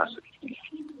Gary with message.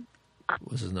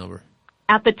 What's his number?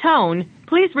 At the tone,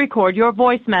 please record your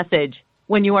voice message.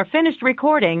 When you are finished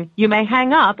recording, you may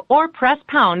hang up or press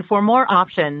pound for more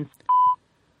options.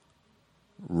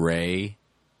 Ray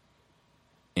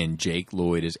and Jake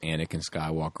Lloyd as Anakin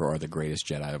Skywalker are the greatest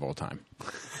Jedi of all time.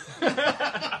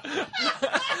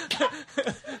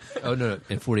 Oh, no.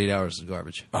 In 48 hours is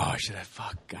garbage. Oh, should I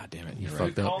fuck? God damn it. You You're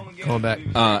fucked right. up. Call him back.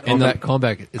 And Call him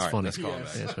back. It's all right, funny. let's call him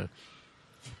back. Yeah, that's right.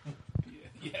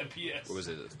 Yeah, PS. What was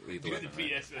it? Lethal Weapon,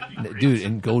 right? PS. Dude,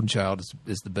 and Golden Child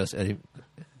is the best Eddie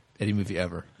movie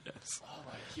ever. Yes.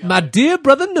 My dear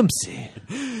brother Numsy.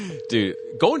 Dude,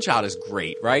 Golden Child is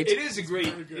great, right? It is a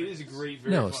great. Very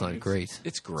no, it's not great.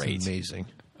 It's great. It's amazing.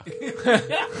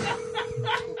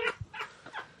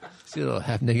 See a little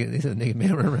half naked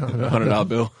man running around. $100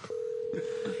 bill.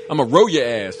 I'm gonna roll your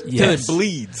ass till Yes. it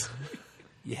bleeds.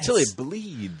 Yes. Till it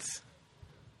bleeds.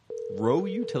 Roll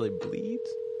you till it bleeds.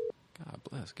 God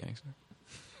bless, gangster.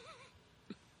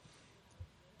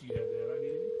 Do you have that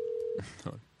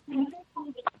I needed?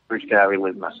 Reach Gary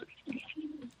with message.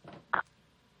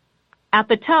 At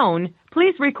the tone,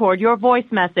 please record your voice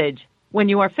message. When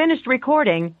you are finished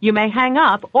recording, you may hang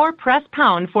up or press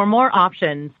pound for more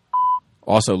options.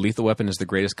 Also, Lethal Weapon is the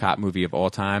greatest cop movie of all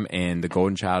time, and The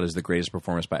Golden Child is the greatest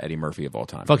performance by Eddie Murphy of all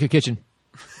time. Fuck your kitchen.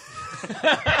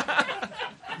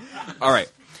 All right.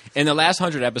 In the last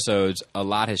 100 episodes, a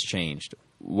lot has changed.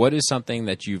 What is something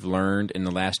that you've learned in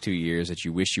the last 2 years that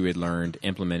you wish you had learned,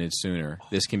 implemented sooner?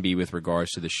 This can be with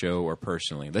regards to the show or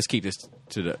personally. Let's keep this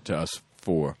to us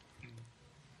four.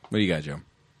 What do you got, Joe?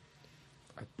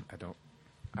 I don't.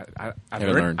 I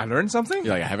learned. I learned something?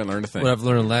 You're like, I haven't learned a thing. What I've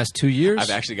learned in the last 2 years? I've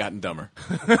actually gotten dumber.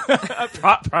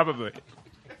 Probably.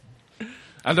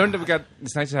 I learned that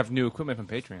it's nice to have new equipment from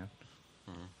Patreon.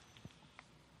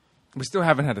 We still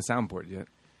haven't had a soundboard yet.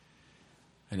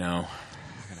 I know.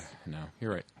 No,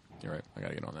 you're right. I got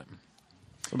to get on that.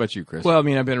 What about you, Chris? Well, I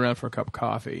mean, I've been around for a cup of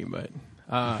coffee, but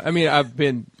I mean, I've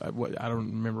been. I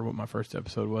don't remember what my first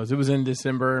episode was. It was in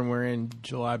December, and we're in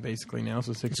July basically now.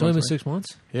 So 6 months. It's only been 6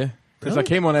 months? Yeah, because I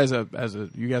came on as a.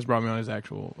 You guys brought me on as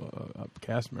actual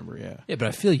cast member. Yeah. Yeah, but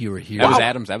I feel you were here. That was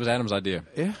Adams. That was Adam's idea.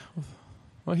 Yeah.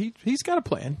 Well, he's got a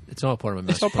plan. It's all part of a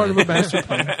master It's all part of a master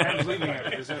plan.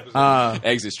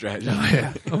 Exit strategy. Oh,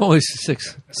 yeah. I'm always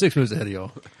six moves ahead of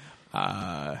y'all.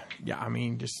 Yeah, I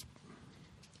mean, just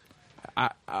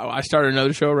I started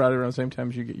another show right around the same time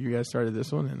as you guys started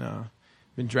this one, and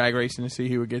been drag racing to see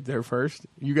who would get there first.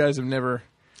 You guys have never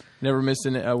missed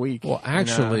a week. Well,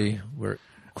 actually, we're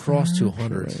crossed to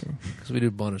 100 because we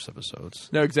do bonus episodes.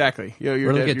 No, exactly. You're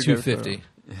we're looking dead, at you're 250.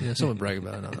 Yeah, someone brag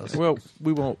about it. Not us. Well,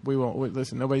 we won't.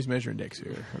 Listen, nobody's measuring dicks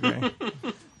here. Okay.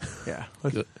 Yeah.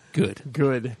 Good.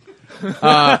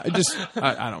 I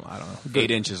don't know. Good.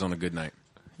 8 inches on a good night.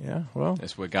 Yeah. Well,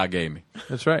 that's what God gave me.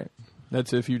 That's right.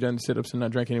 That's if you've done sit-ups and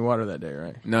not drank any water that day,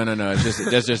 right? No.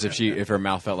 That's just if her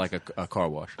mouth felt like a car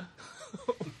wash.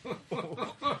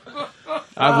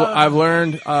 I've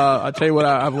learned. I'll tell you what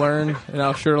I've learned, and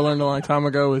I should have learned a long time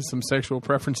ago, is some sexual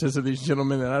preferences of these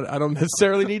gentlemen that I don't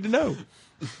necessarily need to know.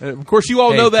 Of course, you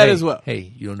all know that as well.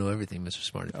 Hey, you don't know everything, Mr.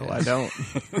 Smarty Pants. No, I don't.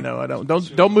 No, I don't.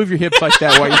 Don't move your hips like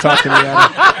that while you're talking to me,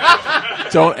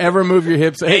 Adam. Don't ever move your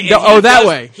hips. Hey, that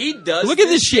way. He does. Look at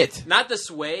this shit. Not the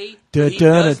sway. He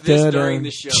does this during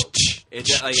the show.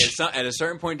 At a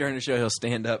certain point during the show, he'll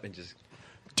stand up and just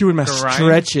doing my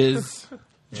stretches.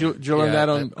 Did you learn that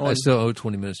on? I still owe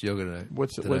 20 minutes yoga tonight.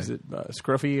 What's it?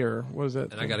 Scruffy or what is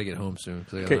that? And I got to get home soon.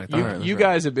 Okay, you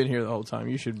guys have been here the whole time.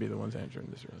 You should be the ones answering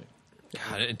this early.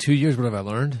 God, in 2 years, what have I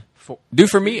learned? For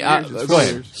me, go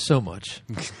ahead. So much.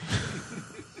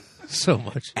 So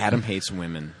much. Adam hates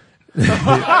women.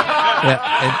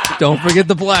 Yeah, and don't forget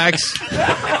the blacks.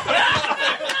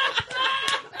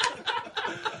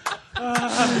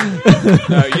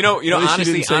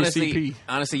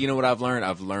 Honestly, you know what I've learned?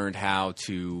 I've learned how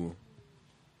to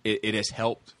it has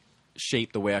helped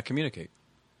shape the way I communicate.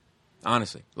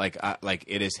 Honestly, like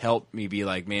it has helped me be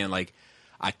like, man, like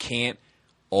I can't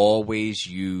always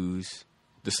use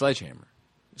the sledgehammer.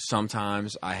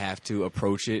 Sometimes I have to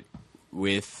approach it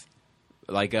with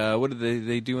like what do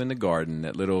they do in the garden?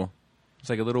 That little, it's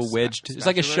like a little wedge. It's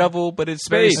like a shovel, but it's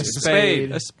spade. A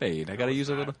spade. A spade. I got to use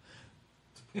a little.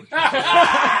 Dude,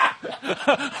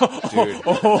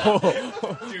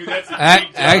 that's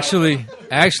actually,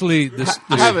 I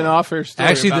have an off-air story.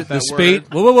 Actually, about the that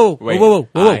spade. word.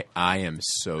 Whoa! I am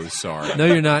so sorry. No,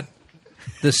 you're not.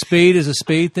 The spade is a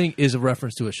spade thing is a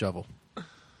reference to a shovel.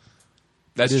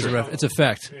 That's true. It's a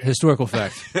fact, historical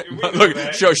fact. Look,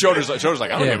 shoulders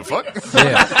like I don't give a fuck.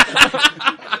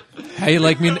 Yeah. How you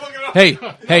like me? Hey,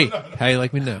 how you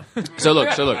like me now? So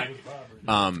look. Like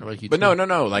But no.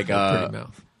 Like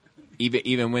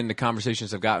even when the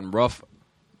conversations have gotten rough,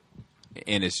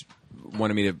 and it's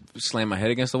wanted me to slam my head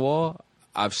against the wall,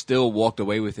 I've still walked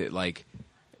away with it like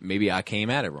maybe I came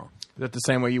at it wrong. Is that the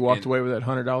same way you walked away with that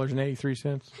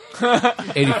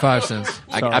 $100.83? 85 cents.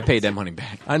 I paid that money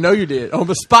back. I know you did on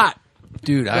the spot,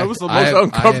 dude. That was the most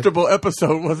uncomfortable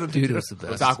episode, wasn't it? Dude, it was the best.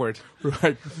 It was awkward,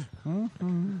 right?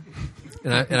 And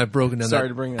I've broken down. Sorry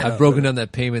to bring that I've up, broken down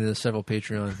that payment into several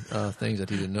Patreon things that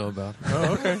he didn't know about.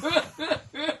 Oh, okay.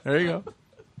 There you go.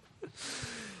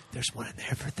 There's one in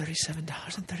there for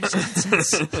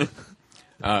 $37.37.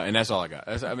 And that's all I got.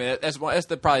 That's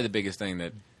probably the biggest thing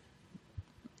that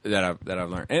I've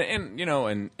learned. And you know,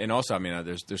 and also, I mean,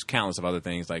 there's countless of other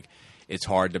things. Like, it's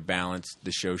hard to balance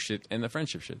the show shit and the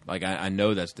friendship shit. Like, I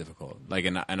know that's difficult. Like,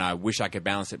 and I wish I could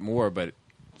balance it more, but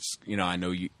you know, I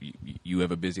know you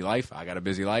have a busy life. I got a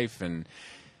busy life, and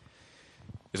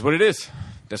it's what it is.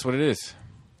 That's what it is.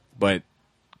 But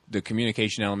the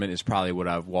communication element is probably what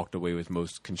I've walked away with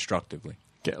most constructively.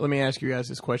 Okay, let me ask you guys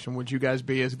this question: would you guys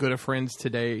be as good of friends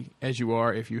today as you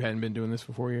are if you hadn't been doing this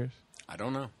for 4 years? I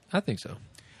don't know. I think so.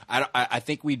 I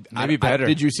think we'd maybe better.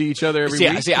 Did you see each other every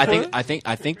week? See, I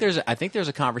think there's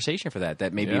a conversation for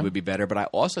that maybe it would be better, but I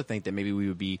also think that maybe we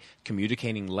would be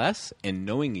communicating less and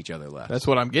knowing each other less. That's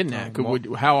what I'm getting at. Before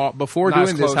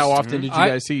doing this, how often did you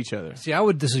guys see each other? See, I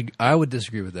would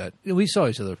disagree with that. We saw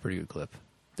each other a pretty good clip.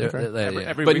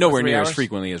 Every but nowhere near as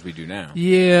frequently as we do now.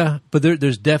 Yeah, but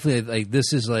there's definitely like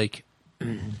this is like.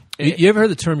 You ever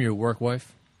heard the term "your work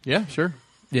wife"? Yeah, sure.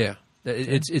 Yeah.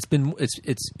 It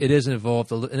has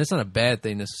evolved, and it's not a bad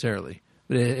thing necessarily,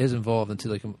 but it has evolved into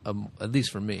like at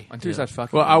least for me. Until you start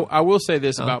fucking. Well, I will say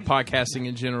this about podcasting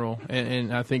in general,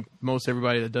 and I think most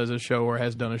everybody that does a show or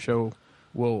has done a show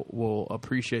will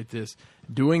appreciate this.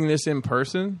 Doing this in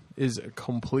person is a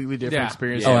completely different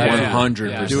experience.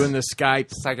 100%. Doing the Skype,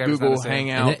 Google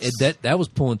Hangouts. That was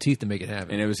pulling teeth to make it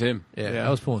happen. And it was him. Yeah, that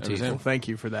was pulling teeth. Well, thank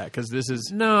you for that, because this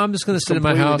is... No, I'm just going to sit in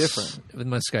my house with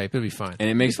my Skype. It'll be fine. And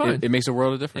it makes a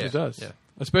world of difference. It does. Yeah.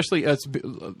 Especially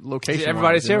location.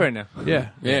 Everybody's here right now.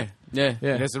 Yeah.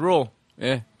 That's the rule.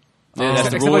 Yeah. That's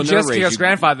the rule. Just Jisk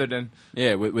grandfathered in.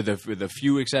 Yeah, with a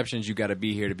few exceptions, you got to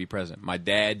be here to be present. My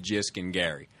dad, Jisk, and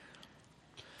Gary.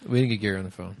 We didn't get Gary on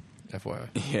the phone, FYI.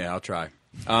 Yeah, I'll try.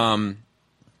 Now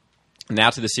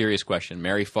to the serious question: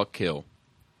 marry, fuck, kill.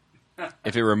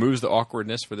 If it removes the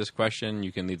awkwardness for this question,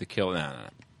 you can leave the kill. No.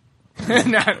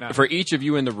 For each of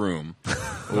you in the room,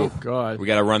 oh God, we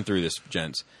got to run through this,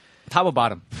 gents. Top or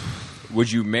bottom?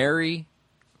 Would you marry?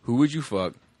 Who would you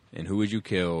fuck? And who would you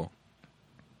kill?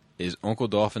 Is Uncle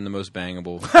Dolphin the most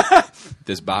bangable?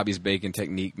 Does Bobby's bacon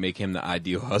technique make him the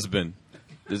ideal husband?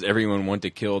 Does everyone want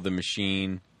to kill the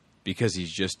machine because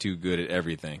he's just too good at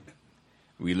everything?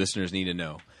 We listeners need to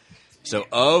know. So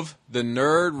of the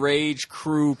Nerd Rage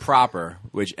crew proper,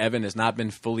 which Evan has not been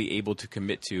fully able to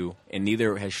commit to, and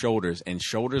neither has Shoulders, and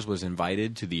Shoulders was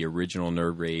invited to the original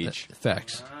Nerd Rage.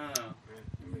 Facts.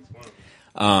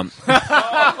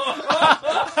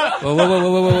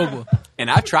 Whoa. And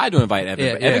I tried to invite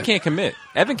Evan, but Evan can't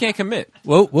commit.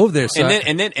 Whoa there, son.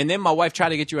 And then my wife tried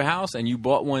to get you a house, and you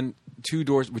bought one 2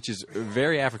 doors, which is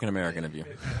very African American of you.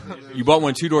 You bought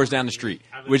one 2 doors down the street,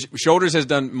 which Shoulders has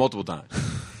done multiple times.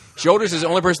 Shoulders is the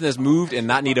only person that's moved and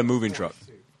not need a moving truck.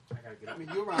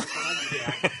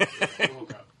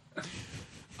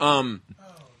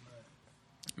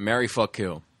 Marry, fuck,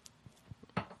 kill.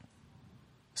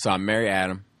 So I marry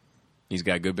Adam. He's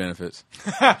got good benefits.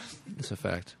 That's a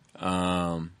fact.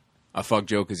 I fuck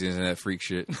Joe because he's in that freak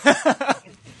shit.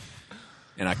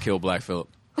 And I kill Black Phillip.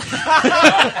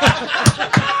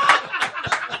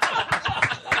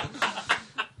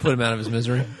 Put him out of his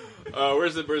misery.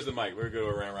 Where's the mic? We're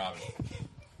going around robin.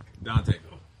 Dante.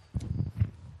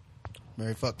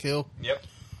 Marry, fuck, kill? Yep.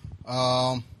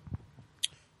 I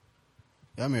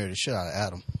married the shit out of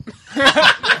Adam.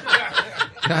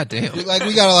 God damn. Like,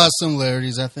 we got a lot of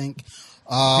similarities, I think.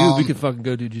 Dude, we could fucking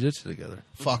go do jiu-jitsu together.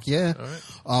 Fuck yeah.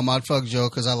 All right. I'd fuck Joe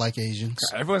because I like Asians.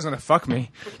 Everyone's gonna fuck me.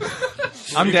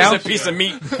 I'm down. It's a piece of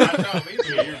meat.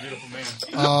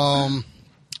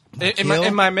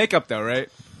 In my makeup though, right?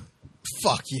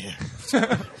 Fuck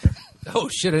yeah. Oh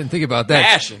shit! I didn't think about that.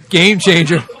 Passion. Game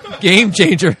changer. Game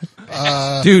changer.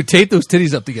 Dude, tape those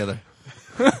titties up together.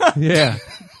 Yeah,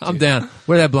 I'm down.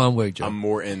 Wear that blonde wig, Joe. I'm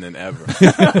more in than ever.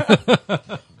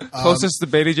 Closest to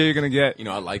Betty J you're gonna get. You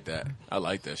know, I like that. I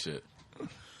like that shit.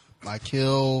 My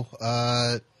kill.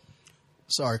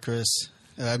 Sorry, Chris.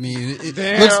 I mean,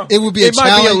 Damn. it would be a It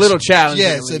challenge. might be a little challenge,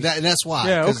 Yeah, at so least. that's why.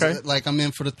 Yeah, 'Cause, okay. Like, I'm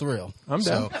in for the thrill. I'm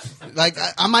down. So, like,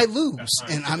 I might lose,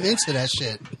 and I'm into that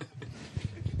shit.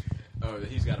 Oh,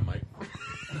 he's got a mic.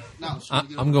 No,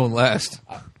 I'm going last.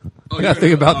 I gotta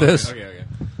think about this. Okay.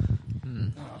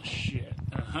 Oh shit!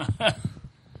 I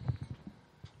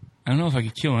don't know if I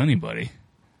could kill anybody.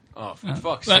 Oh, for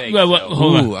fuck's Well, sake! well, Joe.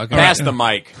 hold on. Ooh, I got Pass it. the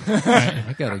mic.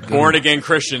 I got a good Born one. again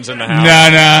Christians in the house.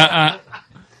 No.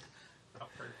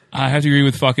 I have to agree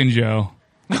with fucking Joe.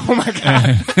 Oh my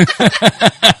god.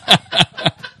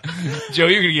 Joe,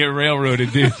 you're gonna get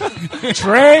railroaded, dude.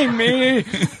 Train me.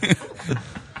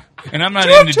 And I'm not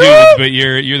into dudes, but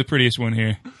you're the prettiest one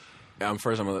here. I'm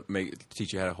gonna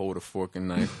teach you how to hold a fork and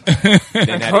knife.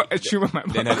 then how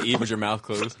to eat with your mouth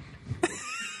closed.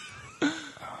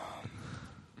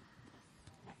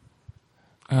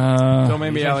 Don't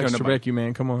make me Alex Trebek, you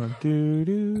man. Come on.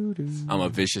 I'm a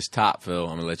vicious top, Phil.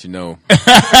 I'm gonna let you know.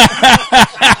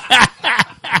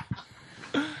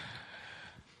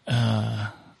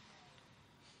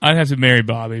 I'd have to marry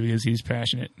Bobby because he's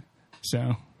passionate.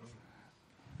 So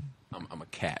I'm a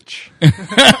catch.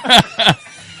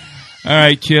 All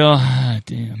right, kill. Ah,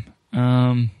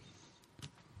 damn.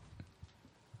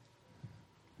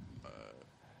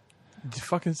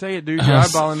 Fucking say it, dude. You're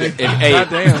eyeballing it.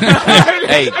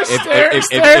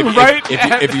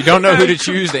 If you don't know who to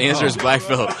choose, the answer is Black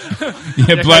Phillip.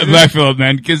 Yeah, Black Phillip,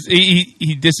 man, because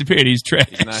he disappeared. He's trash.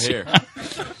 He's not here.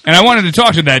 And I wanted to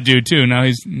talk to that dude too. Now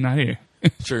he's not here.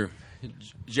 True.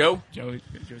 Joe? Joe's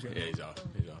Yeah, he's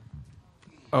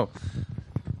off.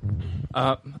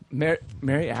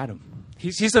 Marry Adam.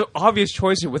 He's an obvious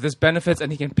choice here with his benefits,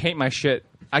 and he can paint my shit.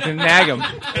 I can nag him.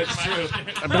 That's true.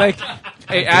 I'd be like,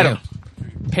 "Hey, Adam,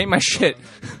 paint my shit."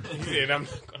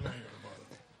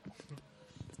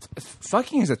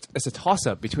 Fucking is a toss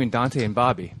up between Dante and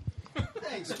Bobby.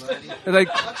 Thanks, buddy. Like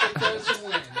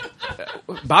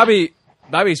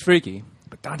Bobby's freaky,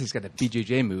 but Dante's got the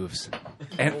BJJ moves.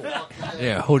 And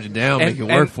yeah, hold it down, make it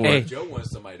work for it. Joe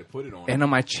wants somebody to put it on. And on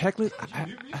my checklist,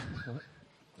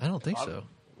 I don't think so.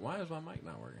 Why is my mic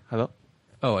not working? Hello.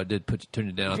 Oh, I did turn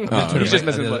it down.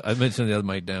 I mentioned the other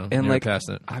mic down. And like,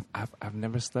 passing it. I've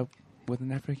never slept with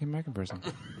an African American person,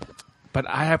 but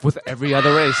I have with every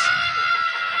other race.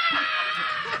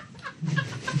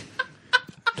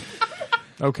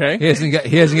 Okay. He hasn't got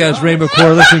his Rainbow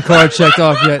Coalition card checked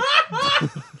off yet.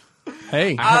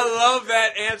 Hey, I love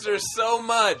that answer so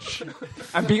much.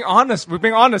 I'm being honest. We're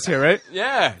being honest here, right?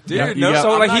 Yeah, dude.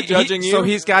 So I'm like not judging you. So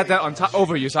he's got that on top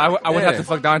over you. So I would have to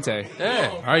fuck Dante.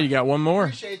 Yeah. All right, you got one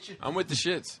more. I'm with the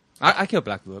shits. I killed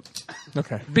Black Phillip.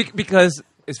 Okay. Because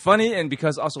it's funny and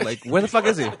because also like where the fuck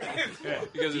is he?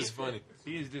 Because it's funny.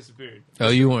 He has disappeared. Oh,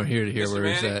 you weren't here to hear Mr. where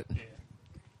he's Manning? at.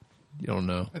 You don't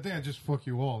know. I think I just fuck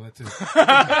you all. That's it.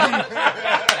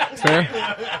 Fair.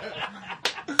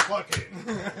 Fuck it.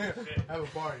 Have a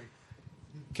party.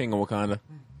 King of Wakanda.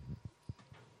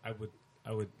 I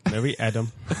would marry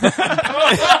Adam.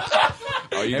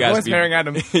 Oh, you Everyone's guys be marrying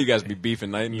Adam. You guys be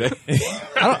beefing night and day.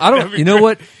 I don't. You know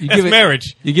what? You That's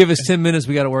marriage. You give us 10 minutes.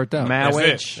 We got it worked out.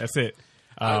 That's it.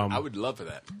 I would love for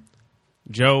that.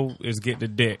 Joe is getting the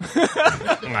dick.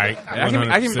 Like I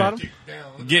can be bottom.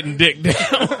 Getting dick down.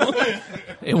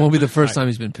 It won't be the first time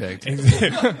he's been pegged.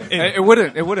 It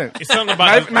wouldn't. It's something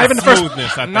about not even the first.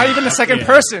 smoothness, I Not think. even the second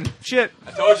person. Shit.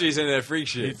 I told you he's into that freak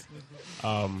shit.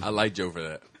 I like Joe for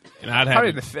that. And I'd have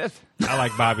Probably the fifth. I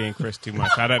like Bobby and Chris too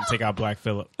much. I'd have to take out Black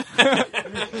Phillip. All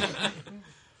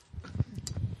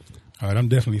right, I'm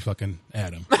definitely fucking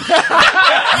Adam.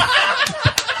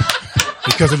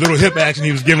 Because of little hip action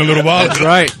he was giving a little while ago. That's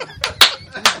right.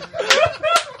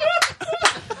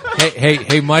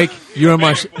 Hey, Mike, you're on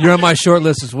my short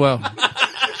list as well.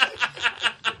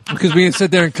 Because we can sit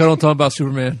there and cuddle and talk about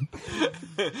Superman.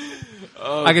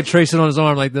 I could trace it on his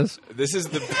arm like this. This is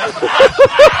the.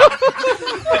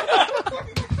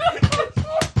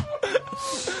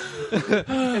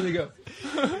 There you go.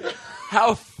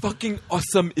 How fucking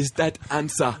awesome is that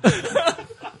answer?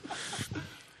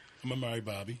 I'm going to marry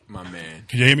Bobby. My man.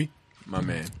 Can you hear me? my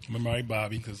man. I'm gonna marry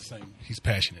Bobby because he's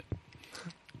passionate.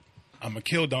 I'm gonna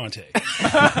kill Dante.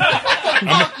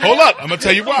 Hold up, I'm gonna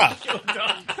tell you why.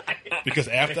 Because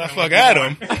after I fuck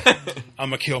Adam, I'm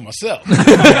gonna kill myself,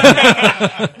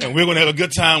 and we're gonna have a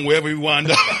good time wherever we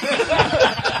wind up.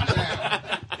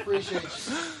 Appreciate you.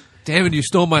 Damn it! You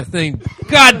stole my thing.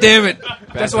 God damn it!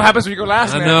 That's what happens when you go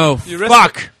last. I man. know. You risk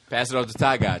Fuck. it. Pass it off to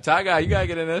Ty Guy. Ty Guy, you gotta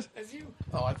get in this.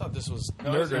 Oh, I thought this was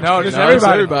No, this is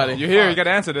everybody. You're here. You got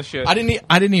to answer this shit. I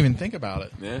didn't even think about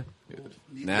it. Yeah.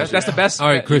 That's the best. All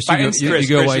right, Chris, you go. Chris,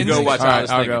 you go watch. All right,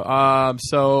 I'll go.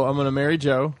 So I'm gonna marry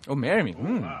Joe. Oh, marry me.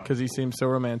 Because he seems so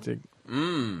romantic.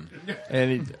 And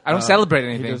I don't celebrate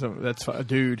anything. He doesn't, that's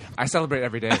dude. I celebrate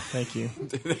every day. Thank you.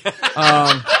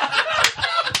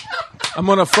 I'm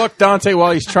gonna fuck Dante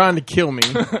while he's trying to kill me.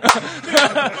 I'm gonna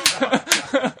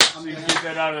get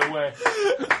that out of the way.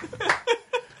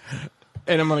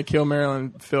 And I'm gonna kill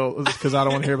Marilyn Phil because I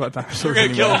don't want to hear about dinosaurs. You're gonna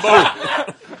anymore. kill them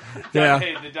both. Yeah.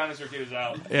 Hey, the dinosaur kid is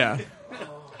out. Yeah.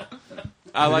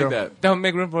 I like that. Don't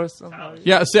make room for us.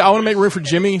 Yeah. See, I want to make room for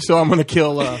Jimmy, so I'm gonna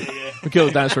kill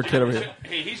the dinosaur kid over here.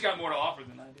 Hey, he's got more to offer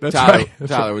than I do. That's Tyler, right.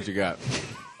 Tyler, what you got?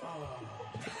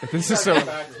 This is so.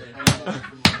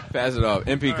 Pass it off.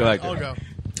 MP Collector. I'll go.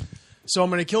 So I'm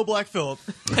going to kill Black Phillip.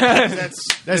 That's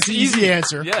the easy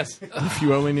answer. Yes. If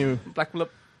you only knew. Black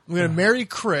Phillip. I'm going to marry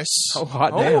Chris. Oh,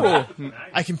 hot damn.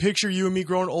 I can picture you and me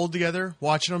growing old together,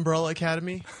 watching Umbrella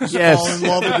Academy. Just Yes. fall in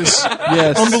love with this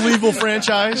unbelievable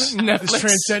franchise, this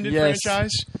transcendent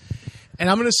franchise. And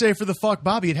I'm going to say for the fuck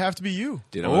Bobby, it'd have to be you.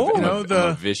 Dude, I'm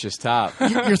a vicious top.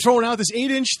 You're throwing out this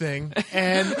 8-inch thing,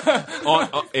 and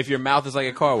if your mouth is like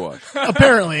a car wash.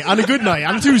 apparently on a good night,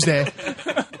 on a Tuesday,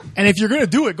 and if you're going to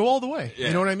do it, go all the way. Yeah.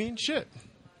 You know what I mean? Shit.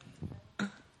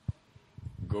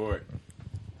 Gord,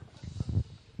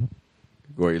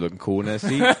 you looking cool in that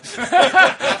seat?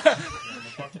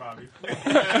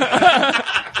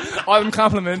 All them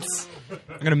compliments.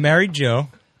 I'm going to marry Joe.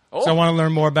 So I want to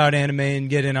learn more about anime and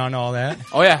get in on all that.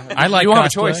 Oh, yeah. I like You have a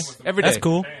cosplay. choice every day. That's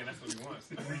cool.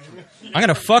 I'm going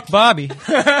to fuck Bobby.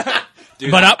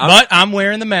 Dude, but I'm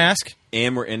wearing the mask.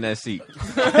 And we're in that seat.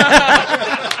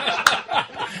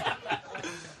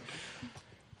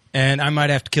 And I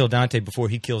might have to kill Dante before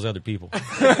he kills other people.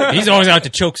 He's always out to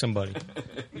choke somebody.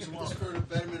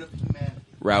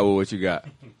 Raul, what you got?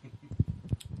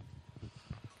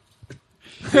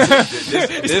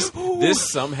 This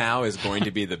somehow is going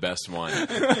to be the best one.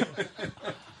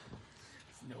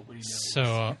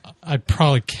 So I'd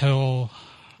probably kill.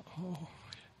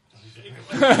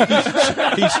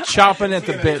 He's chopping at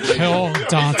the bit. Kill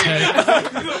Dante.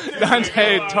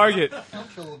 Dante, target.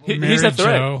 He's a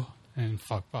threat. Joe and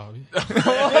fuck Bobby.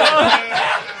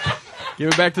 Give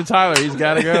it back to Tyler. He's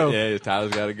got to go. Yeah,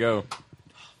 Tyler's got to go.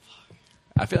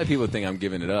 I feel like people think I'm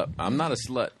giving it up. I'm not a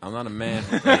slut. I'm not a man.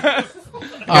 All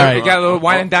right, you got a little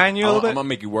wine and dine you a little bit? I'm going to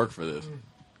make you work for this.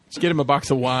 Just get him a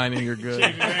box of wine and you're good.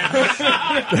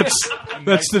 That's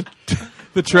the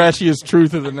trashiest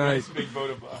truth of the night.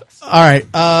 All right,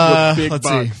 big let's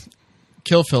box. see.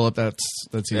 Kill Phillip. That's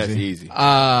easy. That's easy.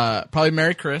 Probably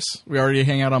marry Chris. We already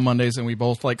hang out on Mondays, and we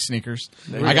both like sneakers.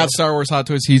 There you I go. got Star Wars Hot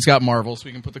Toys. He's got Marvel, so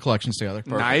we can put the collections together.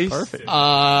 Nice. Perfect.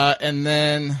 And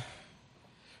then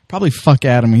probably fuck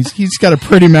Adam. He's got a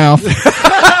pretty mouth.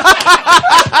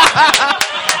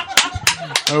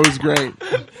 That was great.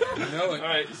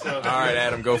 All right,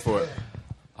 Adam, go for it.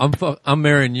 I'm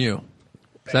marrying you.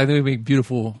 So I think we make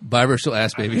beautiful biracial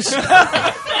ass babies.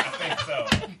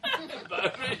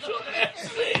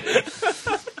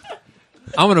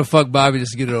 I'm gonna fuck Bobby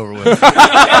just to get it over with. All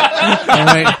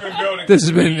right?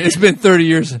 It's been 30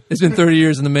 years. It's been 30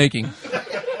 years in the making.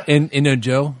 And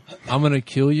Joe, I'm gonna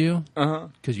kill you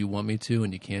because you want me to,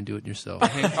 and you can't do it yourself.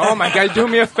 Oh my God, do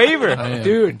me a favor, I am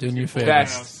dude. doing you a favor.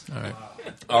 Best.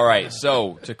 All right,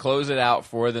 so to close it out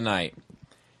for the night,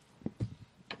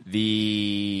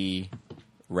 the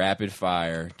rapid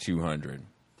fire 200.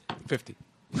 50.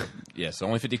 Yes,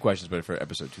 only 50 questions, but for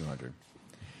episode 200.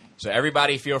 So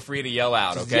everybody feel free to yell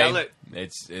out, Just okay? yell it.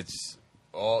 It's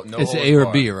all no. It's holds A or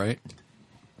barred. B, right?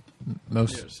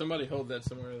 Most. Yeah, somebody hold that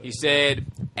somewhere. He said,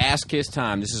 Ask Kiss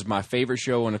Time. This is my favorite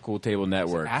show on the Cool Table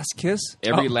Network. Ask Kiss?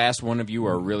 Every last one of you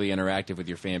are really interactive with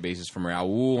your fan bases, from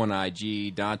Raul on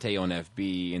IG, Dante on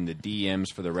FB, and the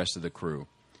DMs for the rest of the crew.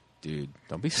 Dude,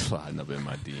 don't be sliding up in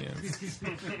my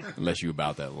DMs. Unless you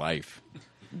about that life.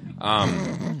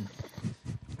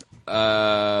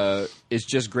 It's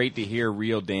just great to hear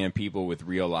real damn people with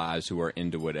real lives who are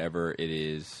into whatever it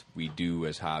is we do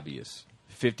as hobbyists.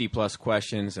 50-plus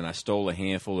questions, and I stole a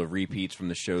handful of repeats from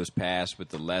the shows past with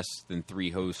the less than 3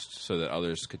 hosts so that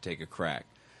others could take a crack.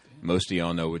 Most of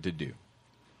y'all know what to do.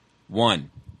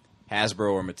 1,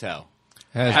 Hasbro or Mattel?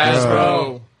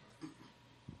 Hasbro.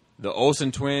 The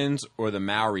Olsen twins or the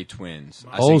Maori twins?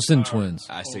 Olsen twins.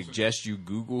 I suggest you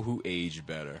Google who aged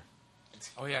better.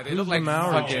 Oh yeah, they look like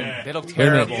fucking. They look Wait a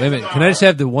terrible. minute. Can I just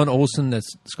have the one Olsen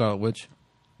that's Scarlet Witch?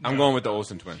 I'm going with the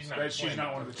Olsen twins. She's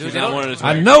not one of the She's not one of the twins.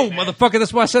 I know, motherfucker.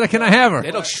 That's why I said I cannot have her.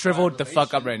 They look shriveled the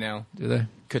fuck up right now. Do they?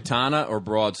 Katana or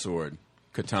broadsword?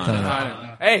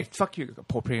 Katana. Hey, fuck you,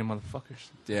 appropriating motherfuckers.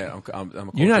 Yeah, I'm a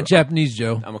You're not Japanese,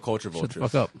 Joe. I'm a culture Shut vulture. the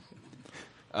fuck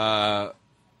up.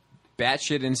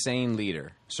 Batshit insane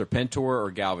leader, Serpentor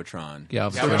or Galvatron?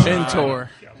 Serpentor.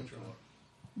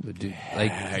 Dude,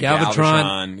 like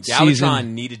Galvatron. Galvatron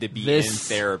needed to be in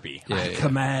therapy. Yeah.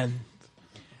 Command.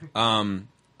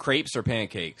 Crepes or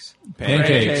pancakes?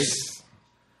 Pancakes.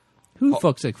 Who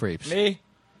fucks at crepes? Me.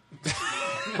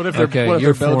 What if they're, Okay, what if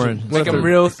you're they're Belgian? foreign. What Make if them they're-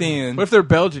 real thin. What if they're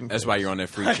Belgian? That's why you're on that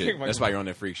freak shit. That's why you're on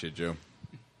that freak shit, Joe.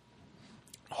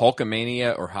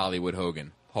 Hulkamania or Hollywood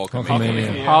Hogan?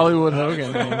 Hulkamania. Hollywood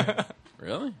Hogan. Man.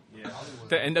 Really? Yeah.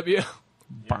 The NWO.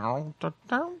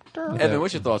 Evan,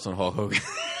 what's your thoughts on Hulk Hogan? So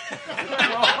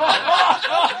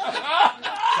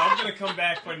I'm going to come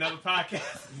back for another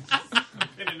podcast.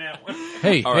 In that one.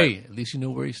 Hey, All right. hey, at least you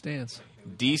know where he stands.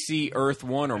 DC Earth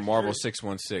 1 or Marvel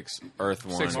 616? Earth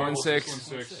 1.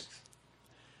 616.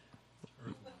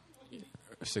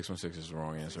 616 is the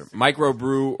wrong answer.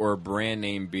 Microbrew or brand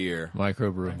name beer?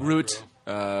 Microbrew. Root.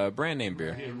 Brand name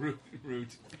beer. Root.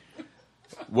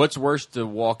 What's worse to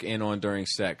walk in on during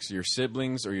sex? Your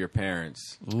siblings or your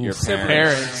parents? Ooh. Your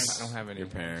Parents. I don't have any. Your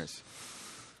parents.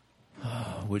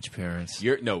 Which parents?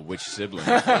 Which siblings?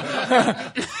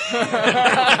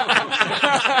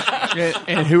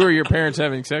 And who are your parents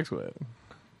having sex with?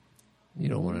 You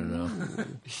don't want to know.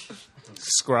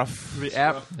 Scruff. The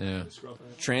app. Yeah.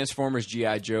 Transformers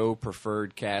G.I. Joe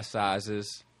preferred cast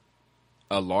sizes.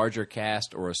 A larger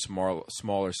cast or a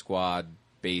smaller squad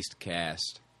based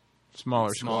cast?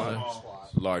 Smaller.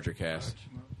 Larger cast.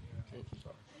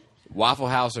 Waffle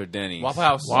House or Denny's?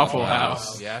 Waffle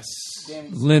House. Yes.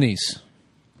 Lenny's.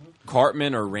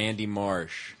 Cartman or Randy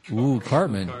Marsh? Ooh,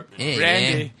 Cartman. Yeah,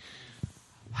 Randy.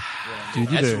 Dude,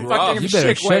 you That's better, rough. you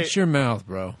better Shake weight. shut your mouth,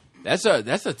 bro. That's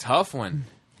a tough one.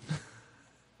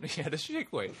 Yeah, the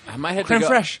shake weight. I might have Creme to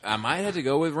go. fraiche. I might have to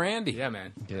go with Randy. Yeah,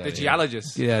 man. Get outta The here.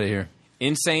 geologist. Get out of here.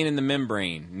 Insane in the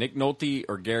Membrane. Nick Nolte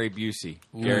or Gary Busey?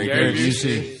 Gary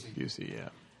Busey. Busey, yeah.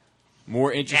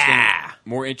 More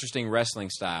interesting wrestling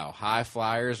style. High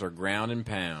flyers or ground and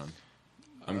pound?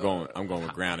 I'm going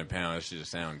with ground and pound. That should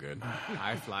just sound good.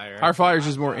 High flyer. Our flyers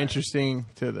is more interesting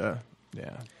to the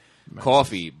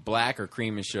Coffee, black or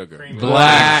cream and sugar?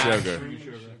 Black. Cream and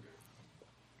sugar.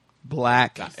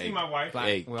 black. Hey, See my wife.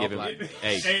 hey, Well, give him. black.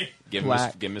 Hey, give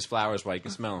Black. him his flowers while you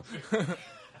can smell them.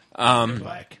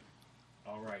 Black.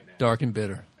 All right now. Dark and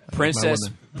bitter. I like Princess my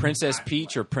women. Princess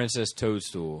Peach or Princess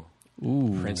Toadstool?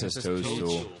 Ooh. Princess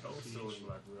Toadstool.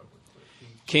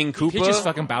 King Koopa. Peach is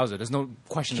fucking Bowser. There's no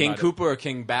question King about Koopa or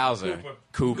King Bowser?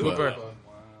 Koopa.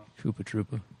 Koopa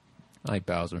Troopa. I like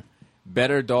Bowser.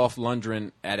 Better Dolph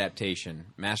Lundgren adaptation: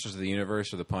 Masters of the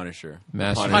Universe or The Punisher?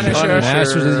 Masters Punisher.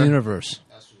 of the Universe.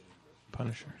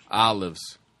 Punisher.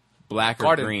 Olives, black or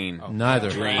Garden. green?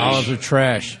 Neither. Green. Olives are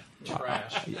trash.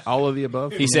 All of the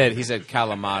above. He said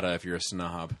Kalamata if you're a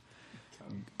snob.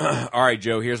 All right,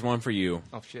 Joe. Here's one for you.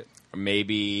 Oh shit.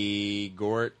 Maybe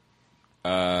Gort.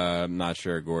 I'm not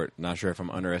sure, Gort. Not sure if I'm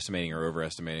underestimating or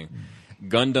overestimating.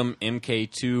 Gundam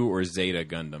MK2 or Zeta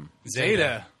Gundam?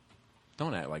 Zeta.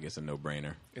 Don't act like it's a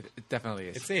no-brainer. It definitely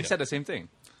is. It's Zeta. He said the same thing.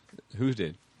 Who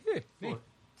did? Yeah, me.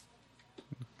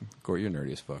 Gort, you're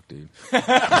nerdy as fuck, dude.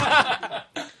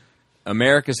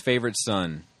 America's favorite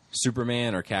son: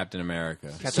 Superman or Captain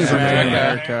America? Captain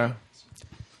America.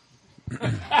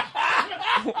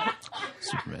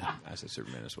 Superman. I said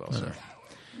Superman as well. Sorry.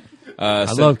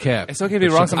 I love Cap. It's okay to be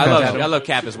wrong sometimes. I love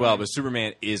Cap as well, but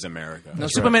Superman is America. No,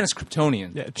 Superman is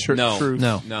Kryptonian. Yeah, No.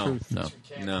 truth.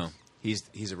 No.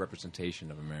 He's a representation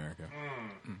of America.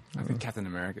 I think Captain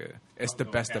America is the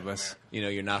best of us. You know,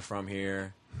 you're not from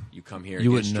here. You come here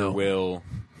You against wouldn't your know. will.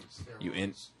 You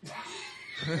in.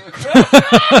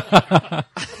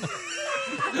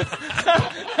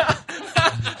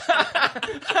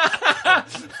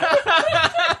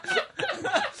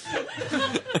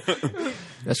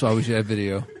 That's why we should have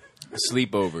video.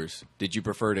 Sleepovers. Did you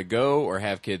prefer to go or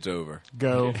have kids over?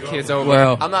 Go. Kids over.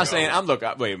 Well, I'm not saying.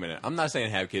 Wait a minute. I'm not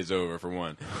saying have kids over for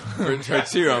one. For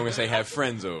two, I'm going to say have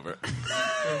friends over.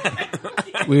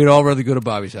 we would all rather go to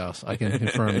Bobby's house. I can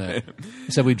confirm that.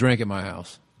 Except we drank at my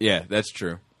house. Yeah, that's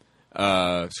true.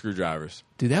 Screwdrivers.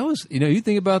 Dude, that was, you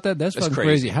think about that? That's fucking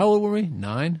crazy. How old were we?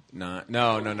 9? No.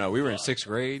 We were in 6th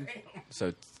grade,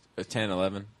 so 10,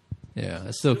 11. Yeah,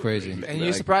 that's still crazy. And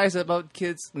you're surprised about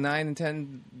kids 9 and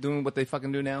 10 doing what they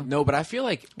fucking do now? No, but I feel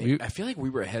like we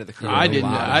were ahead of the curve. I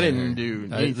didn't do.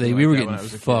 We were getting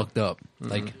fucked up.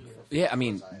 Like, yeah, I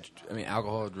mean,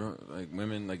 alcohol, like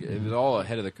women, like it was all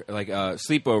ahead of the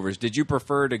sleepovers. Did you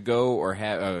prefer to go or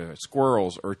have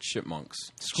squirrels or chipmunks?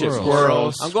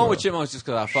 Squirrels. I'm going with chipmunks just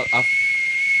because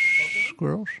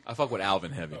squirrels. I fuck with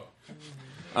Alvin heavy.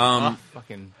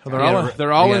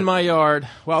 They're all in my yard.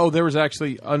 Well, there was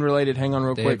actually unrelated. Hang on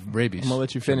real quick. Rabies. I'm gonna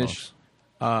let you finish.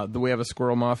 We have a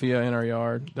squirrel mafia in our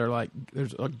yard. They're like,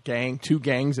 there's a gang, 2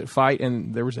 gangs that fight,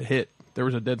 and there was a hit. There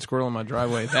was a dead squirrel in my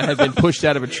driveway that had been pushed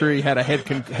out of a tree, had a head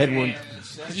wound.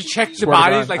 Did you check the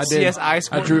bodies like CSI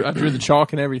squirrel? I drew the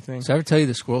chalk and everything. So I ever tell you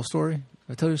the squirrel story? Did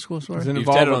I tell you the squirrel story? You've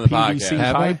said it on the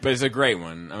podcast, but it's a great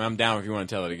one. I mean, I'm down if you want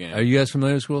to tell it again. Are you guys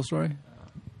familiar with the squirrel story?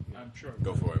 I'm sure.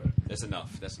 Go for it. That's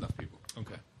enough. That's enough people.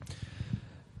 Okay.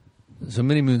 So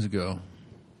many moons ago,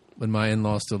 when my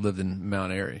in-laws still lived in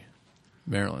Mount Airy,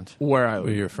 Maryland, where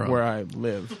you're from, where I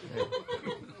live.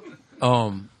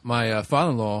 My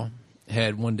father-in-law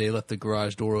had one day left the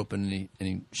garage door open and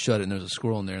he shut it, and there was a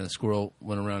squirrel in there, and the squirrel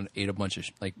went around and ate a bunch of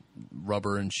like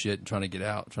rubber and shit trying to get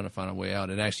out, trying to find a way out.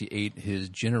 It actually ate his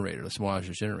generator, the Swash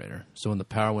generator. So when the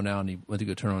power went out and he went to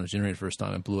go turn on his generator first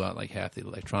time, it blew out like half the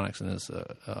electronics in his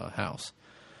house.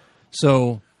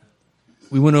 So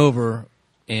we went over,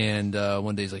 and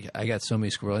one day he's like, I got so many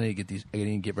squirrels, I need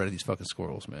to get rid of these fucking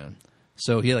squirrels, man.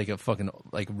 So he had like a fucking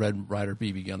like Red Ryder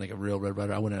BB gun, like a real Red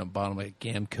Ryder. I went out and bought him like a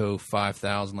Gamco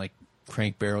 5000, like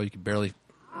crank barrel. You could barely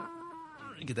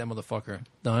get that motherfucker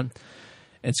done.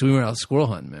 And so we went out squirrel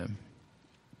hunting, man.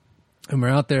 And we're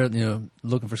out there,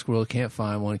 looking for squirrels. Can't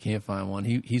find one.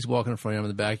 He's walking in front of him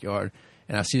in the backyard,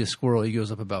 and I see the squirrel. He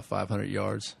goes up about 500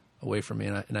 yards away from me,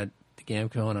 and I the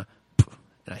Gamco, and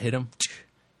I hit him.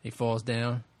 He falls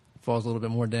down, falls a little bit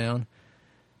more down,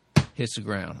 hits the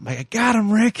ground. I'm like, I got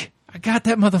him, Rick. I got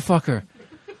that motherfucker.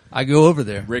 I go over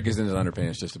there. Rick is in his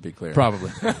underpants, just to be clear.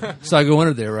 Probably. So I go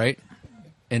under there, right?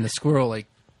 And the squirrel, like,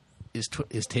 his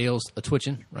tail's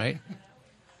twitching, right?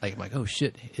 Like, I'm like, oh,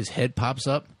 shit. His head pops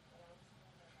up,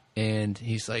 and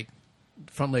he's like,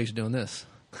 front legs are doing this.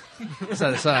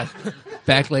 Side to side.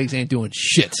 Back legs ain't doing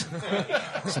shit. So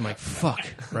I'm like, fuck,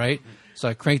 right? So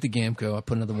I crank the Gamco. I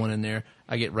put another one in there.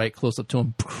 I get right close up to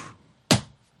him.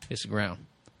 Hits the ground.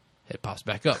 Head pops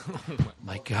back up.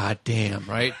 My God damn,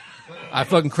 right? I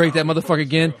fucking crank that motherfucker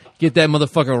again. Get that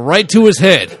motherfucker right to his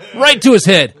head. Right to his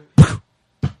head.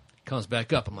 Comes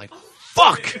back up. I'm like,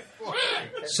 fuck.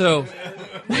 So,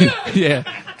 yeah.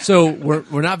 So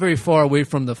we're not very far away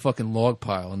from the fucking log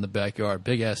pile in the backyard.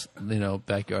 Big ass,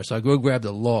 backyard. So I go grab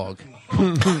the log.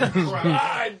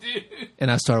 And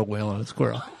I start wailing on the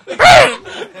squirrel.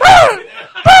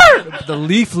 The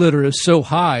leaf litter is so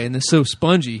high and it's so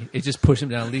spongy, it just pushes him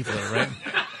down the leaf litter, right?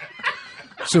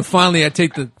 So finally I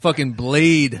take the fucking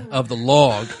blade of the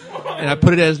log and I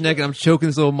put it at his neck and I'm choking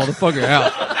this little motherfucker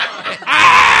out.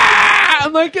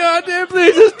 I'm like, God damn,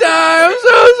 please just die. I'm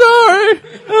so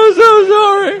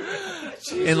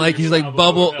sorry. And like he's like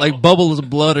bubbles of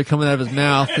blood are coming out of his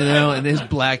mouth, and his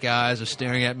black eyes are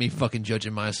staring at me, fucking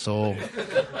judging my soul.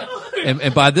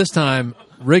 And by this time,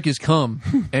 Rick has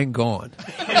come and gone.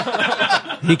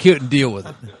 He couldn't deal with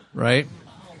it, right?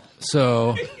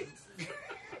 So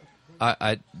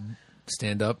I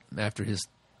stand up after his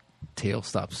tail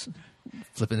stops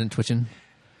flipping and twitching,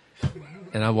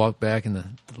 and I walk back, and the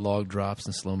log drops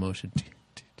in slow motion.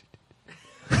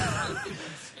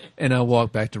 And I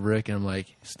walk back to Rick, and I'm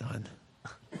like, it's done.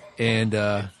 And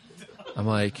I'm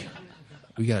like,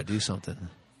 we got to do something.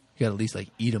 You got to at least like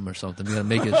eat him or something. We got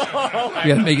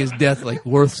to make his death like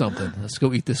worth something. Let's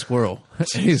go eat this squirrel. And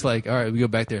he's like, all right, we go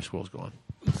back there. Squirrel's gone.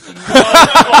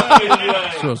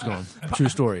 Squirrel's gone. True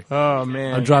story. Oh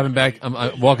man. I'm driving back.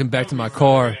 I'm walking back to my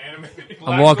car.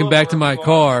 I'm walking back to my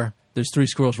car. There's 3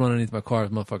 squirrels running underneath my car.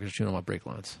 Motherfuckers are chewing on my brake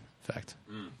lines. Fact.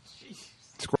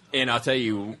 And I'll tell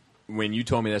you, when you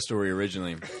told me that story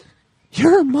originally,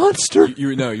 you're a monster.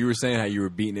 You were saying how you were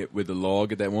beating it with the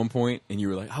log at that one point, and you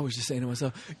were like, I was just saying to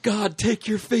myself, God, take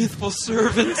your faithful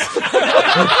servants.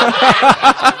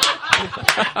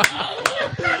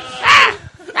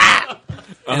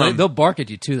 And they'll bark at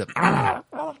you too.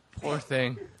 Poor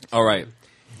thing. All right.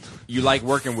 You like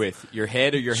working with your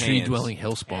head or your hands? Tree-dwelling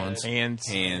hell spawns.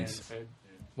 Hands.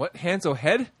 What? Hands or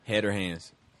head? Head or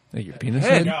hands? Like your penis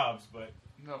head? Jobs, but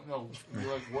no.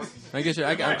 Like working. I guess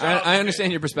I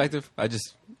understand your perspective.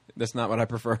 That's not what I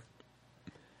prefer.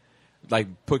 Like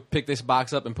pick this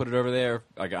box up and put it over there.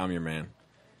 Like I'm your man.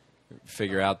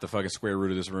 Figure out the fucking square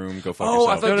root of this room. Go fuck Oh,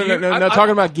 I yourself. thought No,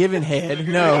 talking about giving head.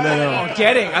 No. Oh,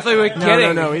 getting. I thought you were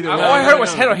getting. No, either. I heard it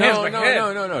was head or hands.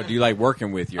 No. Do you like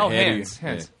working with your head?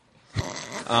 Hands.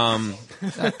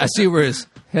 I see where his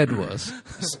head was.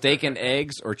 Steak and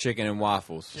eggs or chicken and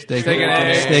waffles? Steak and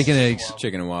eggs. Steak and eggs.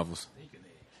 Chicken and waffles.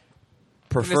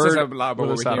 This is a lot about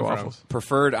where we came from.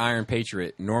 Preferred Iron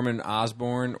Patriot, Norman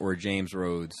Osborn or James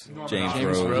Rhodes? James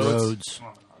Rhodes.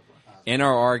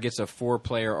 NRR gets a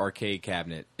 4-player arcade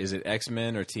cabinet. Is it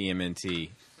X-Men or TMNT?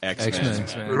 X-Men.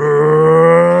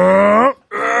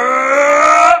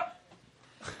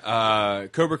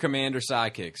 Cobra Commander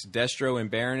sidekicks, Destro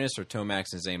and Baroness or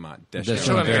Tomax and Zaymot?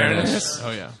 Destro and Baroness.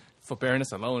 Oh, yeah. For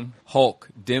Baroness alone. Hulk,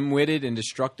 dim-witted and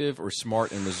destructive or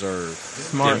smart and reserved?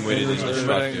 Smart dim-witted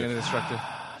and destructive.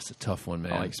 That's a tough one,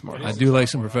 man. I like smart. I do like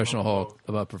some Professional Hulk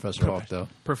about Professor Hulk, though.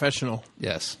 Professional.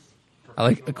 Yes. I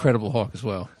like Incredible Hulk as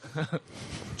well.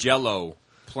 Jello,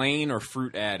 plain or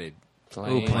fruit added?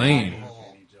 Oh, plain.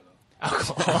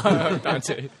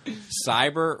 Dante.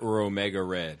 Cyber or Omega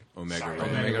Red? Omega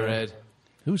Red.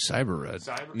 Who's Cyber Red?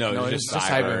 No, he's just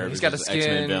Cyber. He's got a skin.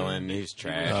 X-Men villain. He's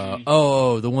trash.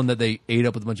 The one that they ate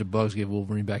up with a bunch of bugs, gave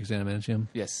Wolverine back his adamantium?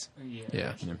 Yes.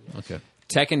 Yeah. Okay.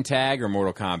 Tekken Tag or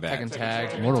Mortal Kombat? Tekken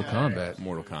Tag. Mortal Kombat.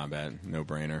 Mortal Kombat. No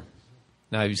brainer.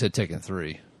 Now you said Tekken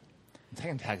 3.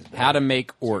 Tekken Tag is How to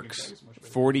make orcs?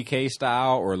 40K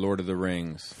style or Lord of the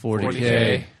Rings?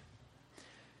 40K.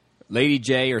 Lady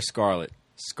J or Scarlet?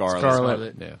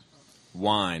 Scarlet. Yeah.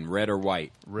 Wine, red or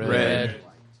white? Red.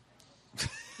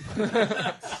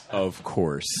 Of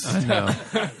course. I know.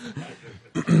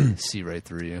 See right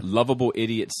through you. Lovable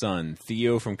idiot son,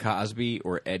 Theo from Cosby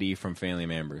or Eddie from Family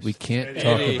Members? We can't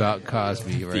talk about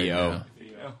Cosby right now.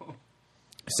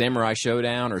 Samurai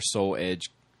Showdown or Soul Edge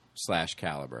 /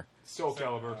 Caliber? Soul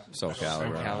Calibur. Soul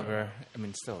Calibur. Caliber. I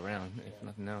mean, still around, if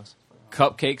nothing else.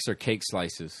 Cupcakes or cake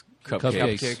slices?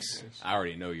 Cupcakes. I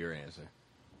already know your answer.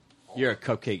 You're a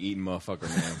cupcake eating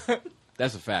motherfucker, man.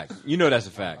 That's a fact. You know that's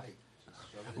a fact.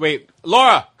 Wait,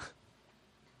 Laura!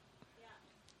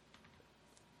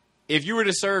 If you were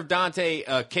to serve Dante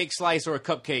a cake slice or a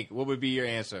cupcake, what would be your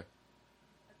answer?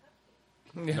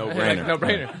 No brainer. No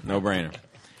brainer. No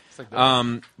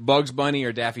brainer. Bugs Bunny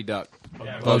or Daffy Duck?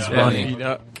 Bugs Bunny.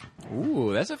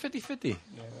 Ooh, that's a 50-50.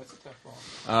 Yeah, that's a tough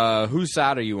one. Whose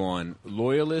side are you on?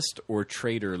 Loyalist or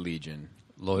Traitor Legion?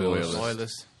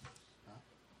 Loyalist.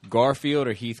 Garfield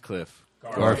or Heathcliff?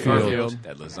 Garfield.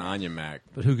 That lasagna Mac.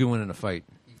 But who can win in a fight?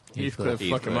 Heathcliff.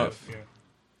 Fuck him up.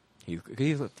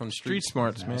 Heathcliff from the streets. Street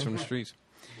smarts, man. He's from the streets.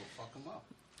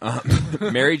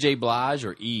 Mary J. Blige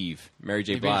or Eve? Mary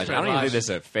J. Blige. I don't even think this is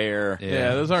a fair...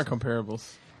 Yeah, those aren't comparables.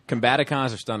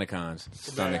 Combaticons or Stunticons?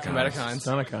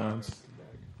 Stunticons.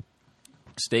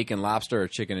 Steak and lobster or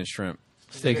chicken and shrimp?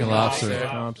 Steak and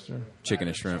lobster. Chicken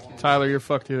and shrimp. Tyler, you're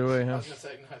fucked either way, huh?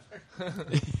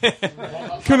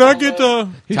 Can I get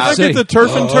the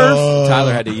turf and turf?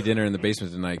 Tyler had to eat dinner in the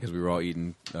basement tonight because we were all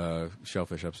eating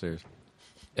shellfish upstairs.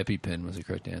 EpiPen was the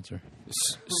correct answer.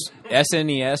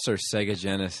 SNES or Sega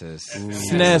Genesis?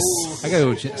 SNES. I gotta go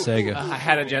with Sega. I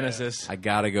had a Genesis. I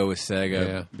gotta go with Sega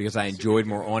Yeah. because I enjoyed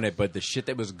more on it, but the shit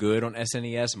that was good on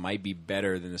SNES might be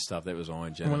better than the stuff that was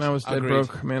on Genesis. When I was dead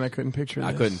broke, man, I couldn't picture this.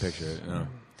 I couldn't picture it, no.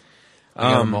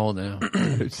 I got them all now.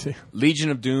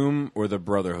 Legion of Doom or the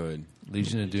Brotherhood?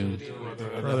 Legion of Doom.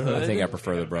 I think I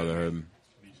prefer the Brotherhood.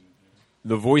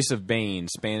 The Voice of Bane,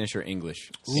 Spanish or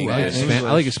English? Ooh, I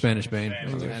like a Spanish Bane.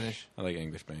 Spanish. I like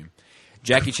English Bane.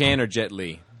 Jackie Chan or Jet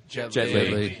Li? Jet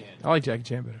Li. I like Jackie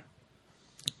Chan better.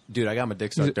 Dude, I got my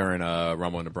dick sucked during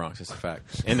Rumble in the Bronx. That's a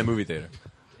fact. In the movie theater.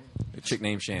 A chick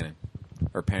named Shannon.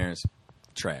 Her parents,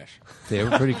 trash. They were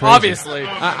pretty crazy. Obviously.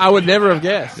 I would never have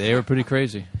guessed. They were pretty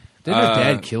crazy. Didn't her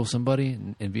dad kill somebody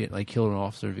in Vietnam? Like, killed an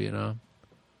officer in Vietnam?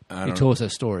 He told us that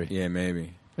story. Yeah,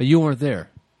 maybe. But you weren't there.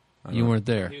 You weren't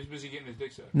there. He was busy getting his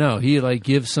dick sucked. No, he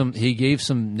gave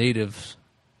some natives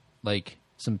like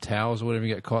some towels or whatever.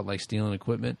 He got caught like stealing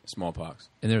equipment. Smallpox.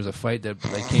 And there was a fight that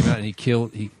came out and he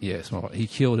killed smallpox. He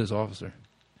killed his officer.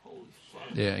 Holy fuck.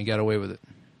 Yeah, and got away with it.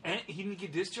 And he didn't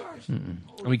get discharged? I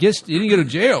mean, he didn't go to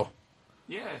jail.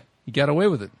 Yeah. He got away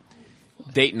with it.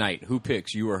 Date night. Who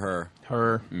picks? You or her?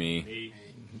 Her. Me.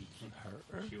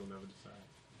 Her. She will never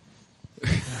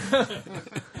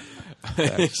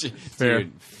decide. Fair.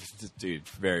 Dude,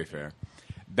 very fair.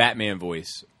 Batman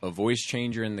voice. A voice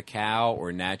changer in the cow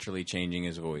or naturally changing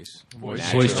his voice? Voice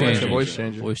changer.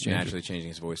 Naturally changing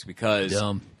his voice because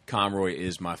Conroy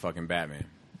is my fucking Batman.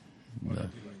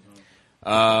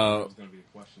 No.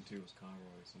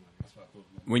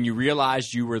 When you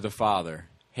realized you were the father,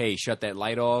 hey, shut that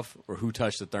light off, or who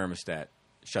touched the thermostat?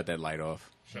 Shut that light off.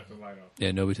 Shut the light off.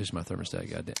 Yeah, nobody touched my thermostat.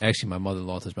 Goddamn. Actually, my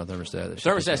mother-in-law touched my thermostat.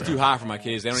 Thermostat's too hot for my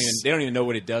kids. They don't even know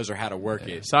what it does or how to work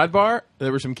it. Sidebar: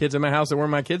 there were some kids in my house that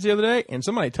weren't my kids the other day, and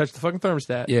somebody touched the fucking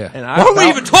thermostat. Yeah. And Why are we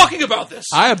even talking about this?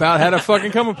 I about had a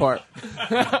fucking come apart.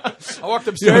 I walked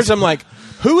upstairs. I'm like,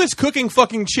 who is cooking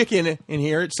fucking chicken in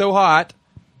here? It's so hot.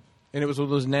 And it was one of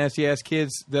those nasty ass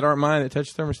kids that aren't mine that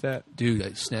touched the thermostat. Dude,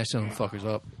 I snatched them fuckers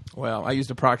up. Well, I used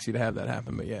a proxy to have that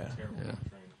happen, but yeah.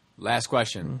 Last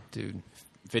question, dude.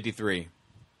 53.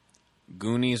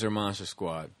 Goonies or Monster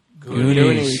Squad?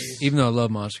 Goonies. Even though I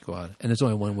love Monster Squad, and there's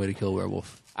only one way to kill a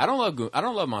werewolf. I don't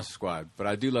love Monster Squad, but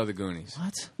I do love the Goonies.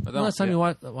 What? I Last time you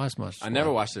watched Monster Squad? I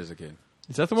never watched it as a kid.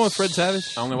 Is that the one with Fred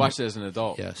Savage? I only watched it as an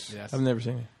adult. Yes. I've never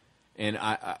seen it. And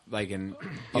I like, and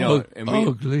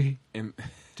ugly.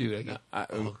 Dude,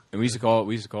 and we used to call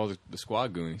the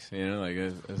Squad Goonies. You know, like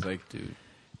it was like, dude,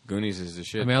 Goonies is the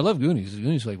shit. I mean, I love Goonies.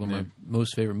 Goonies is like one of my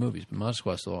most favorite movies, but Monster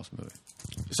Squad's still an awesome movie.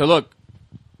 So look,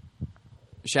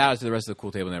 shout out to the rest of the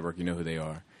Cool Table Network. You know who they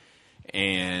are,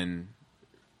 and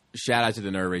shout out to the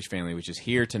Nerd Rage family, which is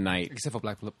here tonight, except for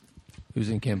Black Flip, who's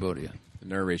in Cambodia. The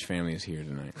Nerd Rage family is here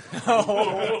tonight.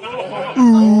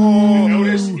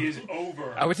 Notice is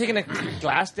over. Are we taking a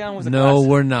glass down? Was No, glass?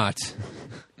 we're not.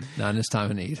 Not in this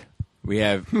time of need. We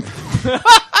have.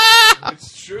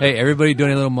 It's true. Hey, everybody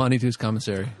donate a little money to his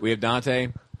commissary. We have Dante.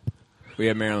 We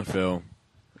have Maryland Phil.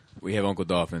 We have Uncle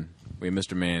Dolphin. We have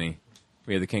Mr. Manny.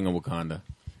 We have the King of Wakanda.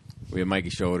 We have Mikey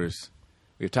Shoulders.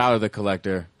 We have Tyler the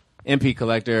Collector. MP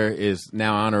Collector is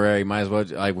now honorary. Might as well.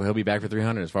 He'll be back for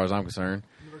 300 as far as I'm concerned.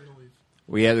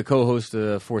 We have the co-host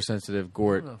of Force Sensitive,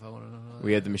 Gort.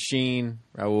 We have the Machine,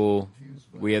 Raul.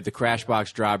 We have the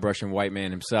Crashbox dry brushing white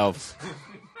man himself,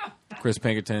 Chris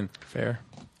Pinkerton. Fair.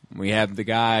 We have the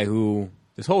guy who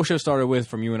this whole show started with,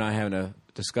 from you and I having a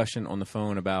discussion on the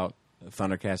phone about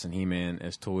Thundercats and He-Man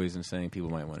as toys and saying people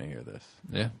might want to hear this.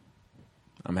 Yeah.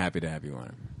 I'm happy to have you on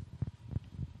it.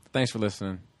 Thanks for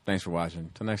listening. Thanks for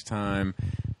watching. Till next time.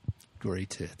 Great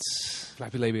tits.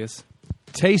 Flappy labias.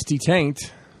 Tasty taint.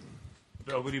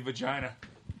 Velvety vagina.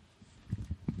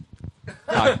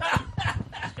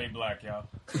 Stay black, y'all.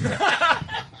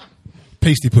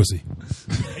 Pasty pussy.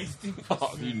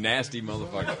 Oh, you nasty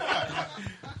motherfucker.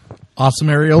 Awesome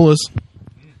areolas.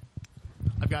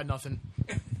 I've got nothing.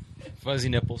 Fuzzy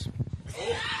nipples.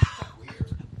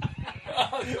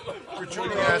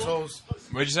 Protruding assholes.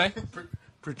 What'd you say?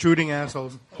 Protruding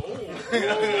assholes.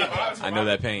 I know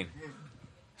that pain.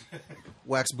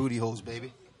 Wax booty holes,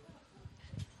 baby.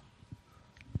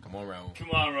 Come on, Raul.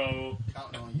 Come on, Raul.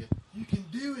 Counting on you. You can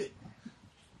do it.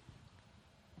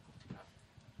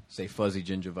 Say fuzzy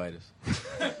gingivitis.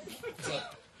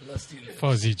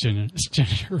 Fuzzy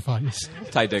gingivitis.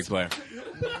 Tight dick player.